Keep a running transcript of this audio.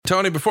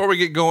Tony, before we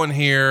get going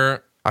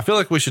here, I feel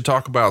like we should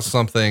talk about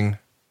something.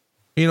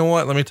 You know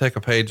what? Let me take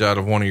a page out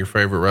of one of your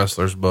favorite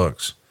wrestlers'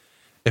 books.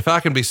 If I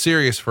can be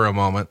serious for a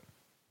moment,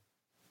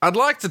 I'd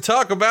like to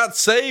talk about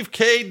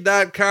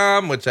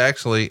SaveCade.com, which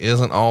actually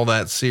isn't all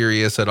that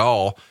serious at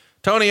all.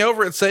 Tony,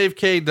 over at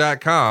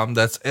SaveCade.com,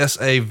 that's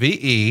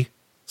SaveCade,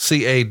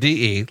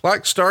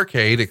 like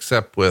Starcade,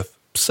 except with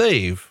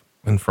save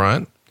in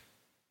front.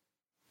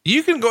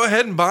 You can go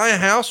ahead and buy a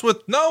house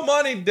with no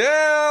money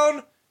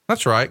down.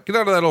 That's right. Get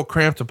out of that old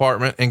cramped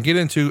apartment and get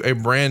into a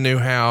brand new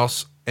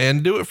house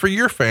and do it for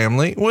your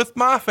family with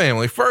my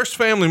family. First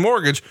Family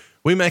Mortgage.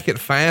 We make it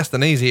fast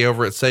and easy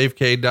over at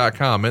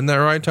SaveCade.com. Isn't that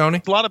right,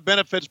 Tony? A lot of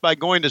benefits by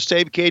going to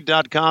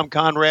SaveCade.com,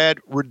 Conrad.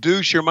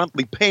 Reduce your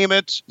monthly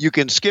payments. You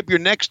can skip your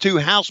next 2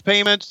 house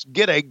payments,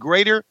 get a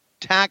greater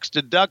tax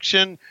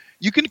deduction.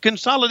 You can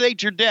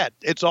consolidate your debt.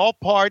 It's all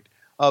part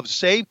of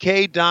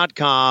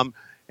SaveCade.com,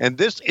 and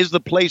this is the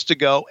place to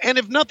go. And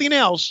if nothing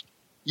else,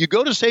 you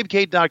go to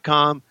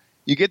SaveCade.com,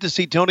 you get to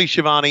see Tony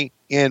Schiavone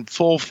in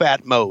full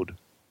fat mode.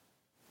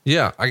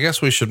 Yeah, I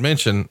guess we should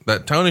mention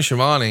that Tony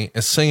Schiavone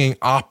is singing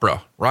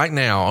opera right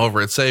now over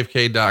at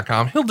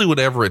SaveCade.com. He'll do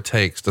whatever it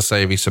takes to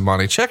save you some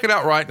money. Check it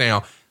out right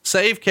now.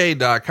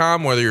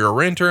 SaveCade.com, whether you're a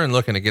renter and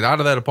looking to get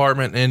out of that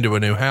apartment and into a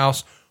new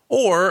house,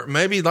 or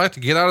maybe you'd like to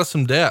get out of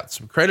some debt,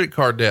 some credit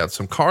card debt,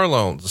 some car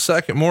loans, a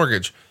second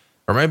mortgage,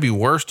 or maybe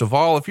worst of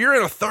all, if you're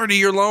in a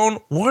 30-year loan,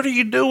 what are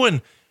you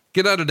doing?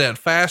 Get out of debt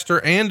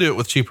faster and do it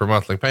with cheaper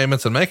monthly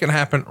payments and make it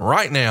happen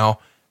right now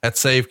at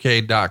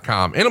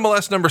SaveCade.com.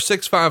 NMLS number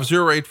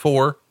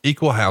 65084,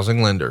 Equal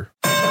Housing Lender.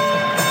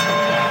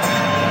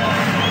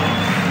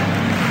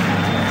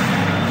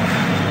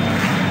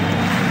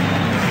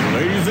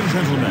 Ladies and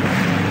gentlemen,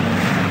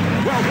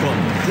 welcome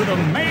to the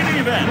main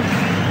event.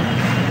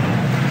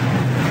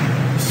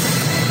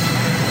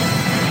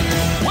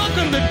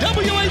 Welcome to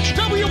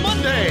WHW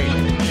Monday.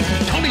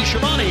 Tony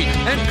Schiavone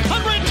and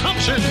Conrad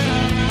Thompson.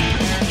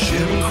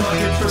 Jim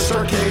Crockett for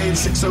Starcade,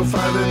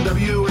 605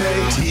 NWA.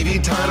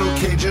 TV title,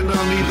 Cajun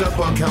Omni, the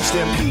Bunkhouse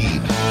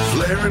Stampede.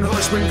 Flair and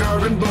Horseman,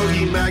 Garvin,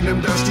 Bogey,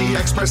 Magnum, Dusty,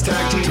 Express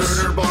Tag Team.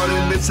 Turner,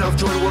 Barton, Mid-South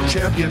Joy World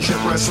Championship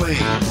Wrestling.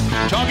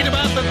 Talking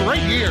about the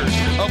great years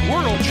of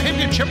World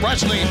Championship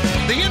Wrestling,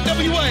 the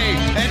NWA,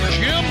 and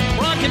Jim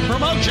Crockett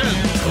Promotions.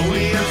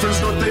 Tony and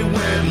Friends North, they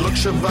win. Look,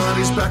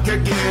 Schiavone's back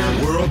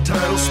again. World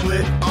title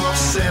split off,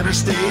 center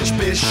stage,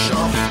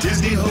 Bischoff.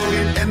 Disney,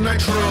 Hogan, and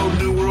Nitro.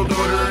 New World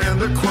Order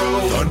and the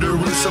Crow. Thunder,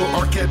 Russo,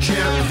 Arquette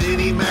Champ,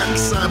 Vinnie Mac,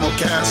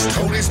 simulcast.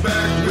 Tony's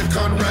back with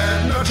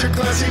Conrad, not your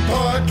classy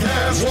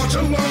podcast. Watch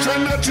along, try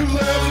not to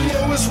laugh.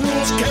 Lowest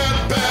rules,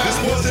 cat back. This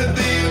wasn't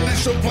the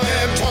initial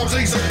plan. Tom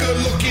Zigg's a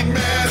good-looking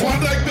man.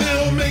 Klondike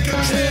Bill, make a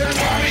chant.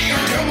 Tommy, you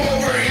come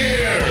over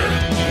here.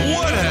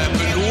 What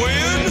happened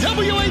when?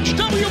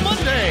 WHW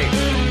Monday.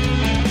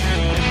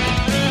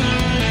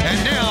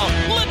 And now,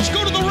 let's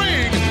go to the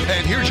ring.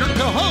 And here's your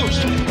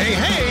co-host. Hey,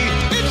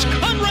 it's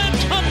Conrad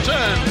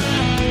Thompson.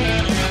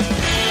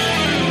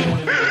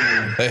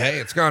 Hey,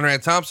 it's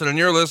Conrad Thompson, and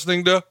you're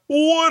listening to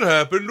What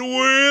Happened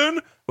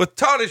When with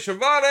Tony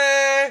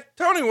Schiavone.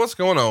 Tony, what's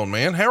going on,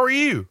 man? How are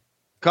you?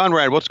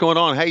 Conrad, what's going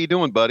on? How you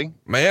doing, buddy?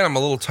 Man, I'm a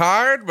little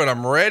tired, but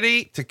I'm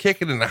ready to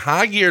kick it into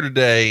high gear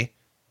today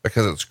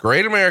because it's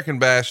Great American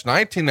Bash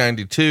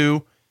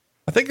 1992.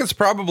 I think it's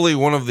probably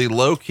one of the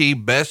low-key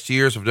best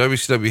years of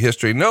WCW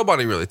history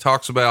nobody really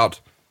talks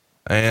about,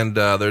 and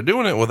they're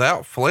doing it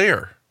without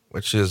Flair,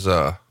 which is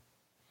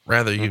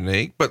rather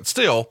unique, but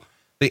still,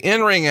 the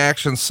in-ring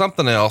action,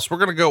 something else. We're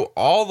going to go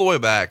all the way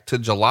back to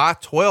July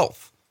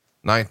 12th,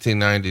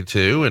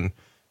 1992. And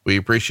we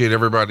appreciate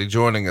everybody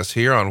joining us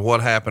here on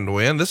What Happened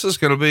When. This is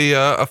going to be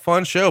a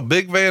fun show.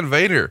 Big Van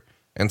Vader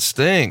and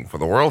Sting for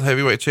the World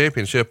Heavyweight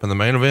Championship in the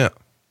main event.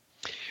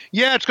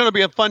 Yeah, it's going to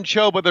be a fun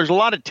show, but there's a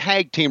lot of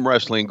tag team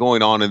wrestling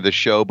going on in this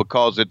show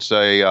because it's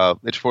for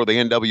the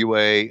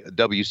NWA,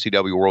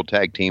 WCW World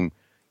Tag Team,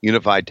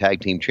 Unified Tag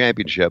Team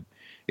Championship.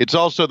 It's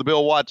also the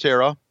Bill Watts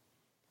era.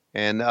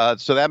 And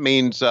so that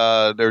means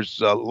there's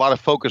a lot of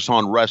focus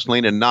on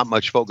wrestling and not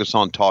much focus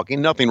on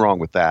talking. Nothing wrong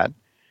with that.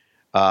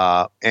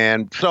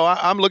 And so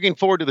I'm looking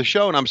forward to the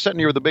show, and I'm sitting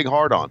here with a big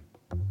heart on.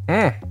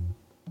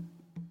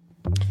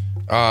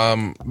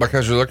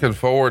 Because you're looking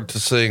forward to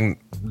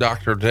seeing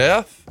Dr.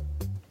 Death,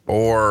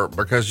 or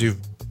because you've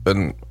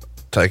been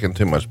taking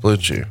too much Blue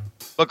Chew?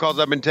 Because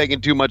I've been taking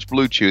too much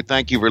Blue Chew.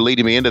 Thank you for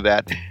leading me into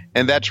that.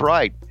 And that's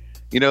right.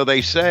 You know,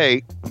 they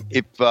say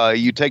if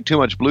you take too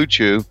much Blue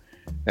Chew,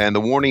 and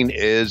the warning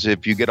is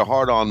if you get a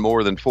hard on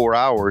more than 4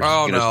 hours.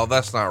 Oh, no,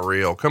 that's not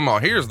real. Come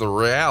on. Here's the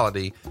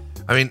reality.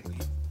 I mean,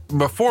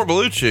 before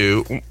Blue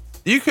Chew,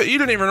 you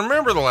didn't even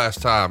remember the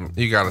last time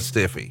you got a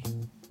stiffy.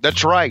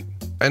 That's right.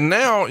 And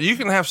now you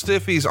can have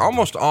stiffies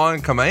almost on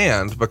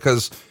command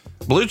because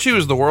Blue Chew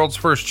is the world's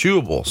first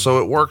chewable. So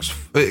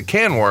it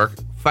can work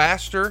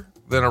faster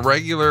than a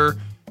regular,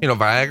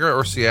 Viagra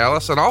or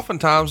Cialis, and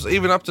oftentimes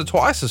even up to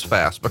twice as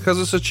fast because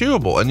it's a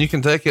chewable and you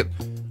can take it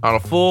on a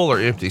full or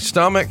empty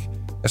stomach.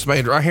 It's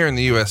made right here in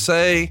the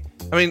USA.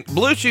 I mean,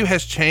 Blue Chew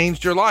has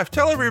changed your life.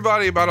 Tell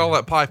everybody about all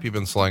that pipe you've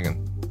been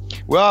slinging.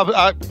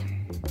 Well,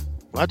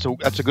 that's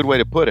a good way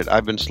to put it.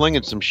 I've been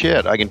slinging some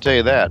shit, I can tell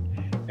you that.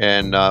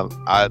 And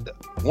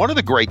one of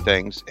the great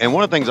things, and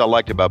one of the things I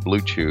liked about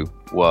Blue Chew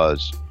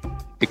was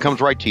it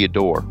comes right to your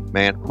door,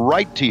 man,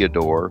 right to your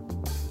door.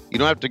 You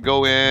don't have to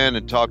go in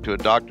and talk to a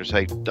doctor,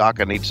 say, Doc,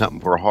 I need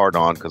something for a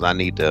hard-on because I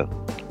need to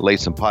lay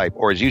some pipe,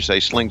 or as you say,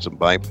 sling some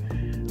pipe.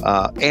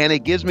 And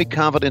it gives me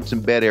confidence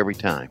in bed every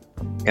time.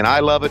 And I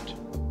love it.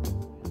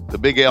 The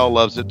Big L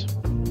loves it.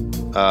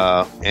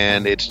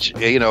 And it's,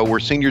 we're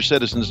senior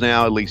citizens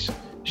now, at least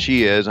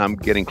she is. I'm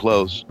getting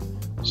close.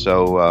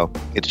 So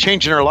it's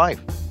changing her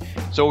life.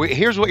 So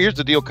here's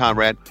the deal,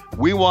 Conrad.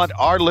 We want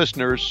our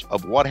listeners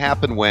of What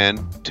Happened When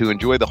to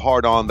enjoy the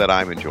hard-on that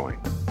I'm enjoying.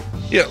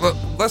 Yeah,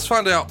 let's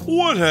find out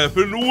what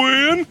happened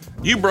when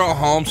you brought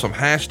home some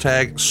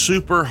hashtag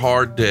super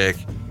hard dick.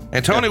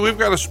 And Tony, we've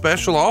got a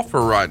special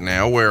offer right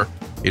now where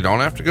you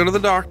don't have to go to the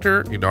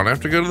doctor. You don't have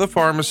to go to the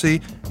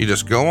pharmacy. You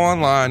just go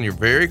online. You're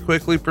very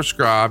quickly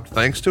prescribed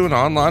thanks to an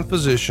online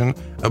physician,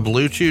 a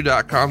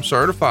BlueChew.com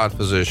certified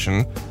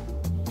physician.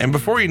 And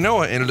before you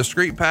know it, in a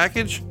discreet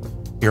package,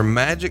 your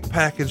magic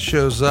package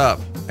shows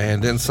up,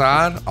 and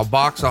inside a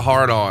box of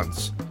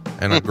hard-ons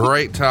and a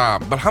great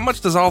time. But how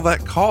much does all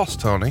that cost,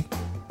 Tony?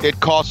 It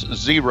costs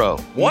zero.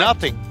 What?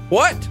 Nothing.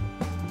 What?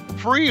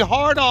 Free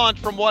hard-ons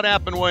from What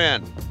Happened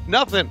When.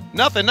 Nothing.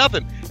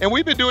 And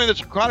we've been doing this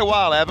for quite a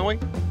while, haven't we?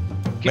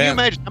 Can you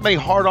imagine how many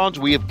hard-ons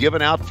we have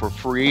given out for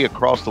free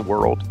across the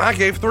world? I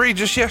gave 3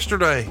 just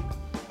yesterday.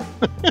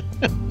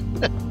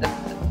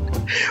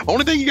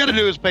 Only thing you got to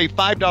do is pay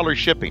 $5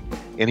 shipping.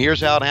 And here's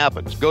how it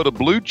happens. Go to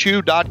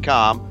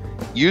BlueChew.com.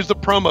 Use the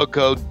promo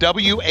code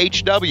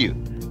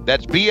WHW.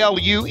 That's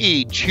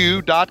BLUE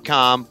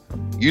Chew.com.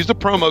 Use the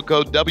promo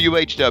code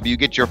WHW.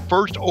 Get your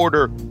first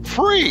order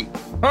free.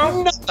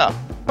 Huh?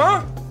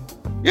 Huh?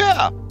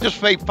 Yeah.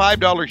 Just pay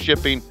 $5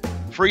 shipping.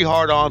 Free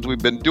hard-ons. We've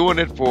been doing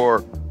it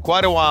for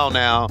quite a while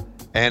now,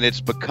 and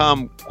it's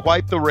become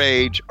quite the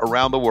rage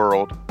around the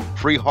world.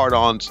 Free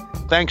hard-ons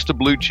thanks to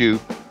Blue Chew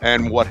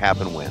and What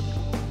Happened When.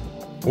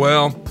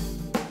 Well,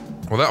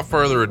 without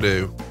further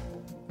ado,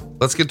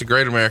 let's get to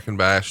Great American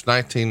Bash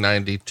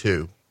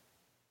 1992.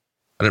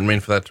 I didn't mean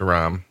for that to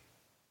rhyme.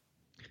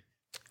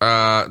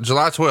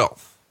 July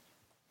 12th.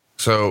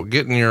 So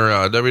getting your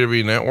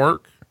WWE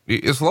Network.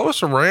 Is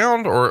Lois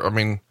around? Or,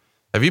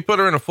 have you put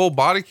her in a full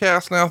body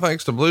cast now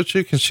thanks to Blue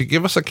Chew? Can she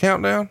give us a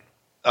countdown?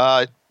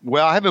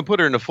 Well, I haven't put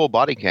her in a full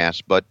body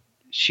cast, but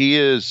she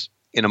is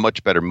in a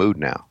much better mood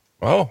now.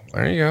 Oh,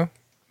 there you go.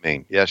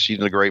 Yes, she's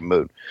in a great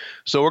mood.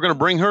 So we're going to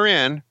bring her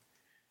in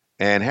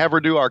and have her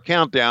do our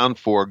countdown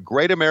for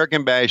Great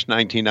American Bash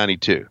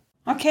 1992.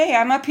 Okay,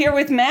 I'm up here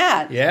with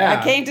Matt. Yeah.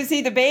 I came to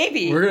see the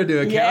baby. We're going to do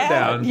a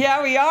countdown.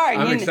 Yeah, we are.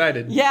 I'm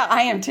excited. Yeah,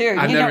 I am too.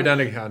 I've never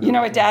done a countdown. You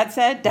know what Dad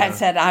said? Dad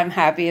said, I'm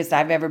happiest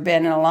I've ever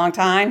been in a long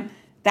time.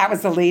 That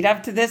was the lead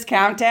up to this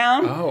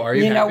countdown. Oh, are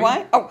you You know happy?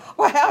 what? Oh,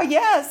 well,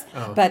 yes.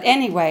 Oh. But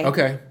anyway.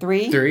 Okay.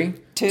 3,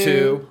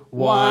 2,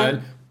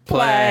 1,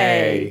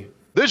 play.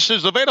 This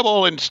is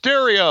available in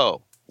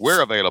stereo.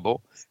 We're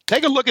available.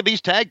 Take a look at these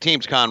tag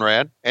teams,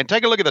 Conrad, and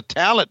take a look at the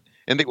talent.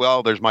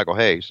 There's Michael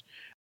Hayes.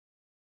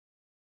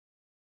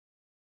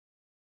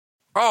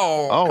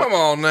 Oh, come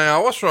on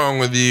now. What's wrong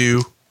with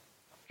you?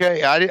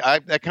 Okay,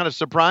 that kind of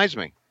surprised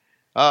me.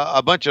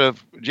 A bunch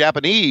of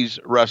Japanese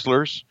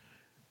wrestlers.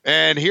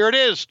 And here it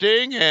is,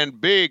 Sting and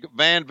Big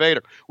Van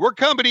Vader. We're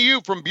coming to you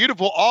from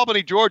beautiful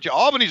Albany, Georgia.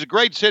 Albany's a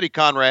great city,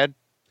 Conrad.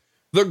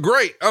 The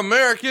Great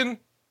American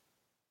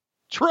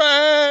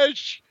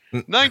Trash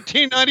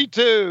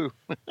 1992.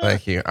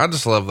 Thank you. I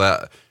just love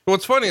that.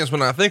 What's funny is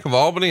when I think of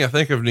Albany, I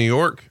think of New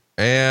York.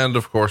 And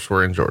of course,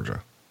 we're in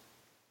Georgia.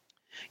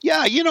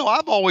 Yeah,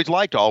 I've always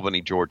liked Albany,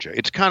 Georgia.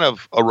 It's kind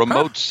of a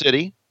remote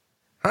city.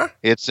 Huh?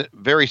 It's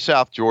very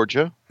South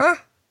Georgia. Huh?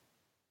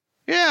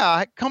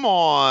 Yeah, come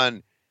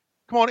on.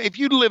 If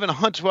you live in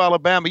Huntsville,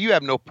 Alabama, you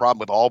have no problem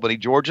with Albany,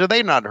 Georgia.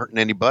 They're not hurting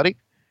anybody.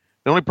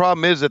 The only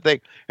problem is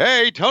that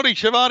hey, Tony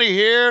Schiavone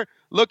here,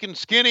 looking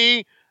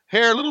skinny,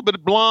 hair a little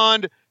bit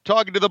blonde,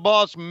 talking to the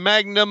boss,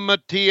 Magnum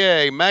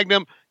TA.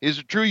 Magnum, is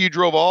it true you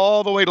drove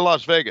all the way to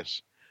Las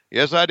Vegas?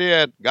 Yes, I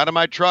did. Got in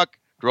my truck,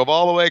 drove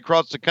all the way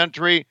across the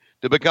country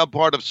to become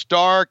part of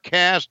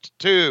StarCast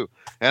 2.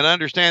 And I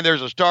understand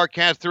there's a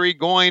StarCast 3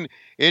 going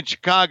in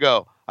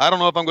Chicago. I don't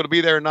know if I'm going to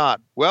be there or not.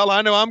 Well,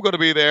 I know I'm going to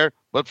be there,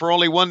 but for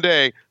only one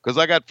day because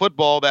I got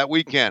football that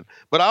weekend.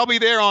 But I'll be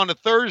there on a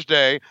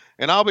Thursday,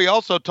 and I'll be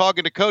also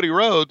talking to Cody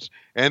Rhodes.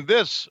 And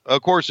this,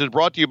 of course, is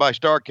brought to you by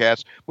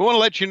StarCast. We want to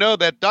let you know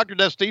that Dr.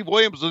 Death Steve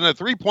Williams was in a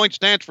 3-point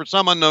stance for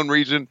some unknown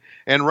reason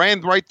and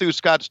ran right through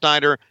Scott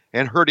Steiner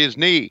and hurt his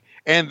knee.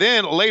 And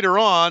then later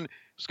on,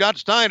 Scott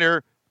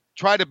Steiner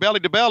tried to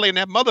belly, and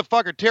that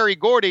motherfucker Terry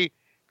Gordy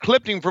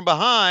clipped him from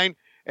behind,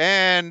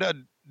 and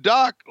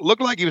Doc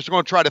looked like he was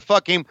going to try to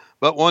fuck him,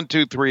 but 1,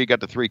 2, 3, got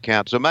the 3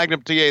 count. So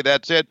Magnum TA,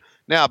 that's it.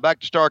 Now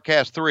back to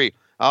StarCast 3.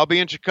 I'll be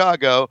in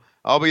Chicago.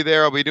 I'll be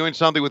there. I'll be doing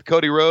something with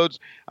Cody Rhodes.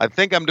 I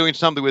think I'm doing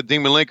something with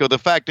Dean Malenko. The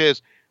fact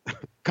is,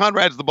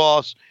 Conrad's the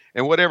boss,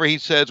 and whatever he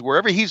says,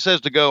 wherever he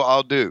says to go,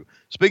 I'll do.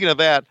 Speaking of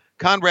that,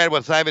 Conrad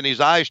was having his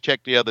eyes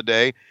checked the other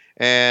day,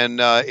 and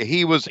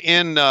he was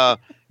in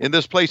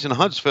this place in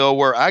Huntsville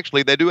where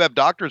actually they do have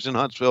doctors in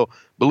Huntsville,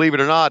 believe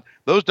it or not.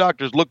 Those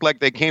doctors look like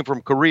they came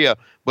from Korea,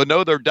 but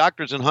no, they're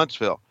doctors in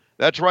Huntsville.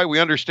 That's right. We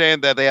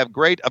understand that they have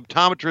great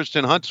optometrists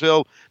in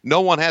Huntsville.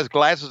 No one has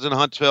glasses in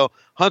Huntsville.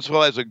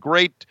 Huntsville has a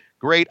great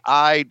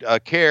eye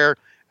care,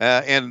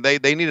 and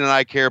they need an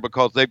eye care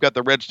because they've got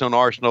the Redstone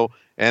Arsenal,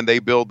 and they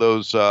build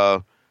those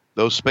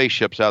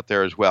spaceships out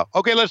there as well.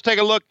 Okay, let's take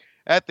a look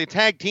at the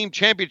Tag Team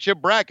Championship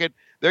bracket.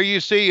 There you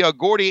see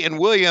Gordy and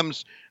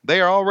Williams. They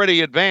are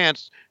already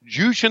advanced.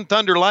 Jushin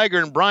Thunder Liger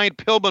and Brian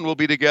Pillman will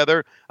be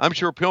together. I'm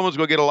sure Pillman's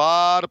going to get a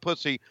lot of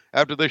pussy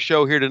after this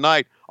show here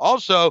tonight.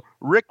 Also,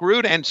 Rick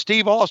Rude and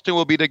Steve Austin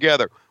will be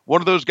together.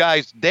 One of those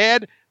guys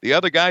dead. The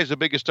other guy's the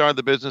biggest star in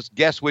the business.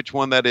 Guess which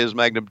one that is,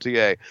 Magnum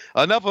TA.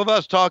 Enough of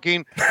us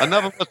talking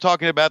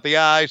about the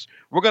eyes.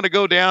 We're going to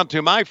go down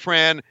to my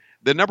friend,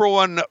 the number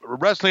one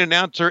wrestling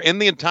announcer in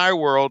the entire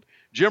world,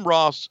 Jim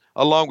Ross,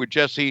 along with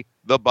Jesse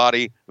the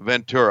Body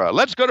Ventura.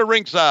 Let's go to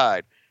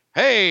ringside.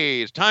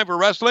 Hey, it's time for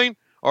wrestling,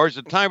 or is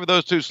it time for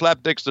those two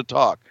slapdicks to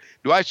talk?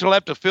 Do I still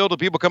have to fill the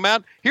people come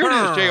out? Here it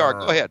is, JR.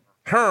 Go ahead.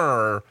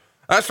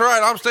 That's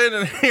right. I'm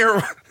standing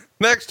here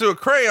next to a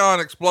crayon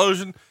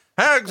explosion.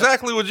 How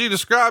exactly would you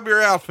describe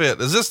your outfit?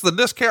 Is this the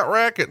discount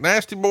rack at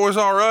Nasty Boys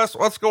R Us?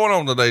 What's going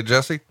on today,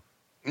 Jesse?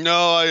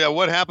 No,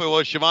 what happened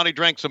was Shivani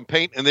drank some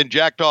paint and then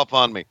jacked off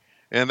on me.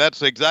 And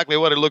that's exactly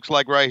what it looks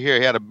like right here.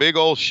 He had a big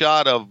old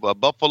shot of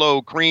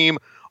buffalo cream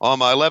on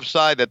my left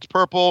side that's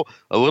purple,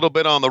 a little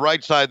bit on the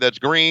right side that's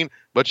green.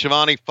 But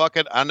Shivani, fuck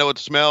it, I know it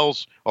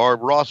smells. Or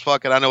Ross,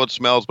 fuck it, I know it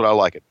smells, but I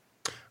like it.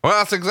 Well,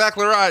 that's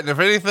exactly right. And if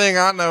anything,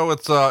 I know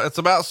it's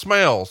about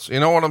smells. You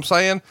know what I'm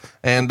saying?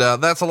 And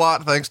that's a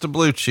lot thanks to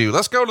Blue Chew.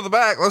 Let's go to the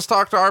back. Let's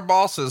talk to our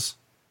bosses.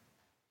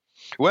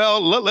 Well,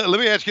 let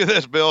me ask you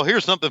this, Bill.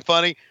 Here's something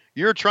funny.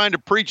 You're trying to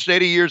preach to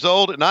 80 years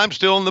old, and I'm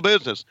still in the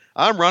business.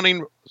 I'm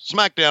running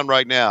SmackDown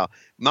right now.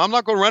 Now, I'm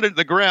not going to run it to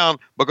the ground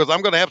because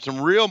I'm going to have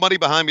some real money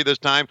behind me this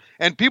time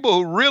and people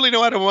who really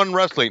know how to run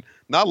wrestling,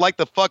 not like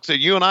the fucks that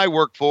you and I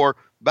worked for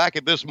back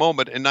at this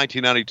moment in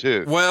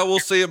 1992. Well, we'll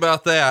see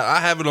about that. I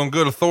have it on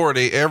good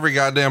authority. Every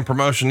goddamn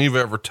promotion you've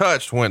ever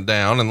touched went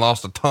down and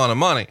lost a ton of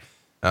money.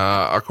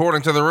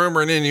 According to the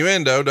rumor and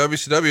innuendo,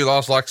 WCW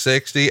lost like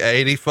 60,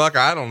 80,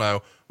 I don't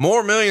know,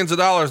 more millions of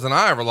dollars than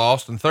I ever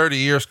lost in 30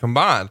 years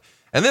combined.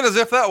 And then as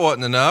if that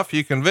wasn't enough,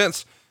 you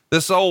convince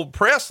this old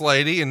press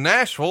lady in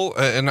Nashville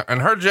and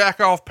her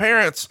jack off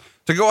parents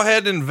to go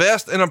ahead and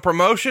invest in a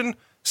promotion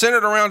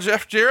centered around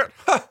Jeff Jarrett.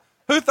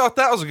 Who thought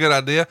that was a good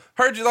idea?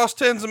 Heard you lost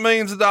tens of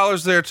millions of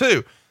dollars there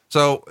too.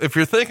 So if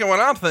you're thinking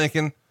what I'm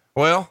thinking,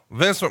 well,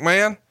 Vince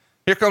McMahon,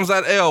 here comes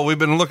that L we've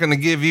been looking to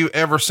give you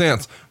ever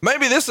since.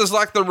 Maybe this is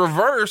like the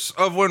reverse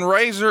of when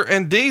Razor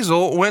and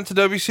Diesel went to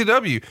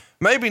WCW.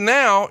 Maybe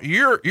now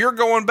you're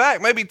going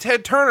back. Maybe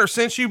Ted Turner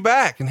sent you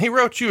back and he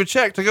wrote you a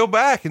check to go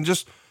back and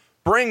just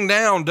bring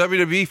down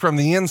WWE from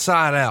the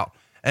inside out.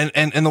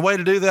 And the way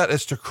to do that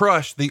is to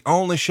crush the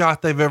only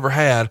shot they've ever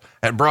had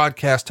at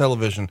broadcast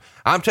television.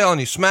 I'm telling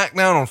you,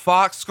 SmackDown on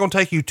Fox, it's going to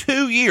take you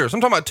 2 years.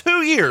 I'm talking about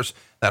 2 years.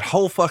 That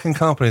whole fucking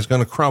company is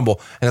going to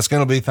crumble. And it's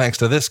going to be thanks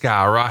to this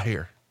guy right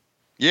here.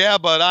 Yeah,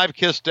 but I've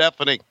kissed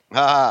Stephanie.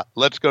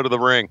 Let's go to the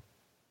ring.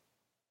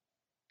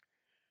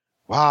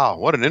 Wow.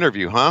 What an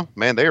interview, huh?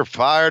 Man, they are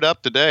fired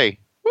up today.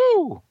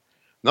 Woo.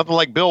 Nothing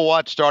like Bill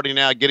Watts starting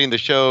out, getting the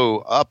show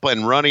up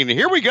and running.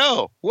 Here we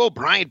go. Whoa,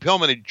 Brian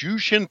Pillman and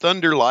Jushin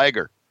Thunder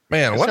Liger.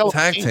 Man, what a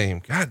tag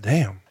team. God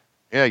damn.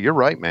 Yeah, you're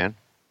right, man.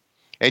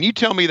 And you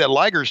tell me that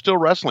Liger's still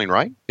wrestling,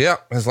 right? Yeah,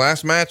 his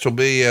last match will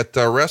be at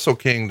Wrestle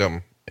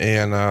Kingdom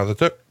in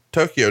the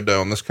Tokyo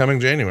Dome this coming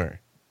January.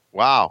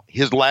 Wow.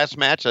 His last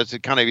match, that's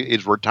kind of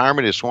his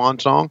retirement, his swan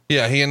song?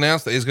 Yeah, he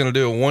announced that he's going to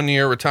do a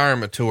 1-year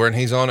retirement tour, and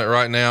he's on it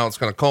right now. It's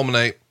going to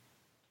culminate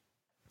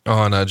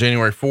on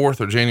January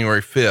 4th or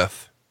January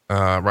 5th.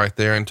 Right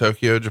there in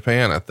Tokyo,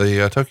 Japan at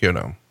the Tokyo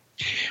Dome.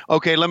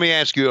 Okay, let me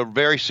ask you a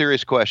very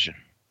serious question.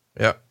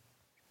 Yep.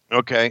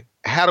 Okay,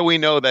 how do we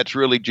know that's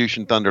really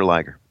Jushin Thunder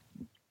Liger?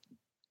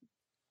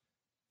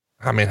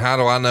 I mean, how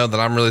do I know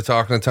that I'm really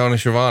talking to Tony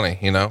Schiavone,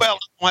 you know? Well,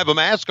 I don't have a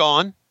mask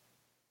on.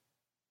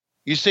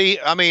 You see,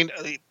 I mean,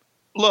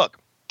 look,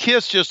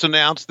 Kiss just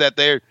announced that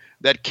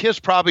that Kiss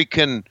probably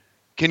can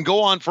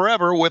go on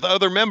forever with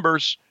other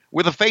members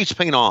with a face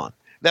paint on.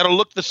 That'll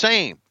look the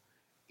same.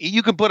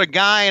 You can put a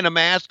guy in a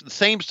mask the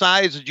same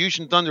size as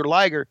Jushin Thunder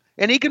Liger,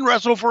 and he can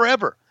wrestle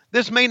forever.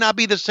 This may not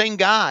be the same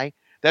guy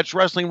that's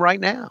wrestling right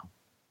now.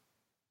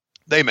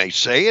 They may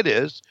say it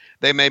is.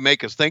 They may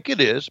make us think it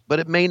is, but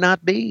it may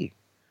not be.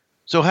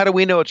 So how do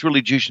we know it's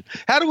really Jushin?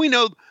 How do we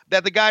know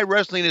that the guy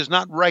wrestling is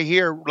not right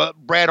here,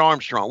 Brad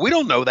Armstrong? We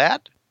don't know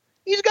that.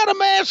 He's got a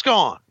mask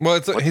on. Well,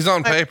 he's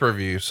on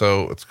pay-per-view,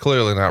 so it's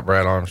clearly not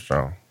Brad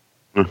Armstrong.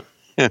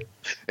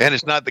 And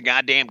it's not the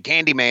goddamn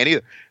Candyman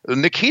either.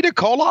 Nikita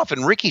Koloff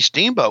and Ricky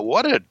Steamboat.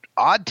 What an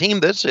odd team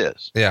this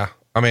is. Yeah.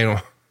 I mean,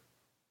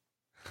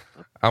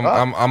 I'm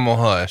gonna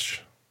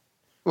hush.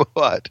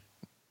 What?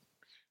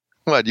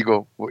 You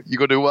go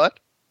do what?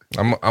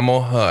 I'm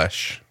gonna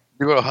hush.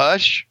 You're going to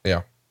hush?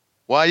 Yeah.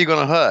 Why are you going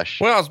to hush?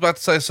 Well, I was about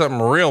to say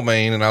something real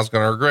mean and I was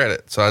going to regret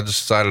it. So I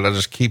just decided I'd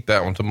just keep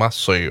that one to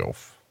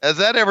myself. Has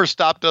that ever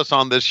stopped us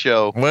on this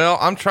show? Well,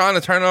 I'm trying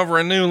to turn over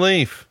a new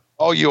leaf.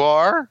 Oh, you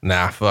are?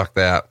 Nah, fuck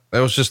that. It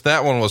was just,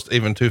 that one was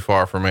even too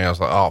far for me. I was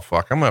like, oh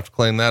fuck, I'm gonna have to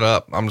clean that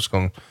up. I'm just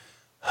going to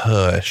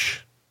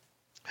hush.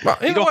 Well,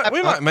 you know what?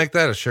 We might make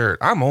that a shirt.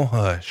 I'm gonna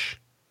hush.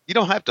 You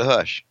don't have to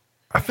hush.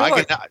 I feel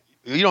like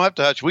you don't have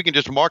to hush. We can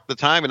just mark the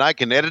time and I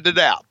can edit it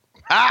out.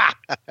 Ha!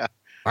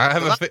 I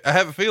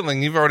have a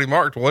feeling you've already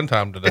marked one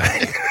time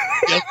today.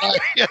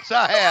 Yes,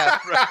 I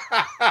have.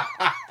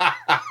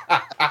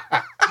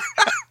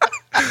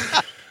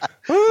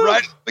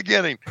 Right at the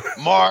beginning.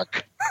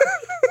 Mark.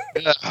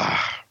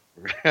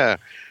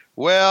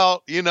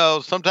 Well,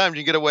 sometimes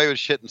you get away with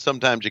shit and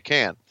sometimes you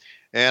can't.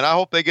 And I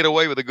hope they get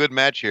away with a good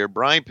match here.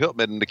 Brian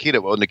Pillman and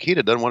Nikita. Well,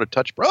 Nikita doesn't want to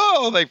touch.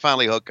 Oh, they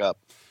finally hook up.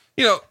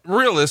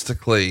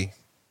 Realistically,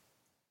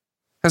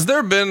 has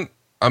there been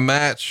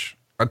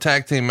a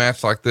tag team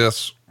match like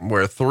this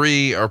where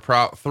three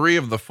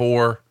of the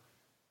four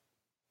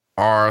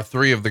are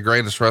three of the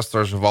greatest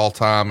wrestlers of all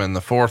time, and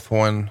the fourth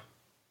one,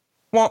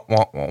 wah,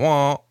 wah, wah,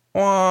 wah,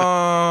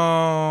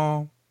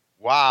 wah.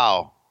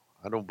 Wow.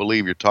 I don't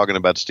believe you're talking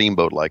about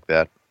Steamboat like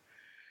that.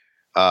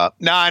 Now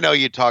I know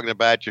you're talking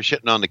about, you're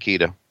shitting on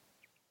Nikita.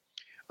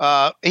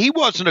 He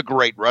wasn't a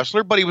great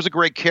wrestler, but he was a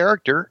great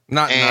character.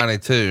 Not in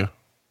 92.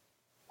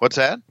 What's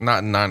that?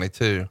 Not in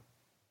 92.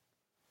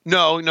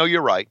 No,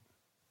 you're right.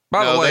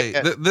 By the way,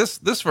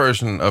 this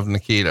version of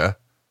Nikita,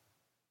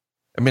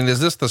 I mean, is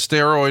this the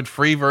steroid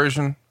free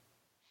version?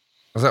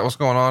 Is that what's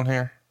going on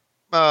here?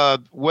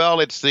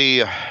 Well, it's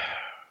I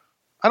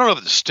don't know if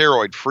it's the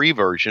steroid free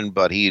version,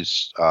 but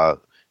his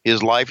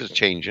life is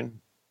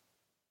changing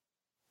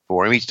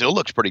for him. He still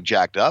looks pretty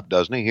jacked up,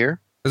 doesn't he here?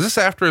 Is this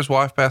after his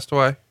wife passed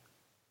away?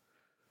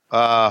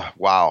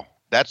 Wow.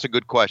 That's a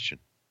good question.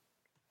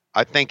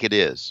 I think it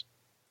is.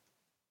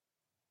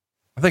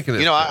 I think it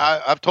is.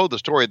 I've told the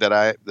story that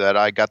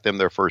I got them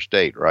their first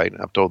date, right?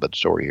 I've told that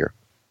story here.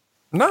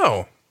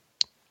 No.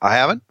 I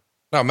haven't?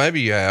 No,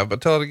 maybe you have,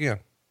 but tell it again.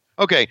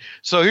 Okay.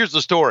 So here's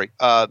the story.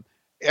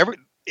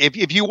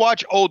 If you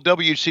watch old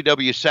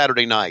WCW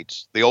Saturday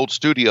nights, the old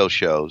studio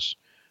shows,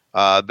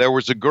 there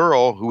was a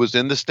girl who was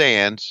in the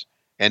stands,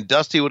 and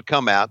Dusty would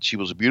come out. She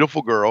was a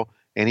beautiful girl,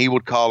 and he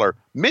would call her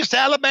Miss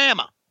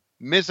Alabama.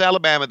 Miss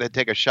Alabama. They'd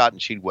take a shot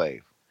and she'd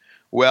wave.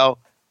 Well,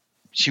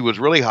 she was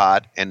really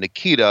hot, and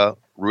Nikita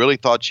really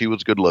thought she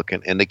was good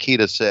looking. And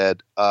Nikita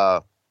said,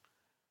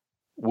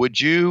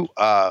 would you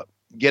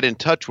get in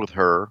touch with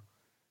her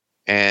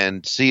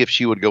and see if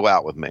she would go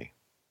out with me?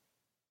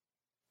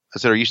 I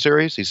said, are you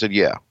serious? He said,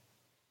 yeah.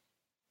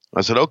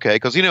 I said, okay.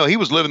 Because, he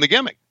was living the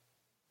gimmick.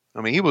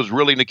 I mean, he was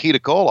really Nikita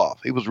Koloff.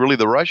 He was really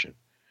the Russian.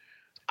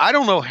 I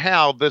don't know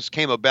how this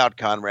came about,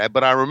 Conrad,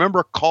 but I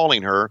remember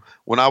calling her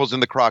when I was in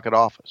the Crockett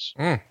office.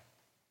 I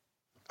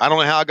don't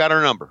know how I got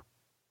her number.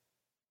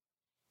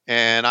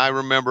 And I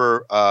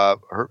remember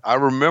I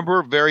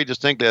remember very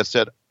distinctly. I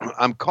said,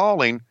 I'm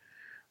calling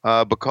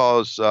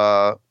because,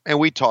 and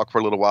we talked for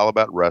a little while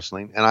about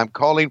wrestling, and I'm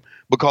calling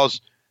because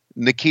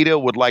Nikita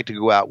would like to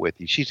go out with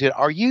you. She said,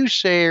 are you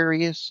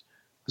serious?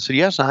 I said,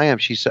 yes, I am.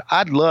 She said,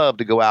 I'd love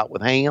to go out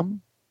with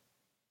him.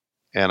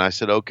 And I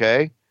said,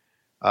 okay.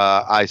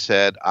 I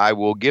said, I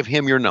will give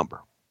him your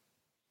number.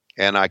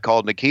 And I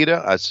called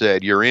Nikita. I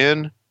said, you're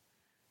in.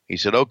 He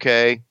said,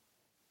 okay.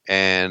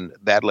 And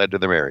that led to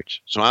their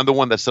marriage. So I'm the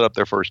one that set up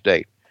their first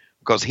date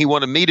because he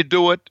wanted me to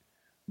do it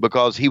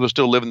because he was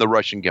still living the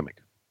Russian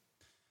gimmick.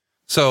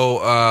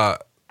 So,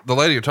 the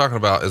lady you're talking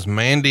about is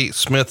Mandy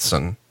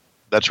Smithson.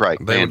 That's right.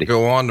 They Mandy. would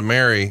go on to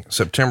marry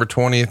September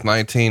 20th,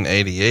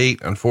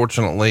 1988.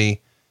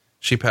 Unfortunately,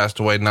 she passed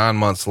away 9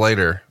 months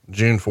later,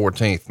 June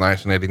 14th,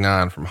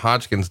 1989 from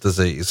Hodgkin's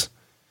disease.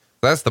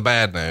 That's the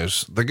bad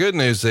news. The good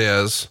news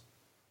is,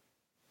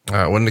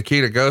 when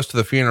Nikita goes to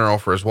the funeral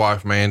for his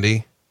wife,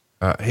 Mandy,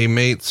 he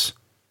meets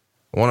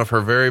one of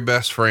her very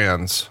best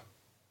friends,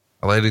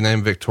 a lady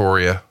named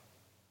Victoria,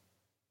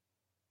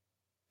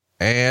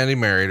 and he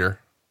married her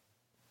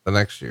the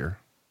next year.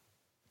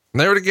 And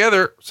they were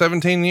together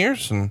 17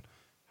 years and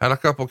had a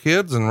couple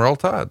kids and Roll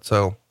Tide.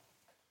 So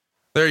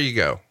there you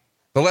go.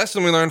 The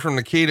lesson we learned from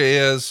Nikita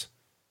is,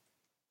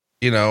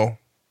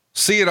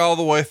 see it all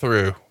the way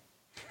through.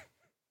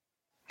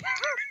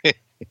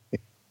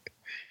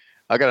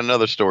 I got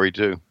another story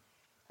too.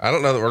 I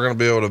don't know that we're going to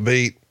be able to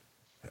beat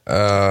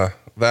that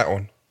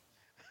one.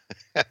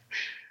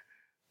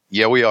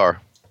 Yeah, we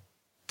are.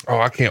 Oh,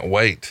 I can't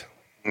wait.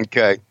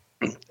 Okay.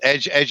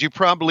 As you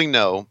probably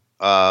know,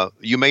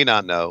 you may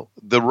not know,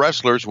 the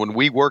wrestlers, when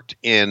we worked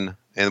in,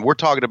 and we're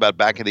talking about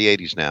back in the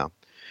 80s now,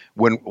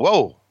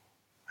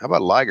 how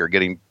about Liger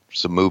getting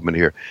some movement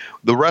here?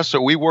 The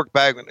wrestler, we worked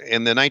back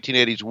in the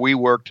 1980s, we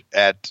worked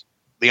at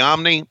the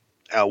Omni,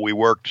 we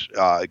worked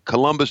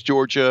Columbus,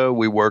 Georgia,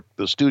 we worked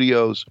the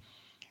studios,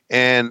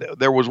 and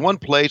there was one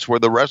place where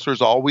the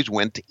wrestlers always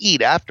went to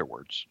eat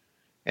afterwards,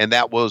 and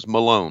that was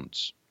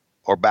Malone's,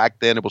 or back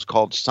then it was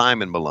called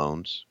Simon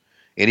Malone's.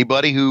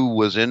 Anybody who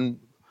was in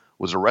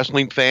was a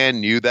wrestling fan,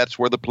 knew that's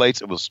where the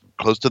place, it was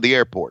close to the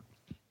airport.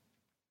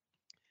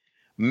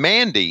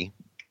 Mandy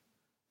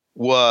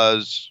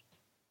was,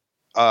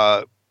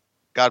 God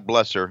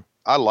bless her.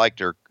 I liked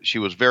her. She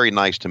was very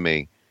nice to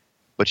me,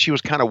 but she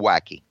was kind of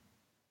wacky.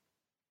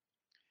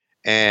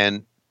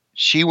 And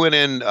she went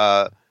in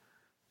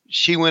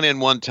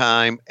one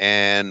time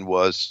and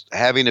was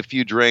having a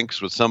few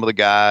drinks with some of the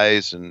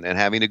guys and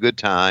having a good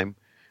time.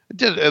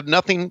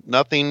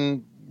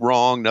 Nothing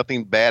wrong,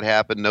 nothing bad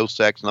happened, no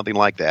sex, nothing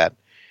like that.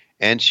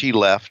 And she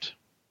left.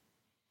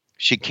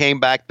 She came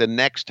back the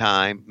next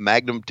time.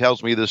 Magnum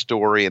tells me the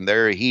story, and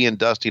there he and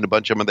Dusty and a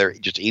bunch of them are there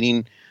just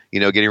eating,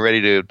 getting ready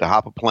to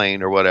hop a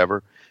plane or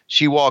whatever.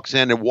 She walks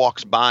in and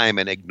walks by him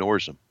and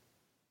ignores him.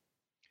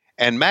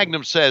 And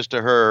Magnum says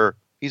to her,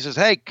 he says,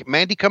 "Hey,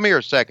 Mandy, come here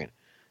a second."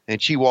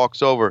 And she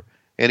walks over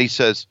and he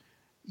says,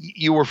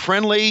 "You were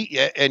friendly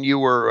and you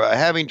were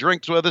having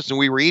drinks with us and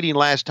we were eating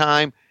last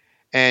time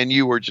and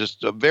you were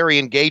just very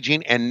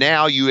engaging and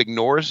now you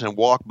ignore us and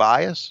walk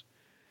by us."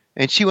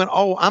 And she went,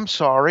 "Oh, I'm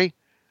sorry.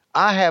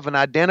 I have an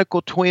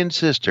identical twin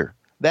sister.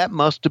 That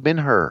must have been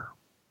her."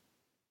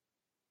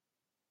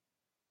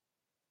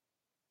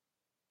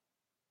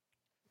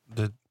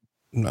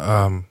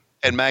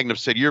 And Magnum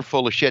said, "You're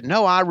full of shit."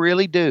 "No, I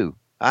really do.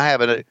 I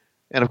have an,"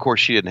 and of course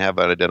she didn't have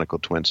an identical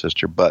twin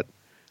sister, but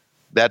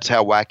that's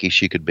how wacky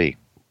she could be.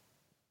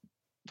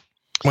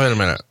 Wait a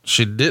minute.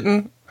 She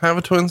didn't have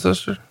a twin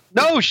sister?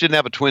 No, she didn't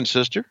have a twin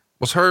sister.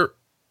 Was her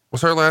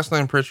last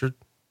name Pritchard?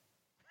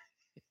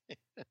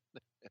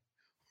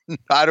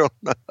 I don't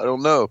know. I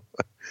don't know.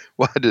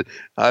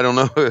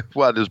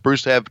 Why does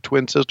Bruce have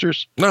twin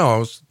sisters? No, I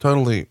was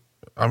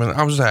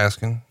just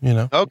asking,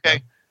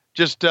 Okay.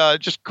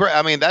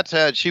 I mean, that's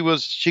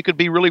she could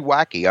be really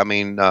wacky. I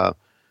mean,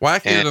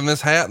 wackier than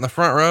this hat in the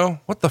front row.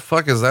 What the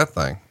fuck is that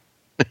thing?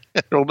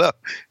 I don't know.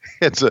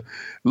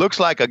 Looks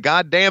like a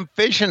goddamn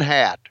fishing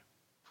hat.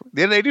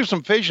 They do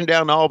some fishing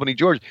down in Albany,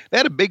 Georgia. They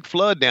had a big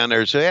flood down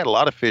there, so they had a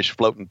lot of fish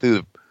floating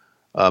through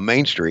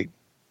Main Street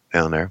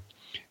down there.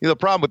 The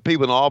problem with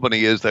people in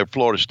Albany is they're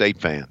Florida State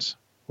fans,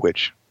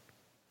 which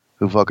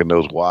who fucking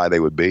knows why they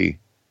would be.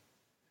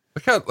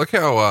 Look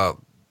how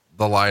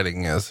the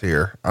lighting is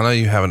here. I know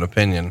you have an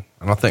opinion,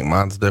 and I think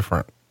mine's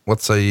different. What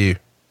say you?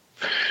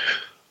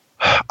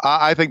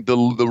 I think the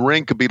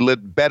ring could be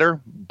lit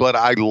better, but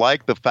I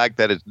like the fact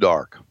that it's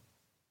dark.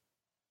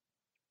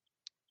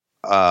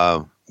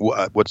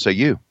 What say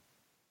you?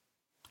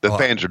 The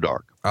fans are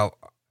dark. Well,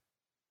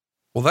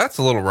 that's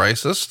a little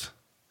racist.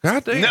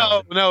 God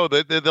damn. No,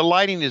 the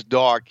lighting is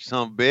dark, you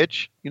son of a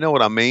bitch. You know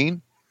what I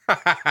mean?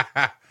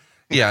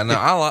 Yeah, no,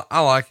 I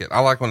like it. I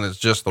like when it's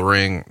just the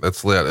ring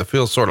that's lit. It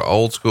feels sort of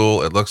old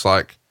school. It looks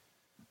like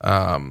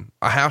a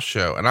house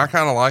show, and I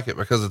kind of like it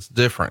because it's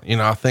different.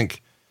 I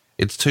think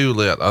it's too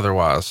lit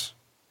otherwise.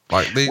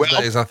 Like these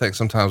days, I think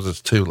sometimes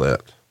it's too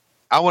lit.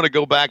 I want to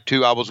go back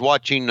to, I was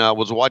watching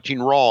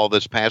Raw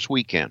this past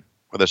week. I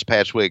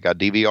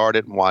DVR'd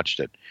it and watched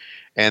it.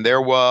 And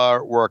there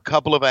were a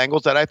couple of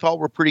angles that I thought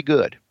were pretty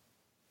good.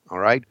 All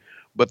right.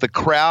 But the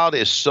crowd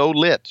is so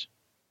lit.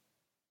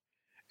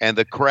 And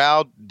the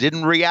crowd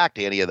didn't react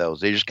to any of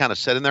those. They just kind of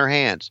sat in their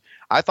hands.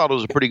 I thought it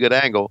was a pretty good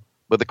angle,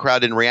 but the crowd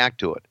didn't react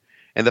to it.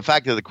 And the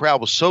fact that the crowd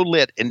was so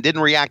lit and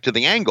didn't react to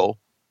the angle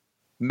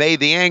made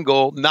the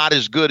angle not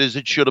as good as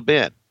it should have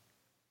been.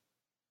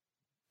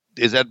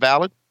 Is that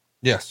valid?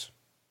 Yes.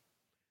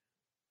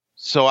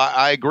 So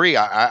I agree.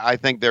 I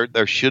think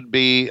there should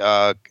be,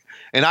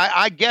 and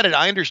I get it.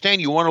 I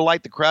understand you want to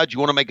light the crowd. You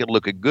want to make it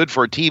look good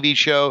for a TV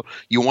show.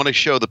 You want to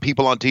show the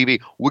people on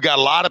TV. We got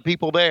a lot of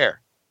people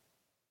there.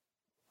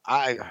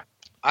 I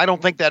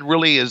don't think that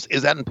really is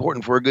that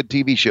important for a good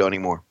TV show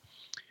anymore.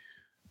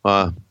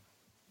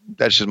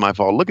 That's just my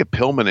fault. Look at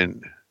Pillman,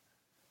 and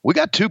we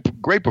got two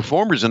great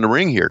performers in the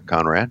ring here,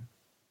 Conrad.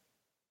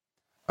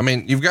 I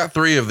mean, you've got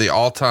three of the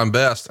all-time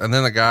best, and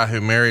then a guy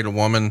who married a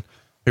woman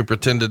who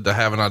pretended to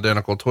have an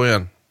identical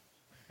twin.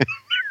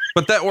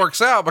 But that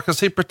works out because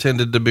he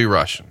pretended to be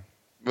Russian.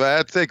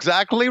 That's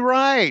exactly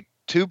right.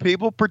 Two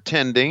people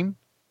pretending.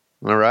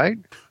 All right.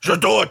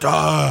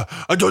 Shadota,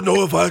 I don't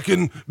know if I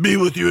can be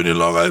with you any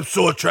longer. I'm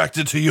so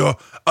attracted to your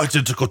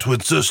identical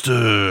twin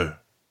sister.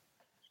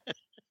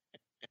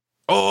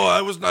 Oh,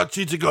 I was not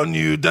cheating on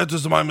you. That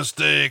was my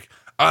mistake.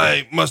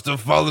 I must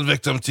have fallen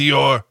victim to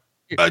your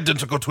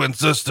identical twin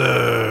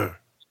sister.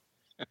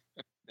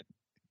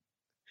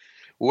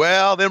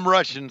 Well, them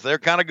Russians, they're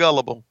kind of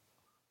gullible.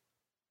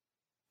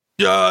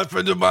 Yeah, a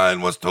friend of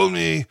mine once told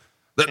me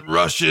that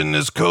Russian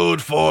is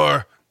code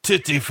for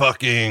titty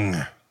fucking.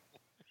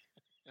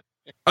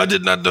 I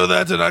did not know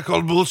that, and I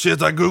called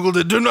bullshit. I Googled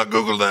it. Do not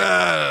Google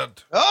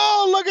that.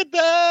 Oh, look at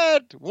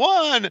that.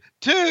 1,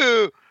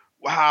 2.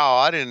 Wow,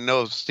 I didn't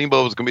know if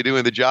Steamboat was going to be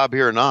doing the job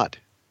here or not.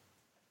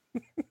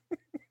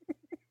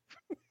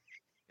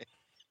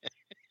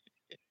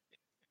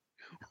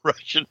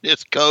 Russian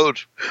is code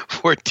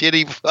for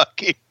titty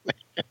fucking.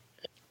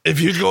 If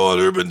you go on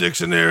Urban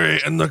Dictionary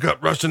and look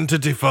up Russian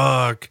titty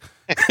fuck,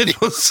 it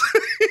will say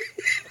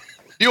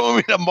You want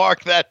me to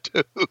mark that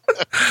too?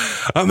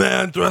 A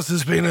man thrust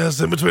his penis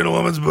in between a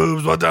woman's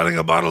boobs while downing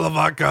a bottle of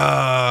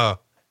vodka.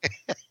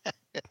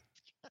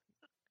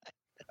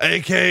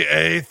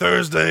 AKA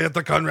Thursday at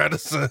the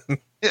Conradison.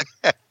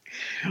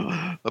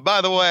 But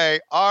by the way,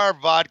 our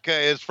vodka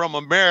is from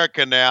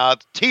America now.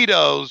 It's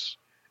Tito's.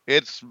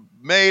 It's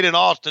made in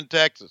Austin,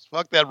 Texas.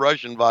 Fuck that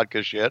Russian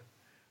vodka shit.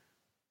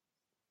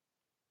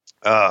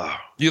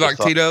 You like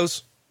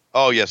Tito's?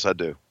 Oh, yes, I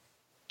do.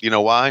 You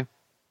know why?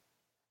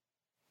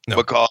 No.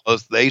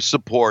 Because they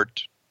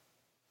support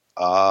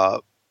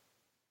dogs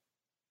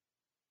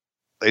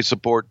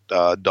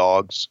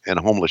and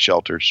homeless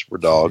shelters for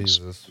dogs.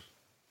 Jesus.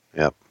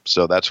 Yep.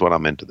 So that's what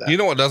I'm into that. You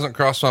know what doesn't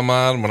cross my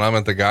mind when I'm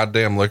at the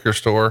goddamn liquor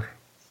store?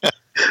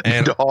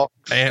 And Dogs.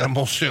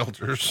 animal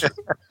shelters.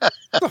 What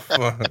the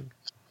fuck?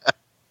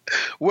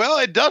 Well,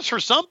 it does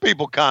for some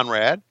people,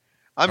 Conrad.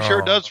 I'm sure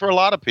it does for a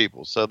lot of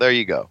people. So there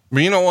you go.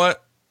 But you know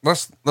what?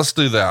 Let's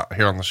do that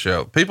here on the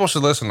show. People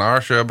should listen to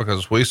our show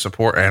because we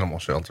support animal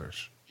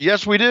shelters.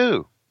 Yes, we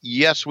do.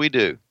 Yes, we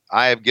do.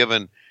 I've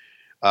given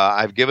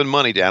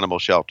money to animal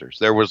shelters.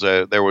 There was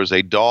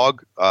a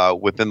dog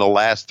within the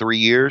last 3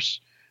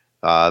 years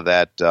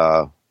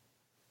that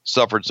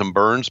suffered some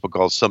burns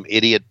because some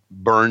idiot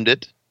burned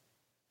it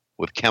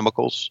with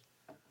chemicals,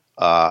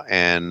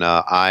 and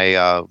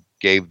I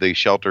gave the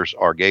shelters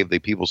or gave the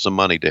people some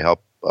money to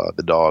help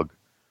the dog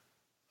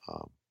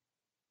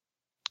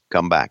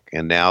come back.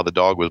 And now the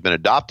dog has been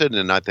adopted,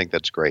 and I think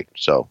that's great.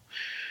 So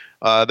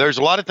there's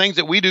a lot of things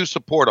that we do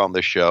support on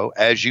this show,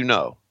 as you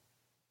know,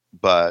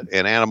 and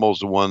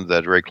animals are the one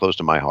that's very close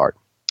to my heart.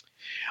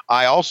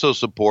 I also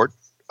support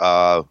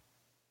overdosing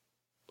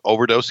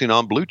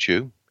on Blue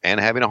Chew and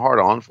having a heart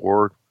on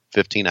for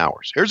 15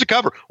 hours. Here's a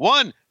cover.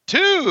 1,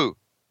 2,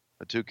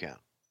 a 2 count.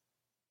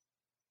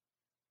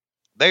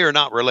 They are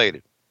not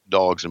related,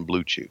 dogs and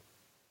Blue Chew.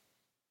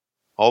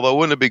 Although,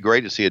 wouldn't it be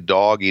great to see a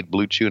dog eat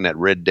Blue Chew and that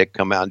red dick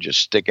come out and just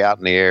stick out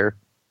in the air?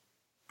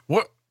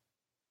 What?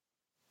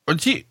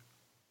 But you?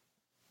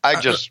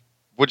 I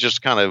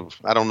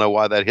don't know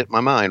why that hit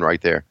my mind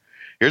right there.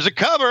 Here's a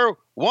cover.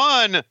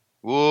 1.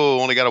 Whoa,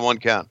 only got a 1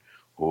 count.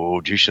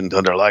 Oh, Jushin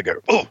Thunder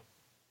Liger. Oh.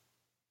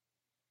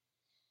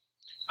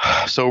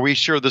 So are we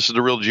sure this is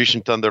the real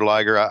Jushin Thunder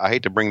Liger? I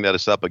hate to bring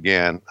this up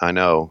again. I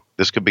know.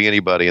 This could be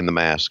anybody in the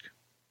mask.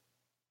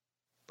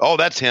 Oh,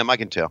 that's him. I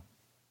can tell.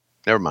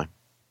 Never mind.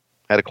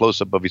 Had a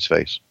close-up of his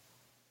face.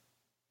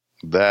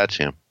 That's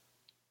him.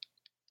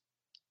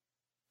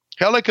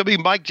 Hell, it could be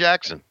Mike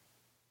Jackson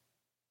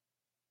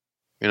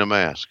in a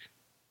mask.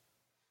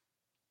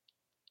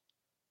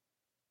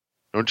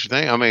 Don't you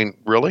think? I mean,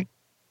 really?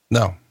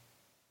 No.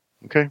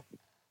 Okay.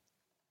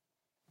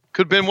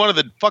 Could have been one of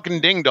the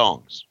fucking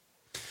ding-dongs.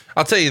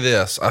 I'll tell you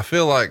this. I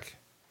feel like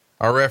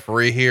our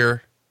referee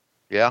here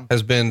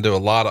has been to a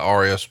lot of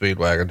REO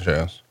Speedwagon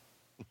shows.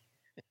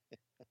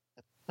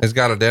 He's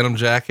got a denim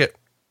jacket.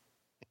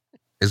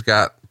 He's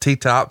got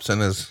T-tops in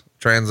his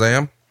Trans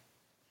Am.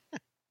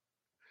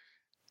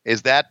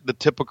 Is that the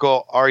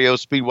typical REO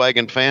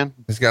Speedwagon fan?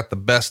 He's got the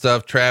best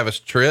of Travis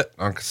Tritt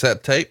on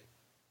cassette tape.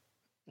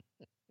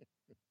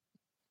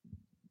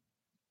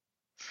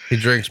 He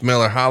drinks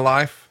Miller High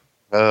Life.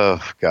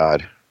 Oh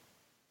God.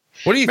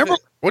 What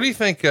do you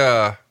think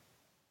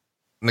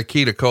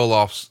Nikita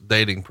Koloff's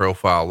dating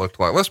profile looked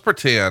like? Let's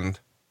pretend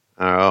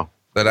that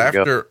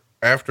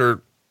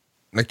after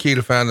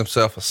Nikita found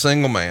himself a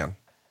single man.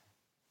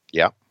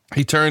 Yeah.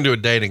 He turned to a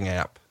dating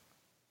app.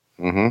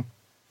 Mm-hmm.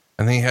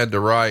 And he had to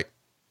write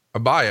a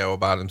bio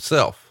about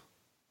himself.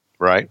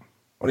 Right.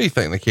 What do you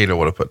think Nikita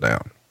would have put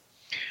down?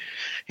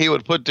 He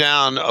would put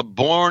down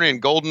born in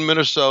Golden,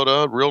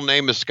 Minnesota. Real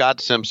name is Scott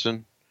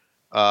Simpson.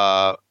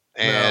 You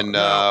can't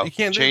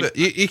do that.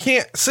 You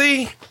can't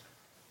see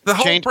the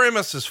whole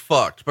premise is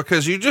fucked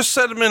because you just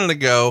said a minute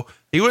ago,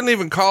 he wouldn't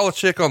even call a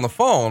chick on the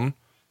phone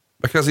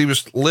because he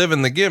was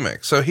living the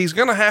gimmick. So he's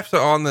going to have to,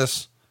 on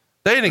this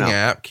dating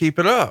app, keep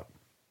it up.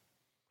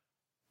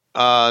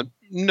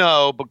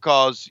 No,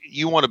 because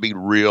you want to be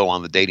real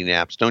on the dating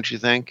apps, don't you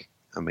think?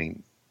 I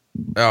mean,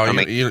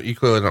 you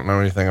clearly don't know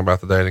anything about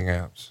the dating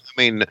apps.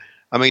 I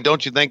mean,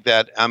 don't you think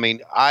that? I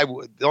mean, I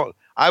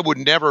would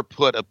never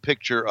put a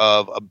picture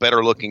of a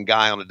better looking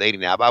guy on a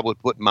dating app. I would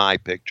put my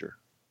picture.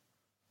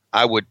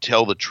 I would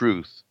tell the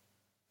truth.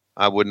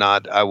 I would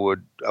not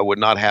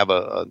have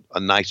a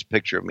nice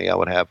picture of me. I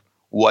would have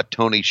what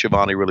Tony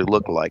Schiavone really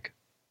looked like.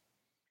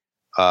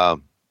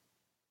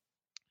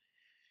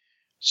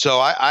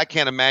 So I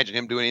can't imagine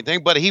him doing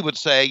anything, but he would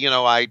say,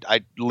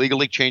 I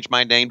legally changed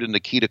my name to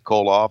Nikita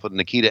Koloff and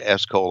Nikita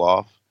S.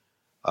 Koloff.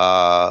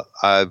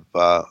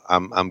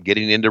 I'm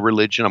getting into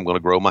religion. I'm going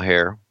to grow my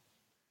hair.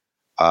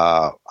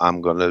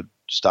 I'm going to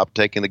stop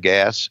taking the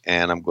gas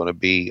and I'm going to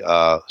be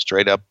a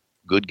straight up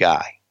good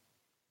guy.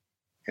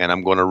 And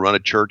I'm going to run a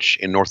church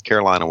in North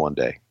Carolina one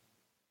day.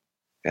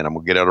 And I'm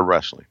going to get out of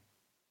wrestling.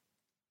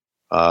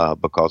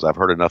 Because I've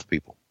hurt enough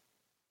people.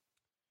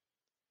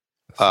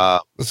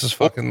 This is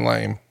fucking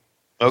lame.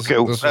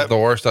 Okay. This is the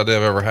worst idea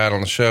I've ever had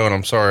on the show, and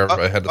I'm sorry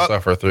everybody had to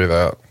suffer through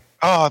that.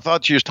 Oh, I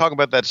thought you was talking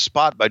about that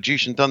spot by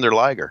Jushin Thunder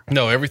Liger.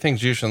 No, everything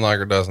Jushin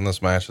Liger does in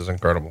this match is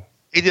incredible.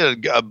 He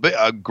did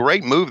a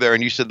great move there,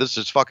 and you said this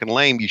is fucking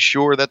lame. You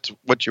sure that's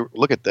what you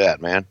look at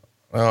that, man?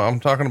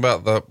 I'm talking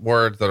about the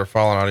words that are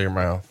falling out of your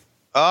mouth.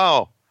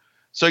 Oh,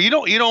 so you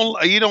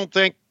don't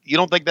think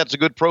that's a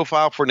good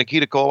profile for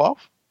Nikita Koloff?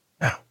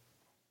 No.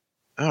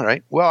 All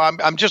right. Well,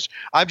 I'm just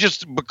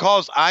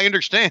because I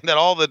understand that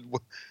all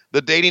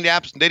the dating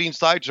apps and dating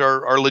sites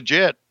are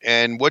legit,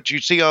 and what you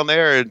see on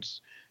there is,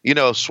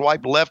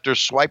 swipe left or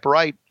swipe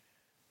right.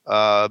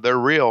 They're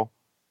real.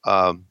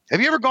 Have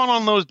you ever gone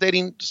on those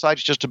dating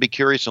sites just to be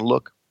curious and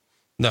look?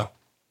 No.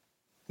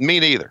 Me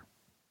neither.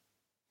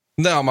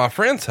 No, my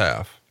friends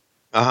have.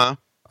 Uh-huh.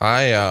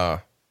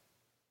 I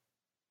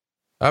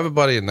have a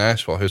buddy in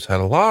Nashville who's had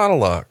a lot of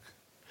luck.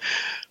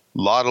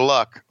 Lot of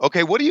luck.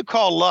 Okay, what do you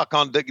call luck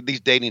on these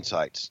dating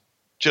sites?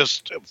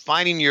 Just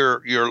finding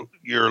your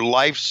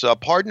life's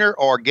partner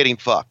or getting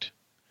fucked?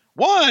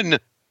 1,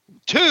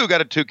 2,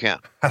 got a 2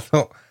 count.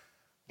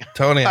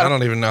 Tony, I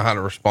don't even know how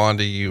to respond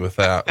to you with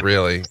that,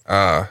 really.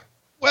 Well,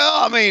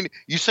 I mean,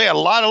 you say a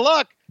lot of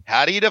luck.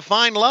 How do you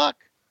define luck?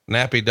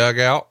 Nappy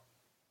dugout.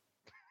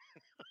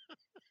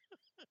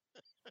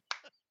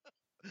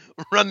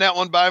 Run that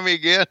one by me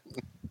again.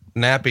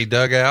 Nappy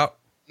dugout.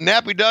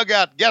 Nappy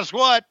dugout. Guess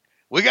what?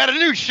 We got a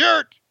new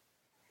shirt.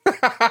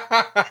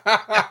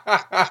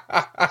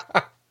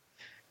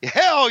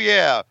 Hell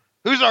yeah.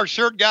 Who's our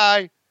shirt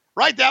guy?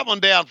 Write that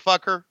one down,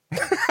 fucker.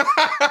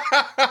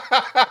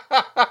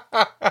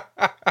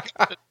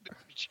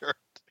 Shirt.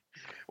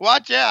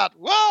 Watch out.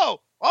 Whoa.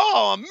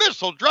 Oh, a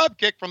missile drop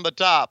kick from the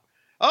top.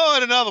 Oh,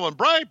 and another one.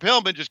 Brian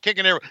Pillman just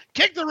kicking everyone.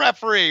 Kick the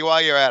referee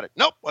while you're at it.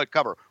 Nope. What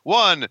cover?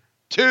 1,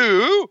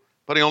 2,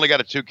 but he only got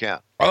a 2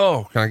 count.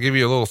 Oh, can I give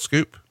you a little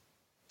scoop?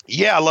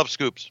 Yeah, I love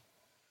scoops.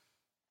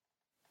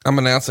 I'm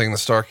announcing the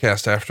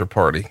StarCast after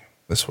party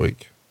this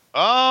week.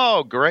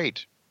 Oh,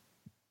 great.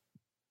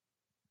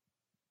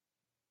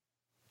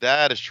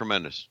 That is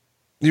tremendous.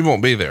 You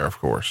won't be there, of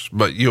course,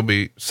 but you'll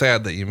be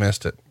sad that you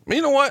missed it.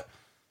 You know what?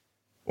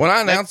 When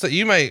I announce it,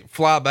 you may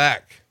fly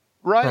back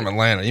from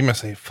Atlanta. You may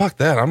say, fuck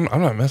that. I'm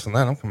not missing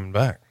that. I'm coming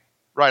back.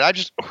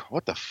 Right.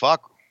 What the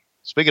fuck?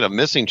 Speaking of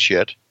missing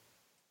shit,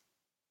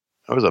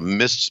 there was a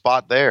missed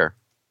spot there.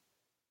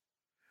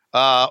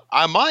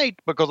 I might,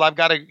 because I've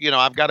got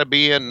to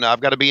be in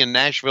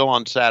Nashville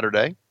on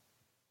Saturday,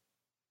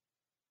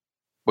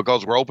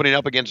 because we're opening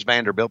up against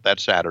Vanderbilt that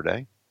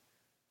Saturday,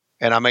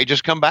 and I may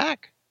just come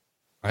back.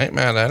 I ain't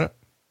mad at it.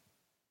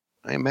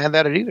 I ain't mad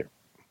at it either.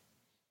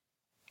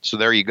 So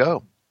there you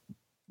go.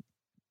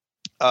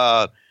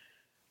 Are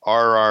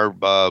our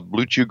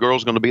Blue Chew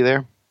girls going to be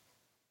there?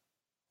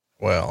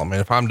 Well, I mean,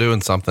 if I'm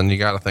doing something, you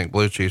got to think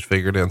Blue Chew's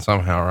figured in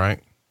somehow, right?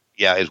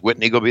 Yeah. Is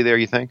Whitney going to be there,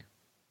 you think?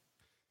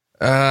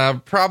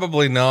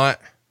 Probably not.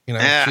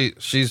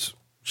 She's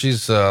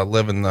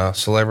living the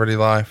celebrity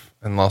life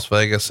in Las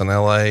Vegas and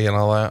LA and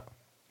all that.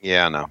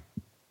 Yeah, I know.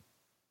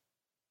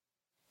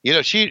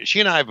 She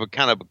and I have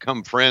kind of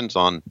become friends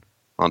on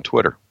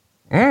Twitter.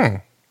 You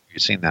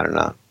seen that or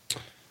not?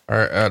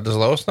 Does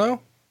Lois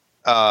know?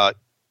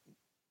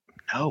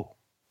 No.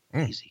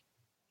 Easy.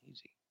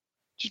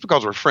 Just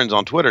because we're friends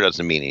on Twitter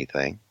doesn't mean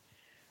anything.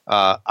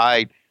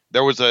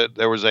 There was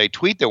a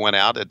tweet that went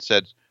out that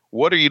said,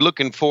 "What are you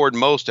looking forward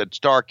most at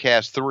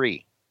StarCast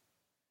 3?"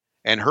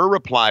 And her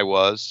reply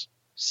was,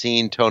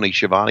 "Seeing Tony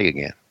Schiavone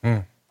again."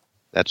 And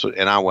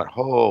I went,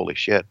 "Holy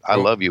shit. I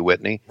love you,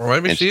 Whitney." Well,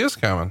 maybe she is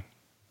coming.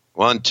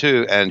 1,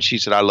 2. And she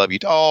said, "I love you."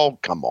 Oh,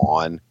 come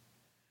on.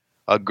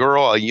 A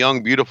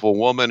young, beautiful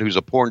woman who's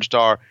a porn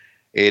star,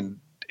 and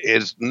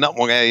is not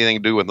going to have anything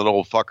to do with an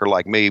old fucker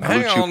like me.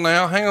 Hang on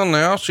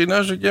now. She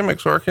knows your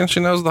gimmick's working. She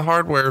knows the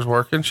hardware's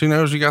working. She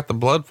knows you got the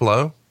blood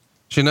flow.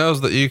 She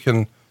knows that you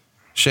can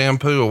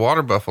shampoo a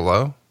water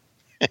buffalo.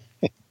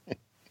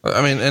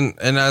 I mean,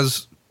 and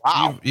as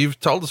you've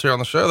told us here on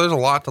the show, there's a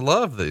lot to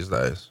love these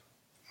days.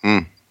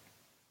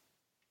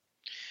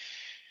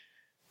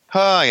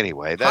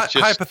 Anyway, that's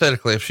just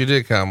hypothetically, if she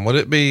did come, would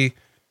it be,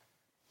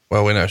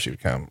 well, we know she would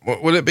come.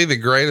 Would it be the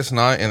greatest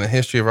night in the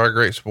history of our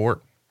great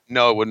sport?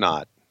 No, it would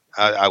not.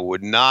 I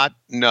would not.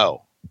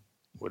 No,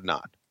 would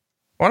not.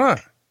 Why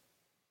not?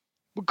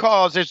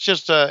 Because it's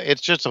just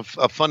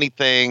a funny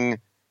thing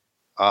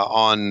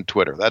on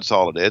Twitter. That's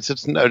all it is.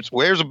 It's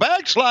where's a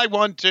backslide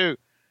 1, 2.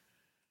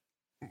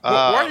 Why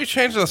are you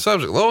changing the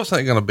subject? Lois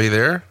ain't going to be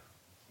there.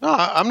 No,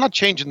 I'm not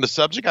changing the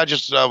subject. I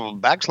just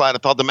backslide. I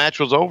thought the match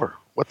was over.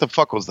 What the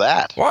fuck was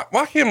that?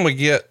 Why can we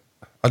get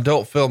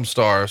adult film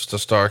stars to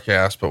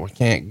StarCast, but we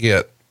can't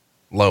get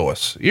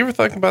Lois? You ever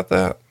think about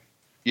that?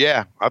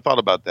 Yeah, I thought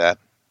about that.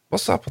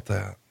 What's up with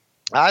that?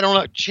 I don't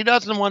know. She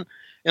doesn't want,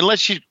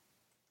 unless she's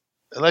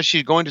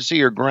going to see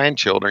her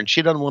grandchildren,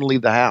 she doesn't want to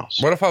leave the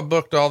house. What if I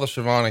booked all the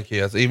Schiavone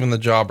kids, even the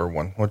jobber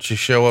one? Would she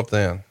show up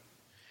then?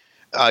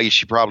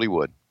 She probably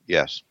would.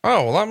 Yes.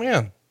 Oh, well, I'm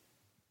in.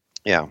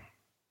 Yeah.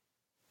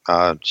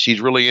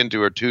 She's really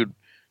into her two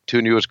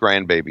newest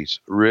grandbabies,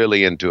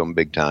 really into them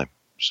big time.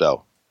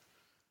 So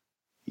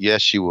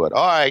yes, she would.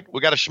 All right. We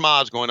got a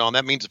schmoz going on.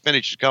 That means the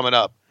finish is coming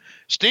up.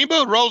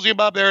 Steamboat rolls him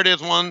up. There it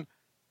is. 1,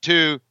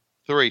 2,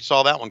 3.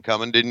 Saw that one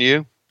coming, didn't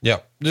you?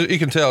 Yep. You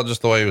can tell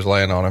just the way he was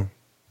laying on him.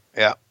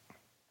 Yeah.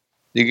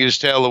 You can just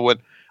tell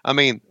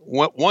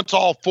once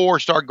all four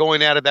start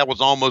going at it, that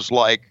was almost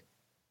like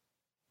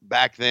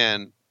back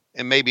then,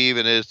 and maybe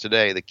even is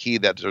today, the key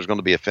that there's going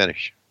to be a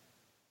finish.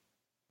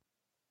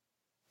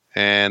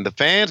 And the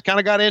fans kind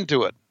of got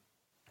into it.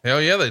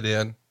 Hell yeah, they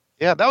did.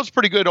 Yeah, that was a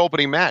pretty good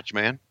opening match,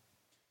 man.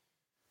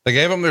 They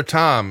gave them their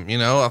time.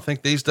 I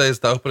think these days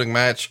the opening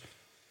match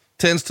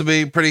tends to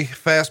be pretty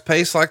fast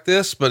paced like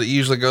this, but it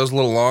usually goes a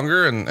little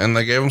longer, and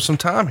they gave them some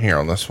time here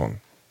on this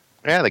one.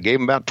 Yeah, they gave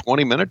them about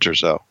 20 minutes or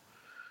so.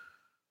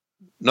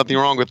 Nothing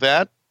wrong with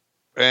that.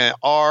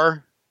 REO.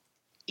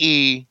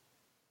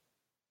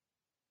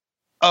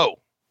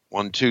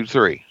 1, 2,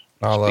 3.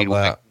 I love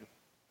that.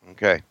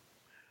 Okay.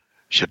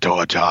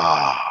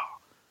 Shatoata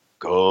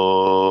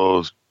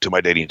goes to my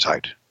dating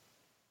site.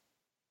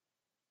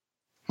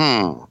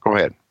 Go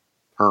ahead.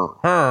 All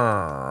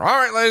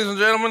right, ladies and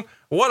gentlemen,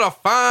 what a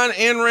fine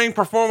in-ring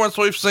performance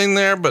we've seen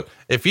there. But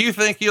if you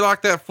think you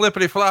like that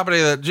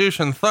flippity-floppity that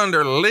Jushin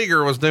Thunder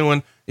Liger was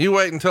doing, you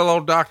wait until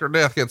old Dr.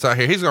 Death gets out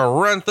here. He's going to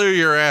run through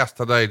your ass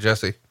today,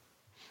 Jesse.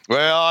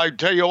 Well, I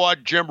tell you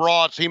what, Jim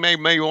Ross, he may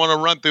want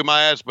to run through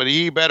my ass, but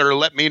he better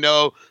let me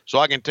know so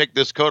I can take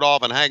this coat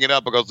off and hang it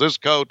up, because this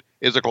coat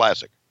is a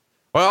classic.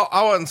 Well,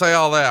 I wouldn't say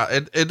all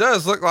that. It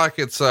does look like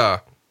it's,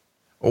 it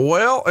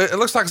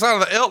looks like it's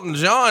out of the Elton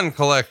John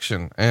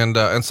collection, and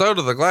so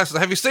do the glasses.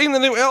 Have you seen the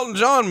new Elton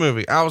John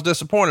movie? I was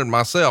disappointed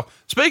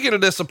myself. Speaking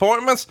of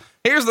disappointments,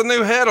 here's the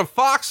new head of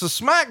Fox's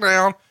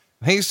SmackDown.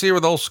 He's here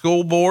with old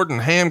School Board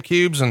and Ham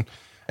Cubes and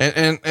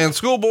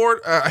School Board,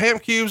 Ham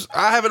Cubes.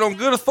 I have it on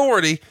good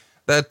authority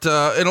that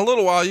in a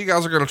little while you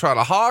guys are going to try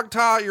to hog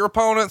tie your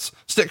opponents,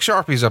 stick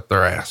Sharpies up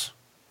their ass.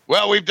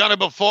 Well, we've done it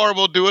before.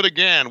 We'll do it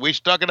again. We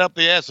stuck it up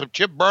the ass of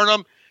Chip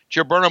Burnham.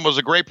 Chip Burnham was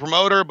a great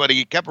promoter, but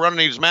he kept running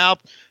his mouth.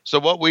 So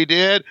what we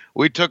did,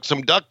 we took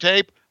some duct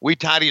tape. We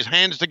tied his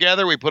hands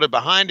together. We put it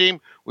behind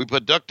him. We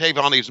put duct tape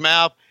on his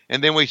mouth,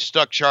 and then we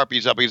stuck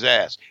Sharpies up his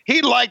ass.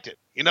 He liked it.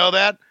 You know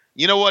that?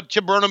 You know what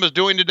Chip Burnham is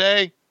doing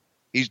today?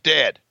 He's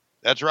dead.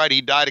 That's right.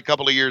 He died a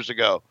couple of years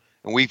ago,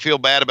 and we feel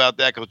bad about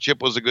that because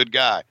Chip was a good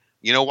guy.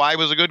 You know why he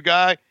was a good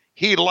guy?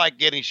 He liked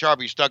getting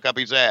Sharpies stuck up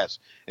his ass.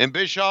 And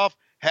Bischoff,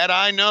 had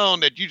I known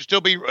that you'd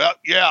still be,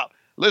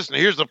 listen,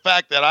 here's the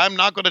fact that I'm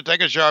not going to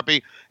take a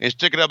Sharpie and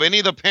stick it up any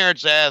of the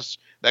parents' ass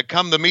that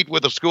come to meet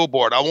with the school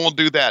board. I won't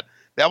do that.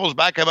 That was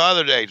back in my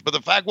other days. But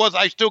the fact was,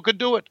 I still could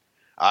do it.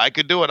 I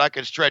could do it. I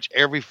could stretch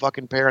every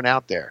fucking parent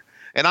out there.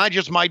 And I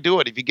just might do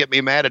it if you get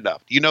me mad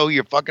enough. Do you know who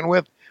you're fucking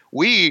with?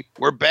 We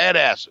were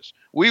badasses.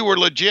 We were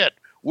legit.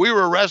 We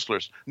were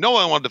wrestlers. No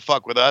one wanted to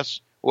fuck with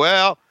us.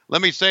 Well,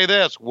 let me say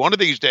this. One of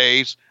these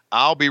days,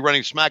 I'll be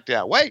running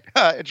SmackDown. Wait,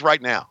 it's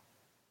right now.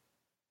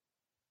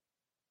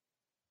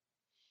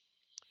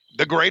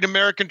 The Great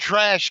American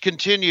Trash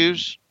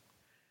continues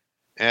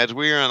as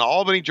we are in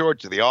Albany,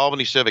 Georgia, the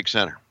Albany Civic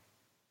Center.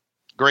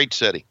 Great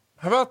city.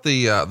 How about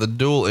the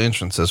dual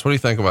entrances? What do you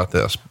think about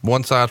this?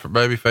 One side for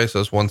baby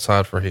faces, one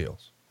side for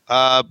heels.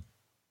 That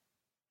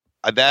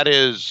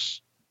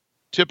is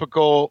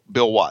typical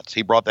Bill Watts.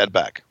 He brought that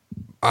back.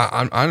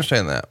 I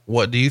understand that.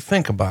 What do you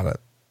think about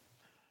it?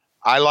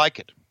 I like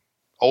it.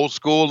 Old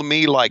school to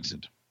me likes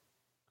it.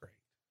 Great.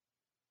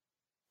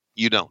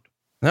 You don't.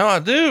 No, I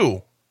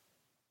do.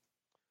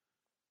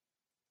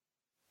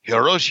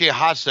 Hiroshi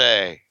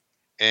Hase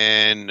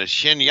and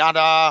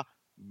Shinyada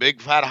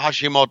Big Fat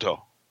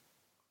Hashimoto.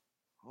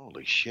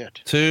 Holy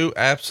shit. Two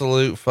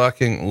absolute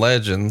fucking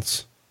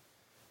legends.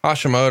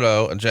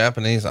 Hashimoto, a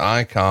Japanese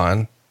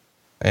icon.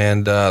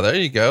 And there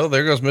you go.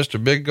 There goes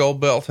Mr. Big Gold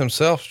Belt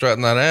himself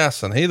strutting that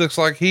ass. And he looks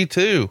like he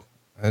too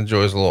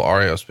enjoys a little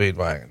REO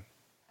Speedwagon.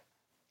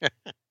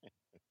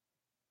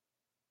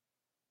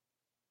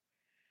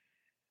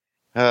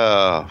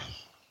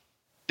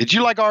 Did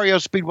you like REO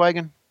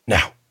Speedwagon? No.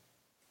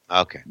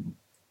 Okay.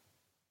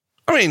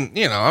 I mean,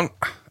 I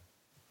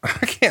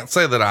can't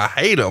say that I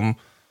hate them,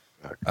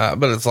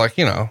 but it's like,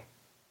 who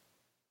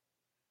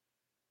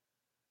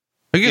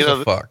gives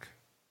a fuck?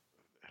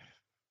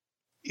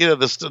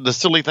 The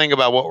silly thing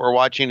about what we're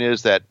watching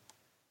is that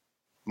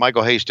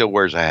Michael Hayes still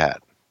wears a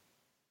hat.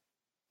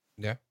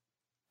 Yeah.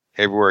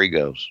 Everywhere he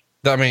goes.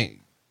 I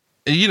mean,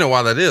 you know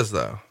why that is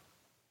though?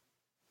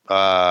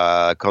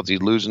 Cause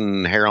he's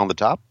losing hair on the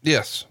top.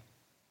 Yes.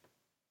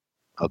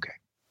 Okay.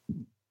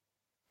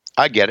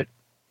 I get it.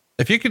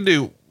 If you could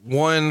do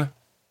one,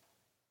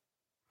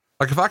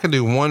 if I could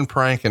do one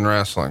prank in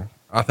wrestling,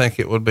 I think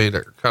it would be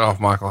to cut off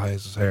Michael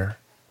Hayes' hair.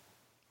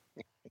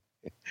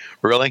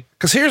 Really?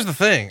 Cause here's the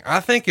thing. I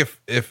think if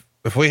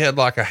we had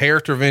like a hair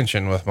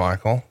intervention with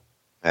Michael,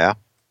 yeah,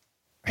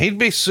 he'd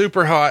be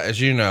super hot, as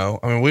you know.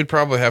 I mean, we'd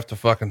probably have to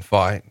fucking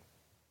fight,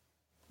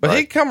 but right.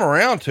 He'd come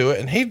around to it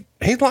and he'd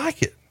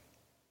like it.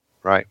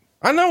 Right.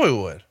 I know he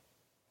would.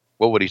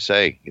 What would he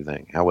say? You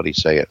think? How would he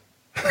say it?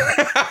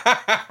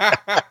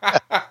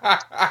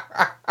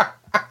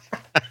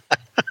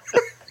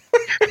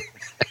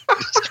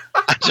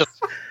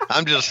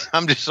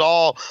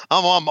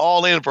 I'm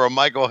all in for a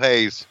Michael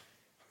Hayes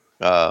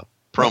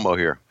promo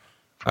here.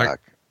 Fuck.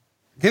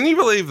 Can you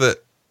believe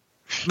that?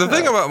 The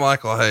thing about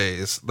Michael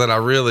Hayes that I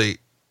really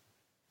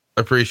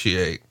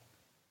appreciate,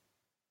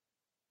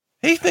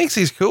 he thinks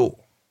he's cool.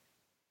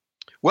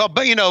 Well,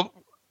 but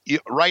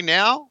right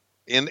now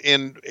in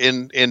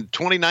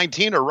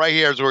 2019 or right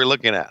here is where we're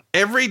looking at.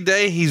 Every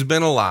day he's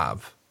been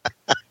alive.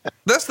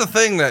 That's the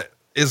thing that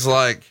is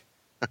like,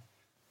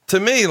 to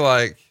me,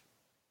 like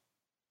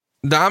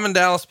Diamond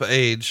Dallas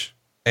Page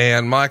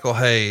and Michael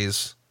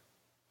Hayes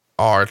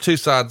are two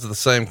sides of the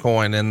same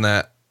coin in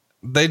that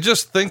they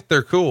just think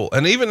they're cool.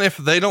 And even if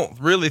they don't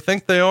really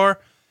think they are,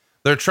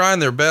 they're trying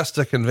their best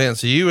to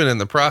convince you. And in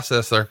the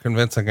process, they're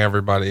convincing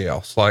everybody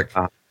else. Like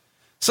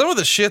some of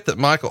the shit that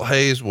Michael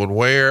Hayes would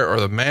wear,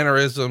 or the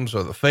mannerisms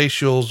or the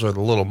facials or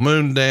the little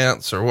moon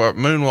dance or what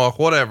moonwalk,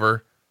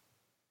 whatever.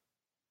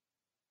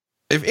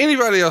 If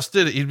anybody else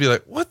did it, you'd be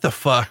like, what the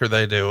fuck are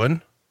they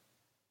doing?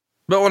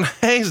 But when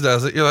Hayes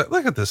does it, you're like,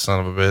 look at this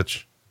son of a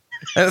bitch.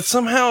 And it's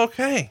somehow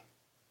okay.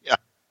 Yeah.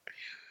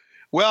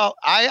 Well,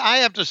 I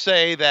have to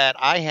say that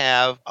I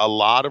have a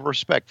lot of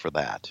respect for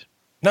that.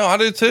 No, I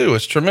do too.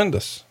 It's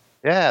tremendous.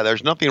 Yeah.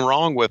 There's nothing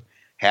wrong with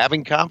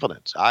having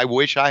confidence. I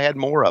wish I had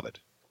more of it.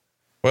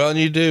 Well, and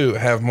you do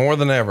have more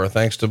than ever,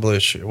 thanks to Blue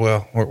Shoe.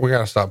 Well, we got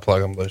to stop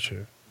plugging Blue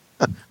Shoe.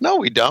 No,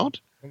 we don't.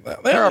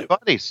 They're our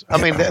buddies.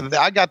 I mean,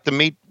 I got to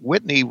meet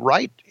Whitney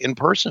Wright in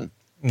person.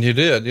 You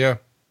did. Yeah.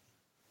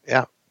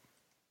 Yeah.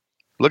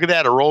 Look at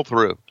that. A roll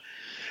through.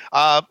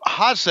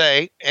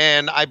 Hase,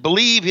 and I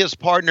believe his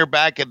partner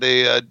back at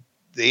the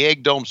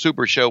Egg Dome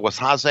Super Show was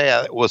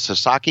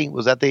Sasaki.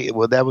 Would that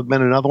have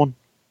been another one?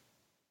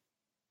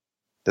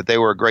 That they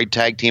were a great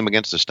tag team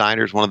against the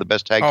Steiners, one of the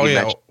best tag team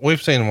matches.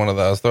 We've seen one of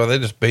those, though. They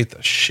just beat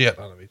the shit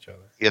out of each other.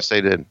 Yes,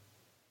 they did.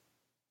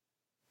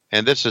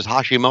 And this is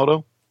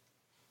Hashimoto?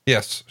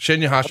 Yes,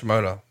 Shinya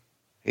Hashimoto.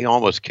 He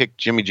almost kicked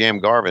Jimmy Jam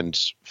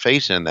Garvin's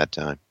face in that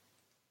time.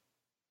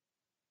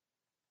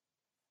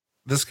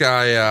 This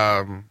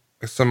guy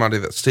is somebody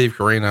that Steve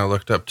Corino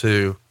looked up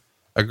to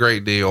a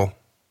great deal.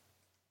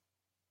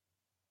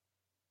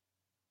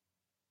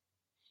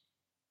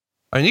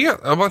 I mean, you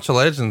got a bunch of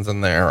legends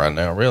in there right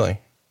now, really.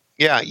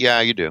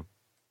 Yeah, you do.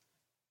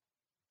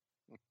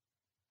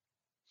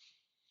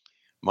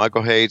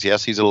 Michael Hayes,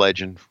 yes, he's a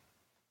legend.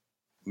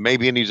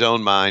 Maybe in his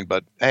own mind,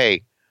 but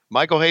hey,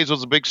 Michael Hayes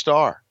was a big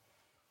star.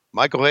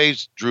 Michael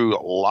Hayes drew a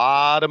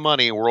lot of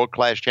money in World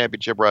Class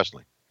Championship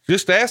Wrestling.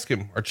 Just ask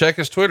him or check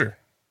his Twitter.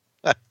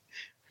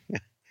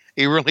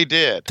 He really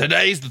did.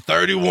 Today's the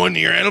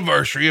 31-year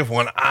anniversary of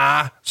when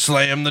I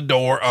slammed the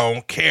door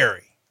on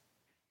Kerry.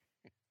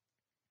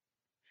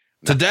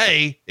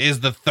 Today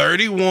is the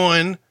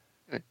 31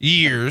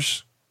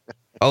 years,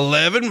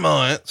 11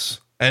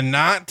 months, and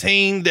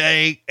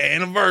 19-day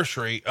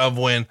anniversary of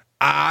when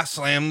I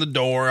slammed the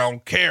door on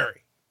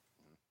Kerry.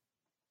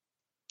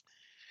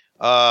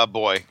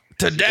 Boy.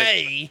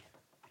 Today,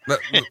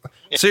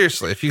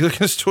 seriously, if you look at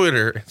his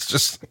Twitter, it's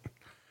just,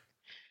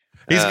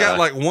 he's got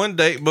like one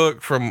date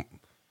book from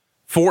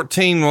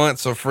 14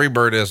 months of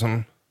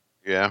Freebirdism.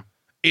 Yeah.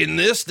 In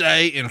this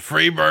day in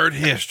Freebird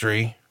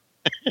history,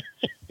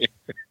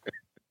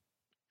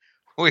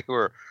 we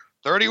were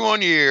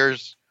 31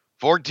 years,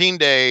 14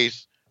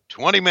 days,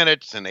 20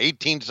 minutes, and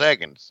 18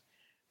 seconds.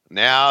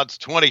 Now it's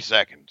 20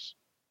 seconds.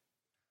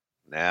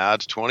 Now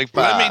it's 25.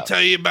 let me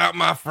tell you about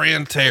my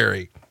friend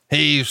Terry.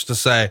 He used to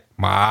say,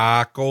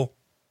 Michael.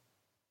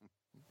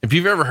 If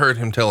you've ever heard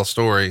him tell a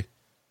story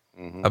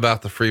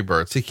about the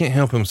Freebirds, he can't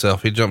help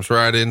himself. He jumps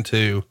right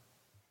into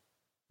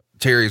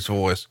Terry's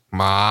voice.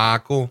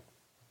 Michael.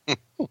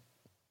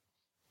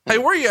 Hey,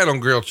 where you at on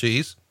grilled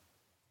cheese?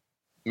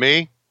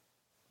 Me?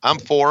 I'm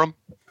for him.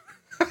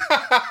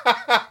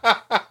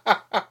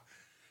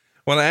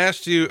 When I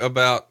asked you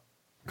about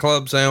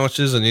club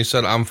sandwiches and you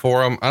said I'm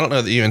for them, I don't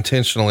know that you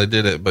intentionally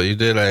did it, but you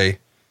did a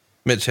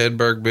Mitch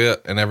Hedberg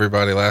bit and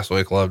everybody last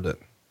week loved it.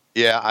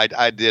 Yeah,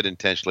 I did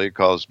intentionally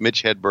because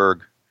Mitch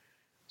Hedberg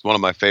is one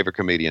of my favorite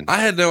comedians. I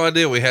had no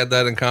idea we had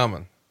that in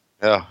common.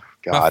 Oh,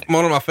 God.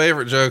 One of my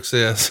favorite jokes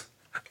is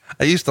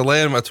I used to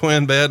lay in my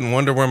twin bed and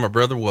wonder where my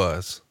brother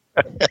was.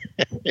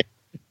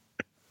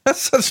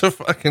 That's such a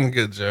fucking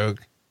good joke.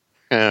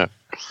 Yeah.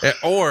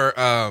 Or,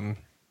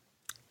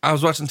 I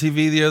was watching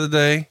TV the other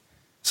day,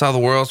 saw the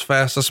world's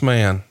fastest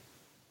man.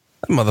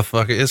 That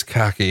motherfucker is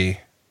cocky.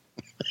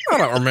 I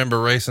don't remember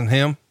racing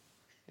him.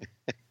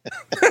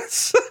 That's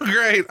so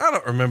great. I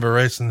don't remember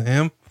racing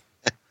him.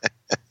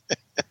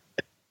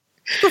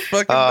 The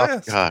fucking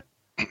best. God.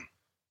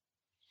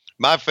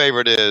 My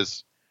favorite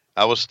is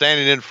I was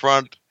standing in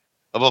front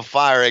of a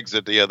fire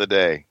exit the other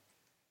day,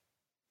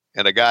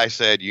 and a guy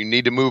said, "You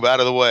need to move out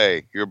of the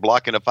way. You're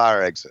blocking a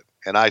fire exit."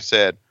 And I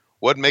said,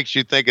 "What makes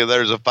you think if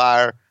there's a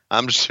fire,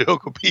 I'm still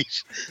gonna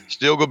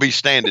be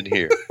standing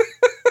here?"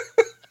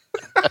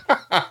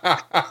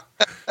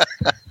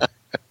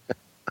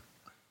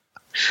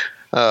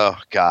 Oh,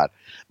 God.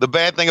 The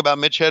bad thing about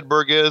Mitch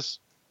Hedberg is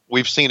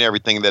we've seen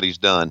everything that he's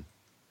done.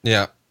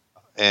 Yeah.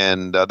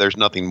 And there's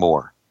nothing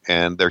more.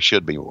 And there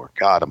should be more.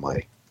 God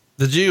almighty.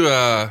 Did you,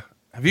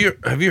 have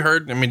you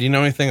heard, I mean, do you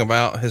know anything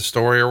about his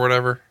story or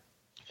whatever?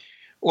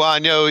 Well, I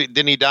know,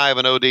 didn't he die of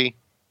an OD?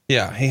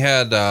 Yeah. He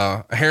had,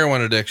 a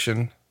heroin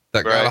addiction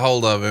that got a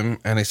hold of him,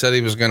 and he said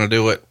he was going to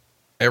do it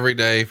every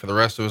day for the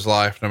rest of his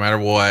life, no matter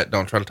what.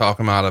 Don't try to talk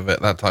him out of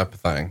it, that type of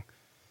thing.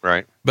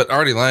 Right. But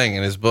Artie Lang,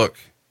 in his book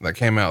that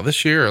came out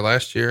this year or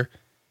last year,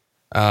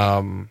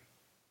 said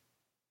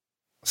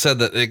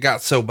that it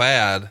got so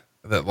bad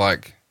that,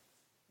 like,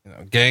 you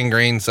know,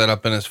 gangrene set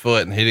up in his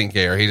foot and he didn't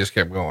care. He just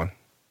kept going.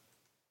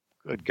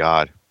 Good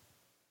God.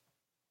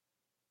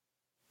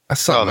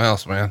 That's something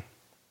else, man.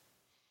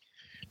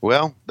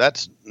 Well,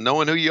 that's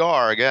knowing who you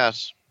are, I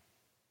guess.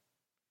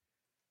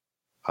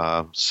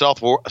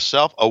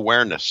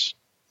 Self-awareness.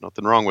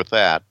 Nothing wrong with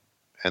that.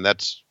 And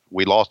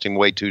we lost him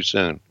way too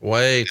soon.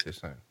 Way too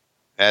soon.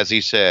 As he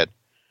said,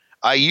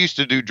 I used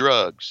to do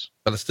drugs.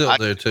 But I still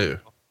do too.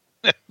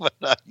 But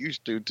I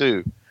used to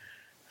too.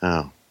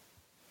 Oh.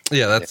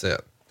 Yeah, that's it.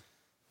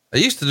 I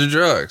used to do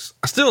drugs.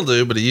 I still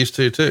do, but I used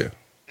to too.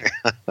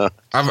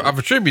 I've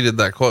attributed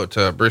that quote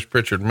to Bruce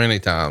Pritchard many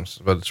times,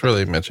 but it's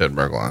really Mitch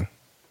Hedberg line.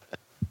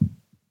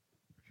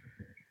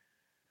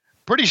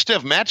 Pretty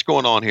stiff match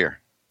going on here.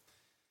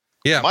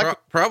 Yeah,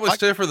 probably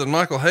stiffer than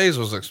Michael Hayes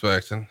was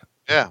expecting.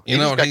 Yeah. You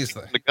know what he's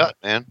the gut,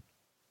 man.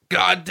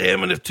 God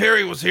damn it. If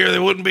Terry was here, they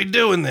wouldn't be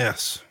doing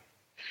this.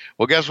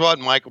 Well, guess what?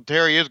 Michael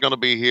Terry is going to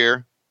be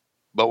here,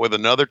 but with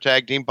another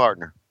tag team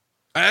partner.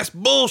 That's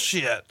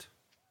bullshit.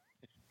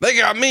 They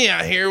got me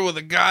out here with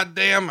a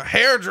goddamn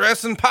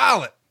hairdressing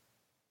pilot.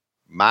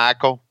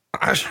 Michael.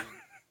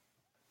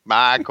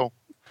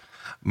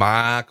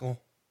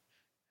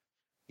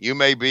 You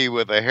may be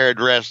with a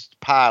hairdressed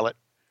pilot,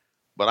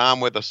 but I'm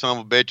with a son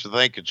of a bitch that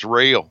think it's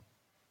real.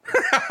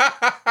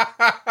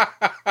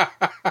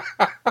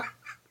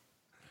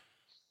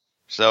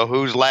 So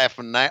who's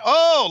laughing now?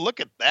 Oh, look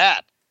at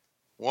that.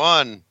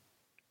 1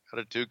 out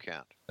of 2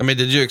 count. I mean,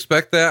 did you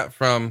expect that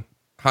from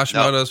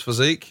Hashimoto's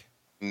physique?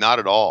 Not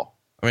at all.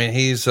 I mean,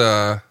 he's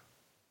a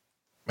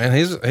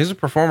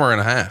performer and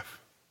a half.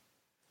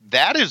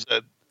 That is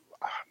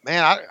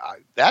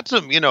that's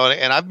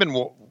and I've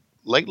been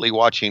lately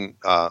watching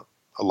a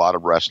lot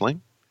of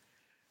wrestling,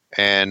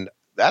 and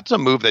that's a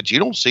move that you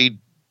don't see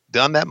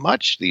done that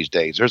much these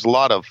days. There's a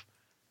lot of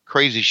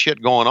crazy shit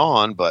going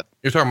on, but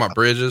you're talking about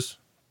bridges.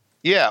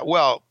 Yeah.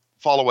 Well,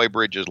 fall away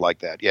bridges like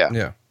that. Yeah.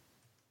 Yeah.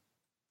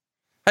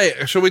 Hey,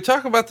 should we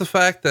talk about the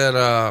fact that,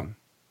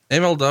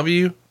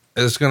 MLW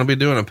is going to be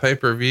doing a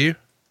pay-per-view?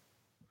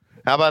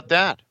 How about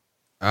that?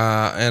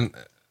 And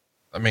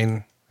I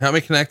mean, help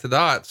me connect the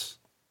dots.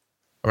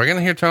 Are we going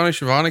to hear Tony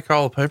Schiavone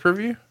call a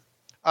pay-per-view?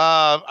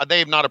 They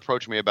have not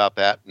approached me about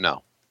that.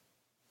 No,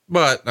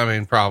 but I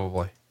mean,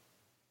 probably.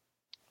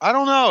 I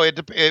don't know. It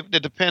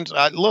depends.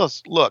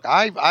 Look,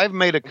 I've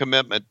made a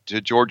commitment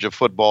to Georgia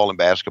football and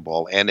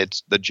basketball, and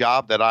it's the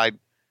job that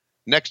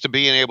next to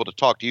being able to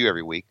talk to you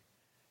every week,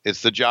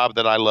 it's the job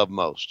that I love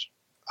most.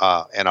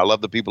 And I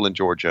love the people in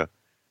Georgia,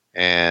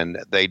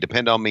 and they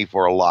depend on me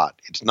for a lot.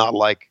 It's not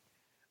like,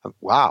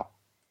 wow,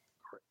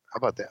 how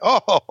about that?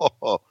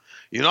 Oh,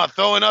 you're not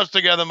throwing us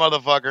together,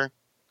 motherfucker.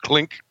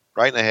 Clink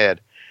right in the head.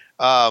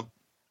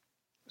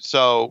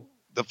 So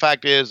the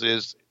fact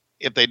is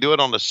if they do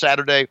it on a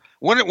Saturday,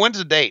 when's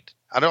the date?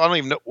 I don't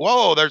even know.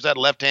 Whoa, there's that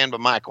left hand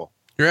of Michael.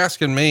 You're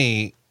asking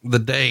me the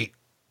date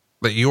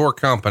that your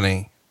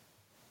company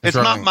is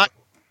running.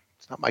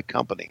 It's not my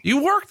company.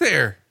 You work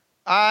there.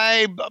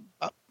 It's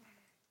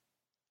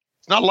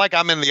not like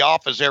I'm in the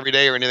office every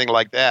day or anything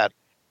like that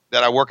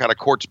I work out of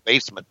Court's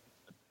basement.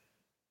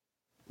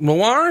 Well,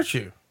 why aren't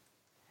you?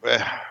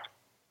 I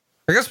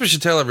guess we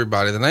should tell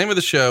everybody the name of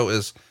the show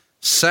is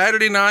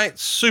Saturday Night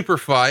Super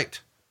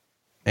Fight.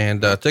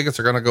 And tickets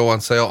are going to go on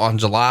sale on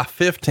July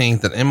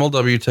 15th at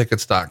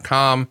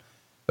MLWtickets.com.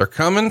 They're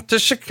coming to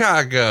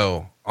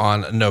Chicago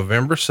on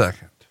November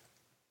 2nd.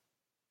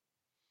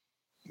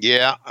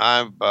 Yeah,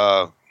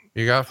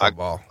 you got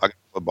football. I got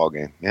a football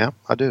game. Yeah,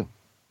 I do.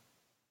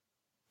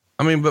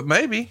 I mean, but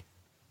maybe.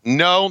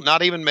 No,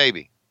 not even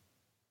maybe.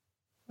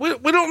 We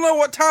don't know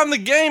what time the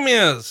game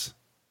is.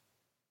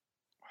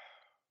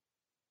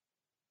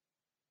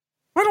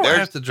 Why do I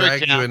have to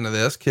drag you into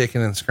this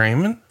kicking and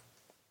screaming?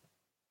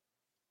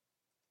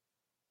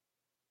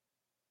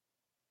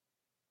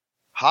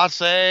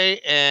 Hase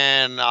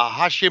and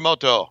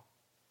Hashimoto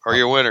are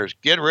your winners.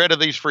 Get rid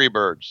of these free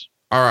birds.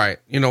 All right.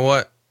 You know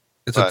what?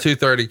 It's a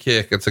 2:30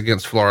 kick. It's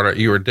against Florida.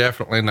 You are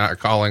definitely not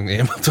calling the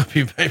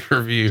MLW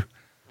pay-per-view.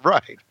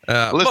 Right.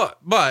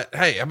 But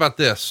hey, how about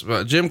this?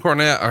 Jim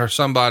Cornette or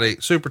somebody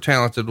super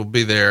talented will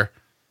be there.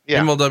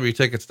 Yeah.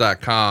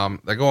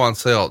 MLWtickets.com. They go on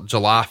sale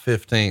July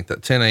 15th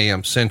at 10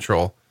 a.m.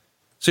 Central.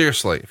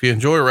 Seriously, if you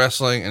enjoy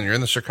wrestling and you're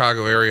in the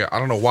Chicago area, I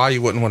don't know why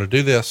you wouldn't want to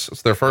do this.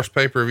 It's their first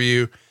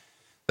pay-per-view.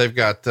 They've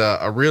got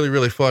a really,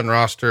 really fun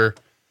roster.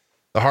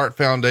 The Hart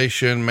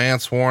Foundation,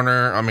 Mance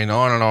Warner. I mean,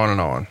 on and on and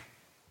on.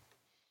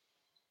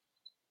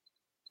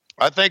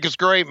 I think it's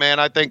great, man.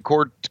 I think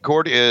Court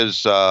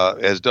has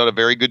done a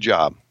very good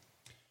job.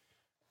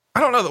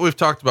 I don't know that we've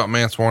talked about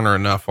Mance Warner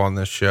enough on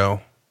this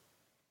show.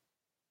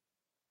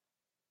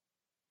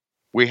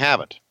 We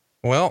haven't.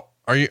 Well,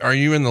 are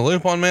you in the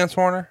loop on Mance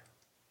Warner?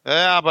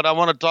 Yeah, but I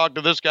want to talk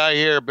to this guy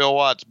here, Bill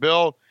Watts.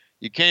 Bill,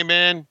 you came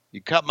in,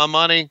 you cut my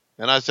money,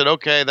 and I said,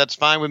 okay, that's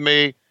fine with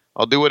me.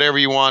 I'll do whatever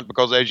you want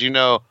because, as you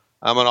know,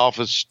 I'm an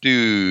office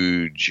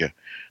stooge.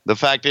 The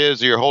fact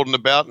is, you're holding the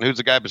belt, and who's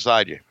the guy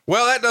beside you?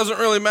 Well, that doesn't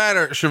really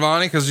matter,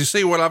 Shivani, because you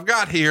see what I've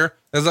got here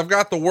is I've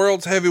got the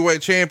World's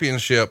Heavyweight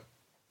Championship,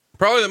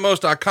 probably the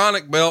most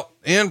iconic belt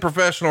in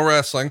professional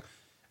wrestling.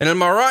 And in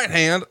my right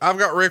hand, I've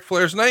got Ric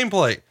Flair's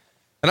nameplate.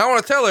 And I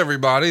want to tell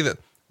everybody that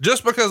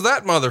just because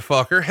that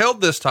motherfucker held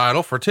this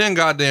title for 10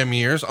 goddamn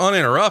years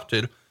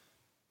uninterrupted,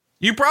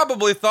 you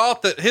probably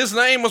thought that his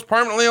name was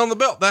permanently on the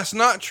belt. That's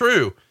not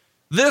true.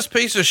 This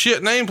piece of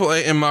shit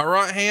nameplate in my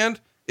right hand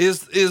is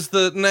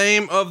the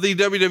name of the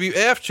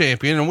WWF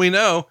champion. And we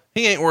know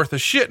he ain't worth a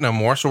shit no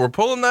more. So we're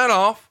pulling that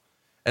off.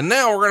 And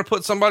now we're going to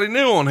put somebody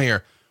new on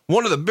here.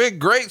 One of the big,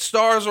 great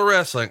stars of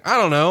wrestling. I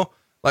don't know,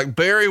 like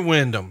Barry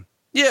Windham.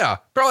 Yeah,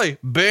 probably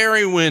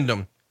Barry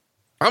Windham.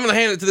 I'm going to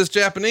hand it to this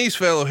Japanese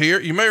fellow here.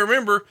 You may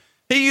remember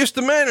he used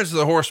to manage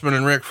the Horsemen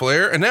and Ric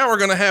Flair. And now we're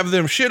going to have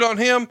them shit on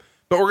him,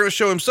 but we're going to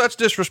show him such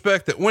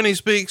disrespect that when he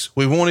speaks,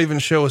 we won't even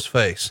show his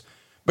face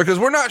because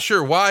we're not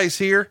sure why he's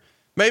here.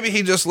 Maybe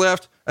he just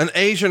left an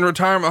Asian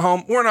retirement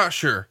home. We're not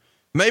sure.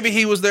 Maybe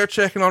he was there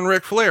checking on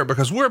Ric Flair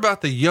because we're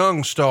about the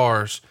young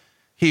stars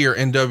here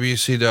in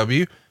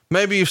WCW.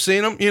 Maybe you've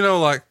seen him,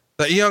 like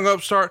that young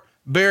upstart,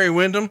 Barry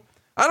Windham.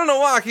 I don't know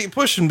why I keep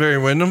pushing Barry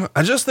Windham.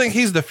 I just think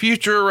he's the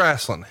future of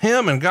wrestling.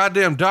 Him and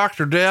goddamn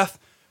Dr. Death.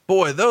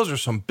 Boy, those are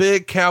some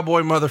big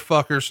cowboy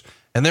motherfuckers,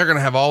 and they're going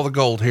to have all the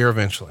gold here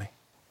eventually.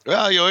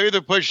 Well, you'll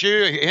either push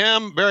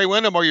him, Barry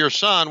Windham, or your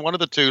son, one of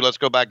the two. Let's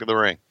go back to the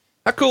ring.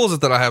 How cool is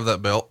it that I have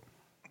that belt?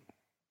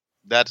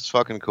 That's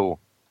fucking cool.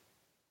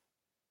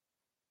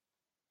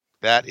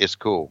 That is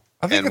cool.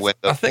 I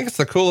think it's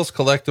the coolest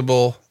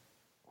collectible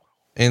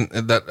in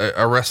that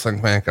a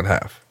wrestling fan could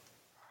have.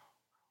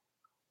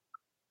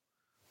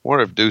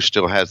 Wonder if Deuce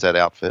still has that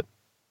outfit.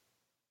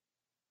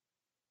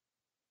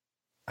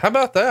 How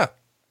about that?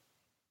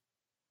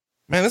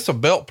 Man, this is a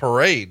belt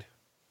parade.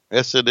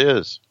 Yes, it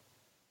is.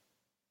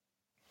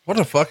 What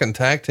a fucking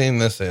tag team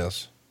this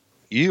is.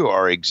 You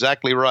are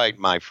exactly right,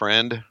 my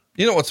friend.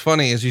 You know what's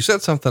funny is you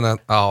said something.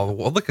 Oh,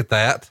 well, look at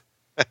that.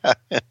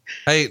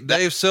 Hey,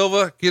 Dave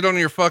Silva, get on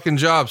your fucking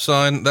job,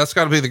 son. That's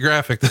got to be the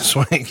graphic this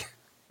week.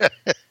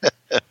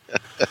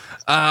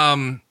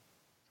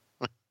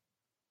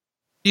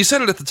 You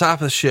said it at the top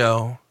of the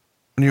show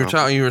when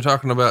you were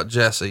talking about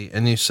Jesse,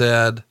 and you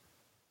said,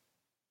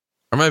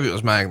 or maybe it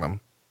was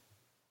Magnum.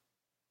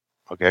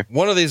 Okay.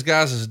 One of these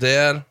guys is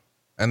dead,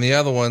 and the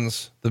other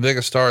one's the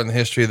biggest star in the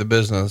history of the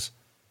business.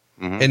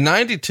 Mm-hmm. In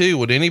 92,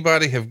 would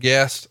anybody have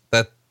guessed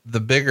that the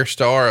bigger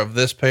star of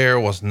this pair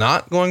was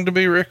not going to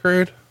be Rick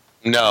Rude?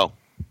 No.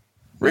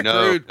 Rick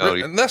Rude,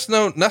 and that's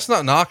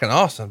not knocking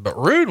Austin, but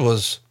Rude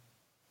was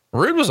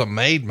a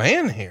made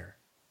man here.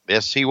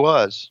 Yes, he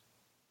was.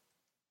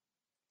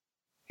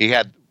 He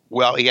had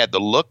the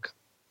look,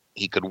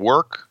 he could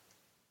work,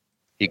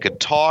 he could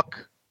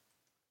talk.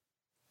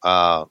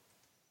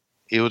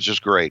 He was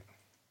just great.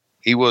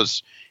 He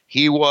was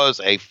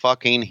a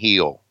fucking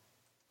heel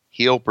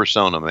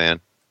persona, man.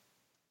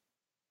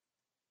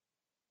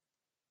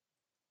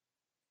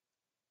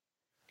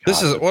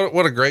 This is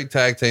what a great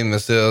tag team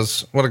this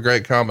is. What a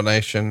great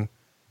combination.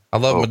 I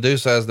love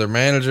Medusa as their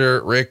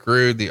manager, Rick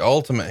Rude, the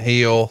ultimate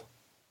heel.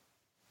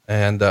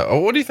 And,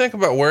 what do you think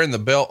about wearing the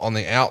belt on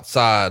the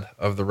outside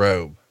of the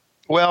robe?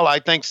 Well, I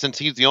think since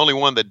he's the only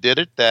one that did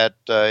it, that,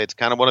 it's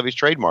kind of one of his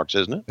trademarks,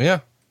 isn't it?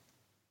 Yeah.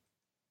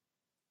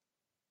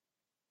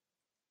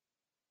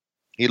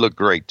 He looked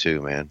great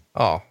too, man.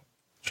 Oh,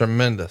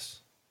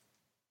 tremendous.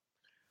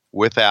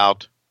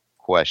 Without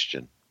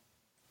question.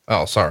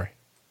 Oh, sorry.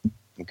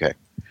 Okay.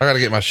 I got to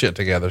get my shit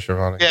together,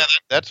 Shivani. Yeah,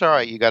 that's all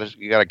right. You got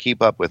to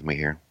keep up with me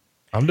here.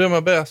 I'm doing my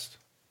best.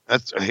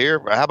 That's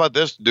here. How about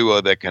this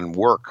duo that can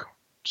work?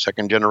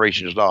 Second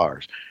generation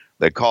stars.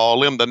 They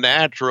call him the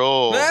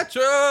Natural.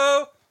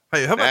 Natural.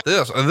 Hey, how about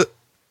this?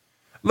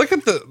 Look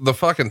at the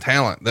fucking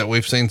talent that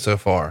we've seen so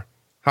far.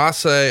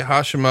 Hase,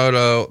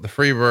 Hashimoto, the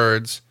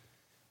Freebirds.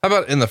 How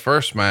about in the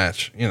first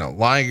match,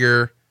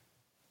 Liger,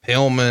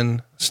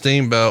 Pillman,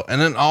 Steamboat, and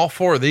then all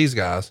four of these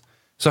guys.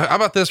 So how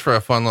about this for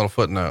a fun little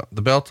footnote?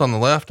 The belt on the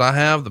left I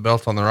have, the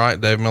belt on the right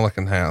Dave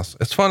Milliken has.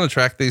 It's fun to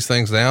track these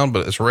things down,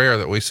 but it's rare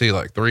that we see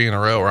like 3 in a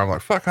row where I'm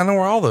like, fuck, I know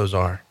where all those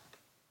are.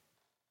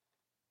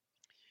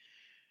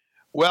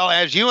 Well,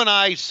 as you and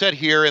I sit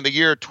here in the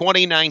year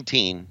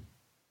 2019,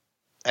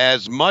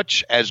 as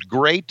much as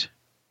great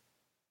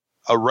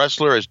a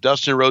wrestler as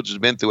Dustin Rhodes has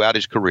been throughout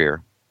his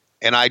career,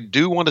 and I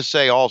do want to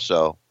say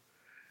also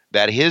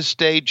that his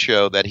stage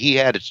show that he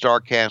had at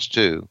StarCast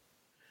 2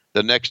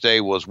 the next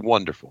day was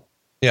wonderful.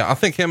 Yeah, I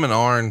think him and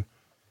Arn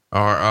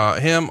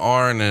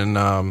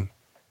and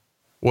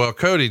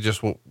Cody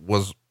just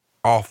was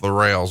off the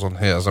rails on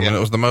his. I mean, it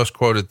was the most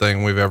quoted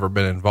thing we've ever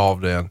been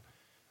involved in.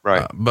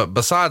 Right. But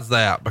besides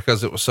that,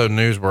 because it was so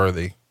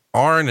newsworthy,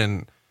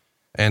 Arn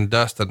and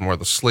Dustin were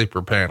the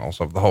sleeper panels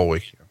of the whole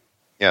weekend.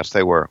 Yes,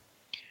 they were.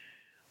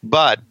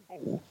 But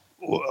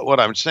what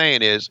I'm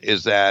saying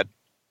is that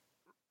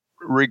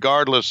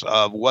regardless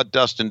of what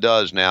Dustin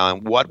does now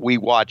and what we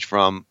watch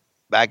from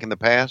back in the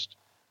past,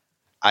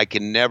 I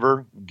can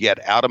never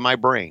get out of my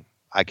brain.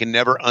 I can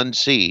never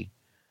unsee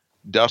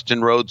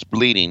Dustin Rhodes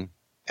bleeding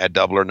at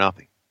Double or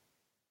Nothing.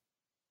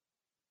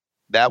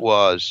 That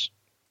was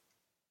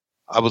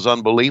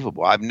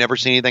unbelievable. I've never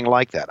seen anything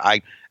like that.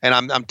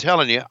 I'm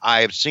telling you,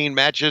 I have seen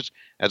matches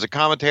as a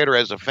commentator,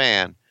 as a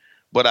fan,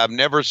 but I've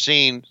never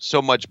seen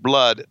so much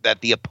blood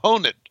that the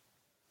opponent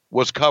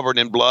was covered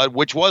in blood,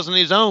 which wasn't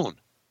his own.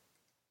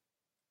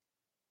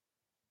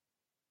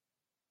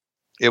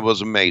 It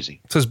was amazing.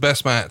 It's his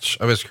best match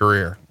of his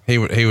career. He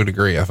would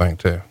agree, I think,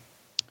 too.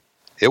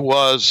 It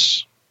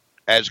was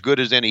as good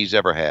as any he's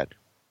ever had.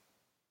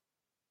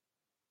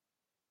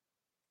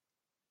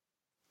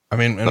 I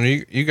mean,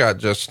 and you got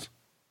just,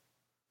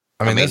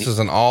 I mean, this is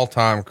an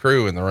all-time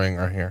crew in the ring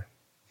right here.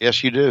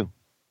 Yes, you do.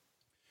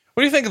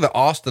 What do you think of the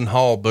Austin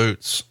Hall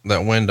boots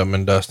that Wyndham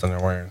and Dustin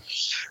are wearing?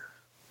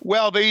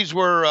 Well, these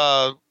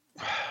were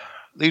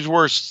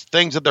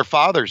things that their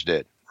fathers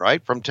did,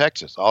 right? From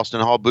Texas,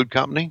 Austin Hall Boot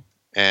Company.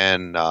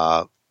 And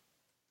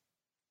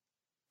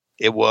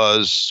it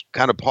was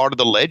kind of part of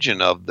the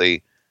legend of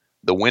the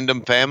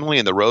Wyndham family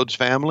and the Rhodes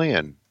family.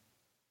 And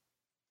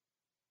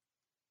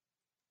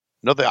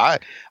nothing,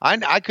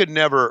 I could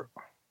never,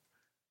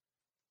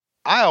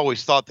 I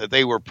always thought that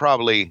they were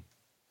probably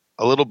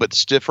a little bit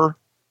stiffer.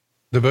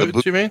 The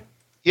boots, you mean?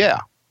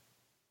 Yeah.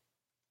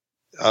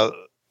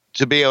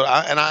 To be able,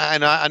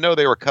 I know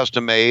they were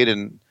custom made,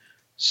 and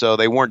so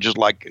they weren't just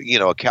like,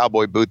 a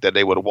cowboy boot that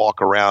they would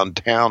walk around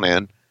town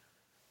in.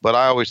 But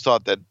I always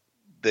thought that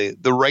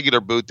the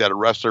regular boot that a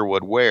wrestler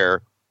would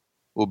wear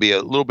will be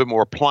a little bit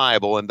more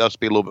pliable and thus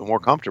be a little bit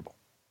more comfortable.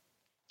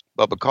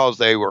 But because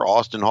they were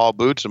Austin Hall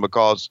boots and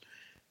because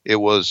it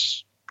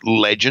was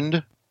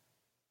legend,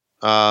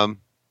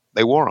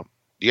 they wore them.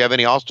 Do you have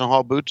any Austin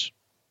Hall boots?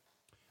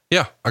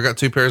 Yeah, I got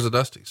 2 pairs of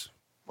Dusties.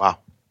 Wow.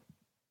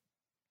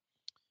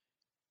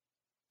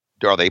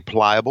 Are they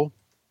pliable?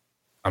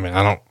 I mean,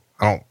 I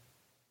don't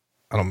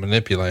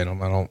manipulate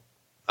them. I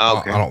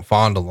don't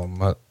fondle them.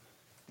 But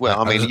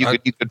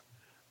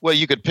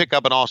you could pick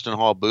up an Austin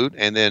Hall boot,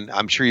 and then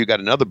I'm sure you got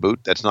another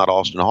boot that's not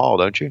Austin Hall,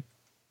 don't you?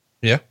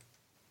 Yeah.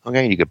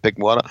 Okay, you could pick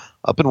one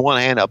up in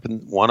one hand,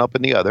 one up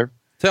in the other.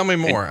 Tell me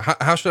more.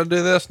 How should I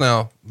do this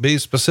now? Be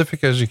as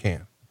specific as you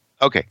can.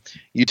 Okay,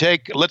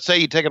 let's say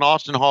you take an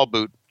Austin Hall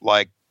boot,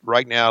 like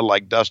right now,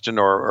 like Dustin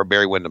or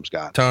Barry Windham's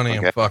got. Tony,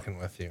 okay? I'm fucking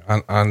with you.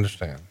 I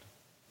understand,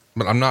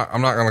 but I'm not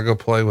going to go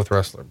play with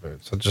wrestler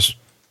boots.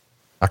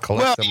 I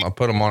collect them. I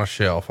put them on a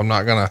shelf. I'm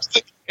not going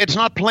to. It's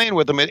not playing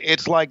with them.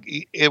 It's like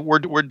we're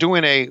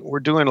doing a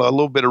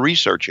little bit of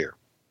research here.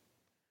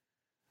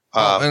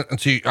 And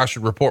so I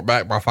should report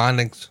back my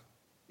findings.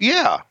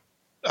 Yeah.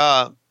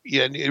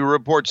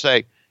 Reports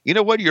say, you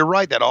know what? You're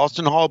right. That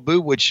Austin Hall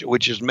boot,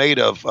 which is made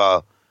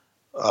of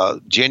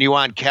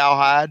genuine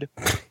cowhide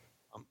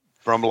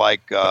from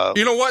like.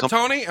 You know what,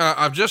 Tony?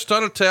 I've just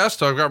done a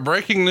test. I've got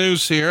breaking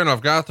news here, and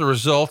I've got the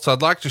results.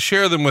 I'd like to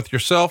share them with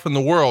yourself and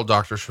the world,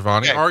 Dr.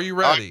 Schiavone. Okay. Are you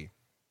ready?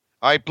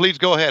 All right, please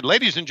go ahead.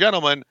 Ladies and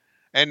gentlemen,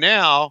 and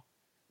now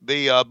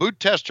the boot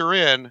tester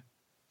in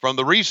from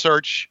the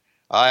research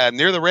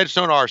near the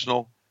Redstone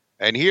Arsenal,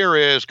 and here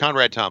is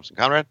Conrad Thompson.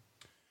 Conrad?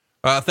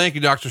 Thank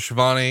you, Dr.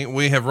 Schiavone.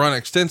 We have run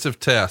extensive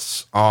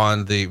tests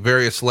on the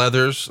various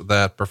leathers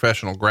that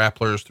professional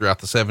grapplers throughout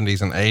the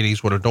 70s and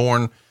 80s would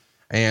adorn,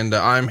 and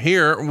I'm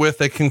here with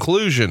a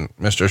conclusion,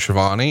 Mr.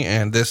 Schiavone,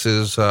 and this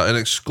is an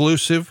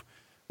exclusive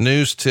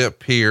news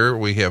tip here.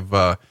 We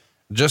have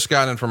just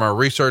gotten from our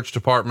research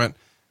department.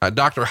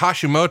 Dr.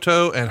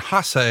 Hashimoto and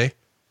Hase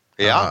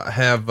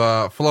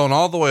have flown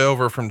all the way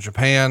over from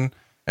Japan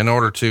in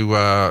order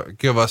to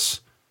give us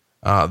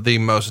the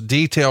most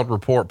detailed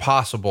report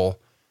possible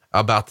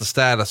about the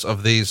status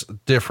of these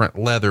different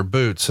leather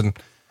boots. And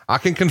I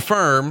can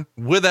confirm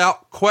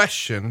without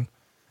question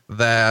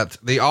that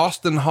the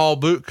Austin Hall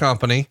Boot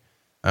Company,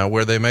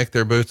 where they make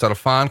their boots out of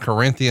fine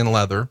Corinthian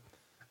leather,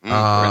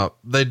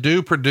 they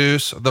do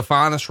produce the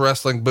finest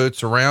wrestling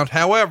boots around.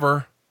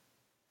 However,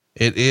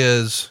 it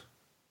is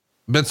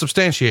been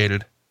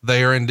substantiated.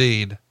 They are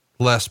indeed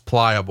less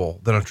pliable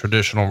than a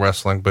traditional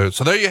wrestling boot.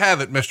 So there you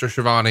have it, Mr.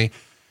 Schiavone.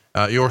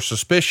 Your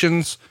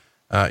suspicions,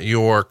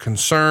 your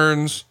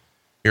concerns,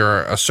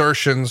 your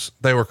assertions,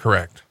 they were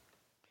correct.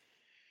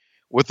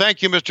 Well,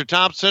 thank you, Mr.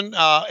 Thompson.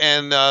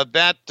 And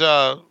that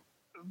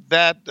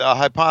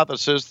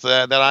hypothesis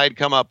that I had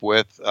come up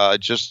with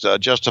just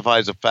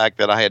justifies the fact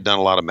that I had done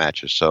a lot of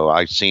matches. So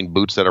I've seen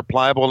boots that are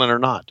pliable and are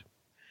not.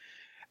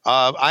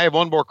 I have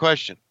one more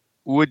question.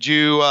 Would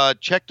you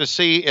check to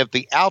see if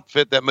the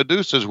outfit that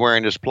Medusa is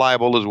wearing is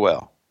pliable as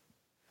well?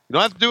 You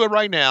don't have to do it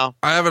right now.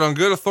 I have it on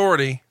good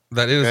authority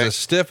that it is as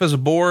stiff as a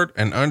board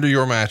and under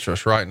your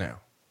mattress right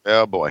now.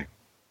 Oh boy.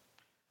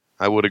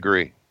 I would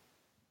agree.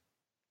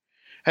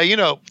 Hey,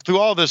 through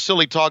all this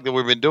silly talk that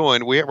we've been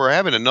doing, we're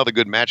having another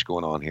good match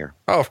going on here.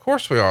 Oh, of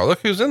course we are. Look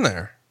who's in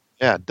there.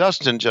 Yeah.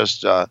 Dustin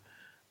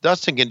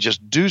can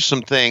just do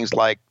some things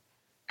like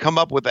come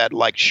up with that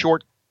like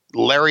short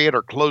lariat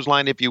or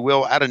clothesline, if you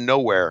will, out of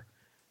nowhere,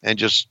 and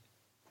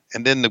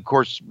then of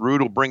course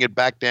Rude will bring it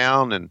back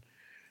down, and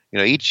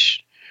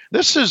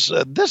this is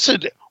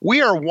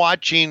we are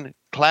watching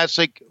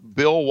classic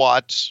Bill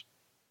Watts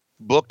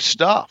booked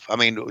stuff. I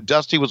mean,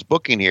 Dusty was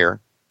booking here,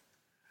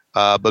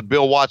 but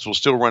Bill Watts was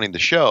still running the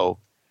show,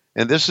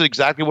 and this is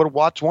exactly what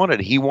Watts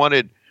wanted. He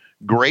wanted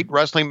great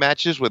wrestling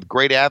matches with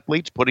great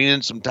athletes putting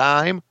in some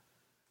time.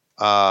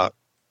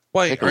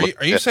 Wait,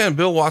 are you saying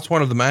Bill Watts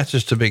wanted the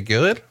matches to be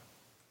good?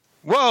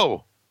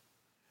 Whoa.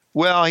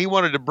 Well, he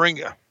wanted to bring.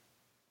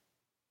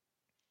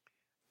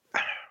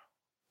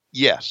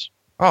 Yes.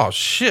 Oh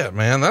shit,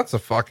 man. That's a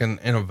fucking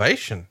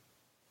innovation.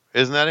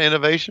 Isn't that an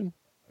innovation?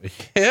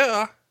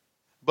 Yeah.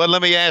 But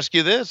let me ask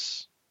you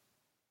this,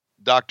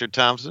 Dr.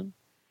 Thompson,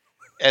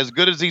 as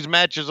good as these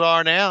matches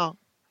are now,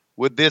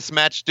 would this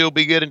match still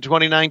be good in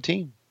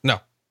 2019?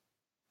 No.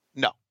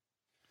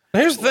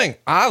 Here's the thing.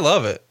 I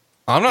love it.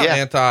 I'm not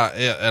anti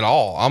it at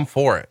all. I'm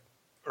for it.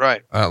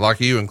 Right. Like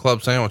you and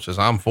club sandwiches,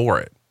 I'm for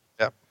it.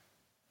 Yep.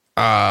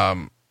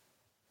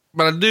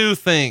 But I do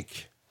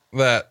think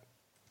that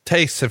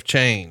tastes have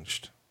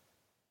changed.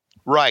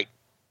 Right.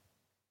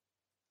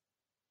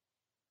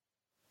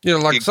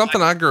 Like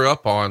something I grew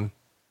up on.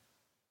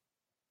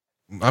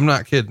 I'm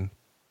not kidding.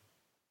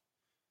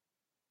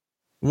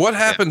 What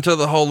happened to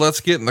the whole,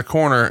 let's get in the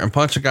corner and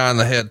punch a guy in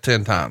the head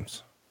 10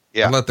 times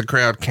and let the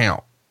crowd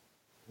count?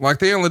 Like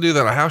they only do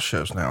that at house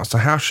shows now. It's a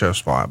house show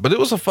spot, but it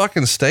was a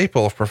fucking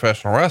staple of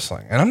professional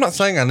wrestling. And I'm not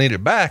saying I need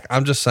it back.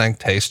 I'm just saying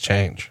taste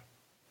change.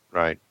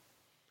 Right.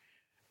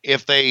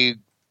 If they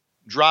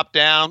drop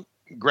down,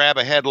 grab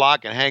a headlock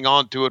and hang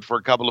on to it for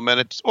a couple of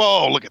minutes.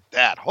 Oh, look at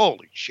that.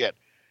 Holy shit.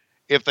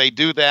 If they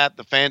do that,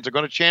 the fans are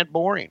going to chant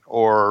boring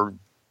or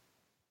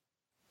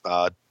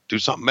do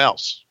something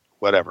else,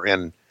 whatever.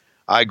 And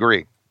I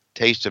agree.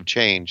 Tastes have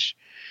changed.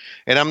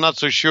 And I'm not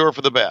so sure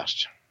for the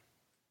best.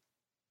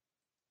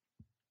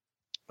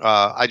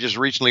 I just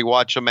recently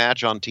watched a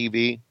match on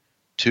TV,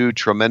 two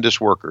tremendous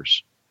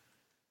workers.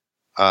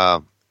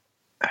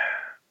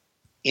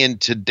 In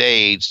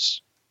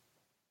today's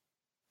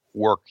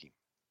working,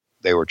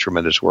 they were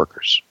tremendous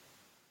workers.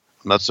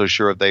 I'm not so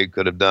sure if they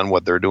could have done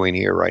what they're doing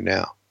here right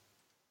now.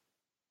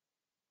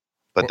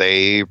 But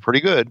they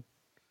pretty good.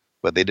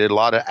 But they did a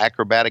lot of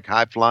acrobatic,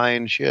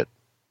 high-flying shit.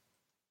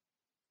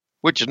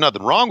 Which is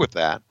nothing wrong with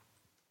that.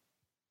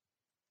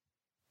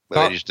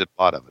 But they just did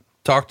a lot of it.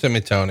 Talk to me,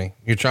 Tony.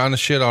 You're trying to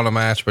shit on a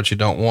match, but you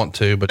don't want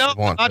to, but you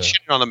want to. I'm not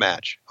shitting on the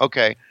match.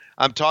 Okay.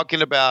 I'm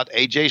talking about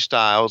AJ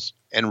Styles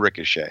and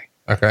Ricochet.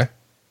 Okay.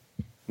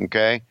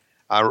 Okay.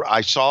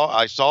 I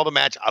saw the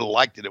match. I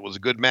liked it. It was a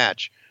good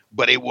match,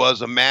 but it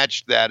was a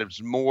match that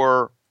is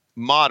more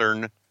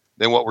modern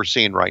than what we're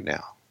seeing right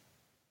now.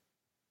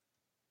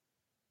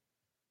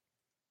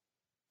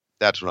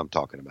 That's what I'm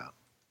talking about.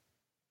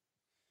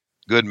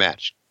 Good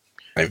match.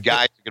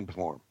 Guys who can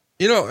perform.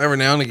 Every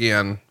now and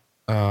again,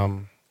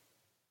 go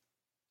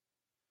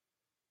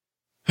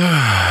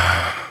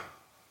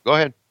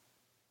ahead.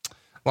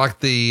 Like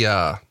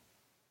the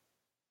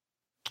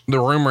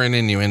rumor and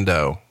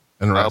innuendo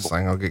in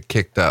wrestling, I'll get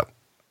kicked up.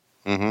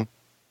 Mm-hmm.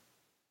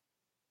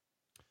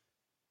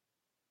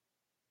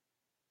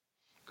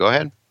 Go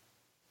ahead.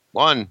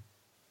 1,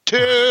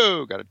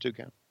 2. Got a 2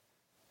 count.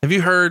 Have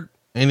you heard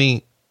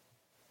any,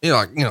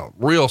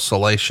 real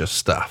salacious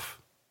stuff?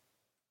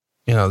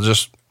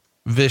 Just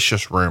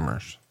vicious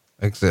rumors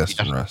exist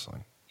in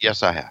wrestling.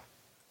 Yes, I have.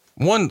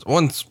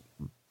 One's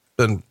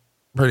been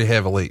pretty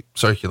heavily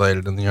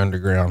circulated in the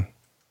underground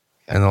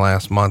in the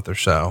last month or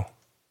so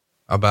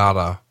about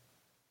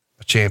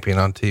a champion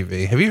on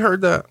TV. Have you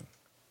heard that?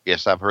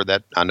 Yes, I've heard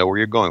that. I know where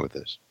you're going with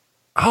this.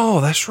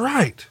 Oh, that's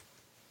right.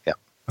 Yeah.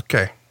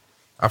 Okay.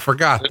 I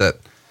forgot that.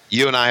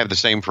 You and I have the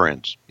same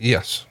friends.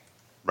 Yes.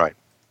 Right.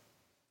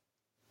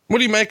 What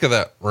do you make of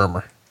that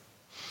rumor?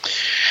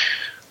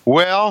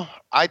 Well,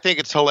 I think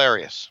it's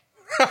hilarious.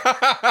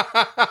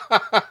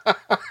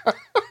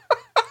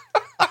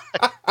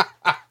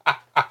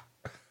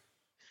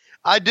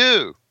 I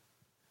do.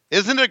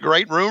 Isn't it a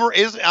great rumor?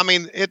 Here's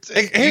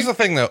the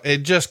thing though. It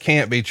just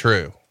can't be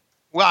true.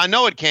 Well, I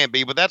know it can't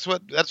be, but that's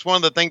one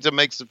of the things that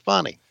makes it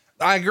funny.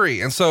 I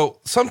agree. And so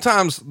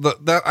sometimes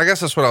I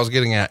guess that's what I was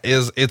getting at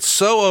is it's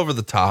so over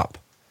the top.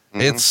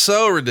 Mm-hmm. It's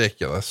so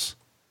ridiculous.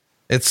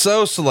 It's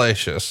so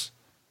salacious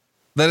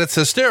that it's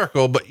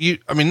hysterical, but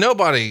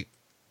nobody,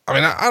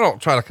 I don't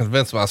try to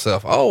convince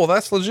myself, oh, well,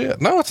 that's legit.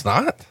 No, it's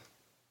not.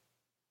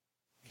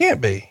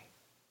 Can't be.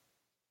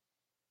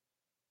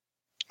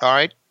 All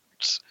right.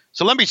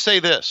 So let me say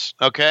this.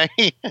 Okay.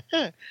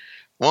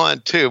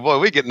 1, 2, boy,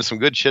 we're getting some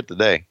good shit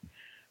today.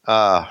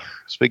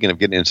 Speaking of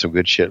getting in some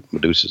good shit,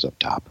 Medusa's up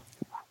top.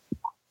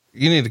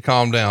 You need to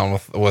calm down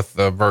with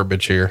the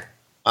verbiage here.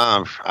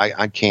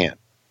 I can't,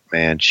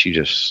 man. She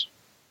just,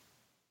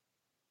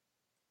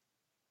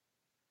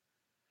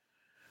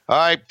 all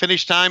right.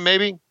 Finish time,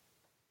 maybe.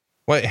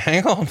 Wait,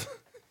 hang on.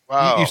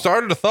 Wow. You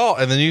started a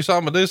thought and then you saw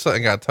Medusa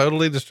and got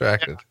totally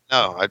distracted.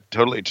 No, I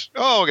totally.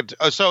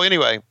 So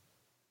anyway,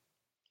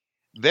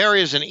 there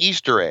is an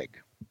Easter egg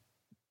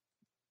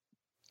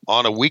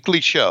on a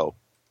weekly show,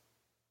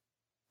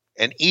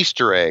 an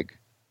Easter egg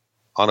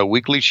on a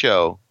weekly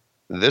show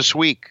this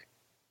week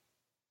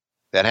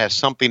that has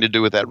something to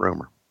do with that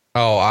rumor.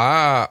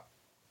 Oh,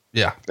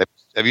 yeah.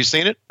 Have you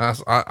seen it?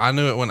 I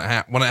knew it when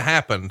it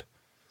happened.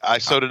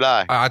 So did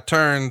I. I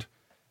turned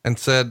and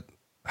said,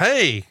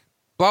 "Hey,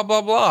 blah,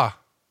 blah, blah."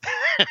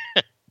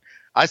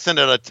 I sent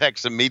out a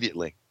text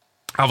immediately.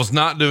 I was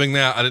not doing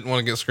that. I didn't want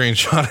to get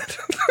screenshotted.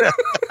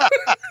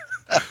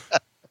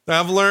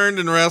 I've learned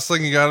in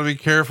wrestling, you got to be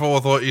careful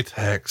with what you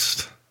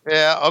text.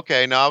 Yeah.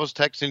 Okay. No, I was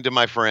texting to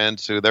my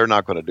friends who they're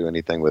not going to do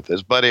anything with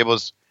this, but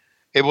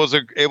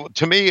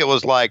to me, it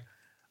was like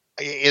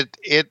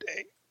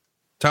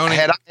Tony,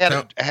 had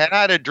I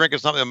had a drink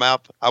of something in my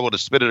mouth, I would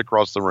have spit it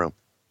across the room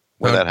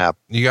when that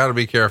happened. You got to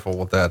be careful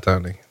with that,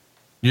 Tony.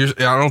 I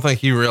don't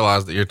think you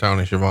realize that you're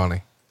Tony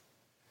Schiavone.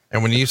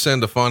 And when you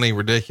send a funny,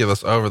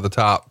 ridiculous, over the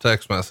top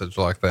text message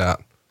like that,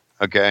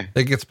 okay,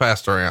 it gets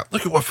passed around.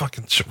 Look at what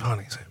fucking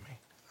Schiavone sent me.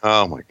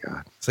 Oh my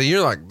God. So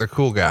you're like the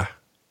cool guy.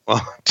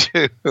 Well,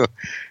 dude,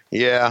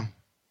 yeah.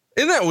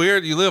 Isn't that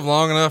weird? You live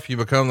long enough, you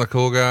become the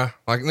cool guy.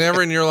 Like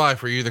never in your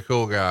life were you the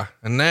cool guy.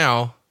 And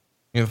now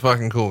you're the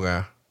fucking cool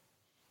guy.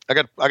 I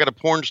got a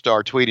porn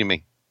star tweeting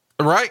me.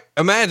 Right?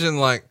 Imagine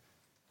like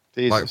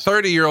Jesus. Like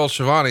 30-year-old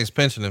Shivani's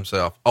pinching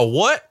himself. A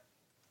what?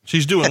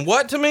 She's doing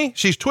what to me?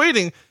 She's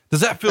tweeting.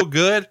 Does that feel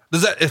good?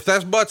 If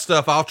that's butt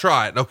stuff, I'll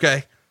try it.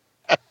 Okay.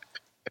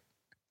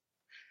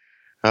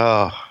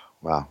 Oh,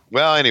 wow.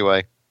 Well,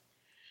 anyway,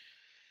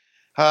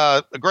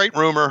 a great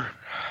rumor,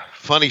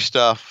 funny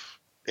stuff.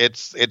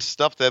 It's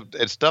stuff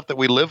that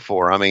we live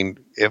for. I mean,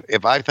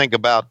 if I think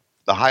about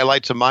the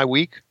highlights of my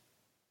week,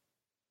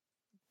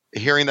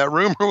 hearing that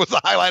rumor was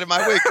the highlight of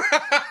my week.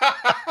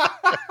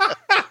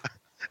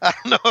 I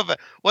don't know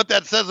what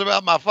that says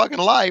about my fucking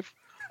life,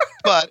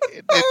 but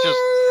it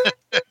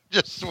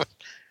just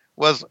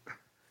was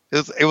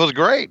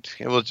great.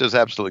 It was just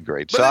absolutely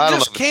great. But so it I don't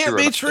just know can't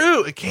be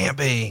true. It can't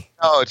be.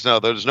 No,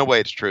 there's no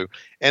way it's true.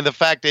 And the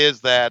fact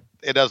is that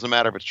it doesn't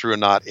matter if it's true or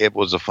not. It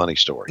was a funny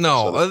story.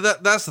 No, so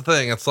that's the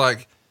thing. It's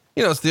like,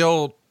 it's the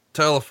old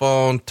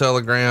telephone,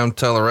 telegram,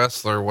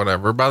 telewrestler,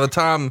 whatever. By the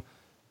time,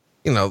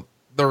 the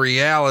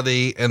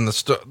reality and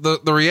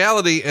the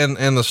reality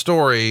and the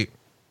story,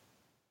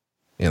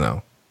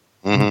 they'll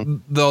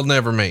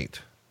never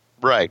meet.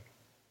 Right.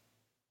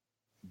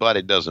 But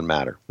it doesn't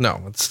matter.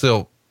 No, it's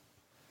still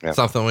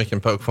something we can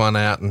poke fun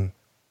at. And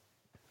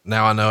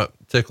now I know it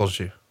tickles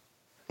you.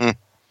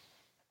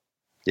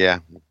 Yeah.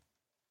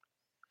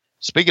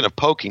 Speaking of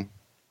poking.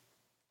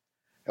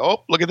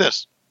 Oh, look at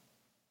this.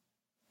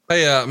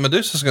 Hey,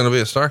 Medusa's going to be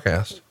a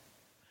Starcast.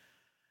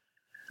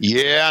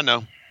 Yeah, I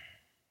know.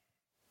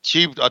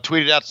 She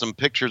tweeted out some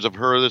pictures of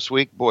her this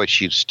week. Boy,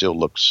 she still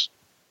looks.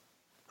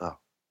 Oh.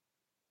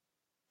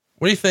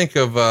 What do you think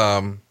of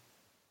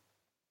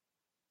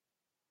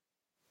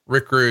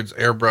Rick Rude's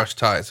airbrush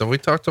tights? Have we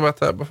talked about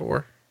that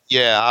before?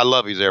 Yeah, I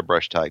love his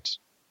airbrush tights.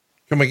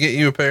 Can we get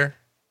you a pair?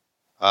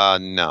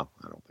 No,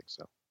 I don't think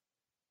so.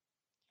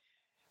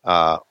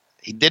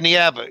 Didn't he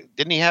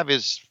have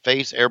his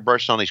face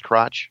airbrushed on his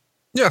crotch?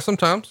 Yeah,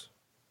 sometimes.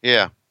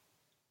 Yeah.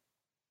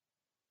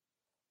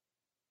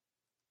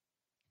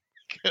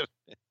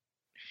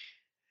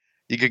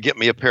 You could get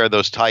me a pair of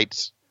those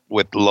tights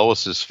with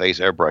Lois's face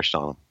airbrushed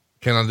on them.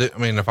 Can I do? I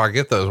mean, if I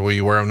get those, will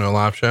you wear them to a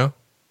live show?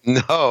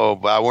 No,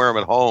 but I wear them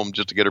at home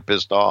just to get her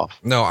pissed off.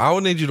 No, I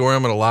would need you to wear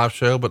them at a live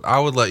show, but I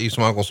would let you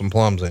smuggle some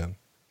plums in.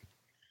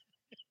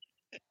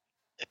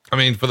 I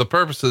mean, for the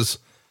purposes,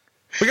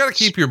 we got to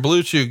keep your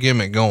Blue Chew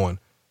gimmick going.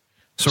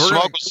 So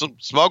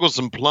smuggle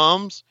some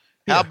plums.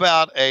 Yeah. How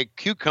about a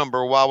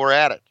cucumber while we're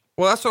at it?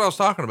 Well, that's what I was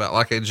talking about.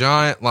 Like a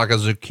giant, like a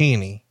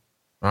zucchini,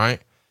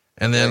 right?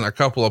 And then a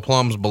couple of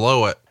plums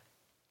below it.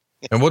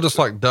 And we'll just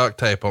like duct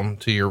tape them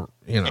to your,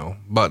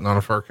 button on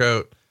a fur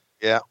coat.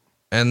 Yeah.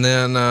 And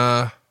then,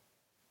 and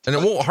it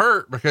won't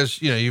hurt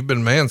because, you've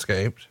been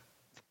manscaped.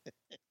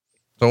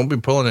 So I won't be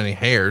pulling any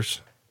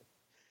hairs.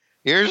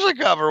 Here's a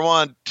cover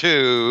 1,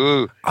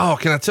 2. Oh,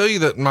 can I tell you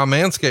that my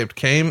Manscaped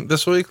came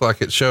this week?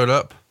 Like it showed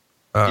up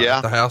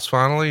at the house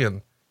finally.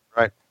 And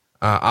right.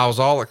 I was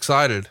all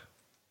excited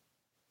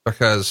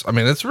because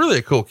it's really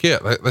a cool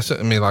kit. They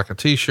sent me like a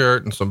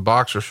t-shirt and some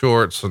boxer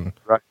shorts and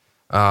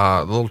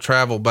the little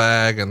travel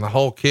bag and the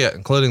whole kit,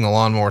 including the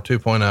Lawnmower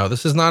 2.0.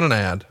 This is not an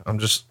ad. I'm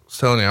just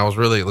telling you, I was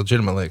really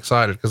legitimately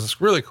excited because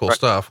it's really cool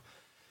stuff.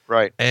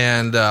 Right.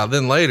 And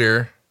then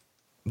later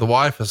the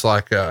wife is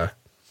like, hey,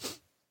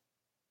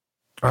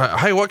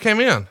 what came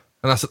in?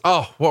 And I said,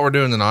 oh, what we're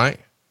doing tonight.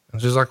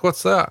 And she's like,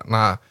 what's that? And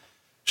I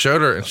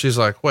showed her and she's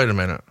like, wait a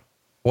minute.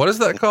 What is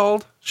that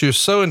called? She was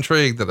so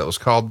intrigued that it was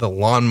called the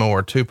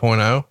Lawnmower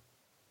 2.0.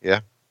 Yeah.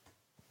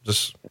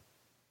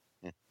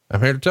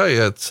 I'm here to tell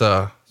you, it's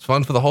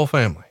fun for the whole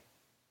family.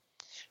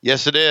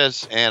 Yes, it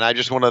is. And I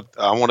just want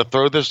to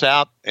throw this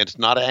out. It's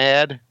not an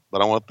ad,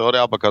 but I want to throw it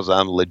out because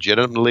I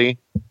legitimately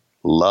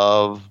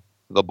love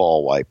the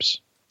ball wipes.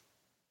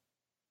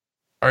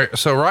 All right.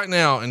 So right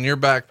now in your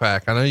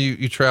backpack, I know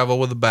you travel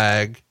with a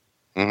bag.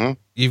 Mm-hmm.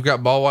 You've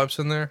got ball wipes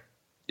in there.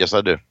 Yes,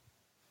 I do.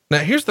 Now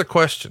here's the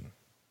question.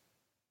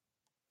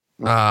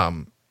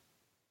 Why?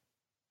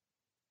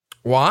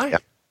 Yeah.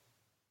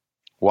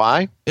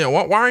 Why? Yeah.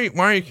 Why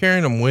are you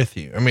carrying them with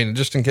you? I mean,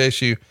 just in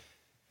case you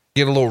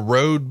get a little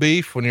road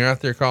beef when you're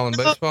out there calling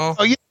baseball.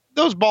 Oh, yeah.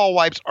 Those ball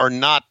wipes are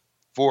not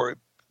for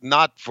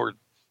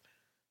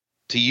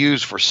to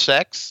use for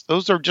sex.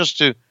 Those are just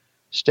to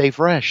stay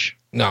fresh.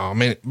 No, I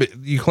mean, but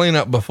you clean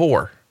up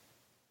before.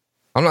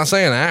 I'm not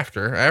saying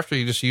after. After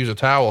you just use a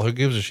towel, who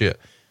gives a shit?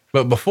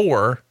 But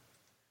before,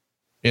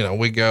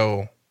 we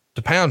go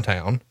to Pound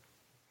Town,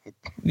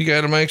 you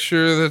got to make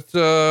sure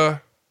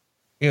that,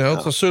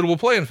 it's a suitable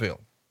playing field.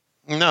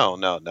 No.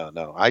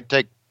 I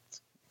take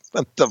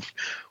what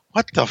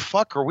the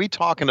fuck are we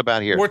talking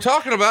about here? We're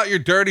talking about your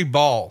dirty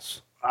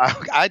balls.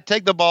 I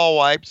take the ball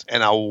wipes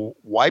and I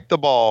wipe the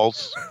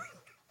balls.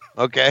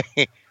 Okay.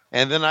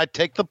 And then I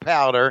take the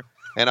powder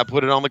and I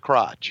put it on the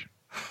crotch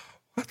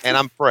and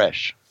I'm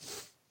fresh.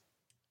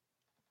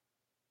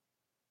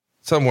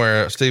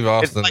 Somewhere Steve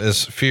Austin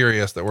is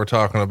furious that we're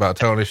talking about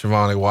Tony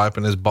Schiavone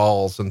wiping his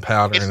balls and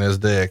powdering his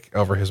dick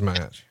over his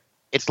match.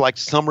 It's like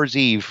summer's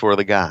eve for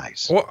the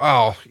guys.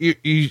 Well,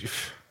 you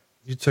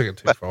took it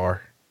too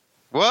far.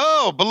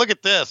 Whoa, but look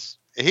at this.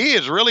 He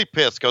is really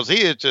pissed because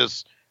he is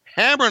just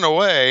hammering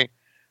away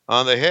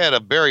on the head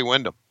of Barry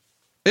Windham.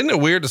 Isn't it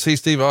weird to see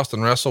Steve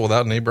Austin wrestle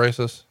without knee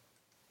braces?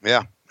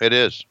 Yeah, it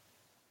is.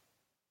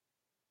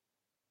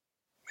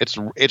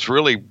 It's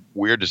really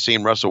weird to see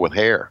him wrestle with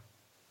hair.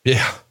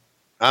 Yeah.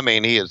 I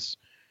mean,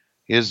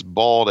 his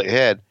bald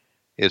head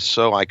is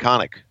so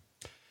iconic.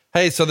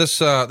 Hey, so this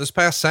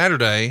past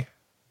Saturday,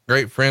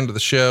 great friend of the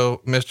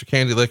show, Mr.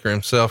 Candy Liquor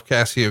himself,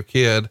 Cassio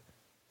Kid,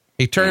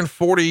 he turned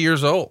 40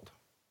 years old.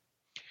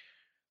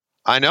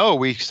 I know.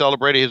 We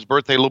celebrated his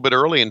birthday a little bit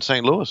early in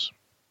St. Louis.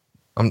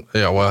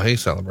 He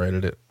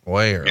celebrated it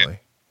way early.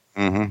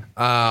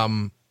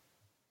 Mm-hmm.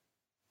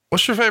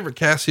 What's your favorite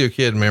Cassio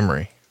Kid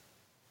memory?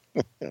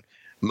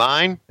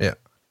 Mine? Yeah.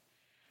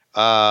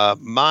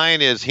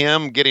 Mine is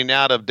him getting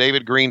out of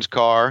David Green's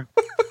car,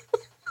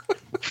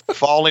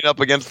 falling up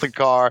against the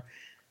car,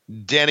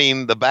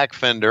 denting the back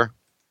fender,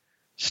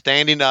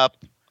 standing up,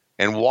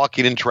 and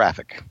walking in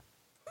traffic.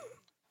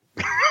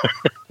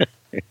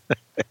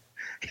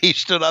 He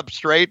stood up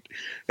straight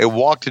and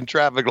walked in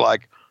traffic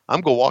like,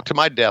 I'm going to walk to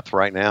my death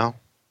right now.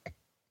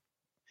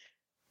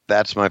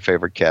 That's my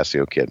favorite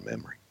Cassio Kid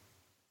memory.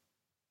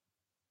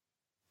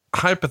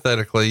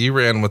 Hypothetically, you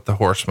ran with the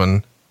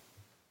Horsemen.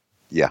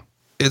 Yeah.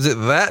 Was it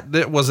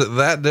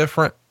that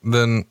different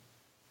than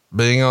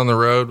being on the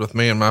road with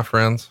me and my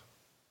friends?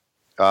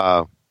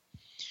 No,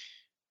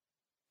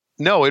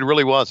 it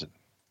really wasn't.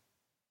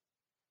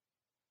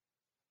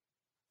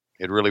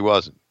 It really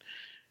wasn't.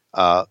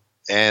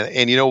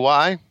 And you know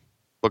why?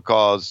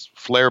 Because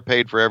Flair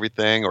paid for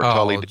everything, or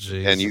Tully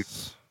did, and you.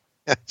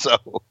 So,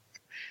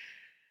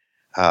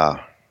 I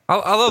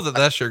love that.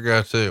 That's your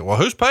go-to. Well,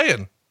 who's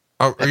paying?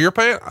 Oh, you're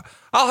paying.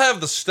 I'll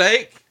have the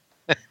steak.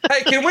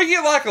 Hey, can we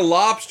get like a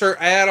lobster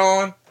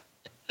add-on?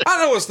 I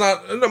know it's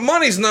not.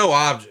 Money's no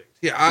object.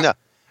 Yeah, no.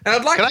 And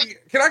I'd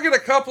like. Can I get a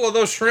couple of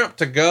those shrimp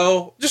to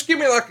go? Just give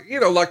me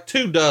like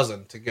 2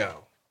 dozen to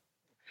go.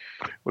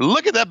 Well,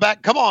 look at that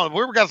back. Come on,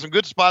 we've got some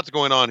good spots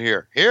going on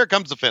here. Here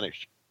comes the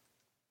finish.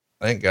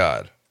 Thank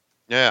God.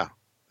 Yeah,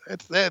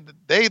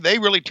 they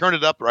really turned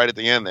it up right at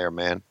the end there,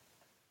 man.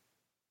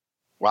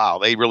 Wow,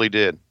 they really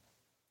did.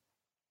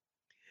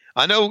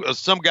 I know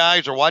some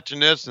guys are watching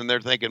this and they're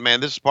thinking,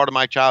 man, this is part of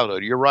my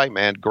childhood. You're right,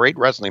 man. Great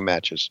wrestling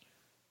matches.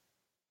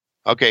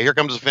 Okay, here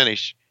comes the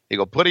finish. You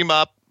go put him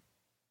up.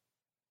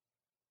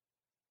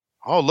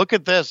 Oh, look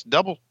at this.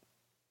 Double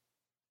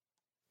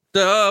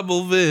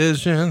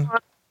vision. 1,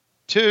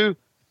 2,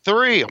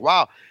 3.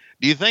 Wow.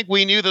 Do you think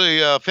we knew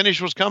the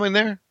finish was coming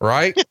there?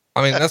 Right.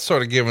 I mean, that's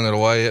sort of giving it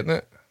away, isn't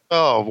it?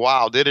 Oh,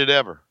 wow. Did it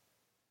ever?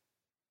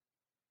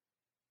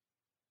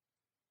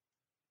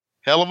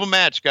 Hell of a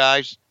match,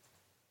 guys.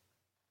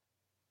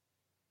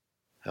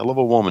 Hell of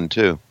a woman,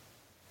 too.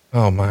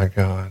 Oh, my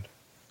God.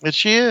 And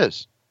she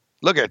is.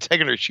 Look at her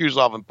taking her shoes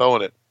off and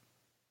throwing it.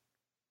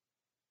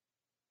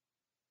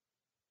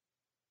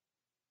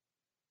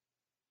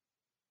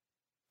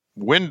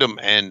 Wyndham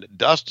and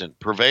Dustin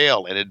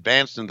prevail and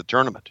advanced in the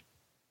tournament.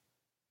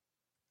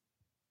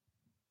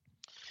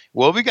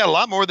 Well, we got a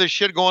lot more of this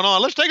shit going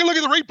on. Let's take a look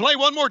at the replay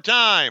one more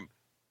time.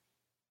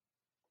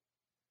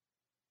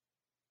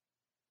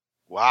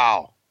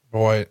 Wow.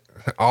 Boy,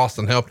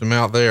 Austin helped him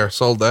out there.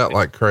 Sold that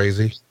like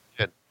crazy.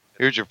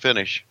 Here's your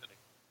finish.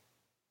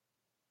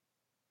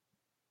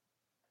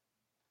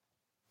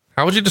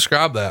 How would you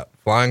describe that?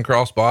 Flying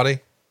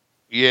crossbody?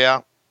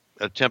 Yeah.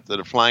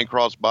 Attempted a flying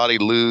crossbody,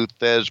 Lou,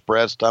 Thez,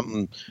 press,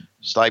 something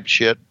type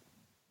shit.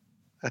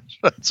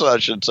 That's what I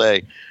should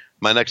say.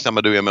 My next time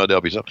I do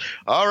MLW. So,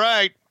 all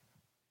right.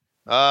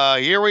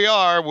 Here we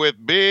are with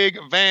Big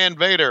Van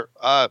Vader.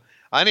 I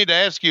need to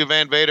ask you,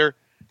 Van Vader,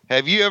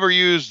 have you ever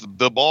used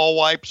the ball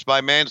wipes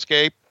by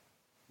Manscaped?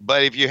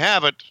 But if you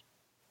haven't,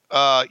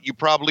 you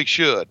probably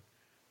should,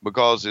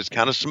 because it's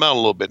kind of smell a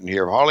little bit in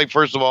here. Harley,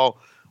 first of all,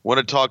 want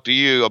to talk to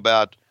you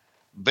about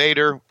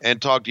Vader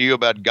and talk to you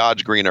about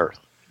God's green earth.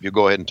 You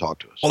go ahead and talk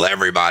to us. Well,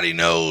 everybody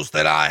knows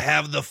that I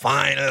have the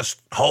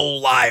finest whole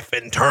life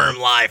and term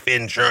life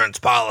insurance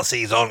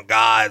policies on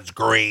God's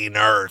green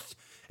earth.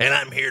 And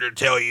I'm here to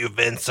tell you,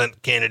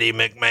 Vincent Kennedy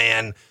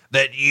McMahon,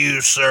 that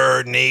you,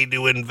 sir, need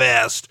to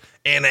invest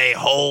in a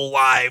whole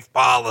life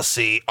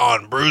policy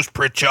on Bruce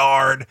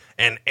Pritchard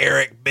and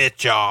Eric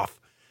Bischoff.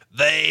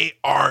 These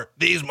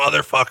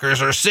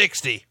motherfuckers are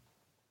 60.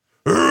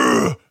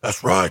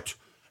 That's right.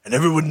 And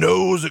everyone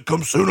knows it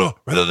comes sooner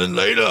rather than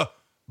later.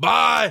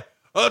 Buy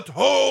a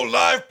whole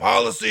life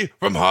policy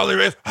from Harley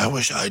Race. I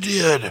wish I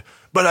did,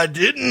 but I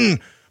didn't.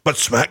 But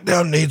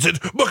SmackDown needs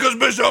it because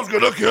Bischoff's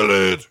gonna kill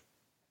it.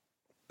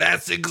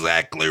 That's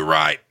exactly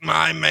right,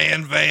 my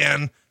man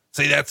Van.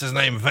 See, that's his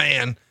name,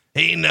 Van.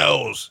 He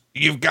knows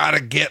you've got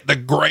to get the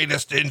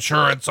greatest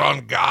insurance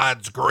on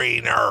God's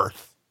green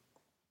earth.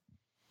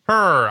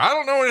 I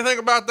don't know anything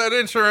about that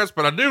insurance,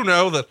 but I do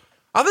know that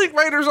I think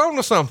Vader's on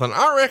to something.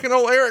 I reckon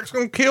old Eric's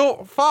going to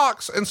kill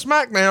Fox and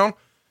SmackDown.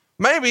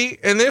 Maybe,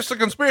 and there's the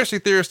conspiracy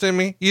theorist in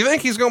me, you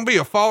think he's going to be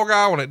a fall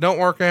guy when it don't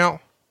work out?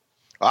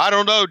 I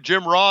don't know,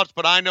 Jim Ross,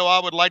 but I know I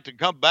would like to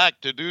come back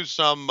to do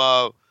some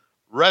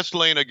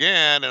wrestling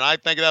again, and I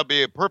think that would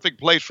be a perfect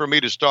place for me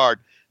to start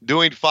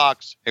doing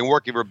Fox and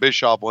working for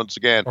Bischoff once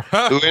again.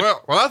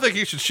 Well, I think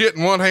you should shit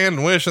in one hand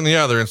and wish in the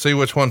other and see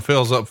which one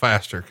fills up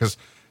faster, because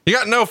you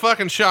got no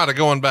fucking shot of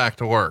going back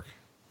to work.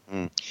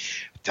 Dun,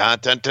 dun,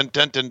 dun,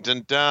 dun, dun,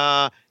 dun,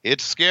 dun.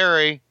 It's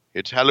scary.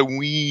 It's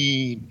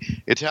Halloween.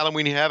 It's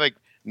Halloween Havoc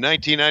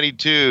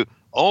 1992,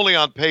 only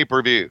on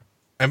pay-per-view.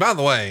 And by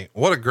the way,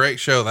 what a great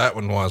show that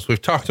one was.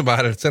 We've talked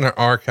about it. It's in our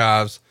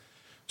archives.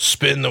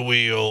 Spin the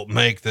wheel,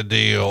 make the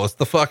deal. It's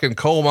the fucking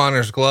coal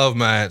miner's glove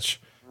match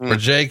where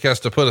Jake has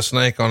to put a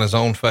snake on his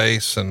own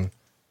face. And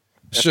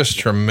it's just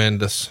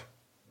tremendous.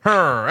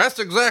 That's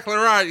exactly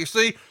right. You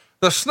see,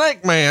 the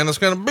snake man is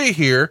going to be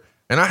here,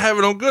 and I have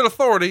it on good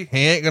authority. He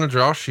ain't going to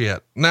draw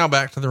shit. Now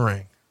back to the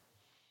ring.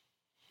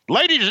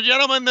 Ladies and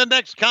gentlemen, the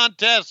next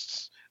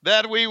contest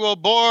that we will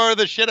bore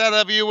the shit out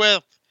of you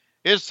with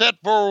is set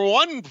for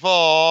one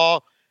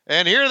fall.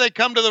 And here they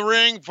come to the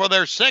ring for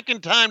their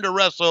second time to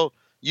wrestle.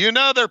 You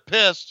know they're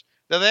pissed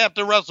that they have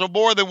to wrestle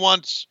more than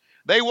once.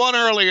 They won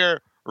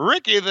earlier.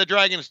 Ricky the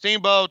Dragon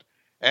Steamboat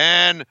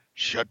and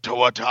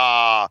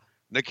Shatawata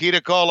Nikita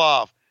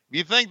Koloff. If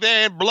you think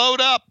they had blowed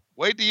up,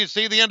 wait till you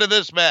see the end of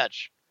this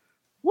match.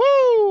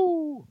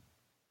 Woo!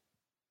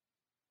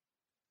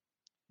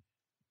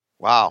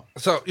 Wow.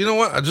 So, you know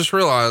what? I just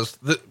realized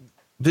that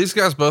these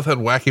guys both had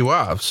wacky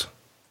wives.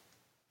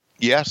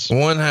 Yes.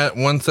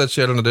 One said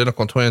she had an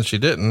identical twin. She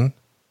didn't.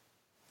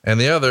 And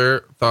the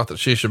other thought that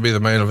she should be the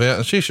main event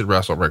and she should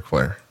wrestle Ric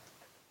Flair.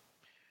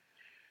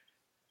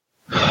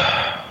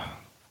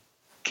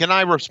 Can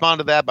I respond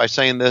to that by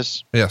saying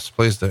this? Yes,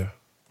 please do.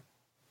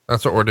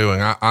 That's what we're doing.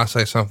 I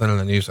say something and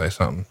then you say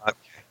something. Okay.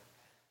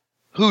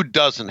 Who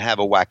doesn't have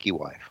a wacky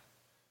wife?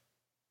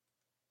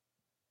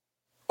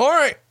 All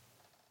right.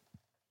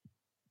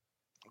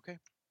 Okay.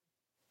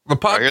 The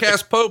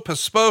podcast Pope has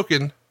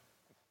spoken.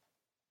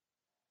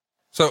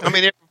 So, I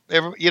mean,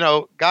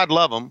 God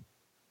love them.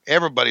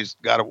 Everybody's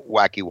got a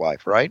wacky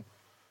wife, right?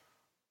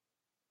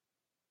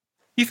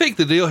 You think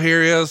the deal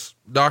here is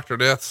Dr.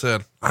 Death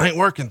said, I ain't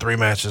working 3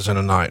 matches in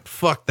a night.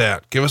 Fuck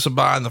that. Give us a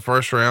bye in the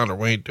first round or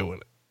we ain't doing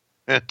it.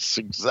 That's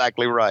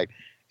exactly right.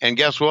 And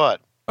guess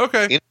what?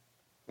 Okay.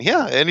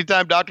 Yeah.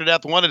 Anytime Dr.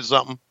 Death wanted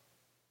something,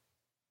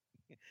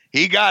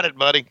 he got it,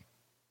 buddy.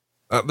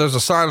 There's a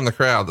sign in the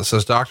crowd that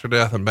says Dr.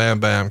 Death and Bam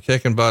Bam,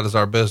 kicking butt is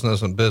our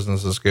business and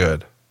business is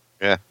good.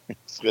 Yeah,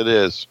 it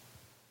is.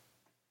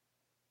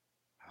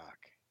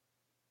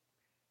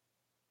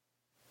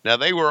 Now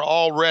they were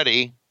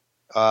already,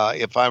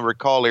 if I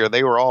recall here,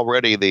 they were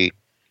already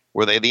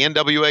were they the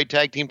NWA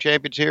tag team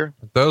champions here?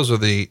 Those are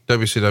the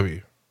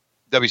WCW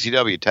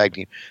tag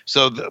team.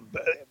 So,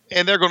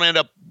 and they're going to end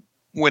up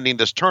winning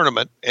this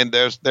tournament and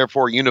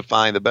therefore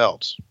unifying the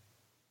belts.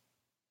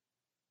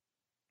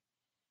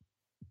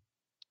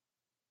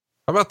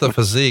 How about the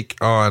physique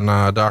on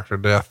Dr.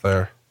 Death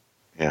there?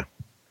 Yeah.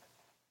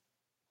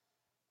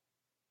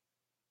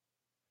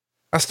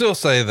 I still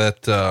say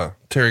that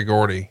Terry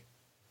Gordy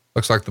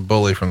looks like the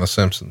bully from The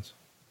Simpsons.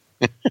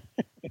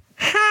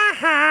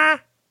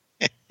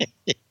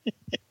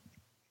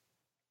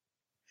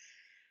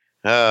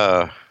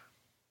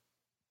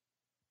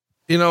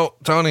 You know,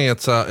 Tony,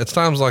 it's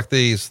times like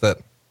these that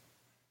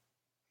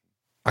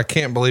I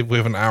can't believe we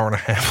have an hour and a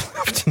half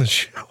left in the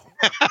show.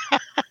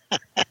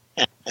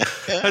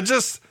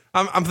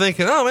 I'm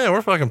thinking, oh man,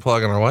 we're fucking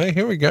plugging our way.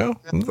 Here we go.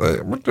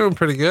 We're doing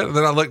pretty good. And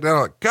then I look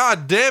down, like,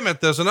 God damn it.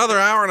 There's another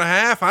hour and a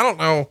half. I don't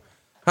know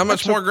how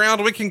much more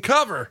ground we can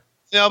cover.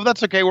 Yeah, but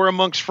that's okay. We're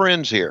amongst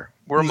friends here.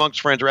 We're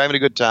amongst friends. We're having a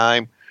good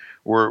time.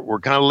 We're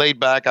kind of laid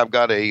back. I've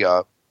got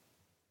a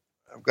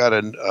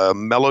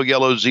Mellow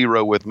Yellow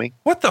Zero with me.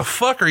 What the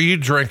fuck are you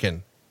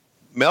drinking?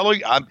 You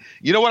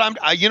know what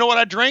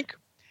I drink?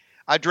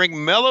 I drink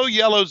Mellow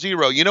Yellow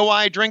Zero. You know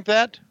why I drink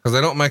that? Because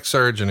they don't make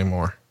Surge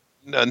anymore.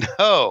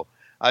 No.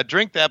 I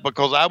drink that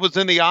because I was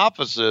in the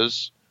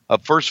offices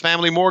of First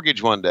Family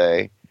Mortgage one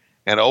day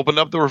and opened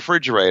up the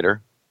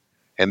refrigerator,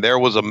 and there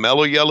was a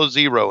Mellow Yellow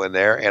Zero in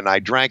there, and I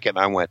drank it, and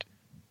I went,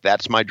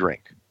 that's my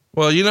drink.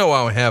 Well, you know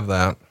why we have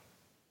that.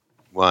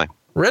 Why?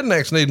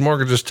 Rednecks need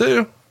mortgages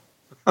too.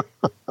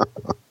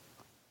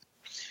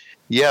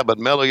 Yeah, but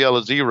Mellow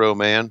Yellow Zero,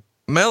 man.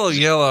 Mellow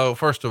Yellow,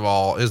 first of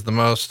all, is the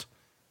most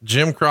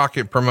Jim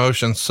Crockett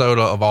promotion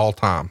soda of all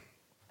time.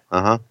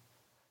 Uh-huh.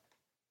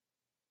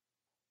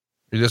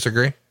 You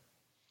disagree?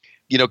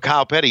 You know,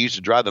 Kyle Petty used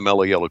to drive the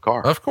Mellow Yellow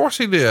car. Of course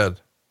he did.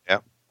 Yeah.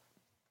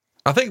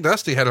 I think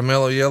Dusty had a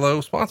Mellow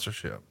Yellow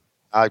sponsorship.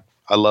 I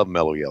love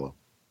Mellow Yellow.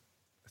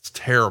 It's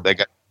terrible.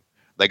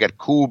 They got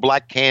cool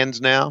black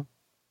cans now,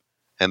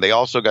 and they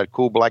also got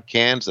cool black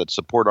cans that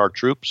support our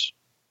troops.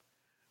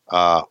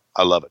 I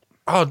love it.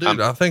 Oh, dude,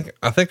 I think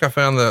I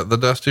found the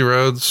Dusty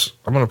Rhodes.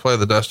 I'm going to play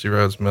the Dusty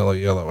Rhodes Mellow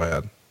Yellow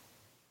ad.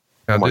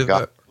 Can I do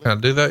that? Can I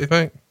do that, you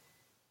think?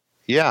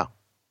 Yeah.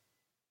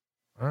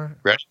 All right.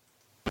 Ready?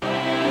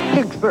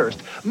 Think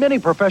first, many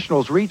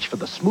professionals reach for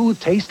the smooth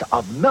taste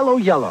of Mellow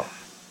Yellow.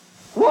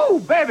 Woo,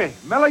 baby,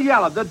 Mellow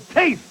Yellow, the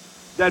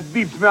taste that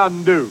beats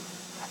Mountain Dew.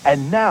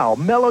 And now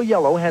Mellow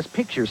Yellow has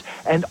pictures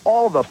and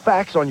all the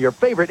facts on your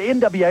favorite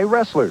NWA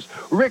wrestlers.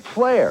 Ric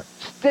Flair,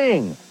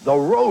 Sting, the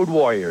Road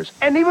Warriors,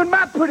 And even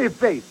my pretty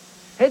face.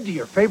 head to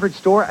your favorite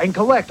store and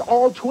collect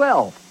all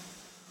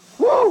 12.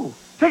 Woo!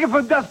 Take it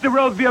from Dusty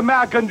Rhodes, the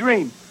American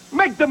Dream.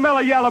 Make the Mellow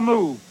Yellow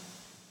move.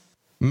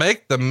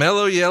 Make the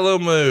Mellow Yellow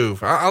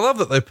move. I love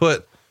that they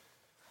put,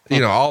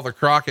 all the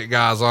Crockett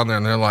guys on there,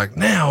 and they're like,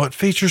 now it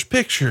features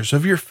pictures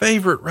of your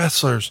favorite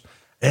wrestlers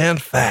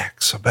and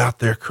facts about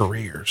their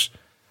careers.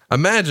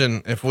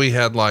 Imagine if we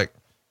had cause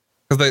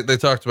they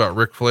talked about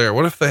Ric Flair.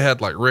 What if they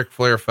had Ric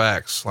Flair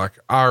facts, like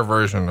our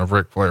version of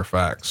Ric Flair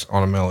facts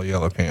on a Mellow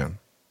Yellow can?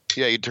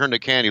 Yeah, you turn the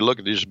can, you look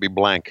at it, just be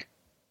blank.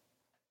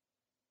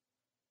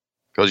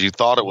 Because you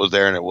thought it was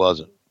there and it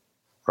wasn't.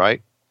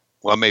 Right?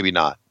 Well, maybe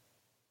not.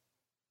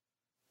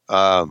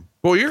 Well,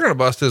 you're going to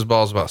bust his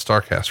balls about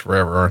StarCast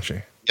forever, aren't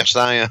you? Yes,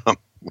 I am.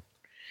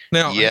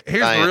 Now, Yes,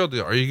 here's I the am. real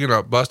deal. Are you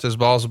going to bust his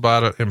balls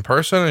about it in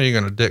person, or are you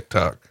going to dick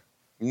tuck?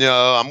 No,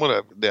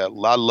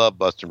 I love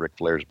busting Ric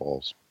Flair's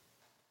balls.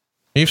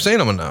 You've seen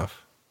him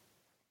enough.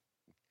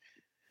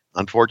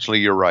 Unfortunately,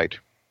 you're right.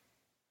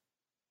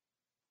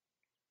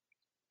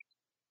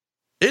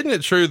 Isn't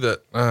it true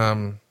that,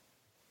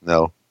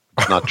 No,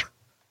 it's not true.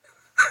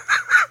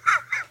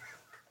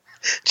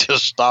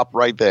 Just stop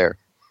right there.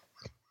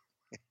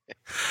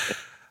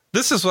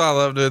 this is why I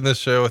love doing this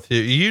show with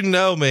you. You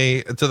know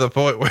me to the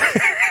point where,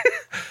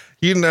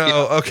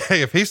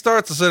 okay, if he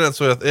starts a sentence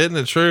with, isn't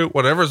it true?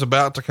 Whatever's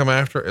about to come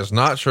after is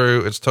not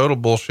true. It's total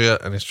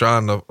bullshit. And he's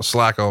trying to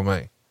slack on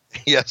me.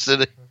 Yes,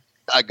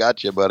 I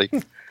got you, buddy.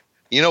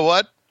 You know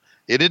what?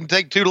 It didn't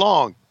take too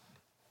long.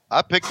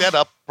 I picked that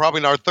up probably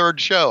in our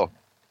third show.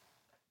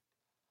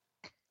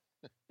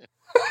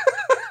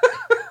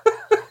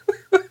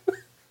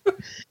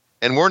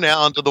 And we're now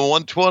onto the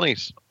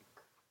 120s.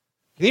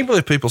 Can you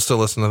believe people still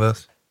listen to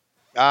this?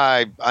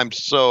 I'm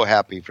so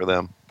happy for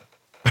them.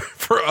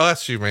 For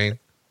us, you mean?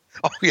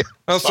 Oh, yeah.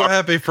 I'm so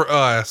happy for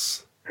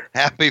us.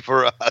 Happy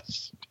for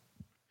us.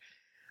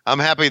 I'm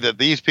happy that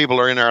these people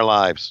are in our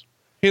lives.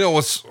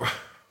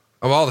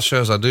 Of all the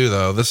shows I do,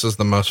 though, this is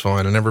the most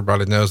fun, and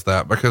everybody knows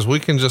that, because we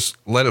can just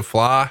let it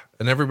fly,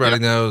 and everybody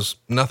knows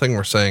nothing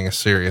we're saying is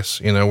serious.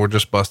 We're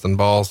just busting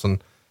balls.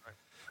 And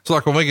it's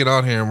like when we get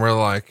on here and we're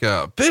like,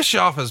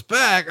 Bischoff is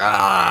back.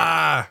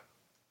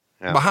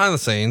 Yeah. Behind the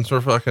scenes, we're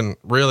fucking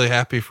really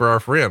happy for our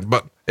friend,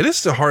 but it is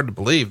still hard to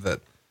believe that,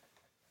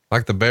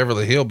 like the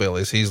Beverly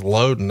Hillbillies, he's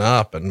loading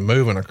up and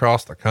moving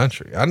across the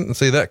country. I didn't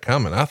see that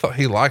coming. I thought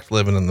he liked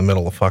living in the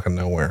middle of fucking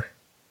nowhere.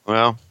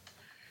 Well,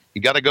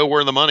 you got to go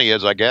where the money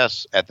is, I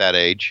guess, at that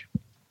age.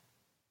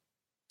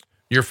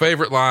 Your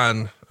favorite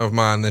line of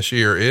mine this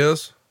year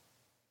is?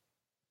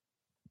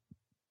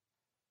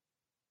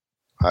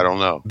 I don't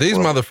know. These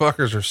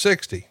motherfuckers are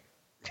 60.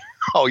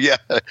 Oh, yeah.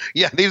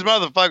 Yeah, these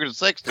motherfuckers are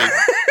 60.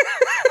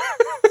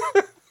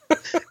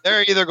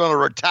 They're either going to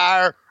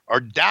retire or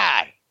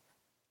die.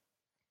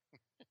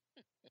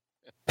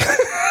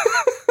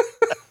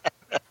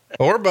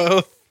 Or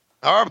both.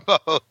 Or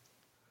both.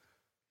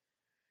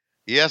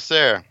 Yes,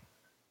 sir.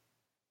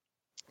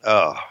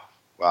 Oh,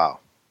 wow.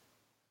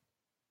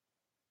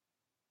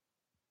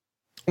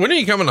 When are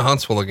you coming to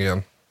Huntsville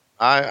again?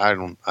 I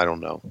don't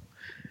know.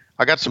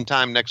 I got some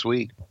time next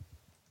week.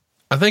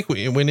 I think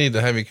we need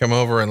to have you come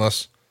over and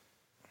let's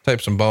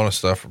tape some bonus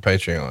stuff for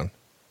Patreon.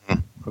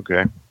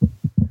 Okay.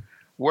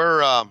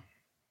 We're,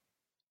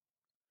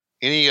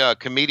 any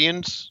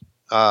comedians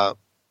going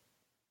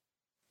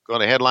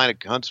to headline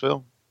at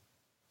Huntsville?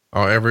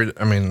 Oh,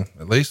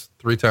 at least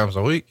 3 times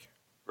a week.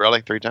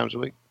 Really? 3 times a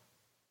week?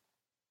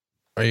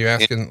 Are you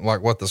asking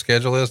what the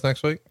schedule is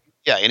next week?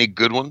 Yeah. Any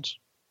good ones?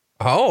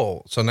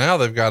 Oh, so now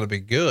they've got to be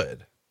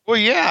good. Well,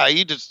 yeah.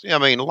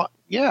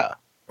 Yeah.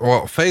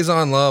 Well,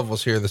 Faison Love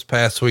was here this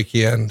past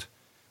weekend.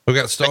 We've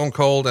got Stone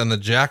Cold and the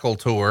Jackal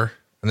Tour.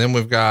 And then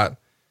we've got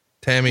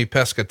Tammy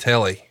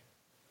Pescatelli,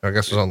 I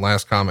guess it was on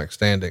Last Comic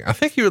Standing. I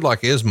think you would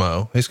like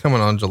Ismo. He's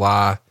coming on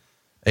July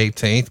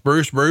 18th.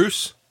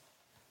 Bruce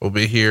will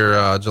be here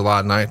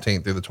July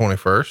 19th through the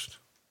 21st.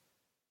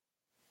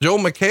 Joel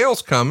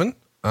McHale's coming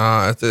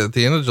at the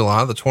end of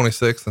July, the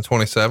 26th and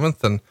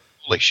 27th. And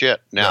holy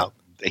shit. Now,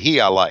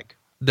 I like.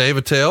 Dave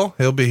Attell,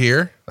 he'll be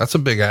here. That's a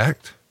big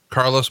act.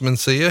 Carlos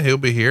Mencia, he'll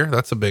be here.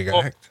 That's a big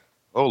act.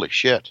 Holy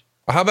shit.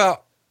 How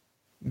about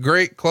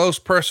great close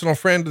personal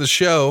friend of the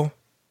show,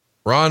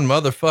 Ron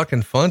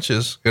motherfucking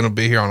Funches, going to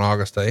be here on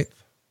August 8th.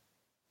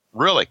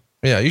 Really?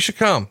 Yeah, you should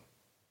come.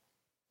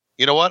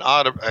 You know what?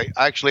 I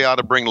actually ought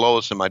to bring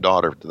Lois and my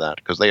daughter to that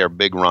because they are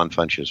big Ron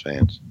Funches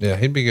fans. Yeah,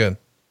 he'd be good.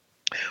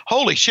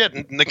 Holy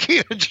shit.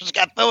 Nikita just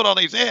got thrown on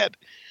his head.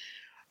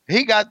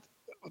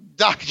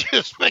 Doc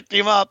just picked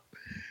him up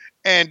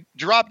and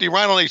dropped him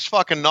right on his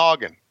fucking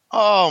noggin.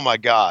 Oh my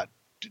God.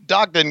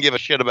 Doc didn't give a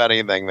shit about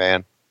anything,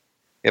 man.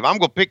 If I'm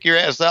going to pick your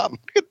ass up,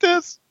 look at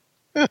this.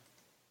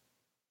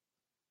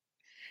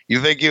 You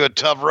think you're a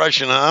tough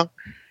Russian, huh?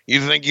 You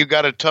think you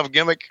got a tough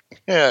gimmick?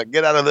 Yeah,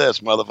 get out of this,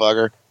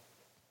 motherfucker.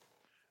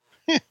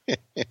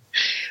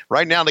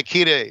 Right now,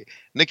 Nikita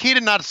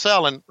not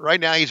selling. Right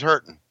now, he's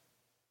hurting.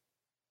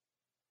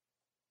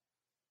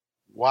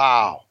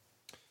 Wow.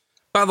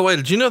 By the way,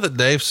 did you know that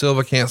Dave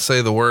Silva can't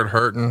say the word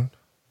hurting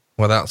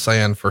without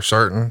saying for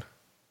certain?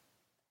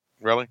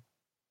 Really?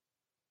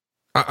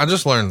 I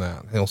just learned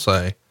that. He'll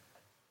say,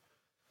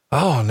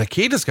 "Oh,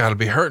 Nikita's got to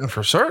be hurting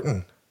for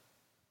certain."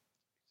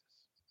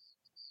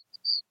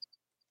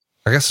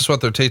 I guess that's what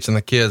they're teaching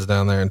the kids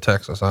down there in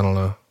Texas. I don't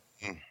know.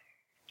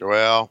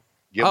 Well,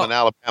 give them an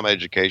Alabama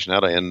education.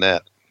 That'll end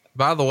that.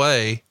 By the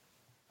way,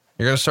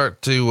 you're going to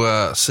start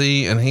to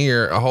see and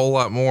hear a whole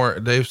lot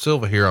more Dave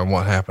Silva here on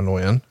What Happened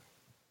When.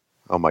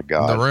 Oh my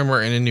God. The rumor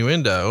and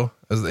innuendo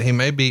is that he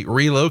may be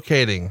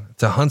relocating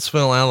to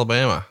Huntsville,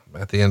 Alabama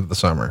at the end of the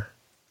summer.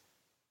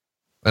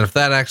 And if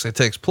that actually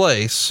takes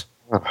place,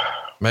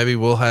 maybe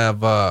we'll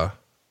have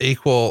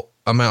equal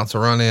amounts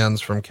of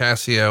run-ins from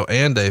Cassio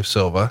and Dave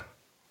Silva.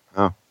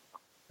 Oh.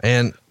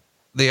 And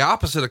the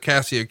opposite of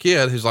Cassio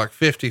Kid, who's like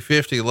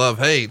 50-50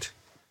 love-hate,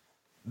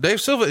 Dave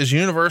Silva is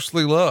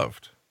universally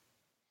loved.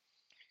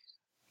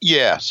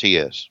 Yes, he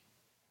is.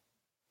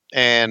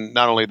 And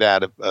not only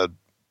that,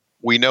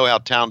 we know how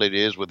talented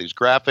he is with his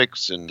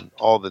graphics and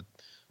all the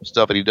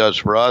stuff that he does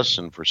for us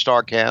and for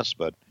StarCast,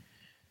 but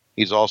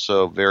he's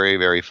also very,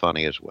 very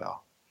funny as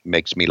well. He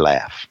makes me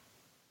laugh.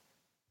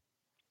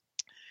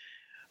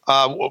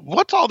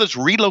 What's all this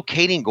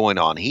relocating going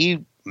on?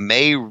 He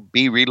may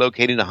be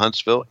relocating to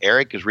Huntsville.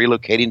 Eric is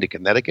relocating to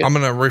Connecticut. I'm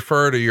going to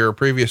refer to your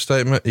previous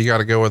statement. You got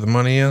to go where the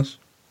money is.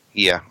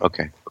 Yeah.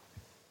 Okay.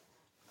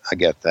 I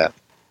get that.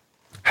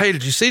 Hey,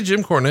 did you see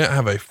Jim Cornette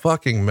have a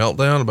fucking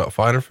meltdown about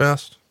Fyter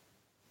Fest?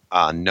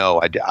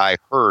 No, I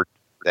heard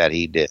that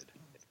he did,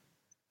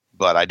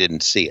 but I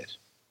didn't see it.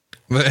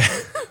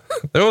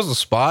 There was a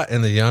spot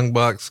in the Young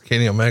Bucks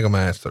Kenny Omega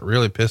match that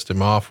really pissed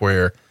him off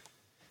where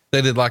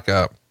they did like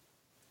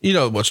you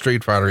know what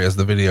Street Fighter is,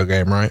 the video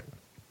game, right?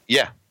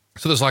 Yeah.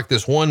 So there's like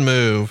this one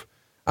move,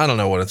 I don't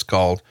know what it's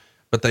called,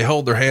 but they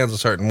hold their hands a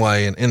certain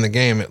way. And in the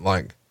game, it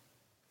like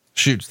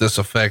shoots this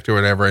effect or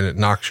whatever, and it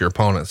knocks your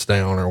opponents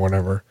down or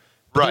whatever.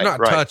 But Right. you're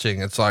not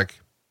touching. It's like,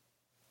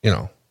 you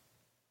know,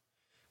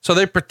 so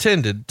they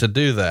pretended to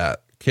do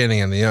that,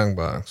 Kenny and the Young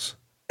Bucks,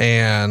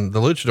 and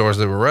the luchadors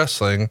that were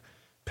wrestling,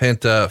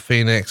 Penta,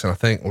 Phoenix, and I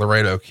think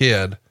Laredo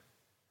Kid,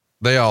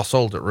 they all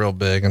sold it real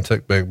big and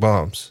took big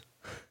bumps.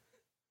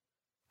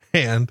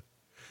 And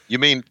you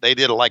mean they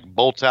did like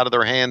bolts out of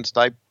their hands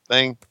type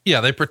thing? Yeah.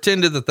 They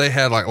pretended that they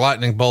had like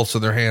lightning bolts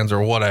in their hands or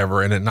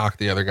whatever, and it knocked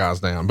the other guys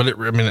down, but it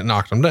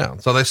knocked them down.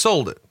 So they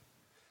sold it.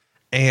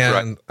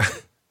 And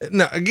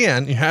now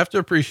again, you have to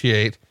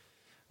appreciate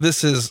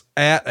this is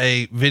at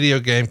a video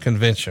game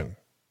convention.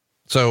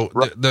 So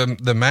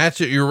the match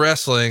that you're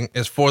wrestling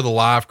is for the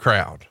live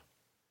crowd.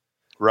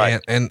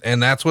 Right.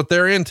 And that's what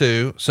they're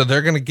into. So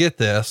they're going to get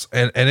this,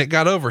 and it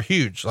got over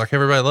huge. Like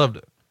everybody loved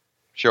it.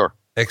 Sure.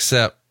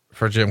 Except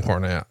for Jim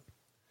Cornette.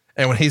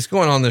 And when he's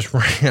going on this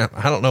rant,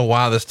 I don't know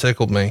why this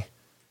tickled me.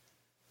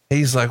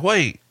 He's like,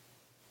 wait,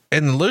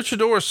 and the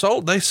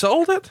luchadors they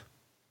sold it?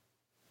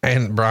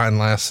 And Brian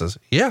Last says,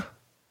 yeah.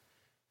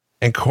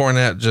 And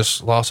Cornette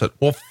just lost it.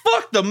 Well,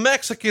 fuck the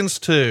Mexicans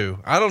too.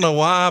 I don't know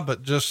why,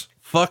 but just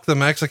fuck the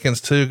Mexicans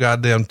too.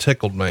 Goddamn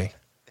tickled me.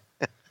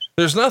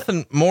 There's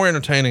nothing more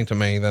entertaining to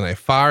me than a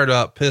fired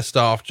up, pissed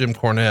off Jim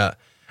Cornette.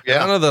 Yeah.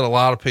 And I know that a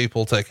lot of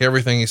people take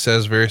everything he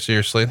says very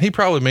seriously, and he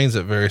probably means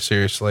it very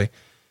seriously,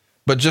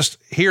 but just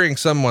hearing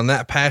someone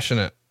that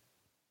passionate,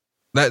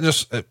 that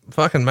just it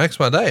fucking makes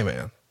my day,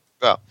 man.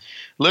 Well,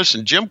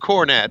 listen, Jim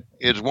Cornette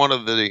is one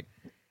of the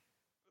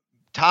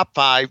top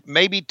 5,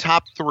 maybe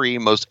top 3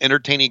 most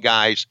entertaining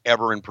guys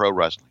ever in pro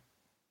wrestling.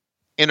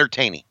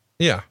 Entertaining.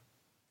 Yeah.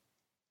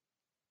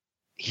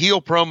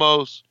 Heel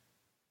promos,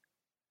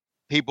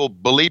 people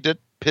believed it,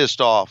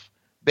 pissed off.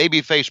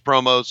 Babyface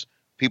promos,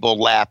 people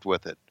laughed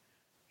with it.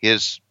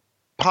 His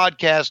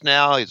podcast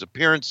now, his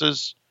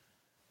appearances,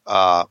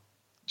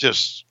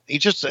 he's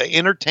just an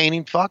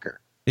entertaining fucker.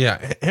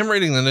 Yeah. Him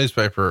reading the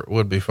newspaper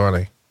would be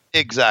funny.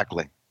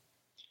 Exactly.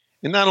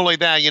 And not only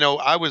that,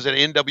 I was at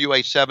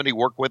NWA 70,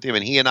 worked with him,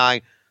 and he and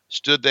I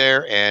stood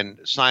there and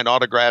signed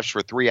autographs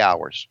for 3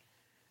 hours.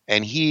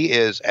 And he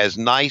is as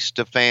nice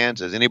to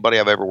fans as anybody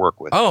I've ever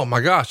worked with. Oh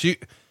my gosh. And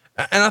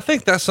I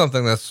think that's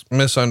something that's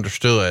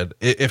misunderstood.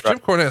 If Jim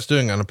Cornette's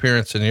doing an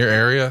appearance in your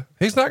area,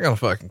 he's not going to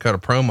fucking cut a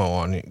promo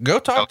on you. Go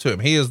talk to him.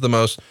 He is the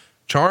most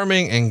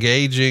charming,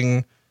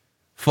 engaging,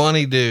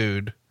 funny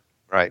dude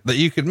that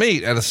you could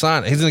meet at a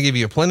sign. He's going to give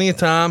you plenty of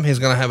time. He's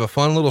going to have a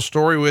fun little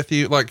story with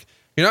you. Like,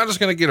 you're not just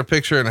going to get a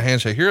picture and a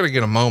handshake. You're going to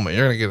get a moment.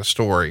 You're going to get a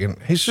story.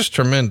 And he's just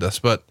tremendous.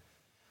 But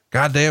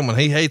goddamn, when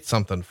he hates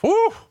something,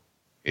 whew.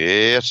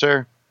 Yes,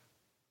 sir.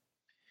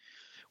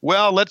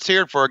 Well, let's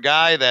hear it for a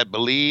guy that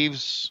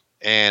believes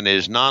and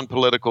is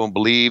non-political and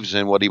believes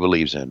in what he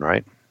believes in,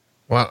 right?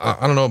 Well,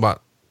 I don't know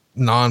about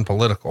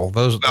non-political.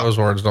 Those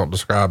words don't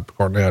describe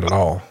Cornette at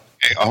all.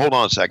 Hey, hold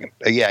on a second.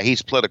 Yeah,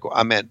 he's political.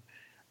 I meant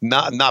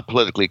not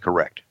politically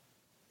correct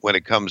when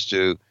it comes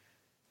to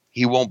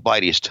he won't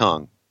bite his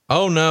tongue.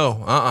 Oh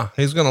no.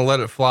 He's going to let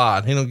it fly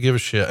and he don't give a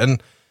shit.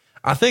 And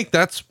I think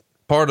that's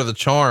part of the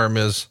charm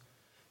is,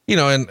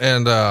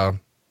 and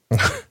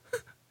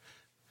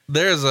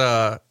there's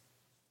a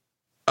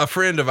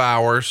friend of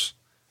ours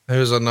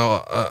who's an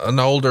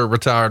older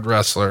retired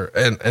wrestler,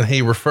 and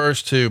he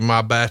refers to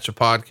my batch of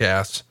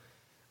podcasts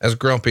as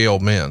grumpy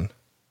old men.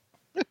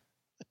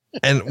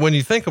 And when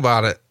you think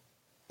about it,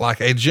 like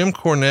a Jim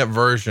Cornette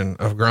version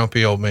of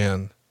grumpy old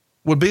men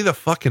would be the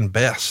fucking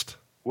best.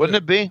 Wouldn't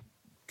it be?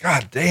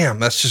 God damn,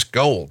 that's just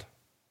gold.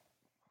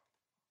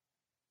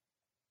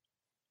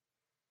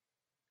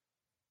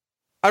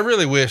 I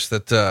really wish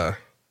that, there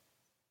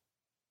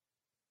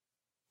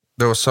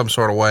was some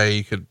sort of way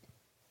you could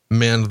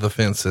mend the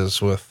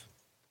fences with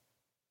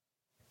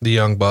the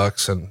Young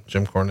Bucks and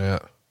Jim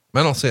Cornette.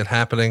 I don't see it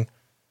happening,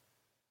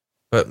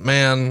 but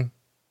man,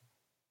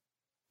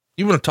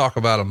 you want to talk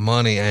about a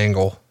money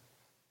angle.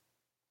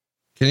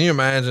 Can you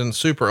imagine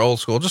super old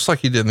school, just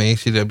like you did in the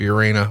ECW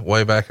arena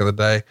way back in the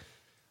day?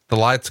 The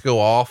lights go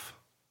off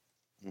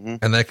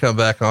and they come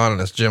back on and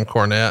it's Jim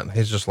Cornette and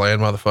he's just laying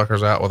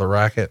motherfuckers out with a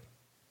racket.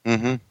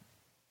 Mm-hmm.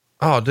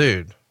 Oh,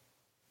 dude,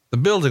 the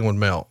building would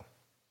melt.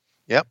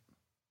 Yep.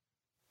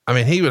 I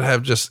mean, he would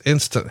have just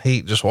instant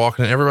heat just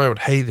walking in. Everybody would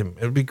hate him.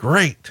 It would be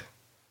great,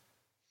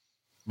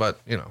 but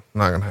not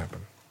going to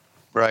happen.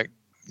 Right.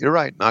 You're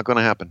right. Not going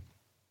to happen.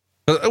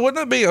 But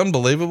wouldn't it be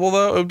unbelievable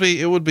though?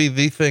 It would be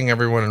the thing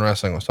everyone in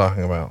wrestling was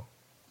talking about.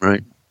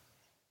 Right.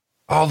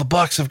 Oh, the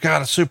Bucks have got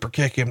to super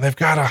kick him. They've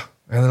got to,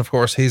 and then of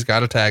course he's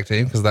got a tag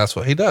team because that's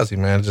what he does. He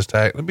manages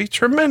tag. It'd be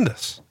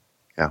tremendous.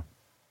 Yeah.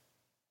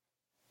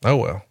 Oh,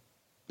 well.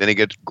 Then he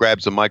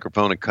grabs the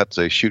microphone and cuts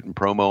a shooting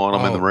promo on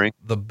him in the ring.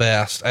 The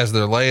best as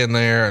they're laying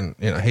there. And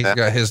he's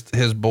got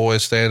his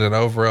boys standing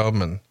over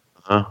him and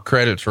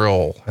credits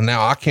roll. And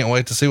now I can't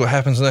wait to see what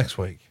happens next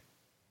week.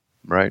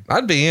 Right.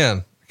 I'd be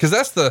in because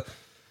that's the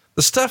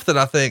stuff that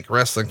I think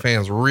wrestling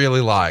fans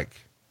really like.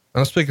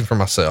 I'm speaking for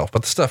myself,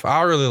 but the stuff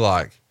I really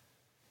like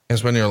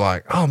is when you're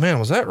like, oh man,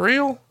 was that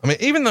real? I mean,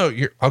 even though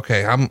you're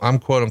okay, I'm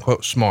quote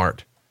unquote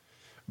smart,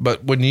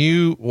 but when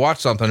you watch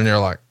something and you're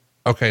like,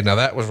 okay, now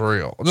that was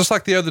real. Just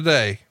like the other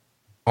day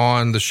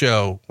on the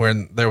show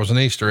when there was an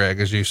Easter egg,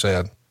 as you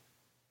said,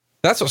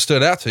 that's what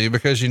stood out to you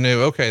because you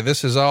knew, okay,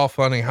 this is all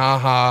funny. Ha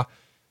ha.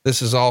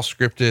 This is all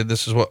scripted.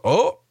 This is what,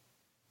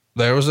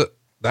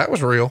 that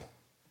was real.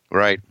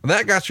 Right.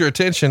 That got your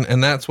attention.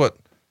 And that's what,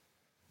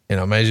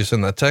 made you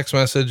send that text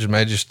message and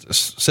made you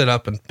sit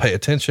up and pay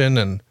attention.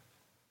 And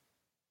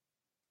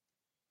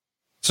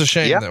it's a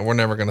shame that we're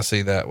never going to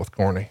see that with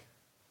Corny.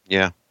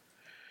 Yeah.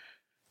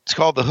 It's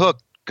called The Hook.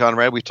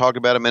 Conrad, we've talked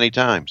about it many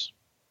times,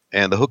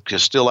 and the hook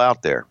is still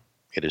out there.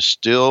 It is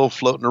still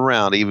floating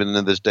around, even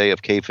in this day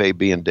of kayfabe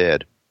being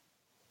dead.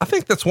 I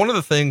think that's one of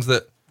the things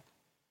that,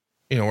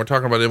 we're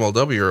talking about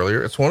MLW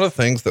earlier. It's one of the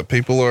things that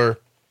people are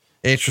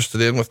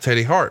interested in with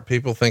Teddy Hart.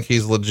 People think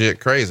he's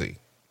legit crazy.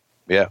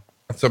 Yeah.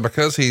 So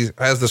because he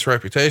has this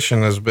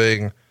reputation as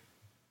being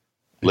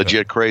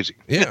legit crazy.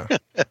 Yeah.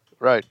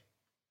 Right.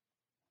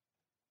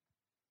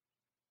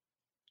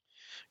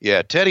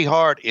 Yeah. Teddy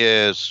Hart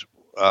is,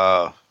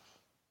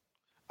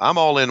 I'm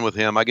all in with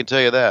him. I can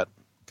tell you that.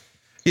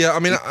 Yeah. I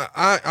mean,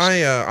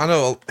 I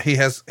know he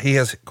has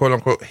quote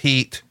unquote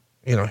heat,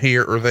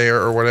 here or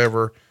there or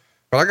whatever,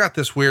 but I got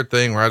this weird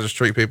thing where I just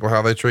treat people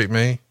how they treat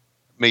me.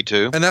 Me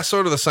too. And that's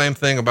sort of the same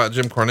thing about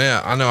Jim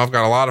Cornette. I know I've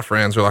got a lot of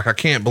friends who are like, I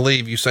can't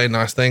believe you say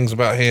nice things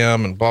about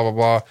him and blah, blah,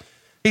 blah.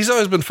 He's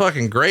always been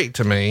fucking great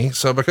to me.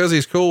 So because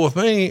he's cool with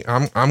me,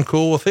 I'm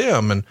cool with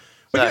him. And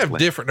we can have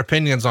different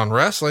opinions on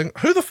wrestling.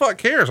 Who the fuck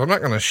cares? I'm not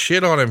going to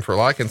shit on him for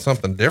liking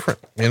something different.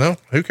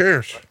 Who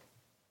cares?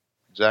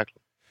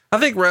 Exactly. I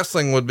think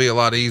wrestling would be a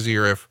lot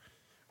easier if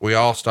we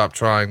all stopped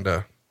trying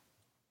to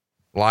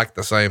like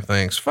the same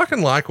things.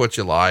 Fucking like what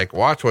you like,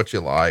 watch what you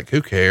like.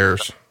 Who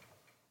cares?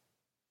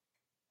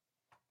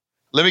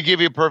 Let me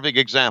give you a perfect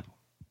example.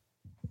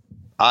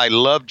 I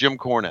love Jim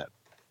Cornette.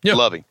 Yep.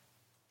 Love him.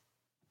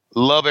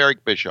 Love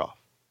Eric Bischoff.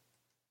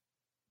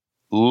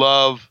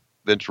 Love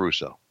Vince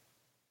Russo.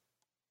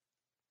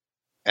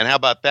 And how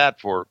about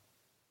that for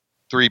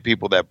three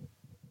people that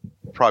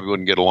probably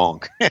wouldn't get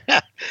along?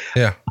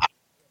 Yeah.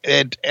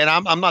 And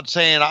I'm not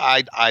saying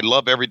I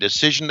love every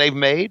decision they've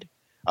made.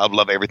 I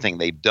love everything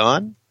they've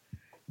done.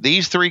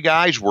 These three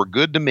guys were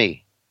good to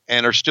me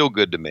and are still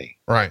good to me.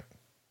 Right.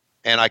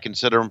 And I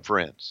consider them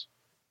friends.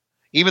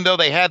 Even though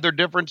they had their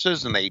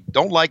differences and they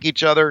don't like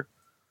each other,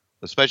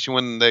 especially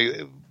when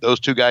those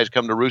two guys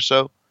come to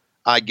Russo,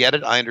 I get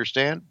it. I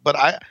understand. But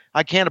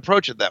I can't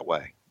approach it that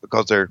way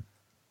because they're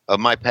of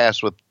my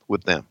past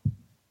with them.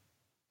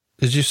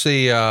 Did you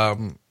see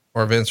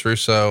where Vince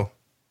Russo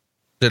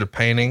did a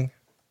painting?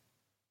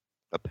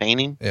 A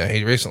painting? Yeah,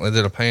 he recently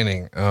did a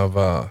painting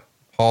of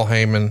Paul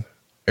Heyman,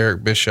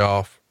 Eric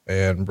Bischoff,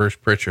 and Bruce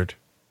Pritchard.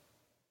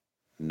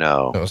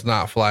 No. It was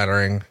not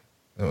flattering.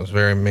 It was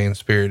very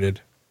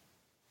mean-spirited.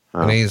 Huh.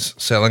 And he's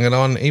selling it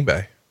on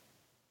eBay.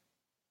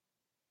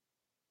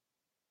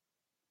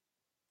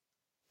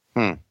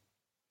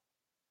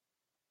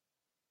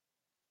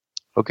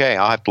 Okay,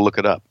 I'll have to look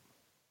it up.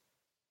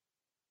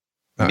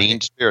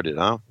 Mean-spirited,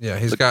 huh? Yeah,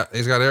 he's got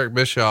Eric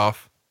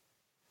Bischoff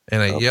in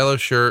a yellow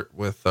shirt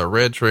with a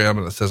red trim,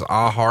 and it says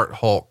 "I Heart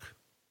Hulk."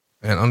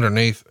 And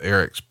underneath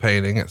Eric's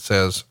painting, it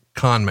says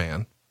 "Con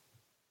Man."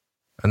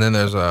 And then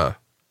there's a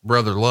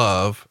Brother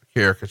Love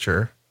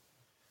caricature,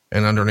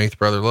 and underneath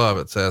Brother Love,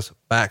 it says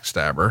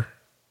 "Backstabber."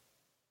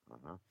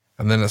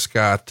 And then it's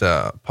got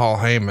Paul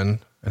Heyman,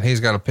 and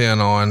he's got a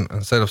pin on,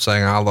 instead of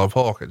saying "I love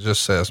Hulk," it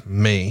just says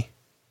 "Me."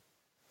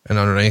 And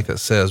underneath it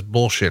says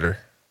 "Bullshitter."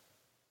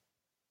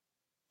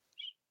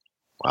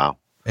 Wow.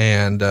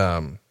 And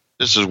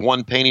this is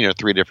one painting or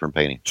three different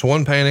paintings? It's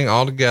one painting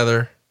all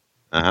together.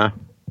 Uh-huh.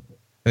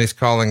 And he's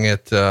calling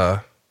it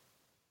the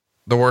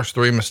worst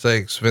three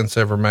mistakes Vince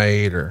ever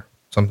made, or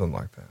something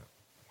like that.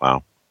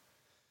 Wow.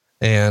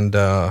 And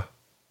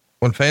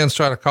when fans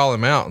try to call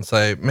him out and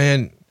say,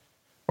 "Man,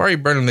 why are you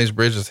burning these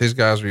bridges? These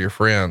guys are your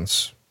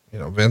friends." You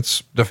know,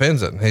 Vince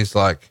defends it, and he's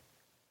like,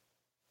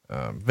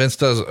 Bruce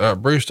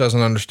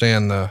doesn't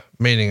understand the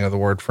meaning of the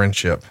word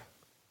friendship.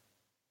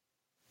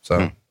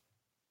 So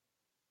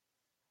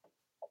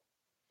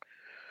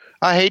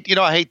I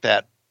hate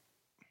that.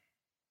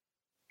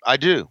 I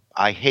do.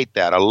 I hate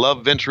that. I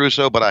love Vince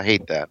Russo, but I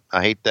hate that.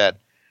 I hate that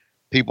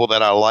people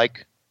that I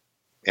like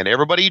and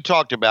everybody you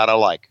talked about, I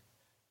like,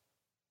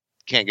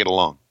 can't get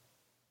along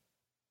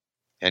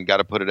and got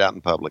to put it out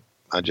in public.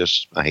 I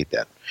hate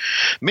that.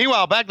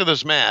 Meanwhile, back to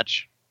this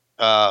match.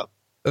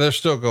 They're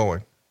still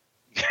going.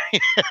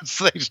 Yes,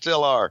 they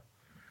still are.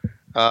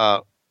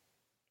 I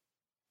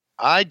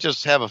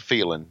just have a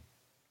feeling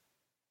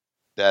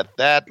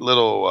that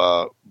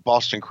little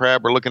Boston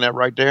Crab we're looking at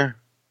right there,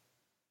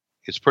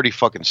 it's pretty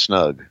fucking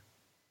snug.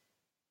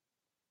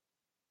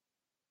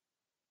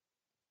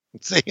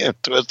 See him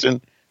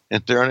twisting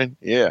and turning?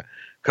 Yeah.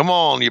 Come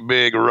on, you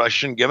big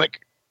Russian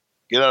gimmick.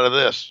 Get out of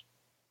this.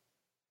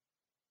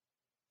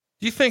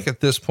 Do you think at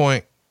this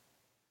point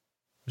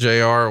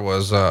JR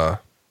was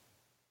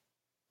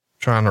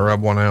trying to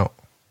rub one out?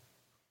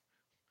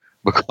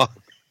 Because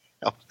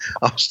I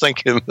was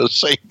thinking the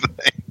same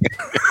thing.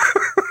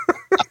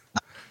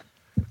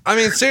 I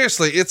mean,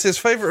 seriously, it's his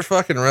favorite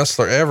fucking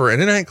wrestler ever,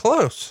 and it ain't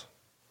close.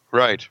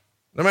 Right.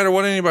 No matter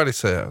what anybody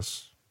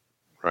says.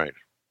 Right.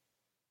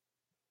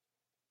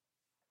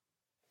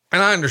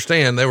 And I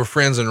understand they were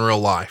friends in real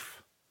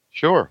life.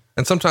 Sure.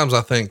 And sometimes I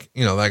think,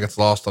 that gets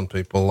lost on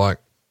people, like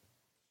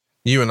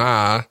you and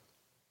I,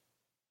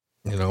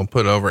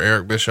 put over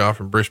Eric Bischoff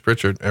and Bruce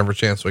Pritchard every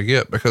chance we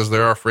get, because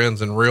they're our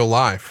friends in real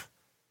life.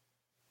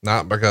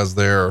 Not because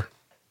they're,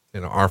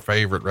 our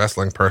favorite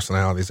wrestling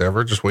personalities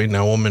ever. Just, we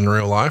know them in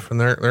real life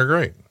and they're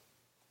great.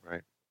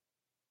 Right.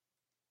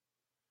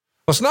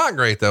 What's not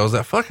great though is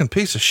that fucking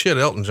piece of shit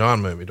Elton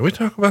John movie. Did we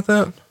talk about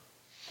that?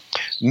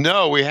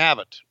 No, we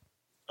haven't.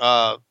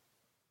 I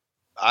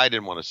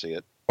didn't want to see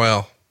it.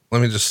 Well,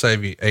 let me just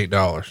save you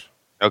 $8.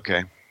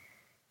 Okay.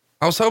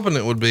 I was hoping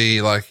it would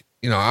be like,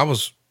 I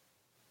was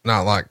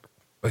not like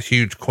a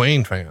huge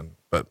Queen fan,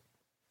 but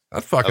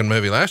that fucking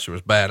movie last year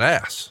was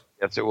badass.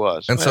 Yes, it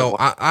was. And so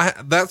I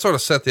that sort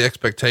of set the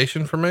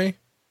expectation for me.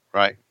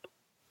 Right.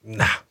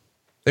 Nah,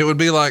 it would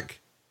be like,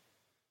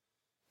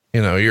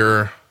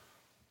 you're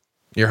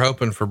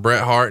hoping for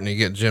Bret Hart and you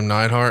get Jim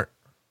Neidhart.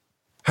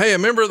 Hey, a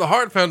member of the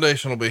Hart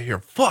Foundation will be here.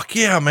 Fuck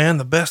yeah, man.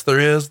 The best there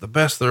is, the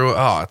best there.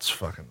 Oh, it's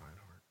fucking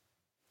Neidhart.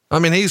 I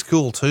mean, he's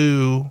cool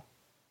too.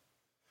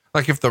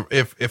 Like if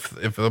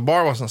the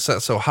bar wasn't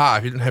set so high,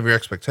 if you didn't have your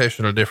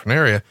expectation in a different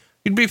area,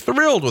 you'd be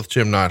thrilled with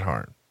Jim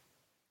Neidhart.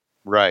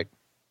 Right.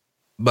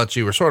 But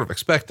you were sort of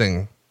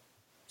expecting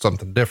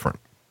something different.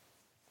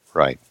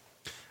 Right.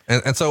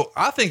 And so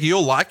I think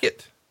you'll like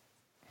it.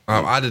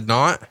 I did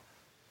not.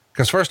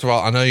 Cause first of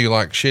all, I know you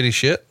like shitty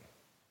shit.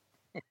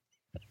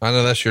 I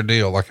know that's your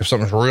deal. Like if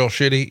something's real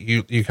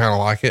shitty, you kind of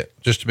like it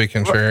just to be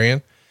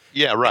contrarian.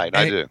 Yeah. Right.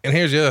 I do. And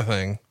here's the other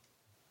thing.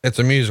 It's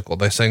a musical.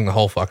 They sing the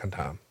whole fucking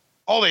time.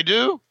 Oh, they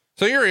do?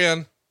 So you're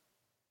in.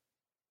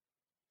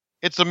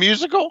 It's a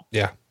musical?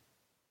 Yeah.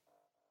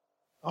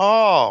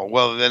 Oh,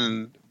 well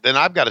then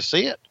I've got to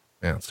see it.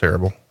 Yeah, it's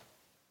terrible.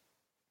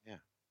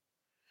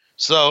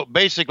 So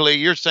basically,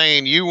 you're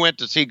saying you went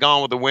to see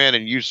Gone with the Wind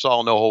and you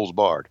saw No Holds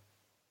Barred.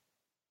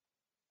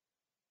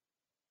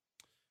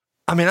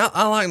 I mean,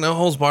 I like No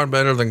Holds Barred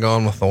better than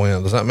Gone with the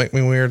Wind. Does that make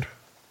me weird?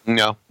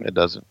 No, it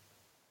doesn't.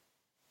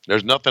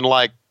 There's nothing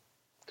like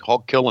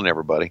Hulk killing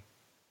everybody.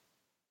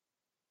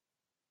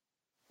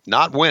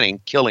 Not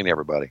winning, killing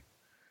everybody.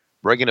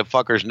 Breaking a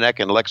fucker's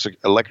neck and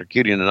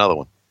electrocuting another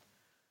one.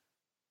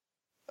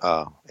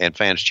 And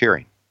fans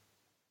cheering.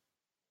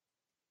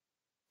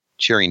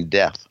 Cheering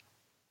death.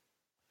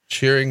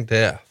 Cheering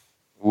death.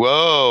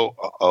 Whoa.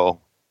 Uh-oh.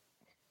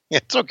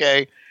 It's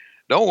okay.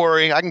 Don't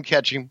worry. I can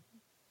catch him.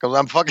 Because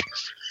I'm fucking...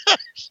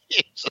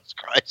 Jesus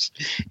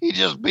Christ. He's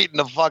just beating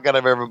the fuck out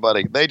of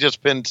everybody. They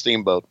just pinned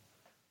Steamboat.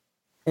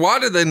 Why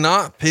did they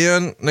not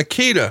pin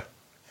Nikita?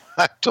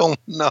 I don't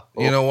know.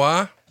 You know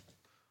why?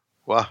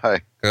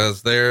 Why?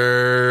 Because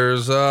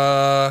there's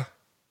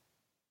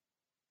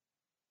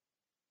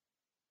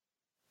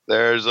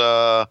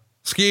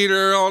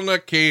Skeeter on the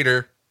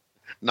Keeter.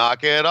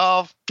 Knock it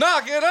off.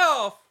 Knock it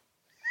off.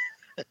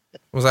 It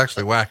was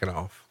actually Whack It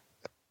Off.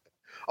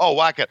 Oh,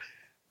 Whack It.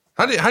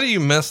 How do you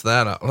mess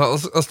that up?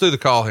 Let's do the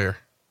call here.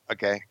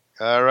 Okay.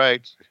 All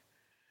right.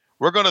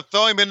 We're going to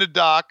throw him into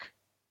Doc.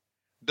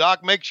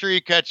 Doc, make sure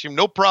you catch him.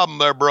 No problem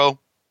there, bro.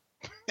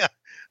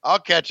 I'll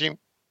catch him.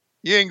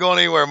 You ain't going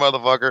anywhere,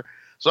 motherfucker.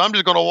 So I'm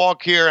just going to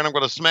walk here and I'm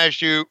going to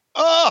smash you.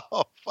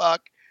 Oh,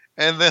 fuck.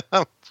 And then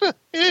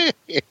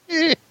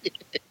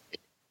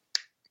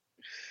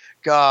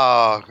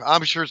God,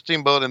 I'm sure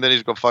Steamboat, and then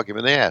he's going to fuck him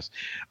in the ass.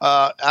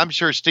 I'm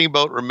sure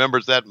Steamboat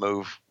remembers that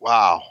move.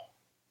 Wow.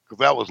 Because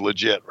that was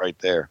legit right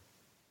there.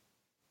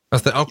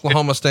 That's the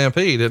Oklahoma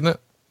Stampede, isn't it?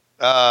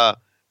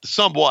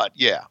 Somewhat,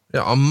 yeah.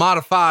 Yeah, a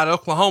modified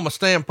Oklahoma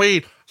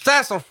Stampede.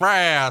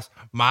 Sassafras.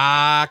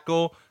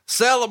 Michael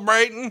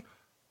celebrating.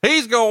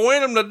 He's going to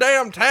win them the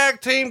damn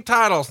tag team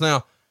titles.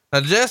 Now,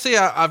 Jesse,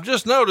 I've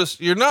just noticed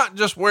you're not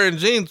just wearing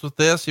jeans with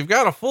this. You've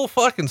got a full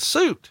fucking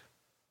suit.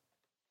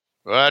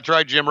 Well, that's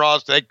right, Jim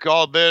Ross. They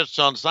called this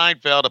on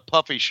Seinfeld a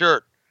puffy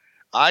shirt.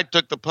 I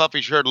took the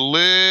puffy shirt a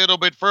little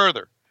bit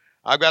further.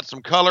 I've got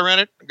some color in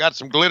it. Got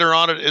some glitter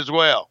on it as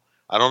well.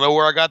 I don't know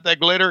where I got that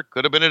glitter.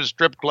 Could have been at a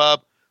strip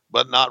club,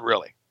 but not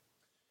really.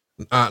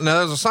 Now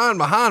there's a sign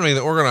behind me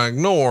that we're going to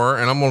ignore,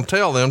 and I'm going to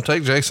tell them,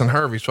 take Jason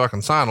Hervey's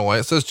fucking sign away.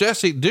 It says,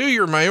 Jesse, do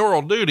your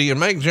mayoral duty and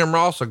make Jim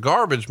Ross a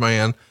garbage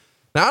man.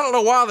 Now, I don't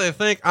know why they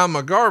think I'm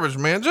a garbage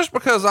man. Just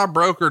because I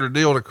brokered a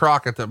deal to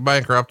Crockett that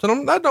bankrupted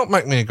them, that don't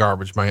make me a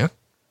garbage man.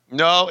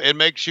 No, it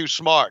makes you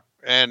smart,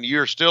 and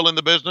you're still in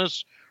the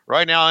business.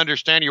 Right now, I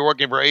understand you're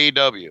working for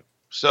AEW.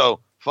 So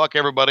fuck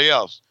everybody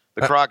else.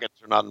 The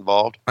Crockett's are not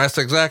involved. That's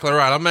exactly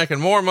right. I'm making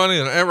more money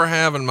than I ever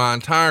have in my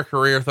entire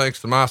career,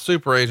 thanks to my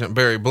super agent,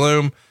 Barry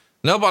Bloom.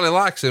 Nobody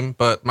likes him,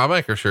 but my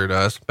banker sure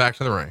does. Back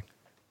to the ring.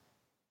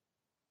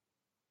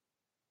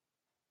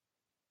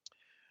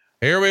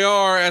 Here we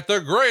are at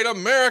the Great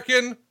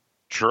American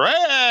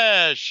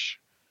Trash.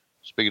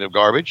 Speaking of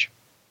garbage.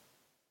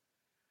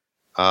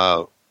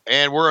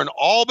 And we're in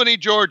Albany,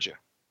 Georgia.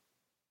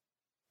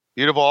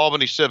 Beautiful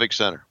Albany Civic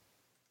Center.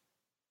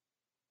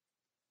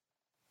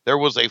 There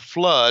was a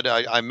flood.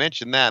 I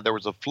mentioned that. There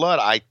was a flood,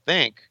 I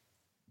think,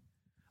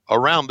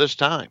 around this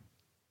time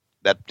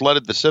that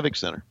flooded the Civic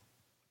Center.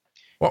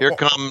 Here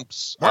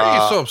comes... Why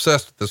are you so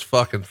obsessed with this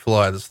fucking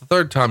flood? It's the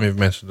third time you've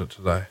mentioned it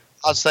today.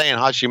 I was saying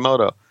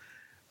Hashimoto.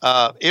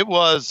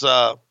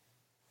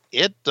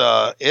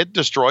 It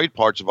destroyed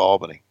parts of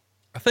Albany.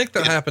 I think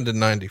that happened in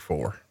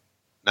 94.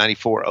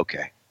 94.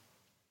 Okay.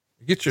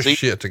 Get your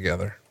shit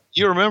together.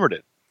 You remembered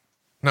it.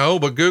 No,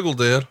 but Google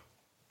did.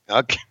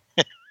 Okay.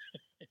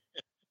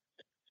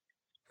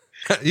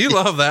 You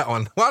love that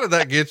one. Why did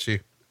that get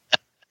you?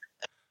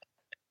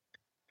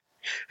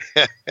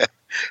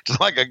 It's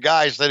like a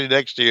guy sitting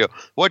next to you.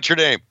 What's your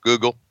name?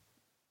 Google.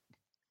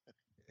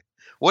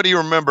 What do you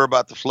remember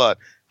about the flood?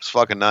 It's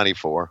fucking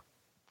 94.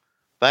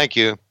 Thank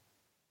you.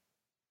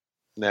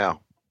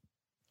 Now,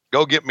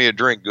 go get me a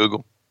drink,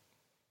 Google.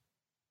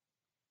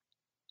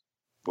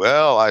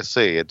 Well, I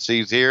see. It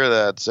says here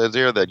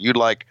that you'd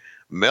like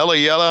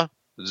Meliella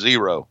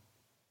 0.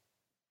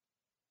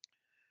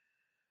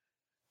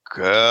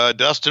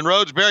 Dustin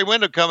Rhodes, Barry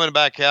Windham coming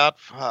back out.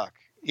 Fuck.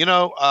 You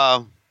know,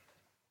 I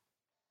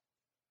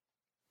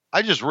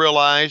just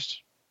realized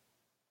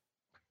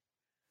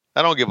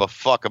I don't give a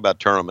fuck about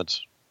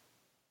tournaments.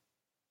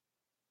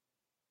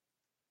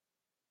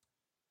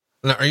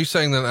 Now, are you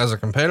saying that as a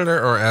competitor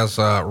or as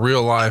a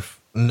real life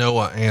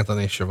Noah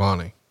Anthony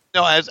Schiavone?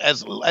 No, as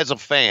a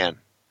fan.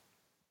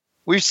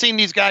 We've seen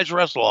these guys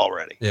wrestle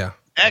already. Yeah.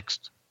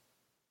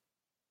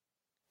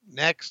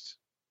 Next.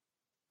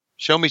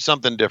 Show me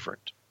something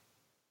different.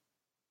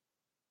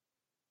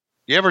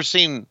 You ever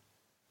seen,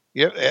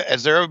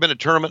 has there ever been a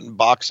tournament in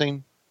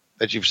boxing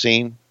that you've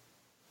seen?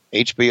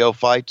 HBO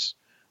fights?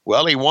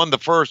 Well, he won the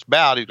first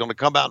bout. He's going to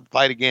come out and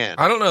fight again.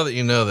 I don't know that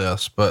you know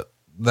this, but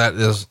that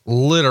is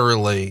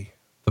literally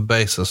the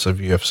basis of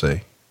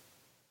UFC.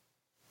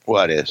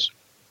 What is?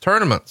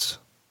 Tournaments.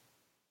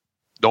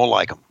 Don't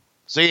like them.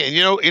 See, and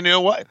you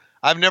know what?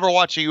 I've never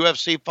watched a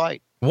UFC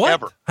fight. What?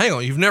 Ever. Hang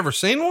on. You've never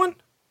seen one?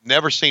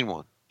 Never seen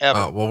one. Ever.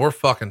 Oh, well, we're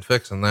fucking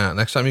fixing that.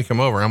 Next time you come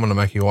over, I'm going to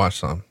make you watch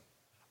some.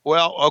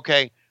 Well,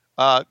 okay.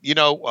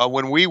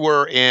 When we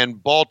were in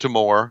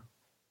Baltimore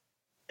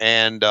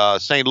and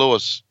St.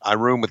 Louis, I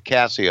roomed with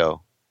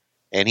Cassio,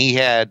 and he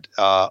had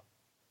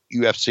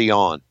UFC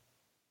on.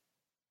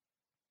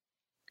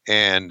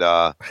 And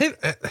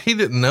he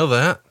didn't know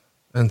that.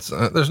 And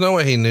there's no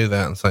way he knew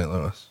that in St.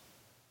 Louis.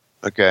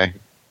 Okay.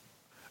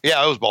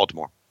 Yeah, it was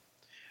Baltimore.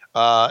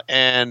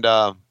 And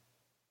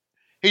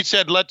he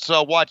said, let's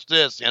watch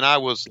this. And I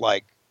was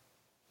like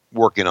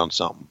working on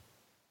something.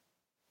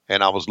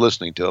 And I was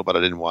listening to it, but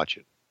I didn't watch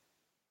it.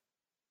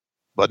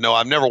 But no,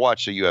 I've never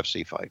watched a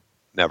UFC fight.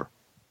 Never.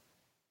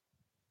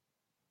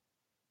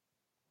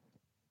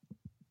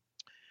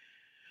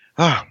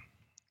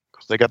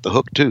 Because they got the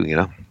hook too, you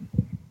know.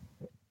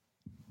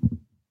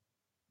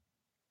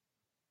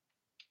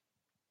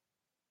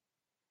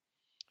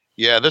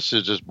 Yeah, this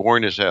is just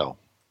boring as hell.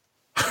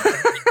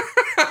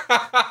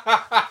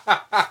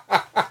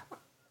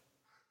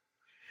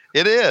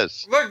 It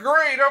is. The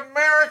Great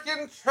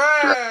American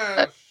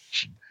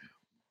Trash.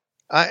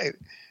 I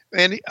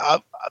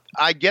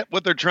get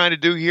what they're trying to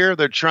do here.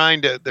 They're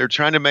trying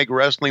to make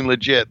wrestling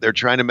legit. They're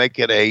trying to make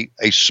it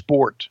a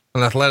sport,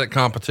 an athletic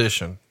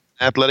competition,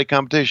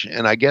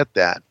 and I get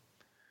that,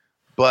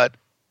 but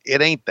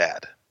it ain't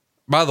that.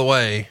 By the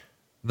way,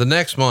 the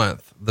next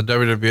month, the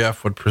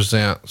WWF would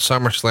present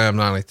SummerSlam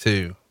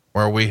 92,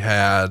 where we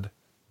had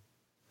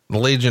the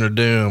Legion of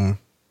Doom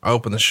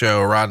open the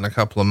show, riding a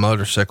couple of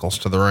motorcycles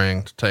to the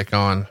ring to take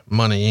on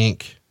Money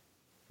Inc.,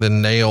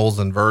 then Nails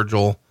and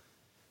Virgil,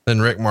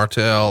 then Rick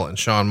Martel and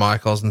Shawn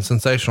Michaels, and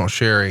Sensational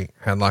Sherry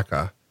had like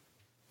a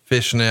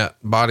fishnet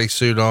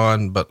bodysuit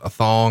on, but a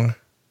thong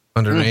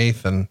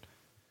underneath. And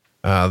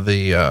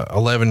the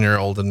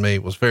 11-year-old in me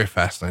was very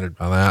fascinated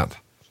by that.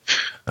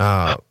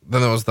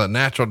 Then there was the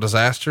Natural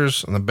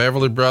Disasters and the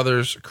Beverly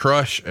Brothers,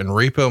 Crush and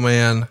Repo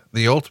Man,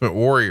 the Ultimate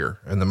Warrior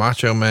and the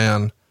Macho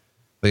Man,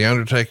 the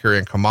Undertaker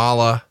and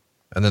Kamala,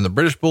 and then the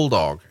British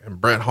Bulldog and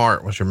Bret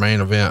Hart was your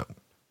main event.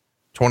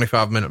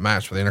 25-minute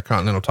match for the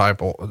Intercontinental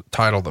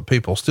title that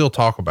people still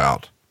talk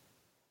about.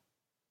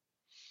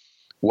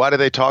 Why do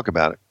they talk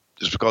about it?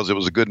 Just because it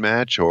was a good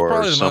match, or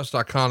probably the most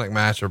iconic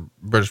match of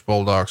British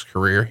Bulldog's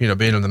career, you know,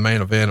 being in the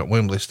main event at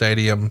Wembley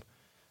Stadium,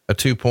 a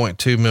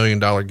 $2.2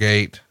 million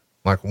gate,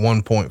 like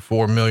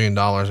 $1.4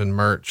 million in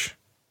merch.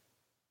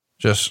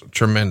 Just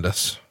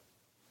tremendous.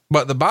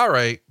 But the buy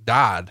rate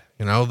died,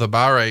 you know, the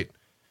buy rate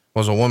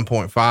was a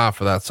 1.5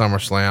 for that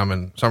SummerSlam,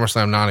 and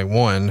SummerSlam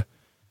 91,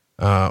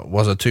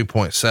 was a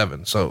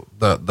 2.7. So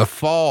the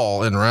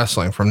fall in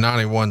wrestling from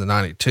 91 to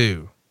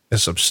 92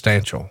 is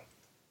substantial.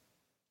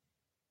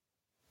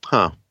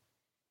 Huh.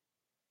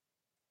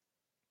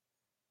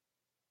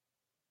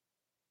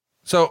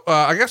 So,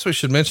 I guess we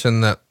should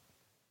mention that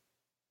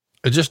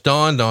it just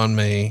dawned on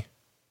me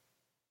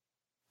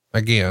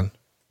again.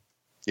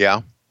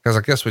 Yeah. Cause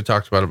I guess we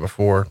talked about it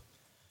before.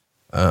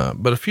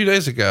 But a few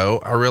days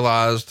ago, I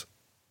realized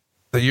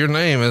that your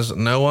name is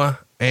Noah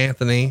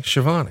Anthony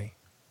Schiavone.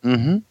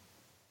 Mm-hmm.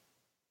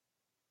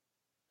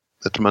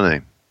 That's my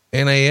name.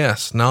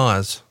 Nas,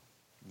 Nas.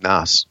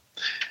 Nas.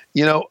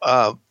 You know,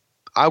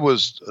 I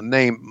was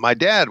named, my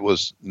dad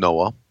was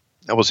Noah.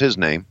 That was his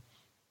name.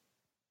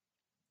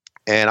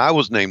 And I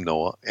was named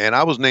Noah. And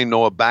I was named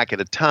Noah back at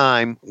a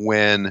time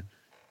when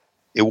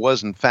it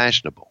wasn't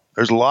fashionable.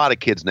 There's a lot of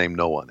kids named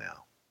Noah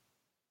now.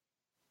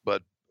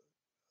 But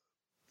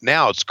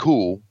now it's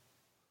cool.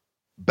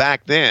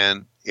 Back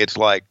then, it's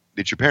like,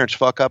 did your parents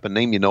fuck up and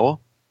name you Noah?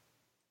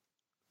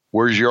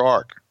 Where's your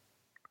ark?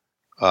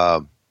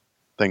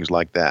 Things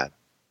like that.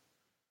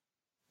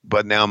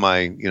 But now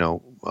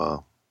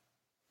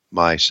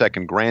my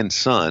second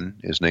grandson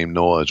is named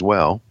Noah as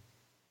well.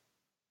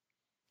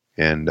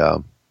 And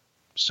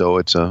so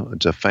it's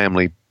a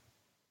family.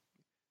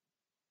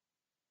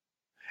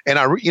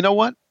 And you know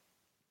what?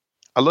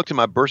 I looked at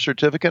my birth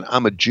certificate.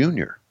 I'm a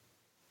junior.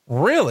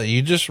 Really?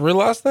 You just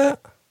realized that?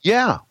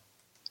 Yeah.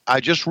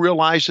 I just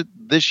realized it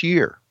this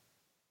year.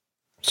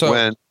 So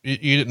when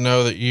you didn't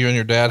know that you and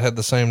your dad had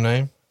the same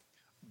name?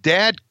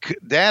 Dad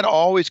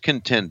always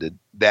contended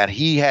that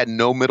he had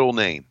no middle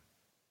name.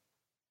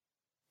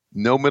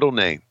 No middle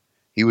name.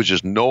 He was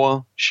just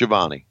Noah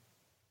Schiavone.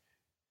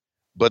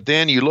 But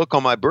then you look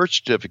on my birth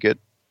certificate,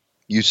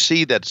 you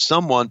see that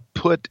someone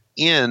put it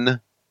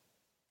in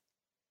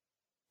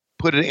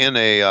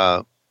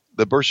the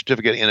birth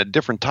certificate in a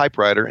different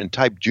typewriter and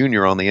typed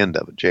junior on the end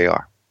of it,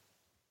 JR.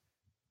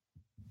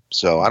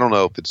 So I don't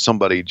know if it's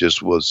somebody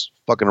just was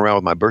fucking around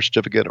with my birth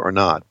certificate or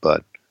not,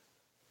 but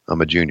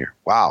I'm a junior.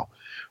 Wow.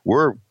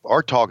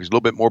 Our talk is a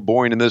little bit more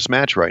boring in this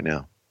match right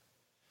now.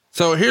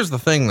 So here's the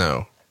thing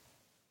though.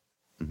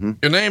 Mm-hmm.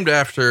 You're named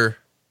after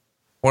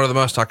one of the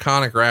most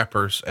iconic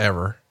rappers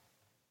ever.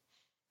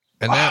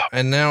 And wow.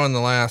 now in the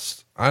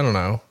last, I don't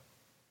know,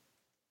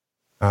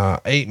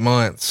 8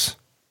 months,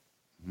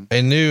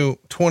 a new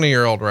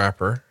 20-year-old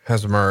rapper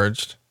has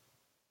emerged,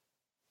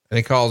 and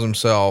he calls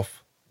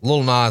himself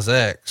Lil Nas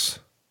X.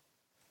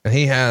 and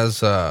he has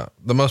the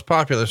most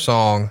popular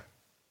song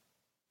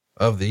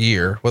of the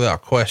year,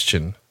 without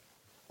question,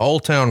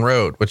 Old Town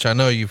Road, which I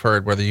know you've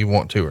heard whether you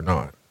want to or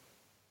not.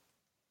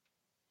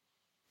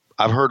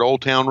 I've heard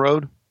Old Town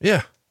Road.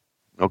 Yeah.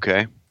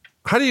 Okay.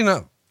 How do you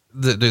not?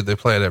 Dude, they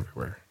play it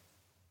everywhere.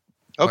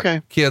 Okay.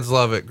 Like, kids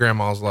love it.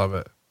 Grandmas love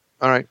it.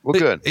 All right. Well,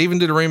 good. Even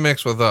did a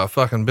remix with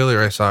fucking Billy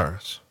Ray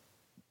Cyrus.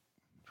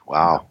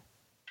 Wow.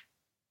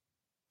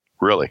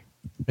 Really?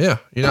 Yeah.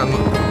 You're not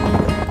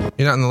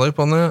in the loop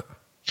on that?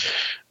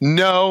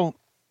 No.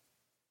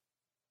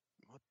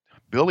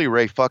 Billy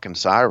Ray fucking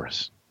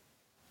Cyrus.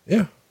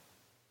 Yeah.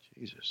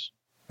 Jesus.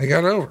 They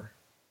got over.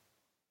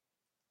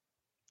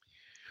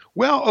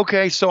 Well,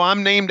 okay. So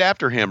I'm named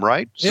after him,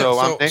 right?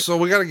 Yeah, so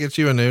we got to get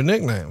you a new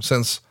nickname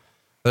since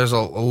there's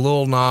a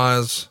Lil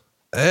Nas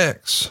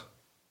X.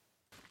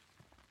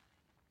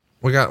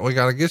 We got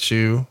to get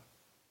you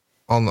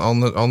on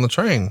the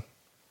train.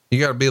 You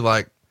got to be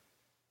like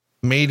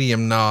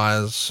Medium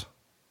Nas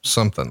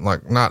something,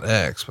 like not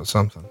X, but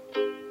something.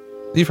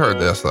 You've heard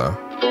this though.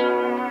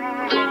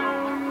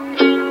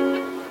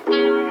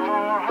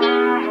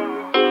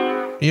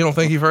 You don't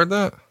think you've heard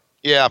that?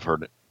 Yeah, I've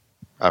heard it.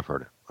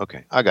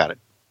 Okay. I got it.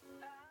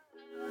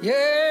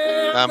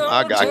 Yeah.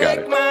 I got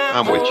it.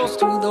 I'm with you.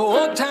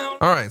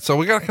 All right. So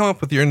we got to come up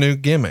with your new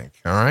gimmick.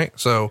 All right.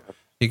 So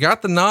you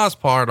got the Nas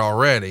part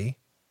already.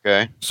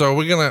 Okay. So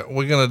we're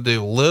going to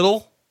do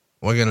little,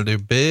 we're going to do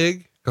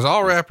big, cause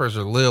all rappers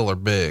are little or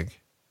big.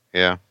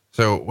 Yeah.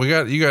 So you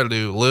got to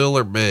do little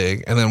or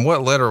big. And then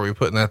what letter are we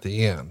putting at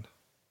the end?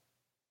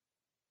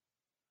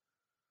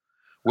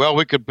 Well,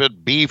 we could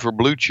put B for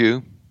Blue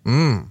Chew.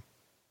 Maybe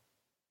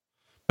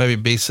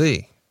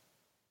BC.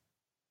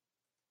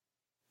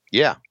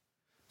 Yeah.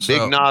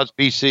 Big Nas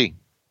BC.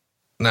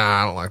 Nah,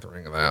 I don't like the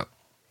ring of that.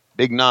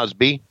 Big Nas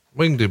B.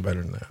 We can do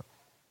better than that.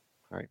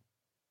 All right.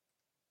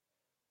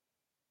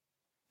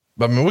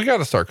 But I mean, we got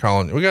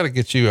to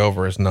get you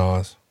over as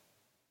Nas.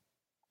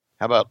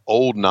 How about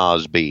Old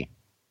Nas B?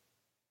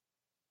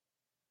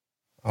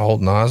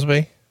 Old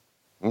Nasby?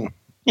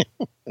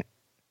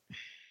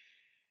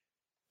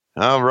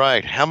 All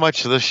right. How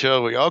much of the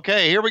show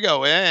okay, here we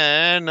go.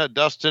 And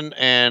Dustin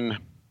and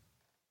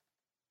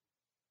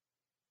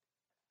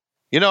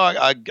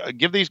I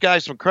give these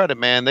guys some credit,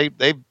 man.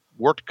 They've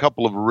worked a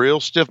couple of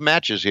real stiff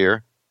matches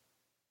here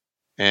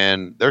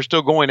and they're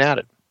still going at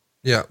it.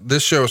 Yeah.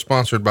 This show is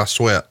sponsored by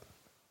Sweat.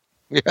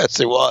 Yes,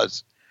 it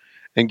was.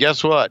 And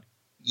guess what?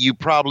 Your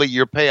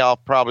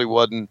payoff probably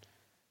wasn't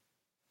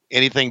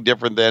anything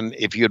different than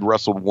if you had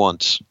wrestled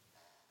once,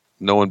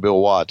 knowing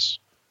Bill Watts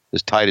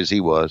as tight as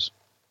he was.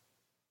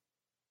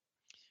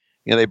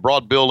 They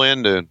brought Bill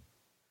in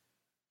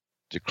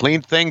to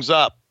clean things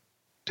up,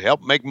 to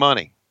help make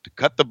money, to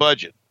cut the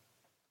budget,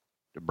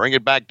 to bring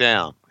it back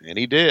down. And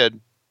he did.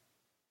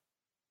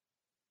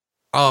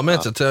 Oh, I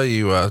meant to tell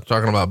you,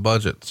 talking about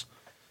budgets,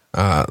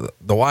 the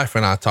wife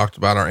and I talked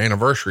about our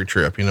anniversary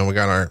trip. We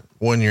got our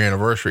 1 year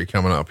anniversary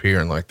coming up here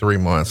in like 3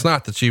 months.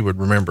 Not that you would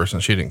remember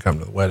since she didn't come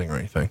to the wedding or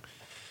anything.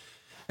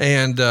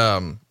 And,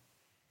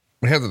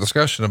 we had the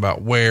discussion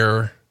about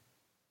where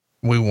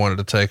we wanted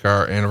to take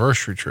our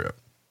anniversary trip.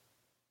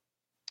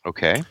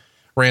 Okay.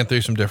 Ran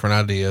through some different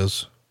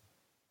ideas.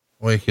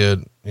 We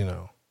could,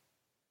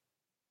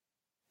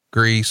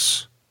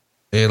 Greece,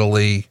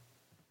 Italy,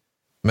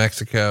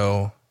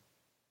 Mexico,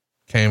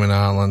 Cayman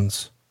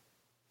Islands,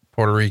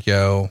 Puerto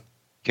Rico.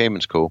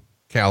 Cayman's cool.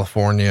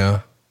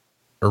 California,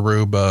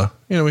 Aruba.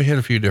 We hit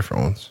a few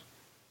different ones.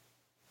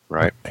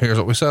 Right. Here's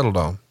what we settled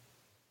on.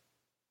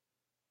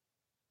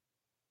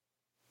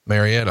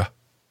 Marietta.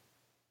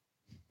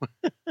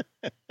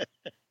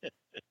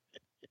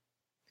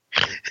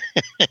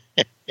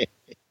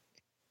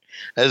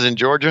 As in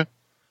Georgia?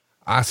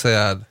 I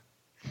said,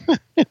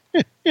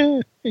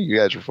 you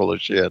guys are full of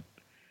shit.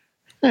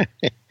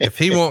 If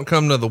he won't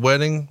come to the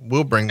wedding,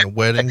 we'll bring the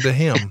wedding to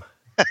him.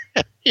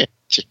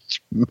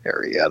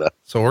 Marietta.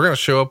 So we're going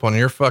to show up on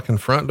your fucking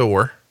front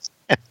door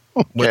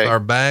with our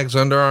bags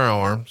under our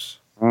arms.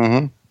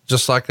 Mm-hmm.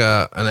 Just like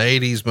an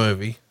 80s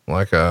movie,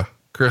 like a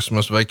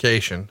Christmas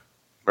Vacation.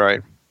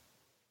 Right.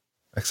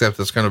 Except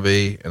it's going to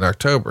be in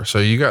October. So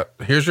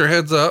here's your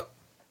heads up.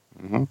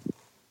 Mm-hmm.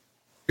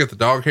 Get the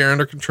dog hair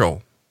under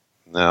control.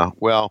 No.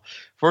 Well,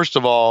 first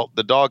of all,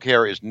 the dog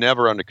hair is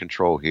never under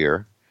control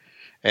here.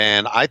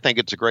 And I think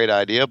it's a great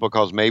idea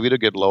because maybe to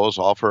get Lois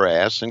off her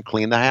ass and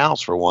clean the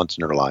house for once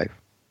in her life.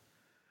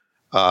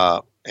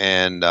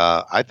 And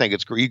I think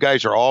it's great. You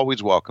guys are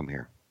always welcome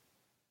here.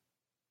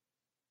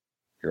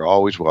 You're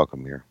always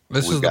welcome here.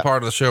 This is the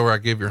part of the show where I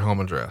give your home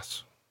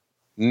address.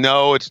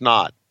 No, it's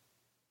not.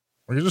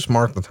 Well, you just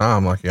mark the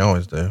time like you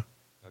always do.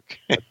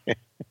 Okay.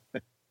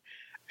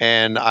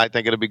 And I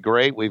think it'll be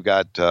great. We've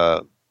got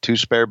 2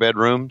 spare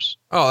bedrooms.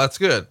 Oh, that's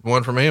good.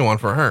 One for me and one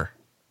for her.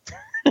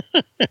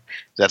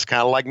 That's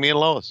kind of like me and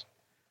Lois.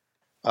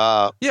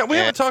 Yeah, we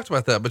haven't talked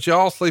about that, but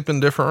y'all sleep in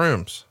different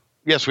rooms.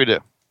 Yes, we do.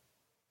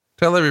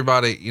 Tell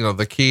everybody,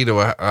 the key to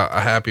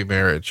a happy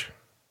marriage.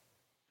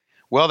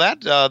 Well,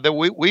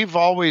 that we've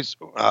always,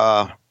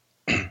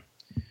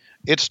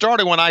 it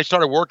started when I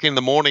started working in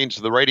the mornings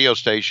at the radio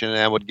station, and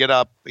I would get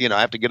up, I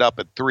have to get up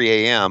at 3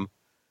 a.m.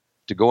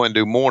 to go and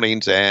do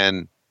mornings,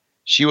 and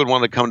she would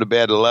want to come to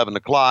bed at 11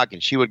 o'clock,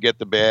 and she would get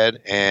to bed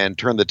and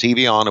turn the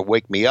TV on and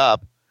wake me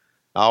up.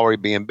 I'll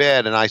already be in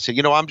bed, and I said,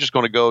 I'm just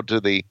going to go to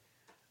the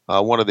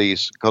one of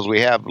these, because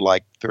we have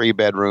like 3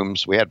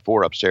 bedrooms. We had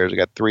 4 upstairs. We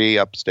got 3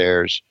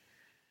 upstairs.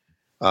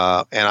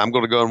 And I'm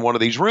going to go in one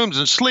of these rooms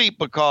and sleep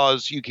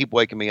because you keep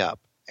waking me up.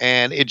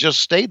 And it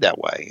just stayed that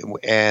way.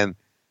 And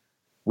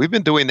we've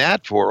been doing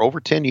that for over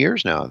 10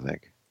 years now, I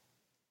think.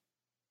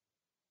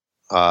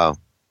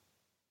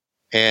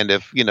 And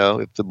if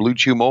the Blue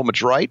Chew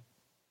moment's right,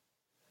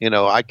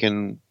 I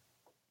can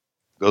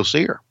go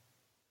see her.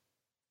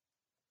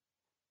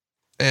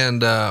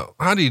 And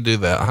how do you do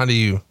that? How do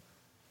you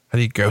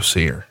go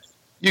see her?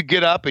 You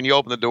get up and you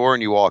open the door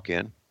and you walk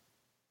in.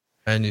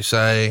 And you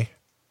say,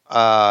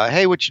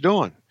 hey, what you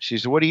doing? She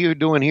said, what are you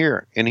doing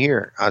here in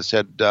here? I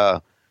said,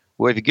 well,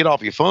 if you get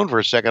off your phone for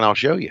a second, I'll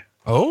show you.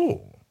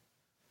 Oh.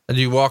 And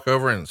you walk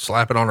over and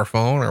slap it on her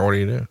phone, or what do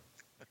you do?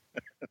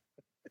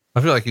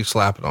 I feel like you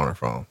slap it on her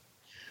phone.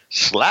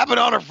 Slap it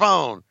on her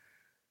phone.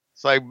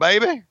 It's like,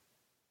 baby,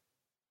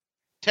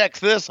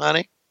 text this,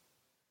 honey.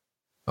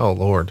 Oh,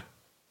 Lord.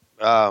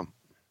 And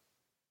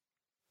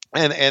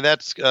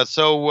that's, we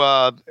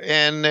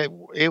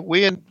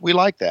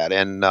like that.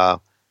 And,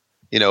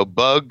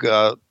 Bug,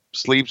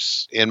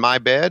 sleeps in my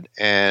bed,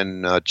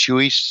 and,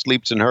 Chewy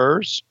sleeps in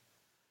hers,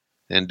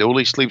 and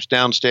Dooley sleeps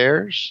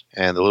downstairs,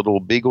 and the little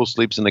beagle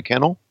sleeps in the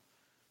kennel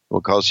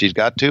because she's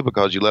got to,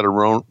 because you let her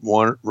roam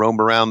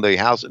around the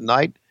house at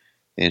night,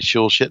 and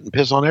she'll shit and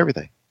piss on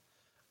everything.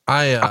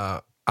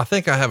 I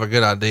think I have a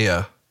good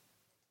idea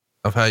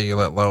of how you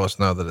let Lois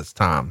know that it's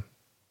time.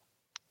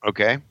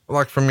 Okay.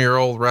 Like from your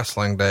old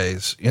wrestling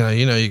days, you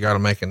got to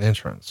make an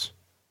entrance.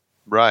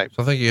 Right.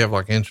 So I think you have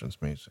like entrance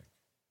music.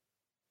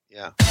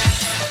 Yeah.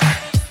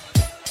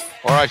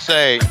 Or I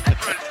say,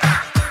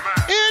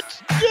 it's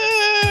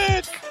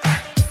Dick.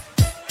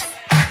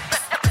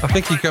 I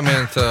think you come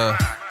into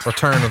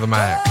Return of the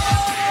Mac.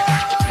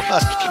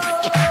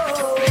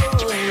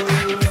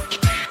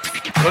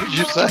 What did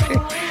you say?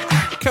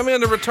 Come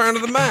into Return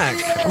of the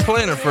Mac. I'm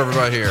playing it for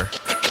everybody here.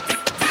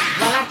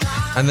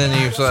 And then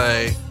you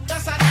say,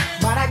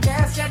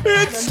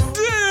 it's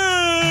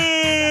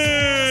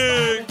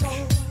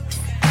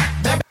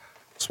Dick.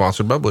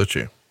 Sponsored by Blue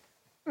Chew.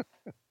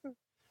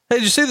 Hey,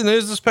 did you see the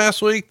news this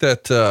past week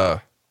that,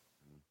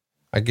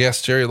 I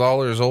guess Jerry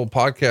Lawler's old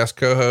podcast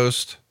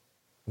co-host,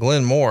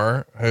 Glenn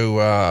Moore,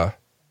 who, I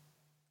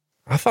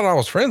thought I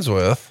was friends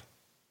with,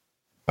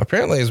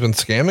 apparently has been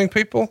scamming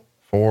people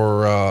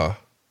for,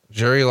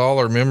 Jerry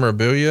Lawler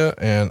memorabilia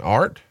and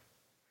art?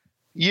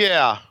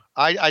 Yeah,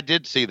 I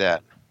did see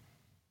that.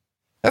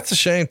 That's a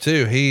shame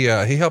too. He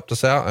helped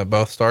us out at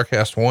both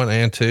StarCast 1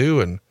 and 2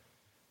 and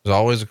was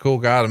always a cool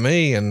guy to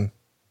me. And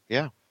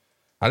yeah,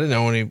 I didn't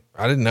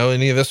know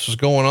any of this was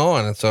going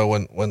on. And so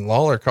when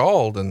Lawler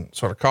called and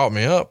sort of caught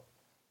me up,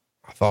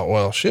 I thought,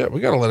 well, shit,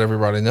 we got to let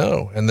everybody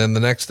know. And then the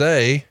next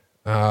day,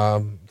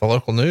 the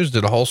local news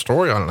did a whole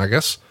story on it. And I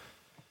guess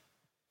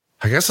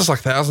it's like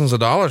thousands of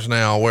dollars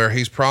now where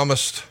he's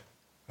promised,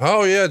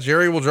 oh yeah,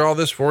 Jerry will draw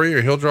this for you,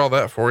 or he'll draw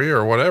that for you,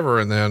 or whatever.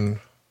 And then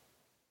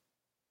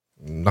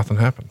nothing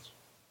happens.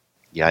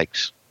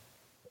 Yikes.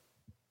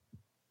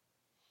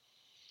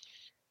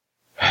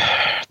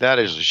 That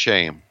is a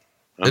shame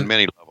on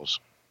many levels.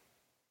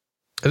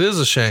 It is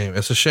a shame.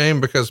 It's a shame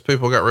because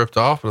people got ripped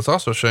off, but it's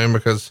also a shame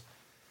because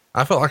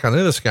I felt like I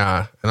knew this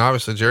guy, and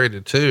obviously Jerry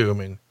did too. I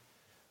mean,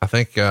 I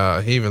think,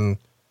 he even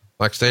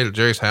like stayed at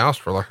Jerry's house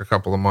for like a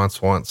couple of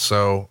months once.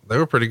 So they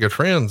were pretty good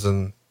friends,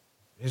 and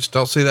you just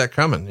don't see that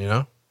coming,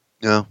 Yeah,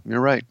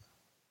 you're right.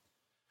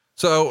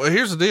 So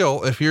here's the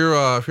deal. If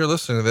you're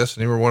listening to this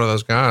and you were one of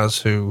those guys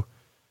who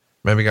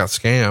maybe got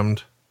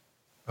scammed,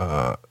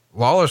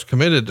 Lawler's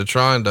committed to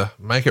trying to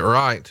make it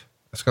right.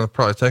 It's going to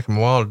probably take him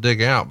a while to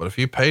dig out, but if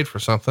you paid for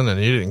something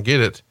and you didn't get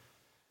it,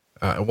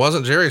 it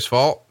wasn't Jerry's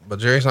fault, but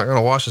Jerry's not going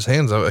to wash his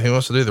hands of it. He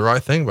wants to do the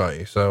right thing by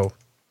you. So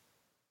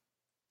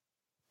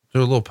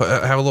have a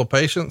little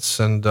patience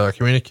and,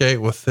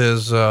 communicate with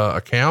his,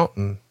 account,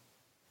 and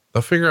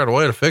they'll figure out a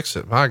way to fix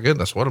it. My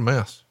goodness, what a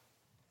mess.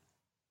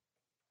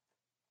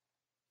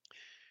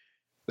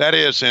 That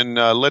is. And,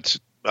 let's,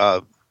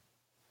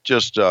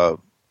 just,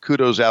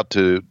 kudos out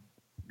to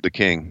the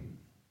king.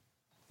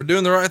 We're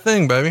doing the right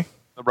thing, baby.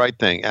 The right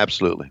thing.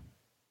 Absolutely.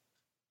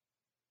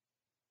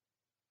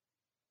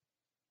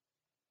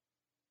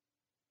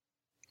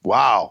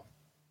 Wow.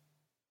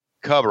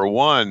 Cover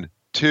 1,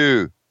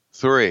 2,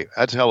 3.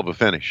 That's a hell of a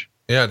finish.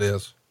 Yeah, it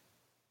is.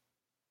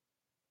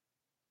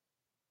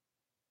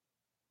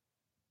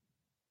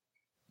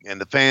 And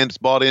the fans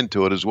bought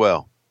into it as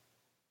well.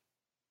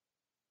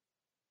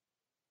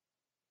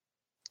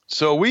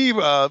 So we've,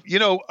 I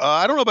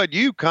don't know about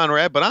you,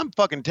 Conrad, but I'm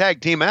fucking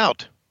tag team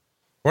out.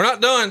 We're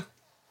not done.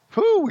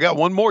 Whew, we got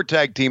one more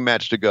tag team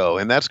match to go,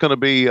 and that's going to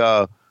be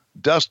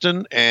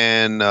Dustin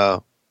and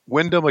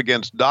Wyndham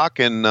against Doc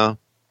and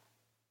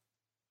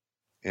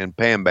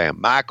Pam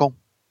Bam. Michael,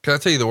 Can I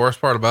tell you the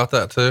worst part about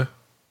that too?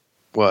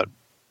 What?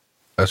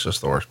 That's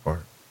just the worst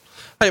part.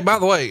 Hey, by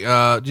the way,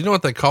 do you know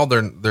what they called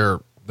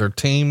their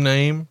team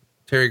name?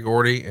 Terry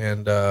Gordy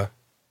and,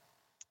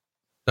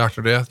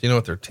 Dr. Death. Do you know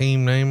what their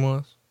team name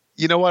was?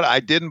 You know what? I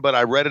didn't, but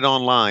I read it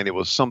online. It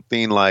was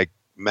something like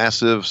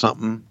massive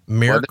something.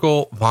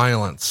 Miracle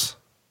Violence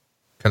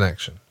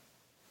Connection.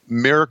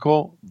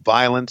 Miracle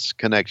Violence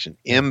Connection.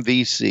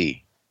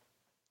 MVC.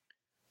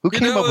 Who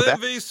came up with that?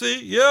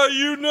 MVC? Yeah,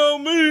 you know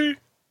me.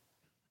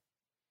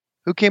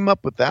 Who came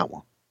up with that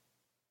one?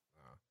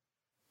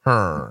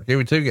 Her. Give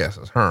me two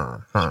guesses.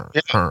 Her.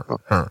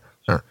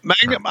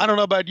 Magnum, I don't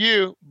know about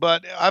you,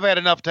 but I've had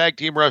enough tag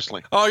team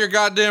wrestling. Oh, you're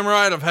goddamn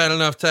right. I've had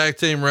enough tag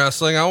team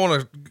wrestling.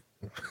 I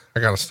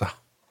gotta stop.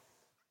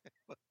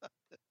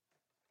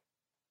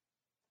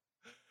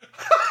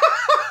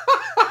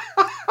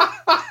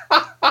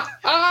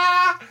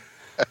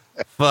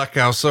 Fuck,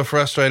 I was so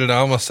frustrated. I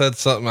almost said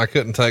something I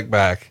couldn't take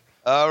back.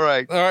 All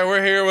right.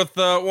 We're here with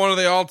one of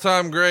the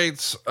all-time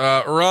greats,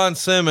 Ron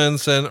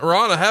Simmons. And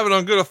Ron, I have it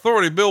on good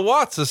authority. Bill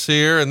Watts is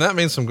here, and that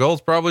means some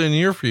gold's probably in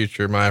your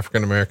future, my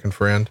African-American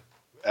friend.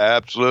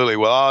 Absolutely.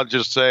 Well, I'll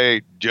just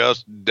say,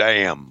 just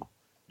damn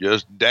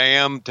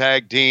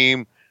tag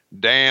team,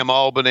 damn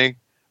Albany.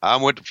 I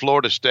went to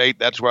Florida State.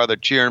 That's why they're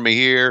cheering me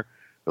here,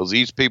 because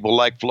these people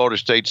like Florida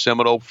State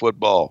Seminole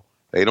football.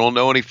 They don't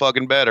know any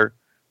fucking better,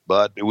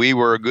 but we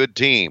were a good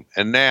team.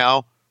 And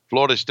now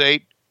Florida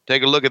State,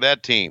 take a look at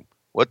that team.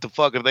 What the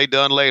fuck have they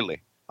done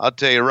lately? I'll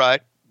tell you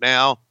right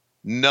now,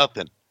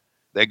 nothing.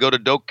 They go to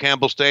Doak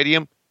Campbell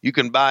Stadium. You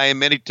can buy as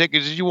many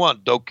tickets as you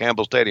want, Doak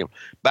Campbell Stadium.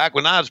 Back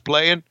when I was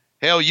playing,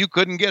 hell, you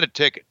couldn't get a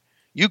ticket.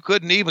 You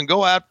couldn't even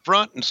go out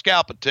front and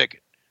scalp a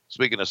ticket.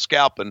 Speaking of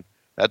scalping,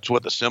 that's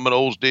what the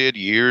Seminoles did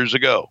years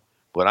ago.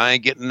 But I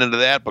ain't getting into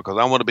that because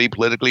I want to be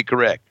politically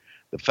correct.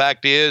 The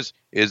fact is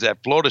that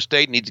Florida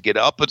State needs to get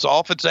off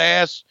its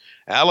ass.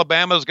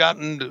 Alabama's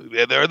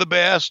they're the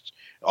best.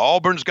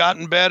 Auburn's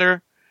gotten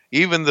better.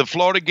 Even the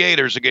Florida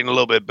Gators are getting a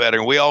little bit better,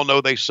 and we all know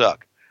they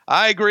suck.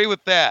 I agree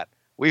with that.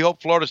 We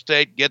hope Florida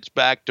State gets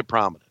back to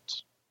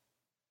prominence.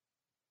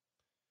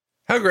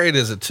 How great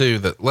is it, too,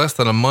 that less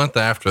than a month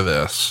after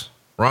this,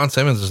 Ron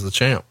Simmons is the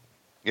champ?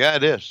 Yeah,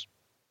 it is.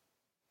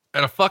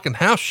 At a fucking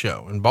house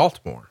show in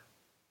Baltimore.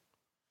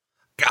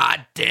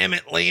 God damn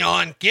it,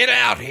 Leon. Get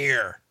out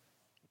here.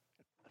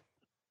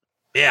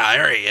 Yeah,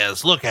 there he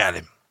is. Look at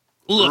him.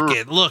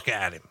 Look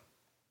at him.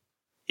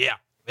 Yeah.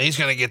 He's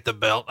going to get the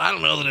belt. I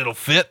don't know that it'll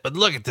fit, but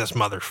look at this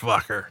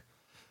motherfucker.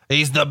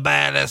 He's the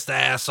baddest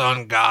ass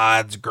on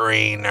God's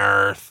green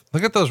earth.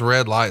 Look at those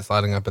red lights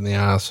lighting up in the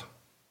eyes.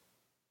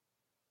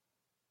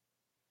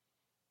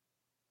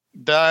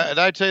 Did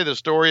I tell you the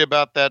story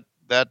about that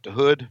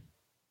hood?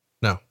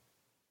 No.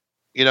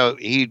 You know,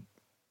 he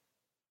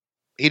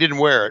didn't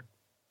wear it.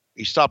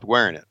 He stopped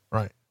wearing it.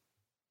 Right.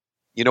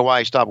 You know why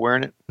he stopped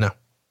wearing it? No.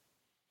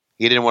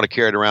 He didn't want to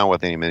carry it around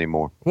with him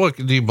anymore. What,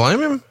 do you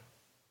blame him?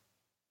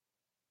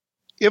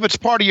 If it's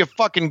part of your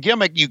fucking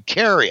gimmick, you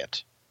carry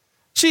it.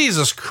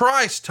 Jesus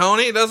Christ,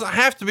 Tony. It doesn't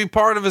have to be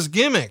part of his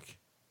gimmick.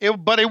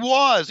 But it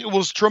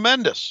was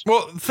tremendous.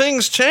 Well,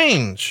 things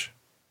change.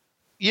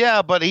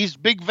 Yeah, but he's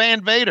big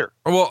Van Vader.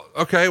 Well,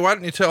 okay. Why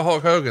didn't you tell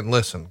Hulk Hogan,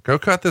 listen, go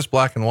cut this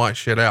black and white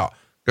shit out.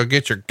 Go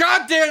get your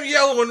goddamn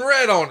yellow and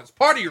red on. It's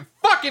part of your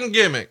fucking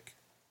gimmick.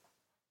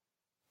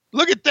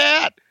 Look at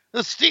that.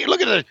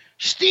 Look at the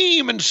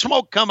steam and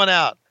smoke coming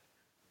out.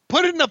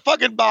 Put it in the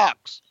fucking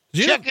box.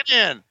 Check it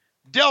in.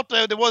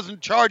 Delta that wasn't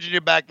charging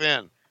you back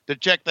then to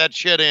check that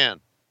shit in.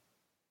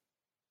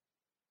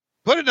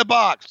 Put it in the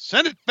box.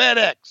 Send it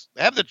FedEx.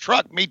 Have the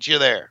truck meet you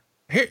there.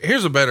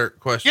 Here's a better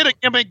question. Get a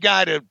gimmick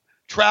guy to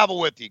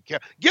travel with you.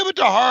 Give it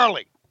to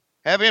Harley.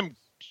 Have him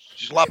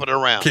slop it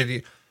around. Can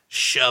you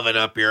shove it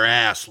up your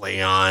ass,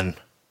 Leon?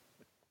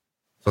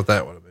 That's what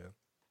that would have been.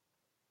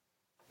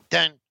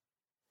 Dun,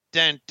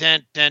 dun,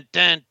 dun, dun,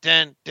 dun,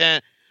 dun,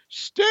 dun.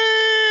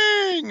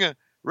 Sting!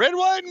 Red,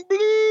 white, and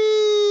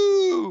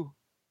blue.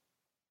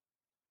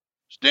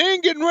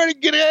 Sting getting ready to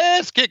get his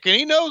ass kicking.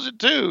 He knows it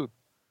too.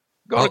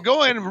 Gonna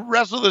go in and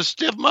wrestle this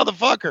stiff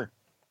motherfucker.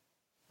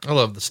 I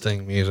love the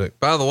Sting music.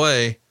 By the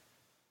way,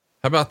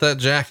 how about that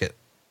jacket?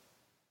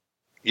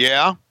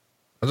 Yeah.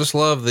 I just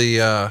love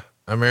the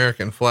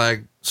American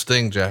flag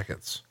Sting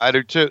jackets. I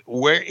do too.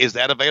 Where is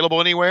that available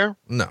anywhere?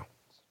 No.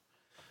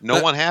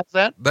 No one has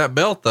that? That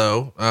belt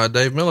though,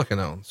 Dave Milliken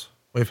owns.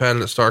 We've had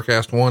it at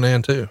StarCast 1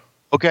 and 2.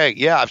 Okay.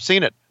 Yeah, I've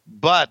seen it.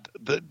 But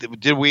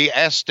did we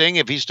ask Sting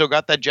if he still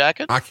got that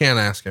jacket? I can't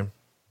ask him.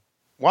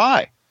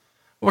 Why?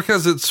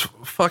 Because it's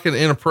fucking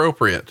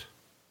inappropriate.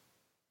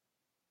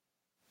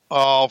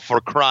 Oh, for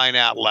crying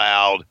out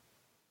loud.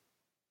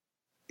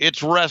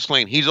 It's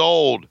wrestling. He's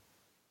old.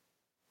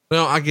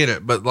 No, I get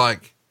it. But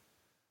like,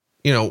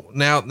 you know,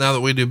 now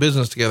that we do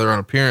business together on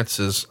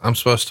appearances, I'm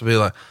supposed to be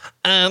like,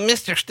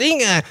 Mr. Sting,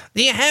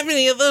 do you have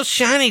any of those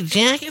shiny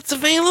jackets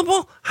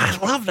available? I'd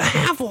love to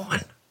have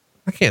one.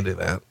 I can't do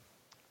that.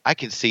 I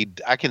can see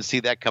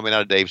that coming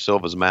out of Dave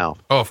Silva's mouth.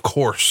 Oh, of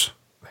course.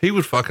 He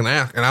would fucking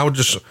ask, and I would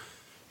just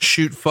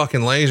shoot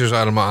fucking lasers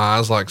out of my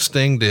eyes like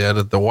Sting did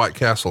at the White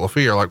Castle of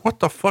Fear. Like, what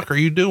the fuck are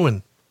you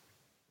doing?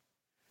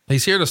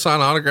 He's here to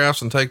sign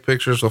autographs and take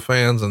pictures with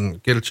fans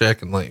and get a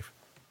check and leave.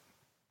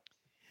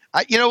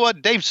 You know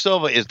what? Dave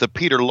Silva is the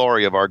Peter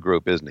Lorre of our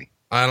group, isn't he?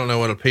 I don't know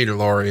what a Peter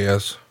Lorre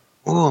is.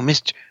 Oh,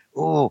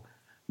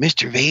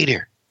 Mr.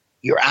 Vader,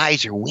 your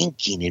eyes are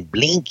winking and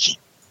blinking.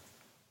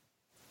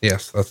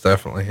 Yes, that's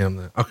definitely him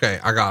then. Okay,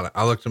 I got it.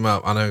 I looked him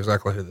up. I know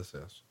exactly who this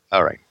is.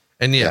 All right.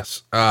 And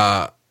yes,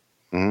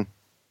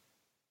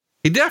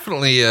 he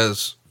definitely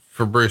is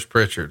for Bruce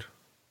Pritchard.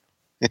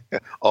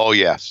 Oh,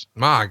 yes.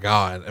 My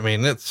God. I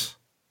mean, it's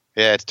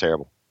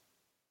terrible.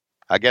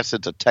 I guess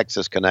it's a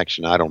Texas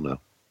connection. I don't know.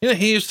 You know,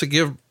 he used to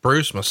give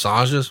Bruce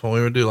massages when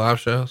we would do live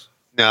shows.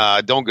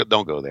 Nah, don't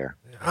go there.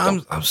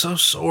 I'm so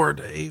sore,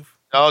 Dave.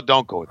 Oh,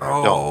 don't go there.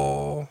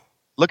 Oh,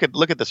 don't.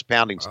 Look at this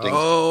pounding Sting.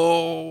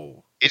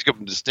 Oh,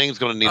 Sting's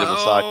going to need a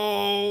massage.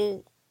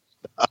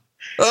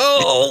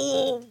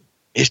 Oh,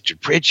 Mr.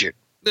 Pritchard.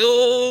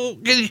 Oh,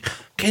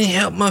 can you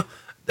help me,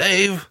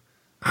 Dave?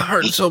 I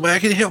hurt so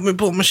bad. Can you help me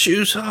pull my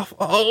shoes off?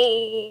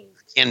 Oh,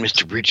 and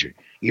Mr. Pritchard,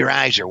 your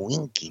eyes are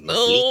winking.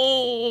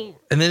 No.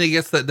 And then he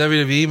gets that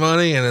WWE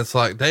money, and it's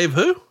like, Dave,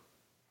 who?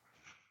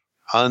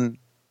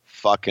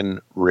 Unfucking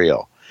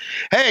real.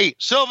 Hey,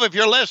 Silva, if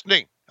you're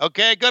listening,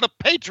 okay, go to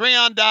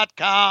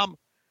patreon.com.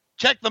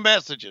 Check the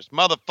messages,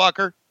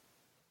 motherfucker.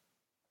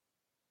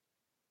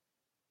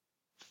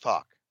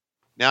 Fuck.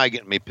 Now you're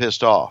getting me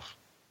pissed off.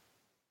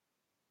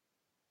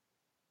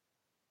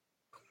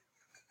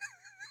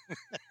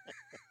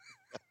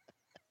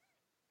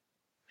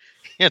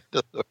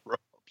 Into the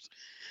ropes.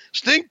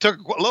 Sting took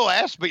a little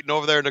ass beating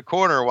over there in the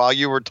corner while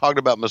you were talking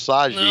about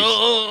massages.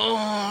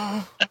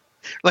 No.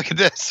 Look at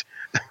this.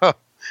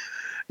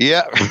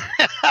 Yeah.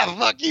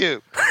 Fuck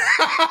you.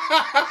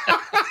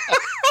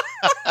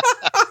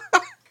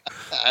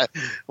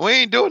 We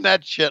ain't doing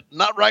that shit.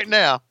 Not right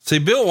now. See,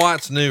 Bill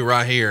Watts knew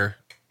right here.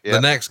 Yep.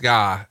 The next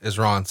guy is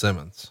Ron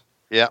Simmons.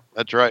 Yeah,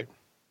 that's right.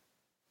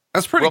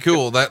 That's pretty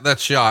cool. That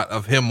shot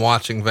of him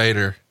watching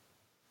Vader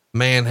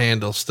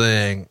manhandle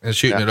Sting and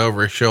shooting it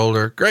over his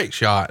shoulder. Great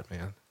shot,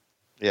 man.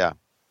 Yeah,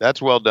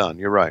 that's well done.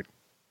 You're right.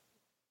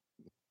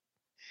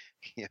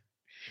 Yeah.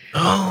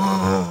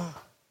 Oh,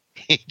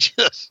 He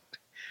just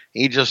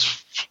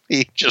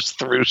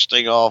threw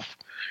Sting off.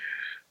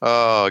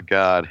 Oh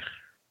God.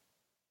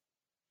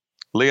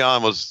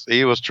 Leon was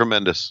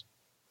tremendous.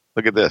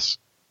 Look at this.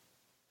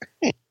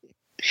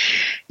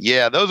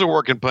 Yeah, those are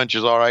working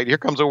punches. All right. Here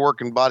comes a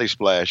working body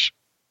splash.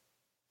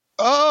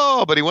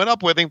 Oh, but he went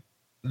up with him.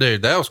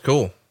 dude, that was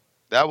cool.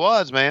 That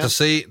was, man. To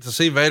see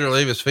Vader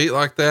leave his feet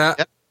like that.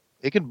 Yep.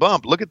 He could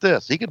bump. Look at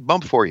this. He could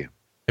bump for you.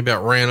 He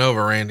about ran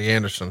over Randy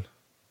Anderson.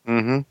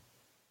 Mm-hmm.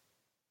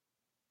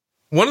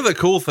 One of the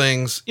cool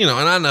things, and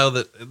I know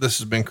that this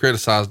has been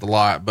criticized a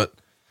lot, but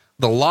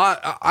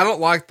I don't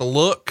like the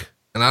look,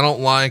 and I don't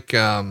like,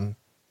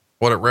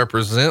 what it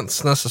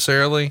represents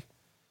necessarily,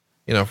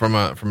 from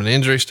an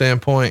injury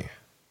standpoint,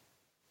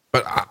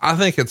 but I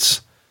think it's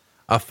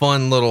a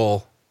fun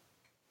little,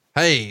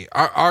 hey,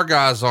 our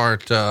guys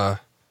aren't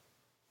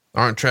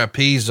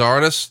trapeze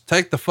artists.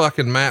 Take the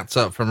fucking mats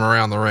up from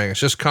around the ring.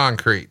 It's just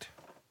concrete.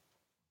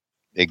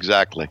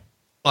 Exactly.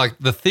 Like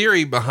the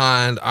theory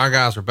behind our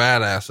guys are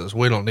badasses,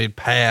 we don't need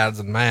pads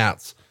and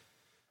mats,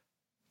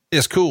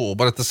 is cool.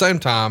 But at the same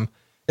time,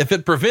 if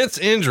it prevents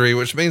injury,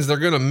 which means they're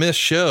going to miss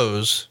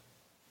shows,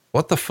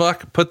 what the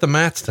fuck? Put the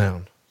mats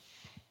down.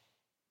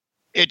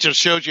 It just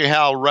shows you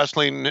how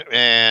wrestling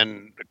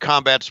and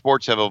combat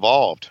sports have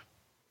evolved.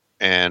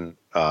 And,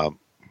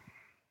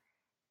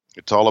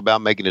 it's all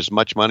about making as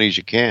much money as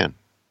you can.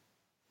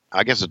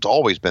 I guess it's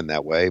always been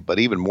that way, but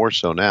even more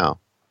so now.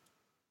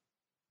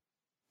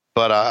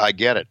 But I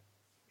get it.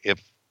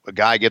 If a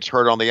guy gets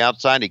hurt on the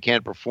outside and he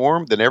can't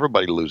perform, then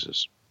everybody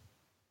loses.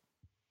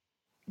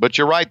 But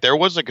you're right. There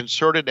was a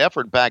concerted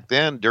effort back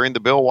then during the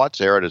Bill Watts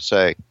era to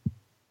say,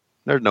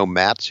 there's no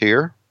mats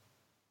here.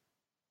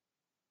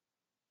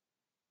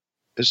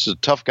 This is a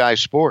tough guy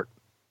sport.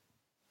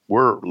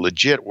 We're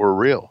legit. We're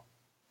real.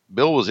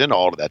 Bill was into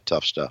all of that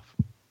tough stuff.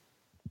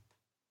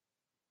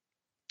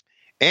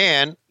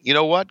 And you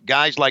know what?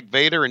 Guys like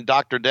Vader and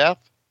Dr. Death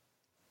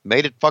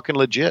made it fucking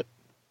legit.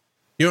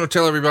 You want to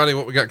tell everybody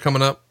what we got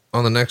coming up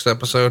on the next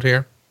episode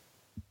here?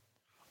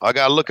 I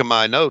got to look at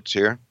my notes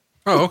here.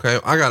 Oh, okay.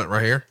 I got it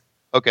right here.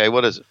 Okay.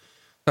 What is it?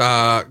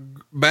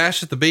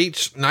 Bash at the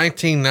Beach,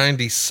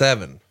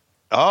 1997.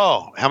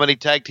 Oh, how many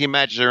tag team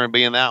matches are going to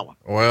be in that one?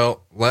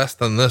 Well, less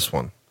than this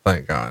one.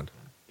 Thank God.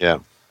 Yeah.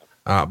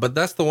 But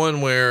that's the one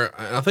where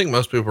I think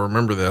most people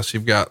remember this.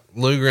 You've got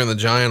Luger and the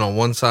Giant on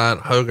one side,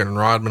 Hogan and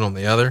Rodman on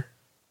the other.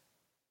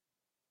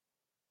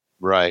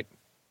 Right.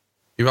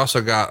 You've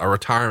also got a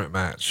retirement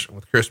match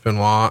with Chris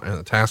Benoit and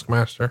the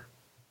Taskmaster.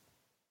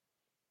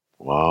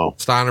 Wow.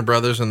 Steiner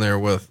Brothers in there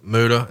with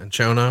Muta and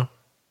Chono.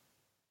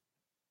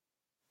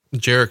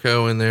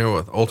 Jericho in there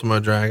with Ultimo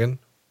Dragon.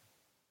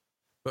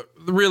 But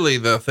really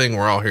the thing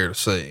we're all here to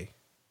see,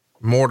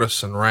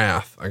 Mortis and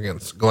Wrath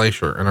against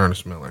Glacier and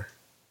Ernest Miller.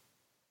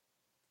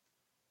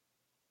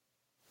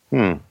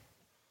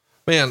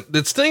 Man,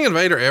 did Sting and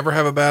Vader ever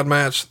have a bad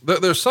match?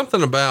 There's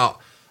something about,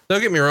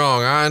 don't get me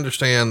wrong. I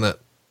understand that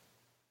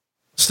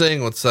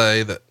Sting would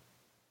say that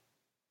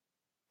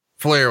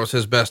Flair was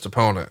his best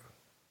opponent,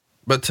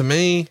 but to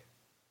me,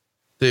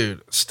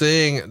 dude,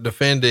 Sting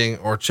defending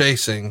or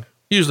chasing,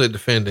 usually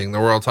defending the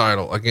world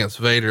title against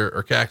Vader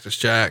or Cactus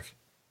Jack.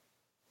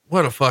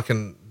 What a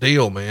fucking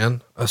deal,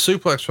 man. A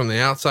suplex from the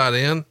outside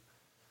in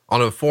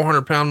on a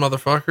 400-pound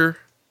motherfucker.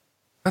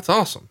 That's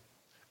awesome.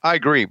 I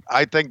agree.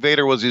 I think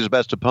Vader was his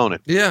best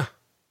opponent. Yeah.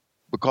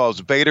 Because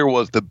Vader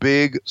was the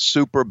big,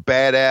 super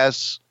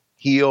badass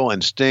heel,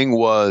 and Sting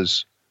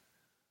was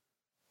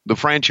the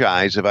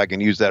franchise, if I can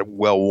use that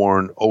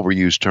well-worn,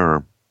 overused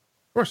term.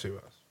 Of course he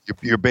was.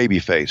 Your baby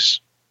face.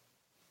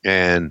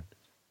 And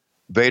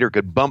Vader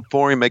could bump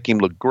for him, make him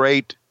look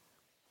great.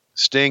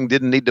 Sting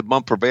didn't need to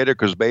bump for Vader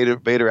because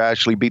Vader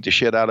actually beat the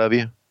shit out of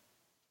you.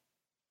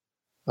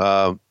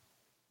 Yeah,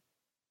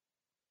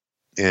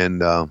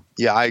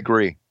 I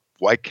agree.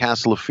 White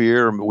Castle of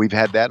Fear, we've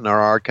had that in our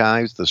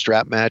archives. The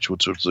strap match,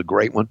 which was a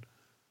great one.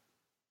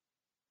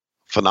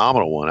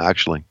 Phenomenal one,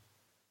 actually.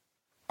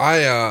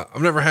 I've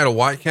never had a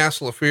White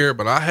Castle of Fear,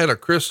 but I had a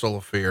Crystal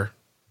of Fear.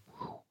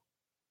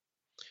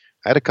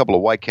 I had a couple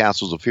of White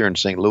Castles of Fear in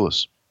St.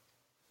 Louis.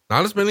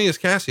 Not as many as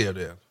Casio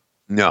did.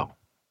 No.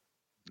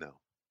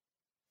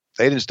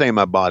 They didn't stay in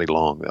my body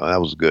long, though.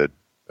 That was good.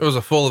 It was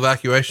a full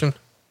evacuation?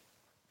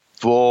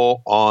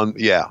 Full on,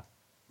 yeah.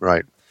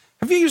 Right.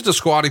 Have you used a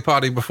squatty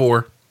potty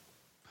before?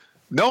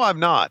 No, I've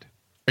not.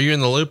 Are you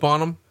in the loop on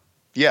them?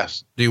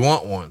 Yes. Do you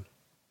want one?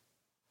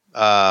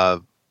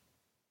 Do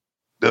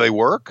they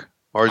work,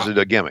 or is it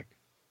a gimmick?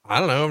 I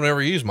don't know. I've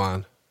never used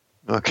mine.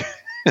 Okay.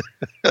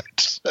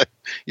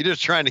 You're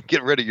just trying to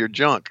get rid of your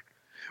junk.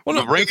 Well,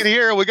 no, bring it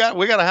here. We got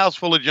a house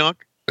full of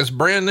junk. It's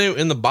brand new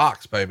in the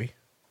box, baby.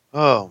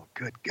 Oh,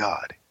 good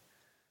God.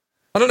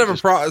 I don't have a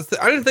problem.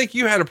 I didn't think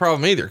you had a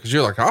problem either. Cause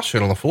you're like, I'll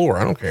shit on the floor.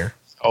 I don't care.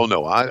 Oh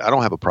no, I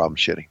don't have a problem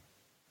shitting.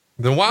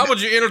 Then why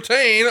would you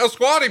entertain a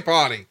squatty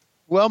potty?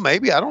 Well,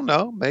 maybe, I don't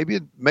know. Maybe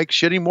it makes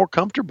shitting more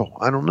comfortable.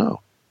 I don't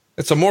know.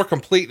 It's a more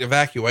complete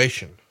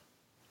evacuation.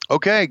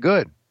 Okay,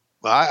 good.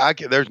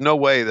 There's no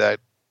way that,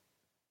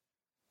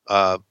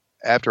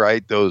 after I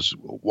ate those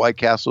White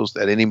Castles,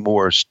 that any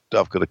more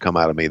stuff could have come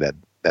out of me that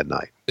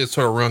night. It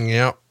sort of wrung you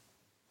out.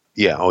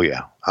 Yeah. Oh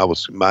yeah.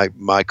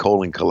 My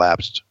colon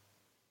collapsed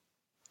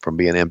from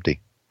being empty.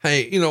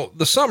 Hey,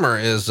 the summer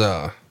is,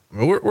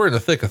 we're in the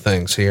thick of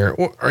things here.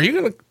 Are you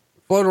going to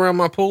float around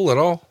my pool at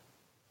all?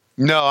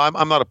 No,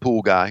 I'm not a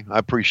pool guy. I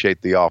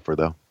appreciate the offer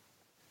though.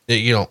 Yeah,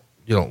 you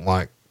don't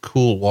like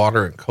cool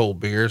water and cold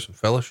beers and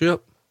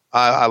fellowship?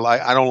 I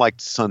don't like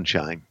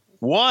sunshine.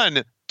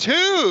 1,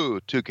 2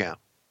 count.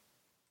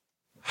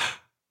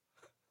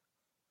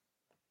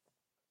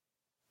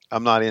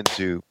 I'm not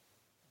into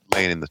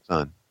laying in the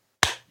sun.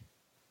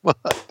 What?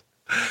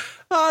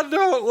 I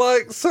don't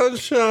like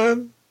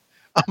sunshine.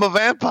 I'm a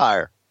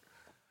vampire.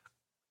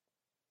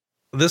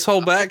 This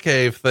whole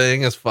Batcave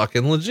thing is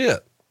fucking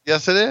legit.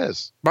 Yes, it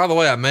is. By the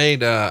way, I made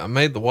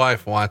the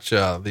wife watch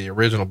the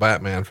original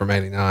Batman from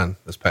 '89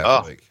 this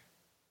past week.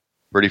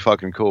 Pretty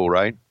fucking cool,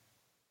 right?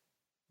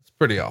 It's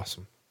pretty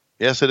awesome.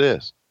 Yes, it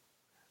is.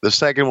 The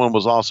second one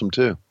was awesome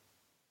too,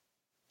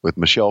 with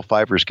Michelle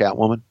Pfeiffer's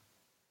Catwoman,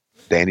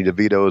 Danny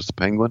DeVito as the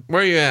Penguin.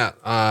 Where are you at?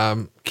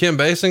 Kim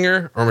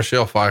Basinger or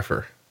Michelle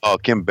Pfeiffer? Oh,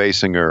 Kim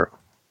Basinger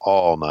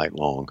all night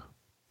long,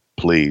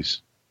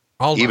 please.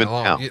 All night Even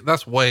long. now.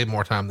 That's way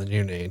more time than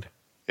you need.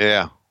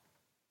 Yeah.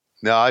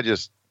 No, I'd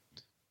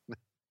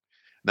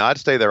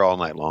stay there all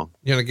night long.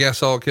 You gonna guess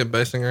how old Kim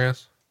Basinger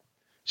is?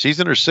 She's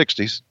in her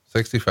 60s.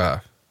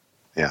 65.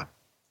 Yeah.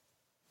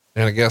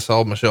 And I guess how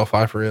old Michelle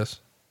Pfeiffer is?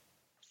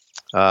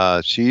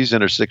 She's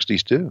in her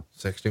 60s too.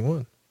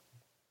 61.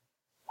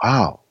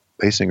 Wow.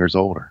 Basinger's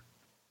older.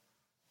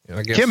 And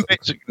I guess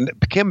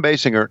Kim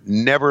Basinger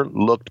never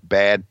looked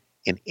bad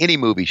in any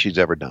movie she's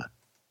ever done.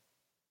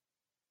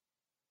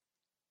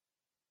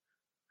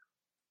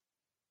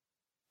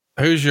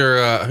 Who's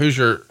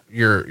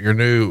your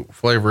new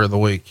flavor of the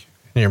week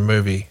in your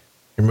movie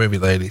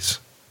ladies,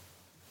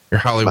 your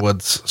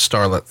Hollywood's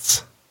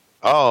starlets?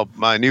 Oh,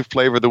 my new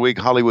flavor of the week,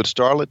 Hollywood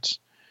starlets.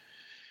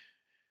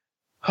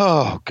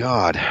 Oh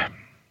God.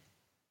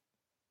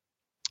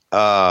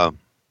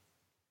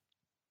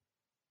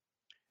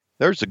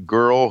 There's a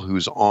girl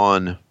who's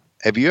on,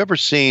 have you ever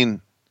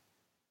seen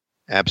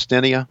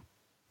Abstinea?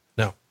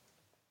 No.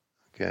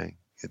 Okay.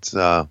 It's,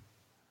 well,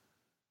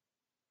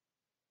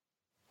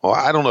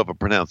 I don't know if I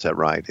pronounced that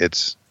right.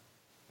 It's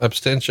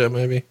Abstentia,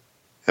 maybe.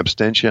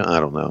 Abstentia.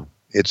 I don't know.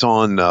 It's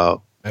on,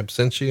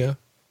 Absentia.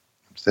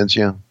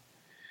 Abstentia.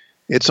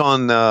 It's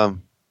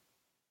on,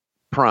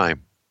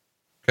 Prime.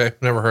 Okay.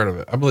 Never heard of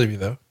it. I believe you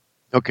though.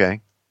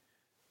 Okay.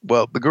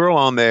 Well, the girl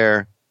on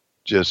there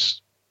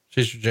just,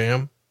 she's your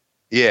jam.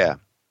 yeah.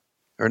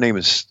 Her name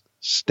is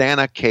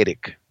Stana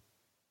Katic.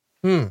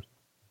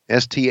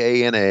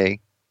 STANA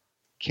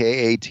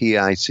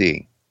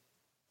KATIC.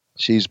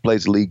 She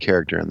plays the lead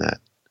character in that.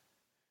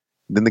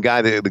 Then the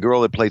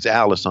girl that plays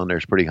Alice on there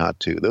is pretty hot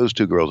too. Those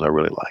two girls I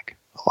really like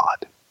a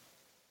lot.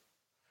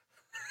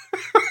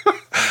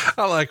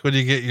 I like when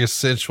you get your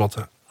sensual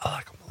time. I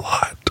like them a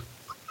lot.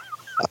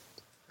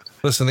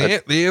 Listen,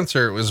 the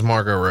answer was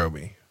Margot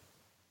Robbie.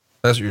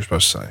 That's what you're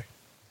supposed to say.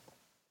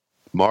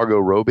 Margot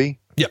Robbie?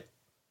 Yep.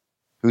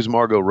 Who's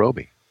Margot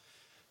Robbie?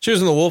 She was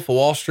in The Wolf of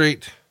Wall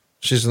Street.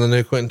 She's in the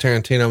new Quentin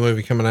Tarantino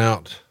movie coming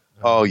out.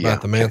 Oh, yeah.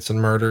 About the Manson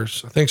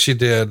murders. I think she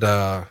did,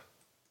 like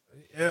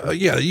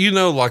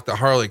the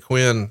Harley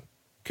Quinn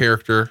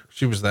character.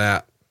 She was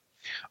that.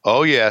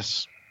 Oh,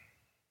 yes.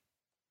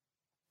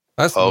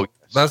 That's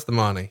the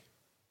money.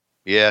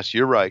 Yes,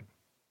 you're right.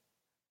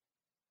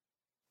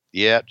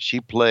 Yeah, she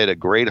played a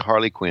great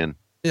Harley Quinn.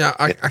 Yeah,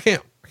 I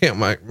can't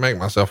make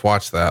myself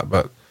watch that,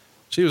 but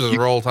she was as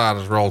roll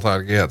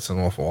tide gets in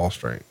Wolf of Wall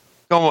Street.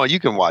 Come on, you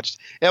can watch.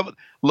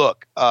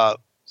 Look,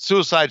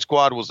 Suicide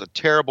Squad was a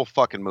terrible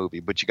fucking movie,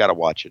 but you got to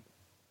watch it.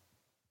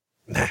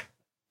 Nah.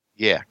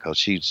 Yeah, because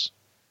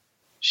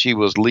she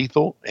was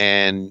lethal,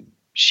 and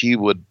it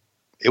would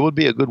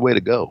be a good way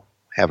to go.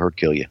 Have her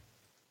kill you.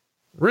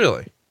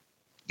 Really?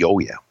 Oh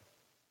yeah.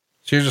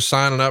 So you're just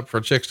signing up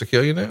for chicks to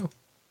kill you now?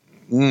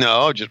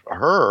 No, just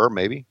her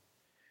maybe.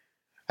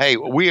 Hey,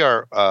 we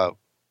are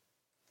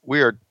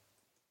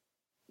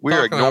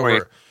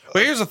ignoring.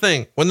 But here's the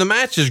thing: when the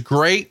match is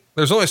great,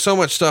 there's only so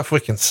much stuff we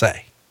can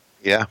say.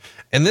 Yeah.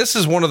 And this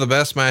is one of the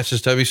best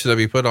matches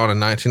WCW put on in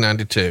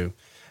 1992.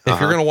 If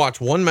you're going to watch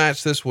one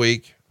match this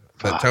week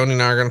that Tony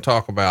and I are going to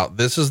talk about,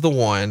 this is the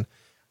one.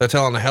 They're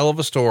telling a hell of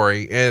a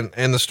story. And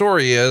the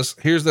story is,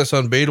 here's this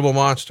unbeatable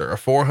monster, a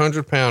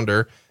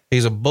 400-pounder.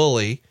 He's a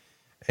bully,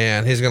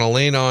 and he's going to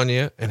lean on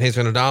you, and he's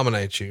going to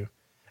dominate you,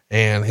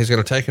 and he's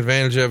going to take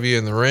advantage of you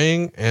in the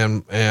ring,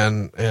 and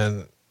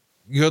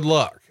good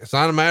luck. It's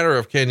not a matter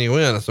of can you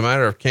win. It's a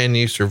matter of can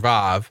you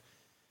survive.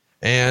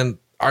 And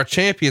our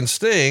champion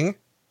Sting,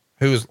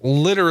 who's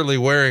literally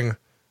wearing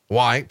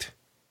white,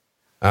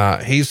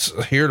 he's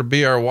here to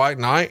be our white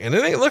knight, and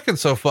it ain't looking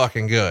so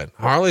fucking good.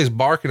 Harley's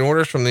barking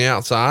orders from the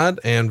outside,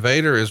 and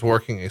Vader is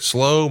working a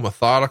slow,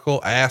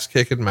 methodical,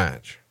 ass-kicking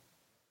match.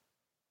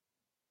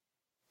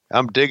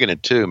 I'm digging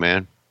it too,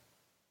 man.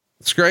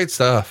 It's great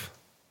stuff.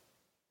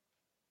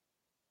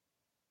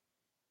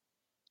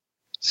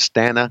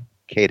 Stana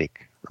Katic.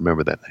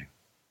 Remember that name.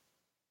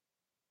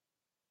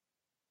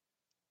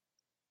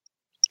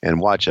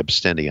 And watch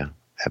Absentia.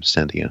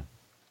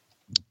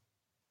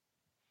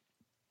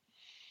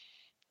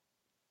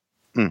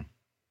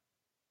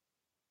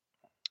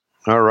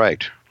 All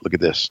right. Look at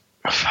this.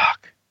 Oh,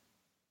 fuck.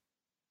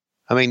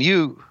 I mean,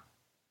 you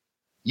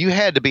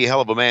had to be a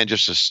hell of a man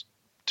just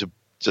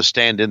to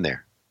stand in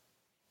there.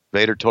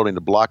 Vader told him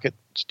to block it.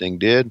 Sting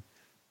did.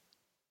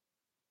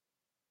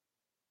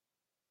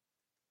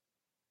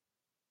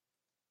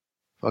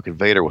 Fucking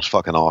Vader was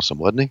fucking awesome,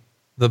 wasn't he?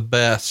 The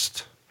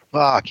best.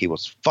 Fuck, he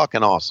was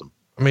fucking awesome.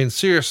 I mean,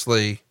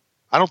 seriously.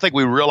 I don't think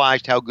we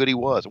realized how good he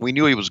was. We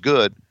knew he was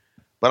good,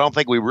 but I don't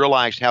think we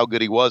realized how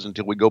good he was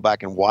until we go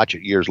back and watch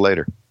it years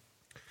later.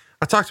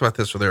 I talked about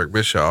this with Eric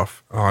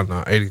Bischoff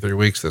on 83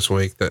 Weeks this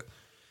week, that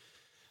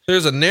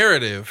there's a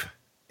narrative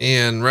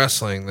in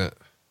wrestling that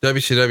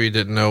WCW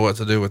didn't know what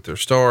to do with their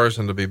stars,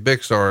 and to be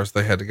big stars,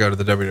 they had to go to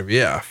the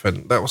WWF.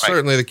 And that was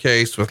certainly the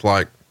case with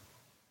like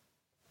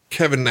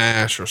Kevin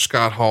Nash or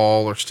Scott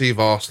Hall or Steve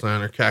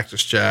Austin or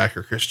Cactus Jack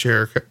or Chris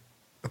Jericho.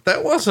 But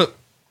that wasn't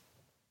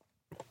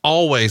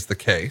always the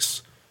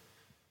case.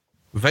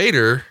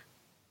 Vader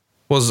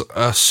was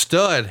a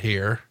stud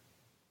here,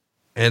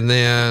 and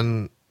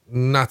then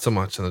not so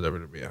much in the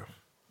WWF.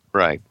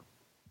 Right.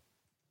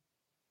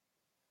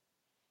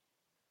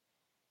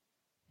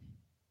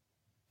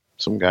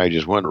 Some guy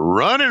just went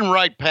running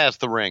right past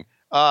the ring.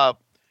 That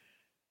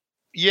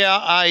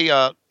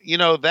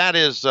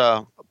is,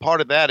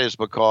 part of that is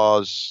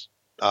because,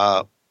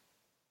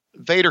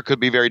 Vader could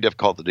be very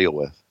difficult to deal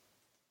with.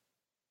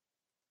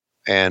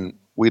 And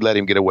we let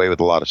him get away with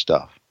a lot of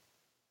stuff.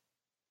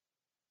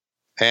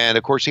 And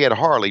of course he had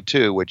Harley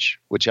too, which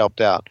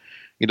helped out.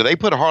 You know, they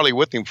put Harley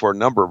with him for a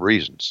number of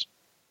reasons.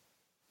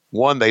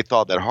 One, they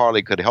thought that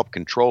Harley could help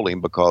control him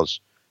because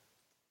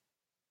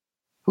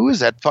who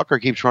is that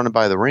fucker keeps running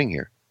by the ring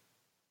here?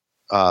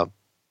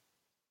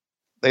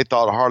 They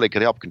thought Harley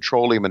could help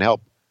control him and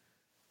help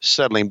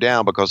settle him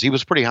down because he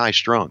was pretty high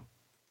strung.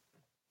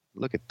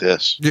 Look at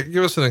this.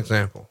 Give us an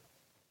example.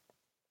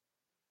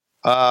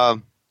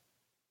 Not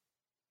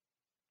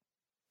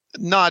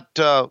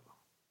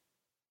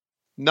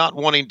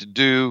wanting to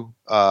do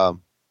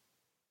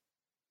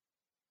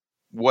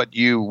what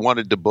you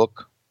wanted to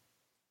book.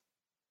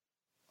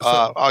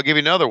 I'll give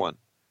you another one.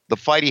 The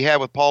fight he had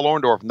with Paul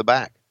Orndorff in the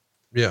back.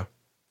 Yeah.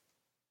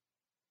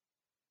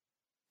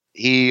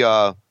 We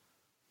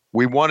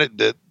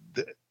wanted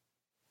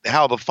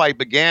how the fight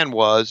began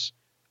was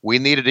we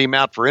needed him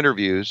out for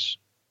interviews,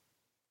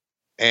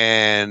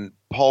 and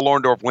Paul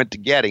Orndorff went to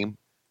get him,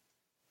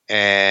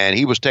 and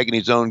he was taking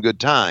his own good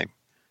time,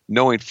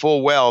 knowing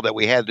full well that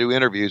we had to do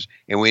interviews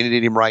and we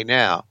needed him right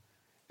now,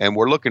 and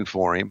we're looking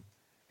for him.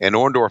 And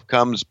Orndorff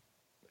comes,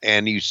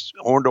 and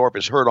Orndorff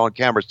is heard on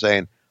camera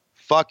saying,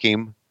 "Fuck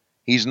him,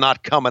 he's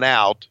not coming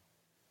out.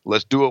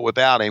 Let's do it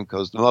without him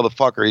because the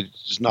motherfucker is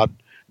just not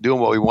doing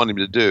what we want him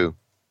to do.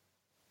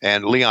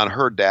 And Leon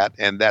heard that,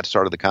 and that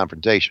started the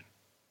confrontation.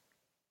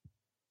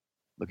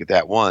 Look at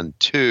that. 1,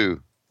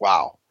 2.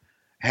 Wow.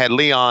 Had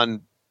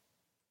Leon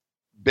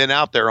been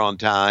out there on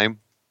time,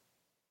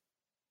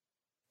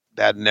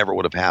 that never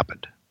would have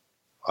happened.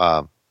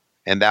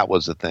 And that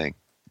was the thing.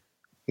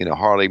 You know,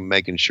 Harley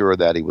making sure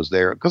that he was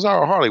there. Because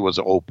Harley was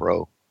an old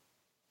pro.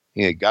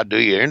 You got to do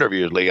your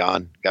interviews,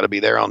 Leon. Got to be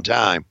there on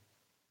time.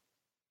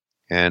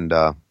 And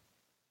I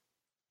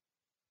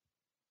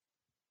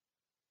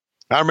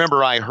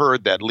remember I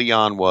heard that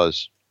Leon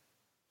was,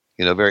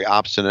 you know, very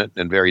obstinate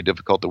and very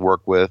difficult to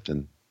work with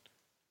and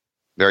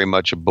very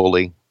much a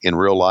bully in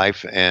real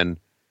life. And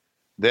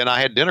then I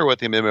had dinner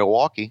with him in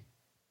Milwaukee.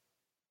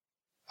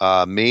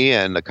 Me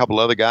and a couple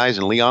other guys,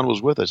 and Leon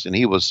was with us. And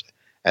he was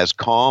as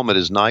calm and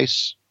as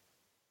nice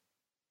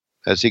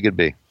as he could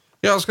be.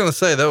 Yeah, I was going to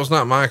say that was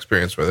not my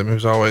experience with him. He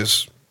was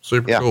always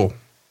super cool.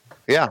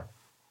 Yeah.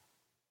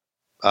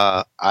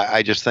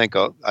 I just think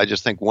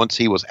once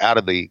he was out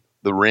of the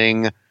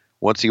ring,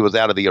 once he was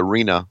out of the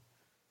arena,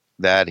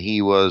 that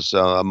he was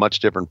a much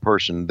different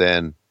person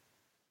than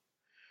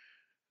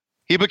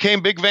he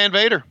became. Big Van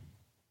Vader.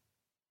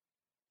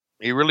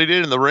 He really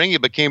did in the ring. He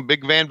became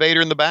Big Van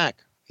Vader in the back.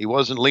 He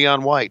wasn't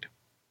Leon White.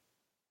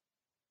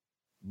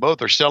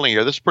 Both are selling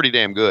here. This is pretty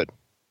damn good.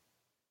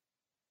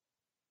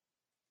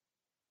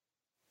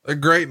 A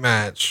great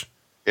match.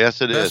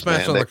 Yes, it Best is. Best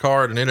match on the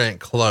card, and it ain't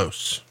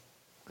close.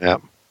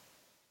 Yep.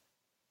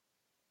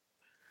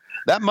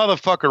 That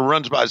motherfucker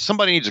runs by.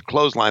 Somebody needs to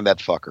clothesline that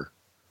fucker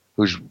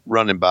who's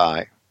running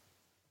by.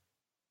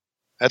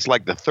 That's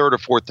like the third or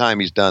fourth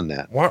time he's done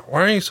that. Why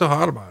are you so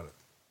hot about it?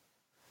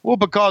 Well,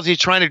 because he's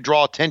trying to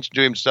draw attention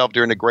to himself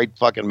during a great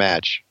fucking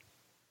match.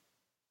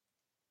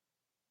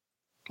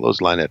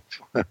 Clothesline it.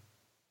 I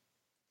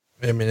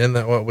mean, isn't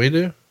that what we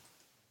do?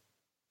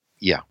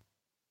 Yeah.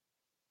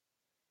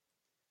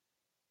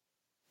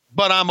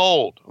 But I'm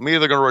old. I'm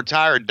either going to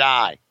retire or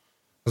die.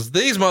 Because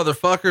these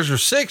motherfuckers are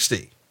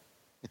 60.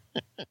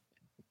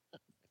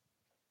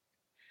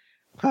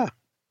 Huh.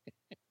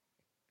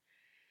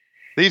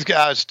 These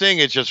guys, Sting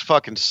is just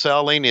fucking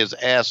selling his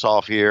ass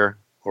off here.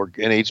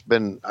 And he's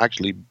been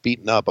actually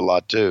beaten up a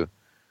lot too.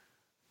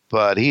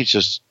 But he's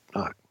just,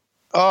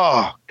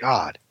 oh,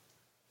 God.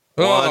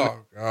 Oh,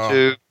 1,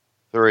 2,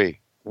 3.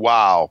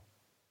 Wow.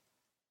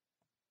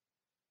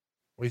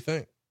 What do you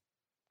think?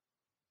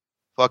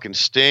 Fucking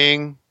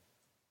Sting.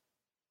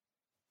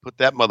 Put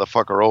that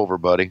motherfucker over,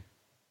 buddy.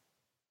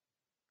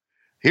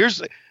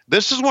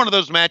 This is one of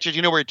those matches,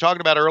 you know, we were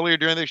talking about earlier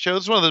during the show.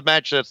 This is one of those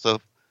matches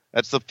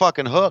that's the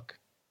fucking hook.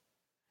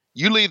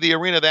 You leave the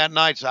arena that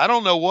night. So I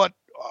don't know what,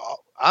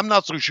 I'm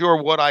not so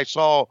sure what I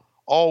saw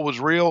all was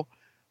real,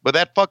 but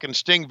that fucking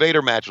Sting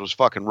Vader match was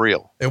fucking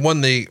real. It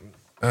won the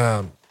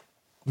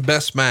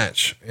best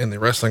match in the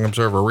Wrestling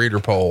Observer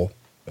reader poll,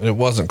 and it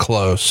wasn't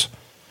close.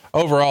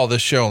 Overall,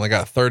 this show only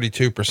got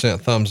 32%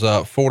 thumbs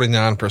up,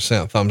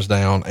 49% thumbs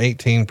down,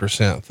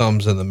 18%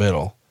 thumbs in the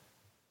middle.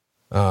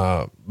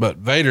 But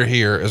Vader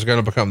here is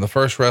going to become the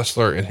first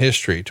wrestler in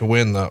history to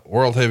win the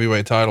World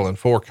Heavyweight title in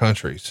 4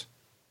 countries.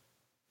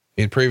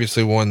 He'd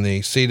previously won the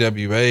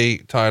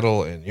CWA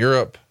title in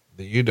Europe,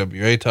 the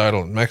UWA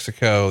title in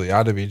Mexico, the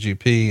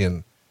IWGP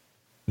in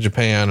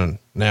Japan, and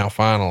now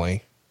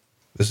finally,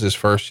 this is his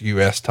first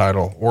U.S.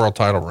 title, world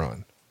title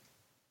run.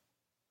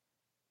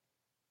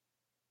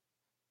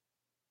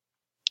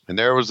 And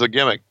there was the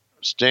gimmick.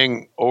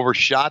 Sting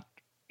overshot,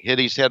 hit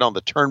his head on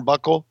the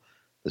turnbuckle,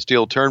 the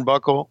steel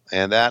turnbuckle,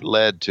 and that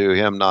led to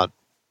him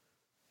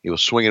he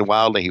was swinging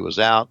wildly, he was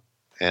out,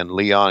 and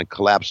Leon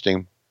collapsed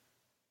him,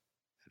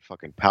 and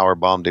fucking power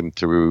bombed him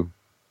through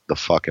the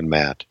fucking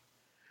mat.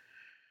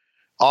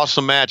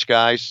 Awesome match,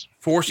 guys.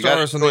 4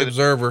 stars in the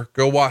Observer.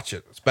 Go watch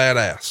it. It's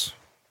badass.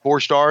 4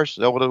 stars? Is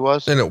that what it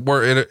was? And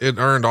it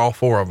earned all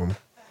 4 of them.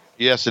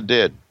 Yes, it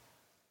did.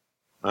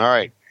 All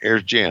right,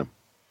 here's Jim.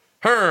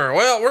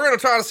 Well, we're going to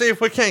try to see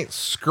if we can't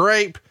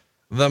scrape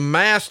the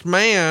masked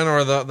man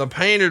or the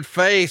painted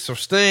face of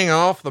Sting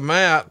off the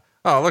mat.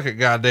 Oh, look at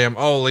goddamn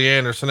Ole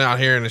Anderson out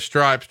here in his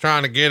stripes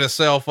trying to get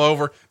himself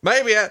over.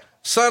 Maybe that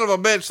son of a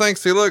bitch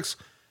thinks he looks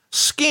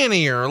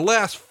skinnier or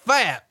less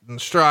fat than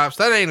Stripes.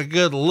 That ain't a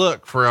good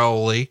look for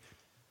Ole.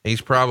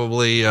 He's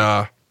probably,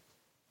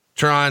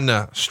 trying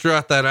to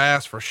strut that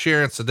ass for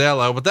Sharon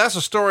Sadello, but that's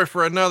a story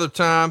for another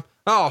time.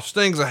 Oh,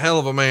 Sting's a hell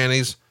of a man.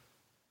 He's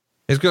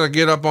going to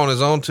get up on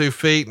his own 2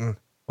 feet and,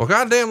 well,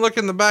 goddamn, look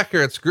in the back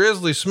here. It's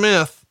Grizzly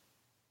Smith.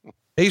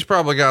 He's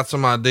probably got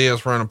some ideas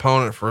for an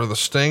opponent for the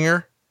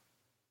Stinger.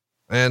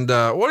 And,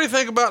 what do you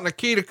think about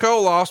Nikita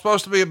Koloff,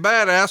 supposed to be a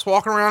badass,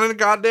 walking around in a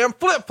goddamn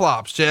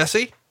flip-flops,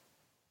 Jesse?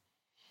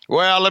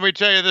 Well, let me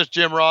tell you this,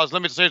 Jim Ross.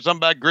 Let me say something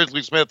about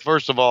Grizzly Smith.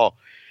 First of all,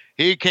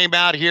 he came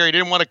out here. He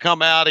didn't want to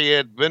come out. He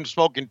had been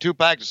smoking 2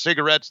 packs of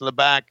cigarettes in the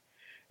back.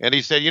 And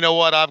he said, you know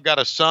what? I've got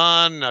a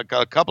son,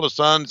 a couple of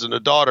sons and a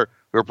daughter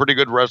who are pretty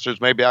good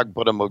wrestlers. Maybe I can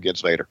put them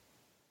against Vader.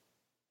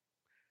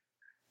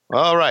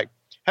 All right.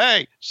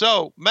 Hey,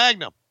 so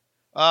Magnum,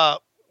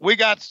 we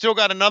still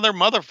got another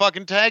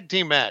motherfucking tag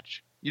team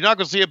match. You're not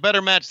going to see a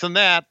better match than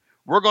that.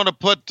 we're going to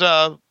put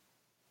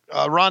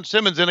Ron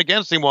Simmons in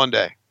against him one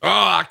day. Oh,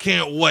 I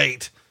can't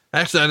wait.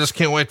 Actually, I just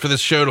can't wait for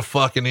this show to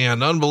fucking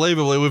end.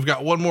 Unbelievably, we've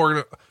got one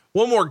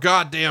more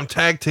goddamn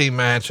tag team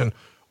match, and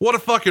what a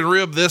fucking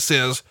rib this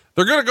is.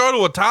 They're going to go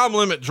to a time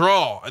limit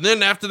draw and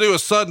then have to do a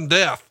sudden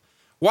death.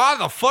 Why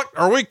the fuck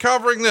are we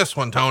covering this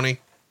one, Tony?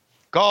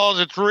 Cause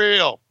it's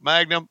real,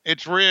 Magnum.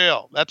 It's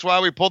real. That's why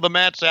we pulled the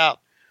mats out.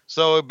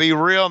 So it'd be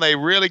real and they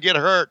really get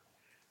hurt.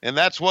 And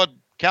that's what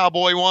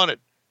Cowboy wanted.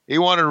 He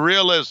wanted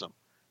realism.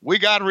 We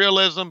got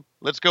realism.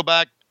 Let's go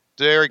back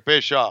to Eric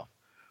Bischoff.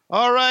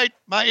 All right,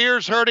 my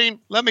ear's hurting.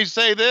 Let me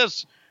say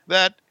this,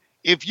 that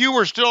if you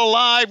were still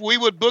alive, we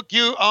would book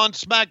you on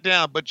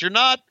SmackDown, but you're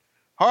not.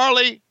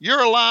 Harley,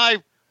 you're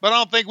alive, but I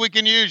don't think we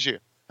can use you.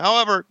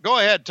 However, go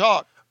ahead,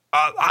 talk.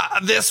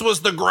 This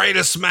was the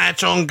greatest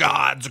match on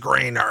God's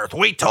green earth.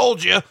 We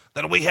told you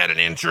that we had an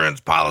insurance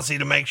policy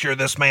to make sure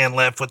this man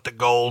left with the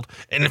gold.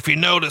 And if you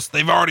notice,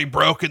 they've already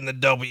broken the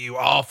W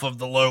off of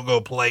the logo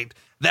plate.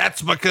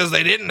 That's because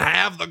they didn't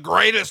have the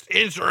greatest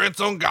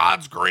insurance on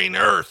God's green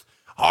earth.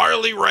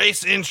 Harley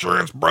Race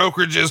Insurance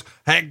Brokerages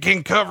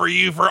can cover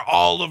you for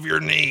all of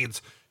your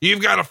needs.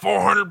 You've got a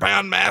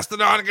 400-pound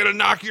mastodon going to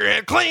knock your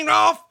head clean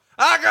off?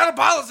 I got a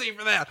policy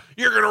for that.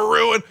 You're going to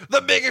ruin the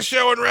biggest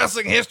show in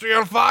wrestling history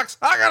on Fox?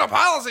 I got a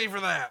policy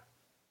for that.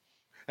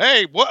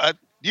 Hey, what?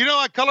 You know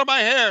I color my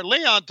hair.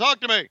 Leon,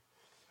 talk to me.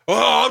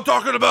 Oh, I'm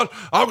talking about,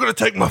 I'm going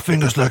to take my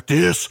fingers like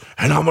this,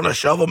 and I'm going to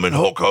shove them in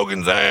Hulk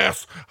Hogan's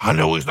ass. I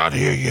know he's not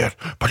here yet,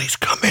 but he's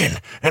coming,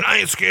 and I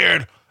ain't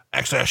scared.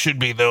 Actually, I should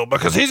be, though,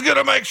 because he's going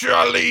to make sure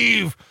I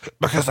leave,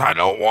 because I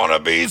don't want to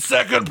be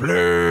second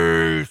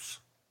place.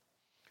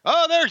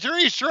 Oh, there's your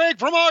Easter egg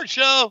from our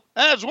show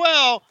as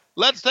well.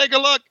 Let's take a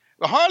look.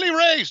 Harley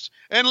Race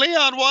and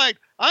Leon White.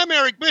 I'm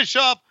Eric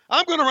Bischoff.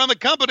 I'm going to run the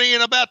company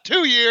in about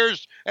 2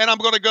 years, and I'm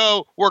going to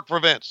go work for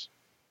Vince.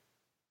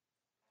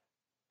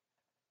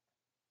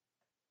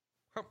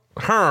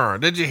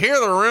 Did you hear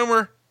the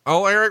rumor?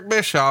 Oh, Eric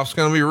Bischoff's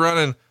going to be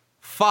running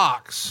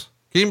Fox.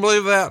 Can you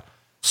believe that?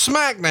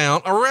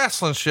 SmackDown, a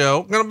wrestling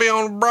show, going to be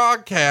on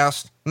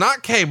broadcast,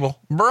 not cable,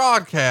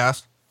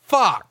 broadcast,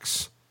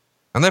 Fox.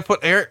 And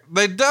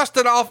they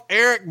dusted off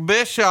Eric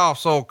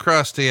Bischoff's old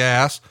crusty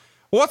ass.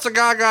 What's a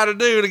guy got to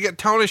do to get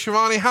Tony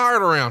Schiavone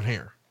hired around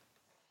here?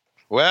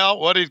 Well,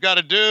 what he's got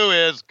to do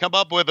is come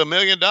up with $1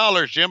 million,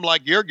 Jim,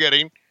 like you're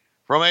getting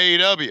from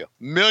AEW. $1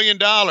 million.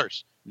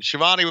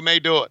 Schiavone may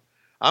do it.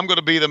 I'm going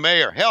to be the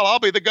mayor. Hell, I'll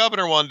be the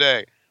governor one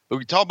day. But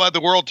we talk about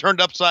the world turned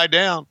upside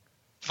down.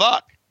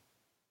 Fuck.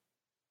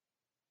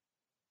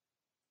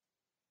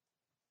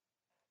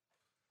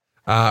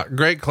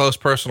 Great close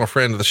personal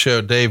friend of the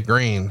show, Dave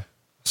Green,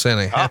 sent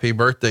a happy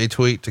birthday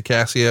tweet to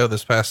Cassio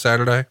this past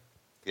Saturday.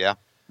 Yeah.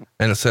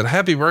 And it said,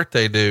 "Happy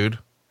birthday, dude.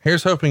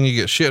 Here's hoping you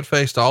get shit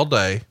faced all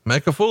day,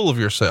 make a fool of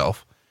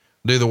yourself,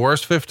 do the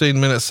worst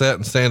 15-minute set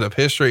in stand up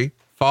history,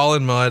 fall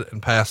in mud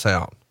and pass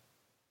out.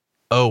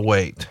 Oh,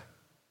 wait."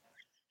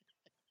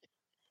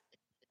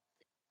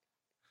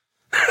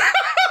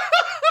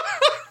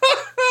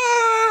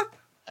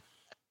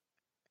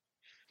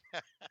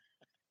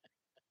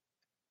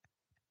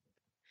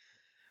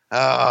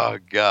 Oh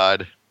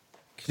God.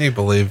 Can you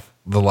believe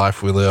the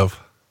life we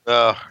live?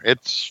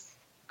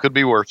 Could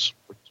be worse.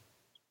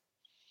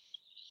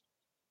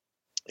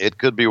 It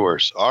could be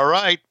worse. All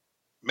right,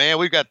 man.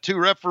 We've got 2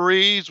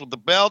 referees with the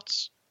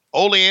belts.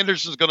 Ole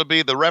Anderson's going to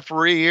be the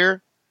referee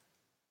here.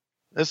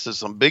 This is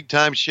some big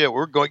time shit.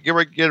 We're going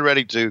get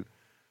ready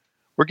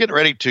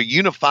to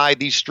unify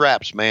these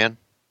straps, man.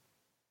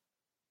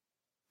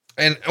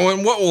 And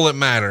what will it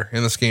matter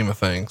in the scheme of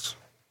things?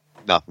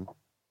 Nothing.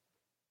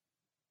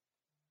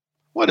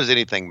 What does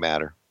anything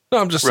matter? No,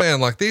 I'm just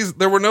saying, like,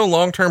 there were no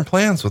long-term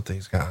plans with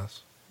these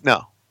guys.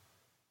 No.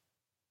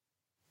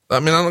 I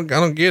mean, I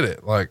don't get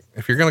it. Like,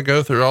 if you're going to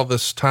go through all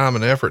this time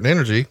and effort and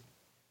energy.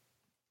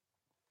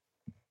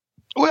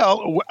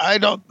 Well,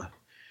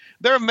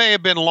 there may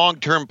have been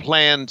long-term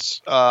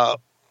plans, at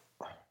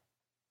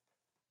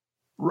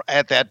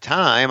that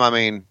time. I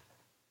mean,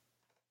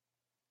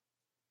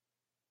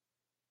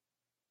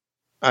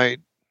 I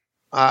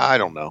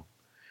don't know.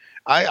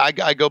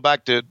 I go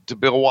back to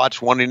Bill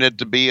Watts wanting it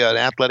to be an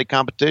athletic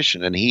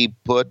competition, and he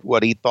put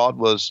what he thought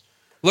was.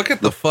 Look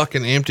at the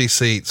fucking empty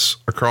seats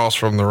across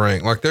from the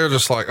ring. Like, they're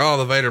just like, oh,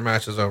 the Vader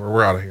match is over.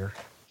 We're out of here.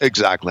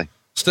 Exactly.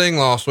 Sting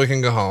lost. We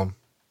can go home.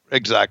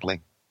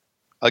 Exactly.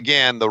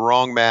 Again, the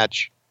wrong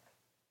match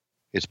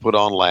is put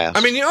on last.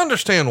 I mean, you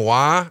understand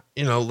why,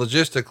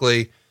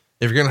 logistically,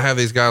 if you're going to have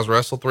these guys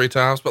wrestle 3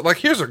 times, but like,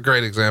 here's a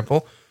great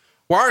example.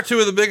 Why are 2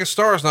 of the biggest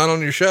stars not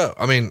on your show?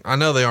 I mean, I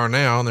know they are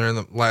now, and they're in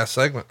the last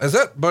segment. Is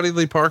that Buddy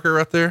Lee Parker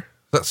right there?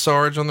 Is that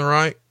Sarge on the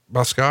right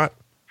by Scott?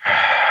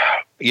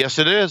 Yes,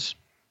 it is.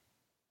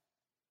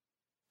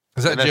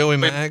 Is that Joey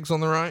Maggs on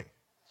the right?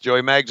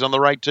 Joey Maggs on the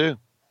right too.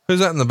 Who's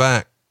that in the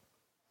back?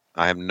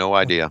 I have no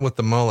idea. With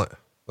the mullet.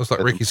 Looks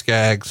like Ricky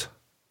Skaggs.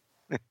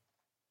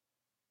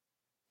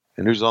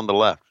 And who's on the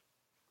left?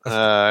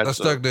 That's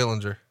Doug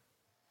Dillinger.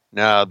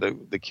 No,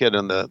 the kid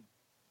on the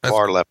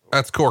far left.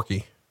 That's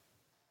Corky.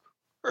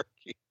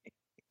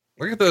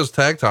 Look at those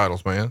tag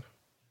titles, man.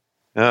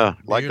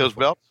 Like those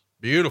belts?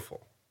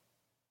 Beautiful.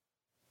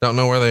 Don't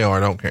know where they are.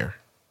 Don't care.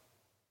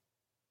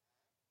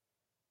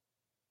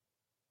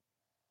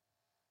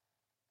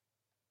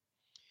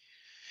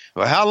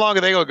 Well, how long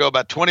are they going to go?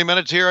 About 20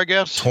 minutes here, I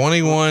guess?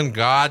 21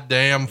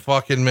 goddamn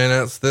fucking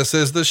minutes. This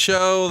is the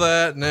show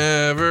that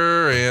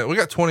never ends. We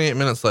got 28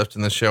 minutes left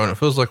in this show, and it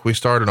feels like we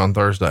started on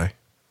Thursday.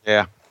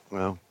 Yeah.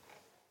 Well,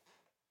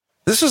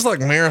 this is like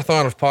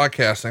marathon of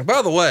podcasting.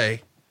 By the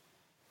way,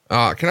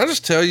 can I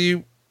just tell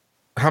you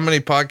how many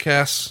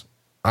podcasts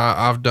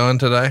I've done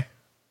today?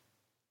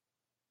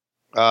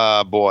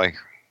 Boy,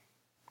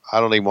 I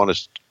don't even want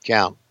to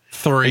count.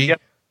 3.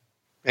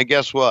 And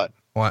guess what?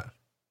 What?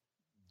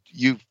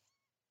 You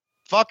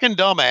fucking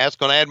dumbass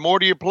going to add more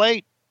to your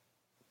plate?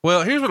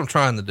 Well, here's what I'm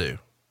trying to do.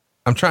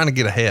 I'm trying to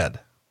get ahead.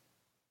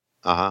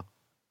 Uh-huh.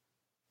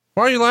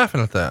 Why are you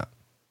laughing at that?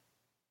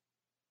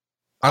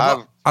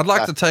 I'd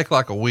like to take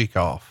like a week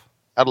off.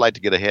 I'd like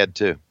to get ahead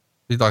too.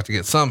 You'd like to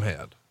get some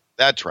head.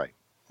 That's right.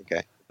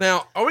 Okay.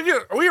 Now, are we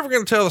ever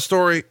going to tell the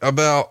story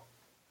about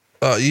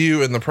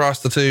you and the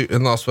prostitute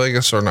in Las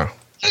Vegas or no?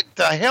 What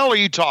the hell are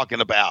you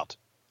talking about?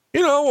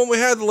 You know, when we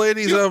had the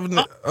ladies of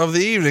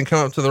the evening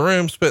come up to the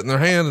room, spit in their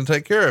hand and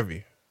take care of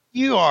you.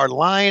 You are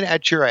lying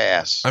at your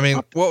ass. I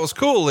mean, what was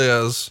cool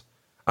is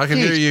I can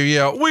hear you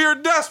yell, "We are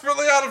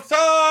desperately out of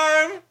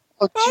time.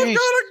 Oh, I've got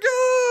to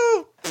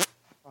go."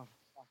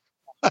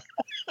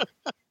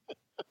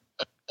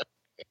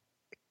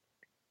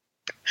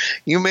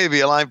 You may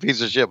be a lying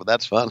piece of shit, but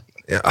that's funny.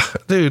 Yeah,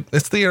 dude,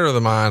 it's theater of the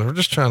mind. We're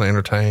just trying to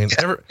entertain.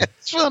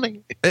 It's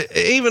funny.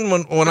 Even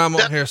when I'm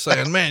on here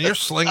saying, "Man, you're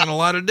slinging a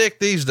lot of dick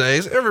these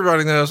days,"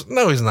 everybody knows.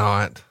 No, he's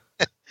not.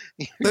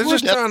 They're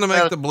just trying to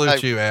make the Blue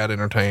Chew ad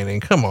entertaining.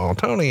 Come on,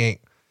 Tony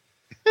ain't.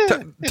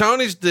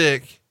 Tony's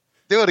dick.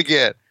 Do it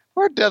again.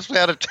 We're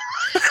desperately out of time.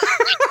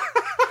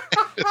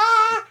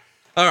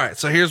 All right,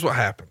 so here's what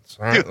happens.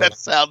 All right, do that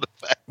sound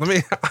effect.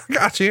 I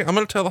got you. I'm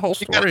going to tell the whole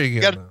story again.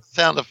 You got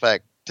sound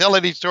effect. Tell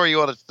any story you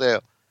want to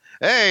tell.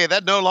 Hey,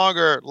 that no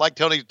longer, like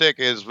Tony's dick,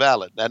 is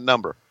valid. That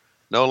number,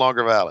 no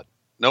longer valid.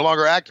 No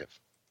longer active.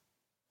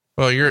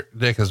 Well, your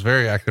dick is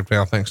very active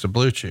now, thanks to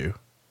Blue Chew.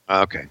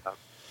 Okay.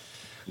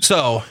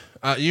 So,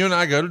 you and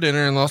I go to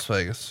dinner in Las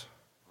Vegas,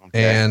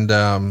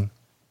 and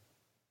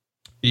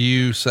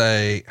you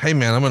say, "Hey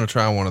man, I'm going to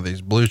try one of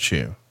these Blue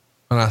Chew."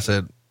 And I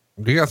said,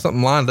 "Do you got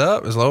something lined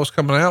up? Is Lois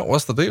coming out?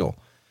 What's the deal?"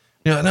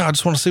 You know, "No, I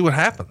just want to see what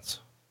happens."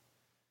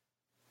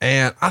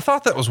 And I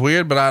thought that was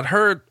weird, but I'd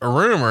heard a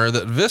rumor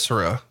that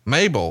Viscera,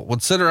 Mabel,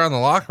 would sit around the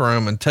locker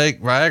room and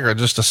take Viagra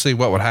just to see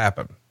what would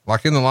happen.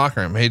 Like in the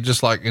locker room, he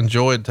just like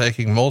enjoyed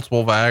taking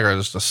multiple Viagra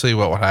just to see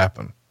what would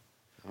happen.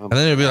 And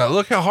then he'd be like,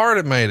 "Look how hard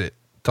it made it,"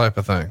 type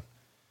of thing.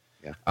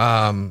 Yeah.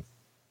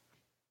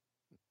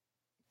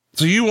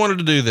 So you wanted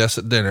to do this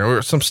at dinner. We're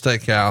at some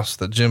steakhouse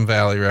that Jim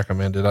Valley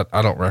recommended.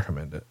 I don't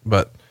recommend it,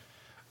 but,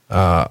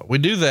 we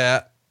do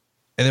that.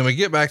 And then we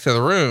get back to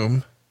the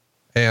room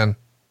and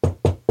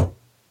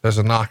there's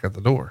a knock at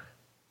the door.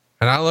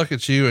 And I look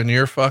at you and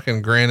you're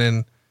fucking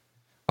grinning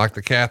like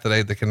the cat that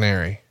ate the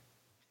canary.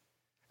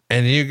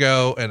 And you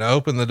go and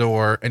open the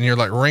door and you're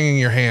like wringing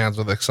your hands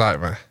with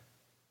excitement.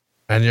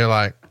 And you're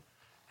like,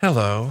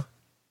 "Hello,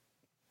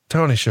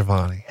 Tony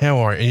Schiavone. How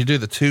are you?" And you do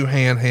the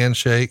 2-hand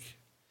handshake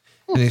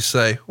and you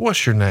say,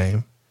 "What's your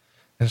name?"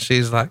 And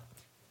she's like,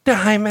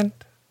 "Diamond,"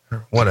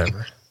 or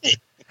whatever.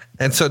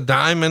 And so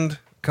Diamond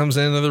comes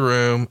into the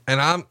room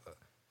and I'm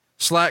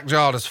slack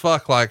jawed as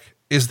fuck. Like,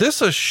 is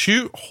this a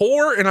shoot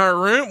whore in our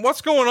room?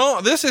 What's going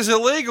on? This is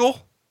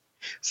illegal.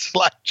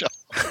 Slack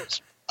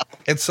jawed.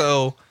 And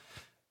so,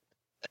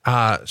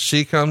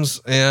 she comes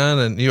in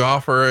and you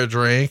offer her a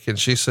drink and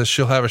she says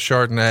she'll have a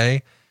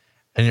Chardonnay.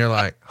 And you're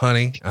like,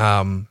 "Honey,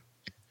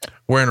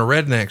 we're in a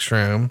redneck's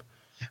room.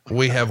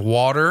 We have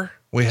water,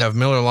 we have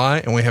Miller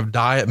Lite, and we have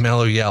Diet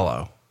Mellow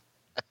Yellow."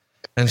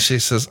 And she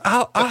says,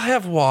 I'll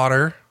have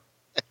water.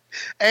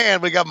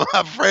 And we got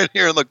my friend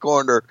here in the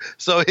corner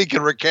so he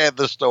can recant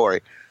the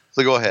story.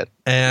 So go ahead.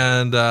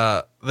 And,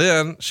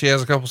 then she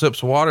has a couple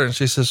sips of water and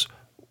she says,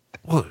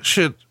 "Well,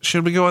 should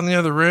we go in the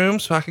other room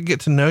so I could get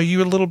to know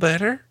you a little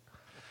better?"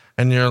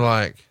 And you're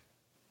like,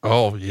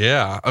 "Oh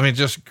yeah." I mean,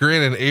 just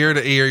grinning ear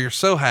to ear. You're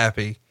so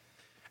happy.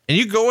 And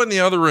you go in the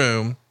other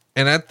room.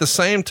 And at the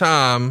same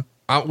time,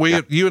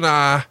 you and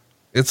I,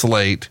 it's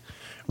late.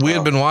 We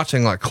had been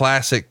watching like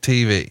classic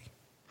TV,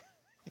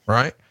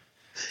 right?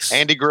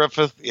 Andy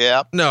Griffith.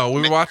 Yeah. No,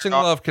 we were watching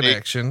Love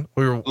Connection.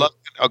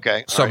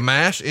 Okay. So right.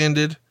 MASH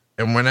ended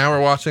and now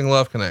we're watching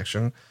Love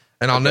Connection.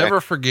 And I'll never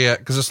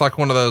forget, cause it's like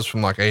one of those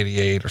from like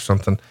 88 or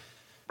something.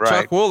 Right.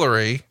 Chuck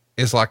Woolery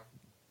is like,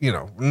 you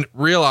know,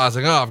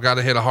 realizing, "Oh, I've got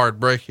to hit a hard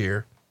break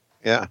here."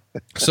 Yeah.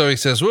 So he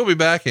says, "We'll be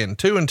back in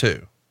 2 and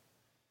 2.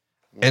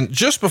 And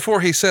just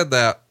before he said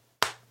that,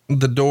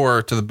 the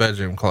door to the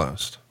bedroom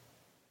closed.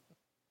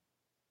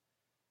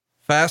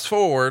 Fast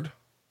forward,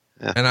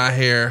 and I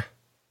hear,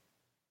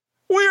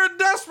 "We are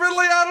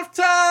desperately out of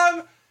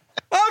time.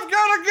 I've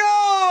got to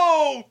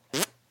go."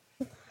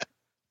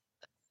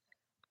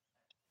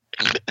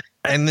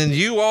 And then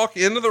you walk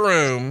into the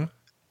room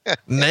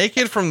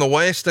naked from the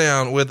waist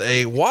down with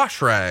a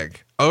wash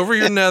rag over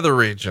your nether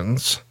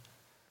regions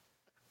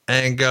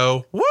and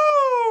go, woo!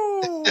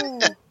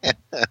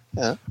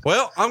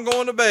 Well, I'm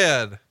going to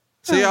bed.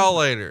 See y'all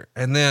later.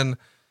 And then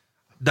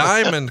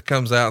Diamond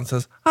comes out and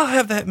says, I'll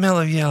have that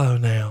mellow yellow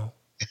now.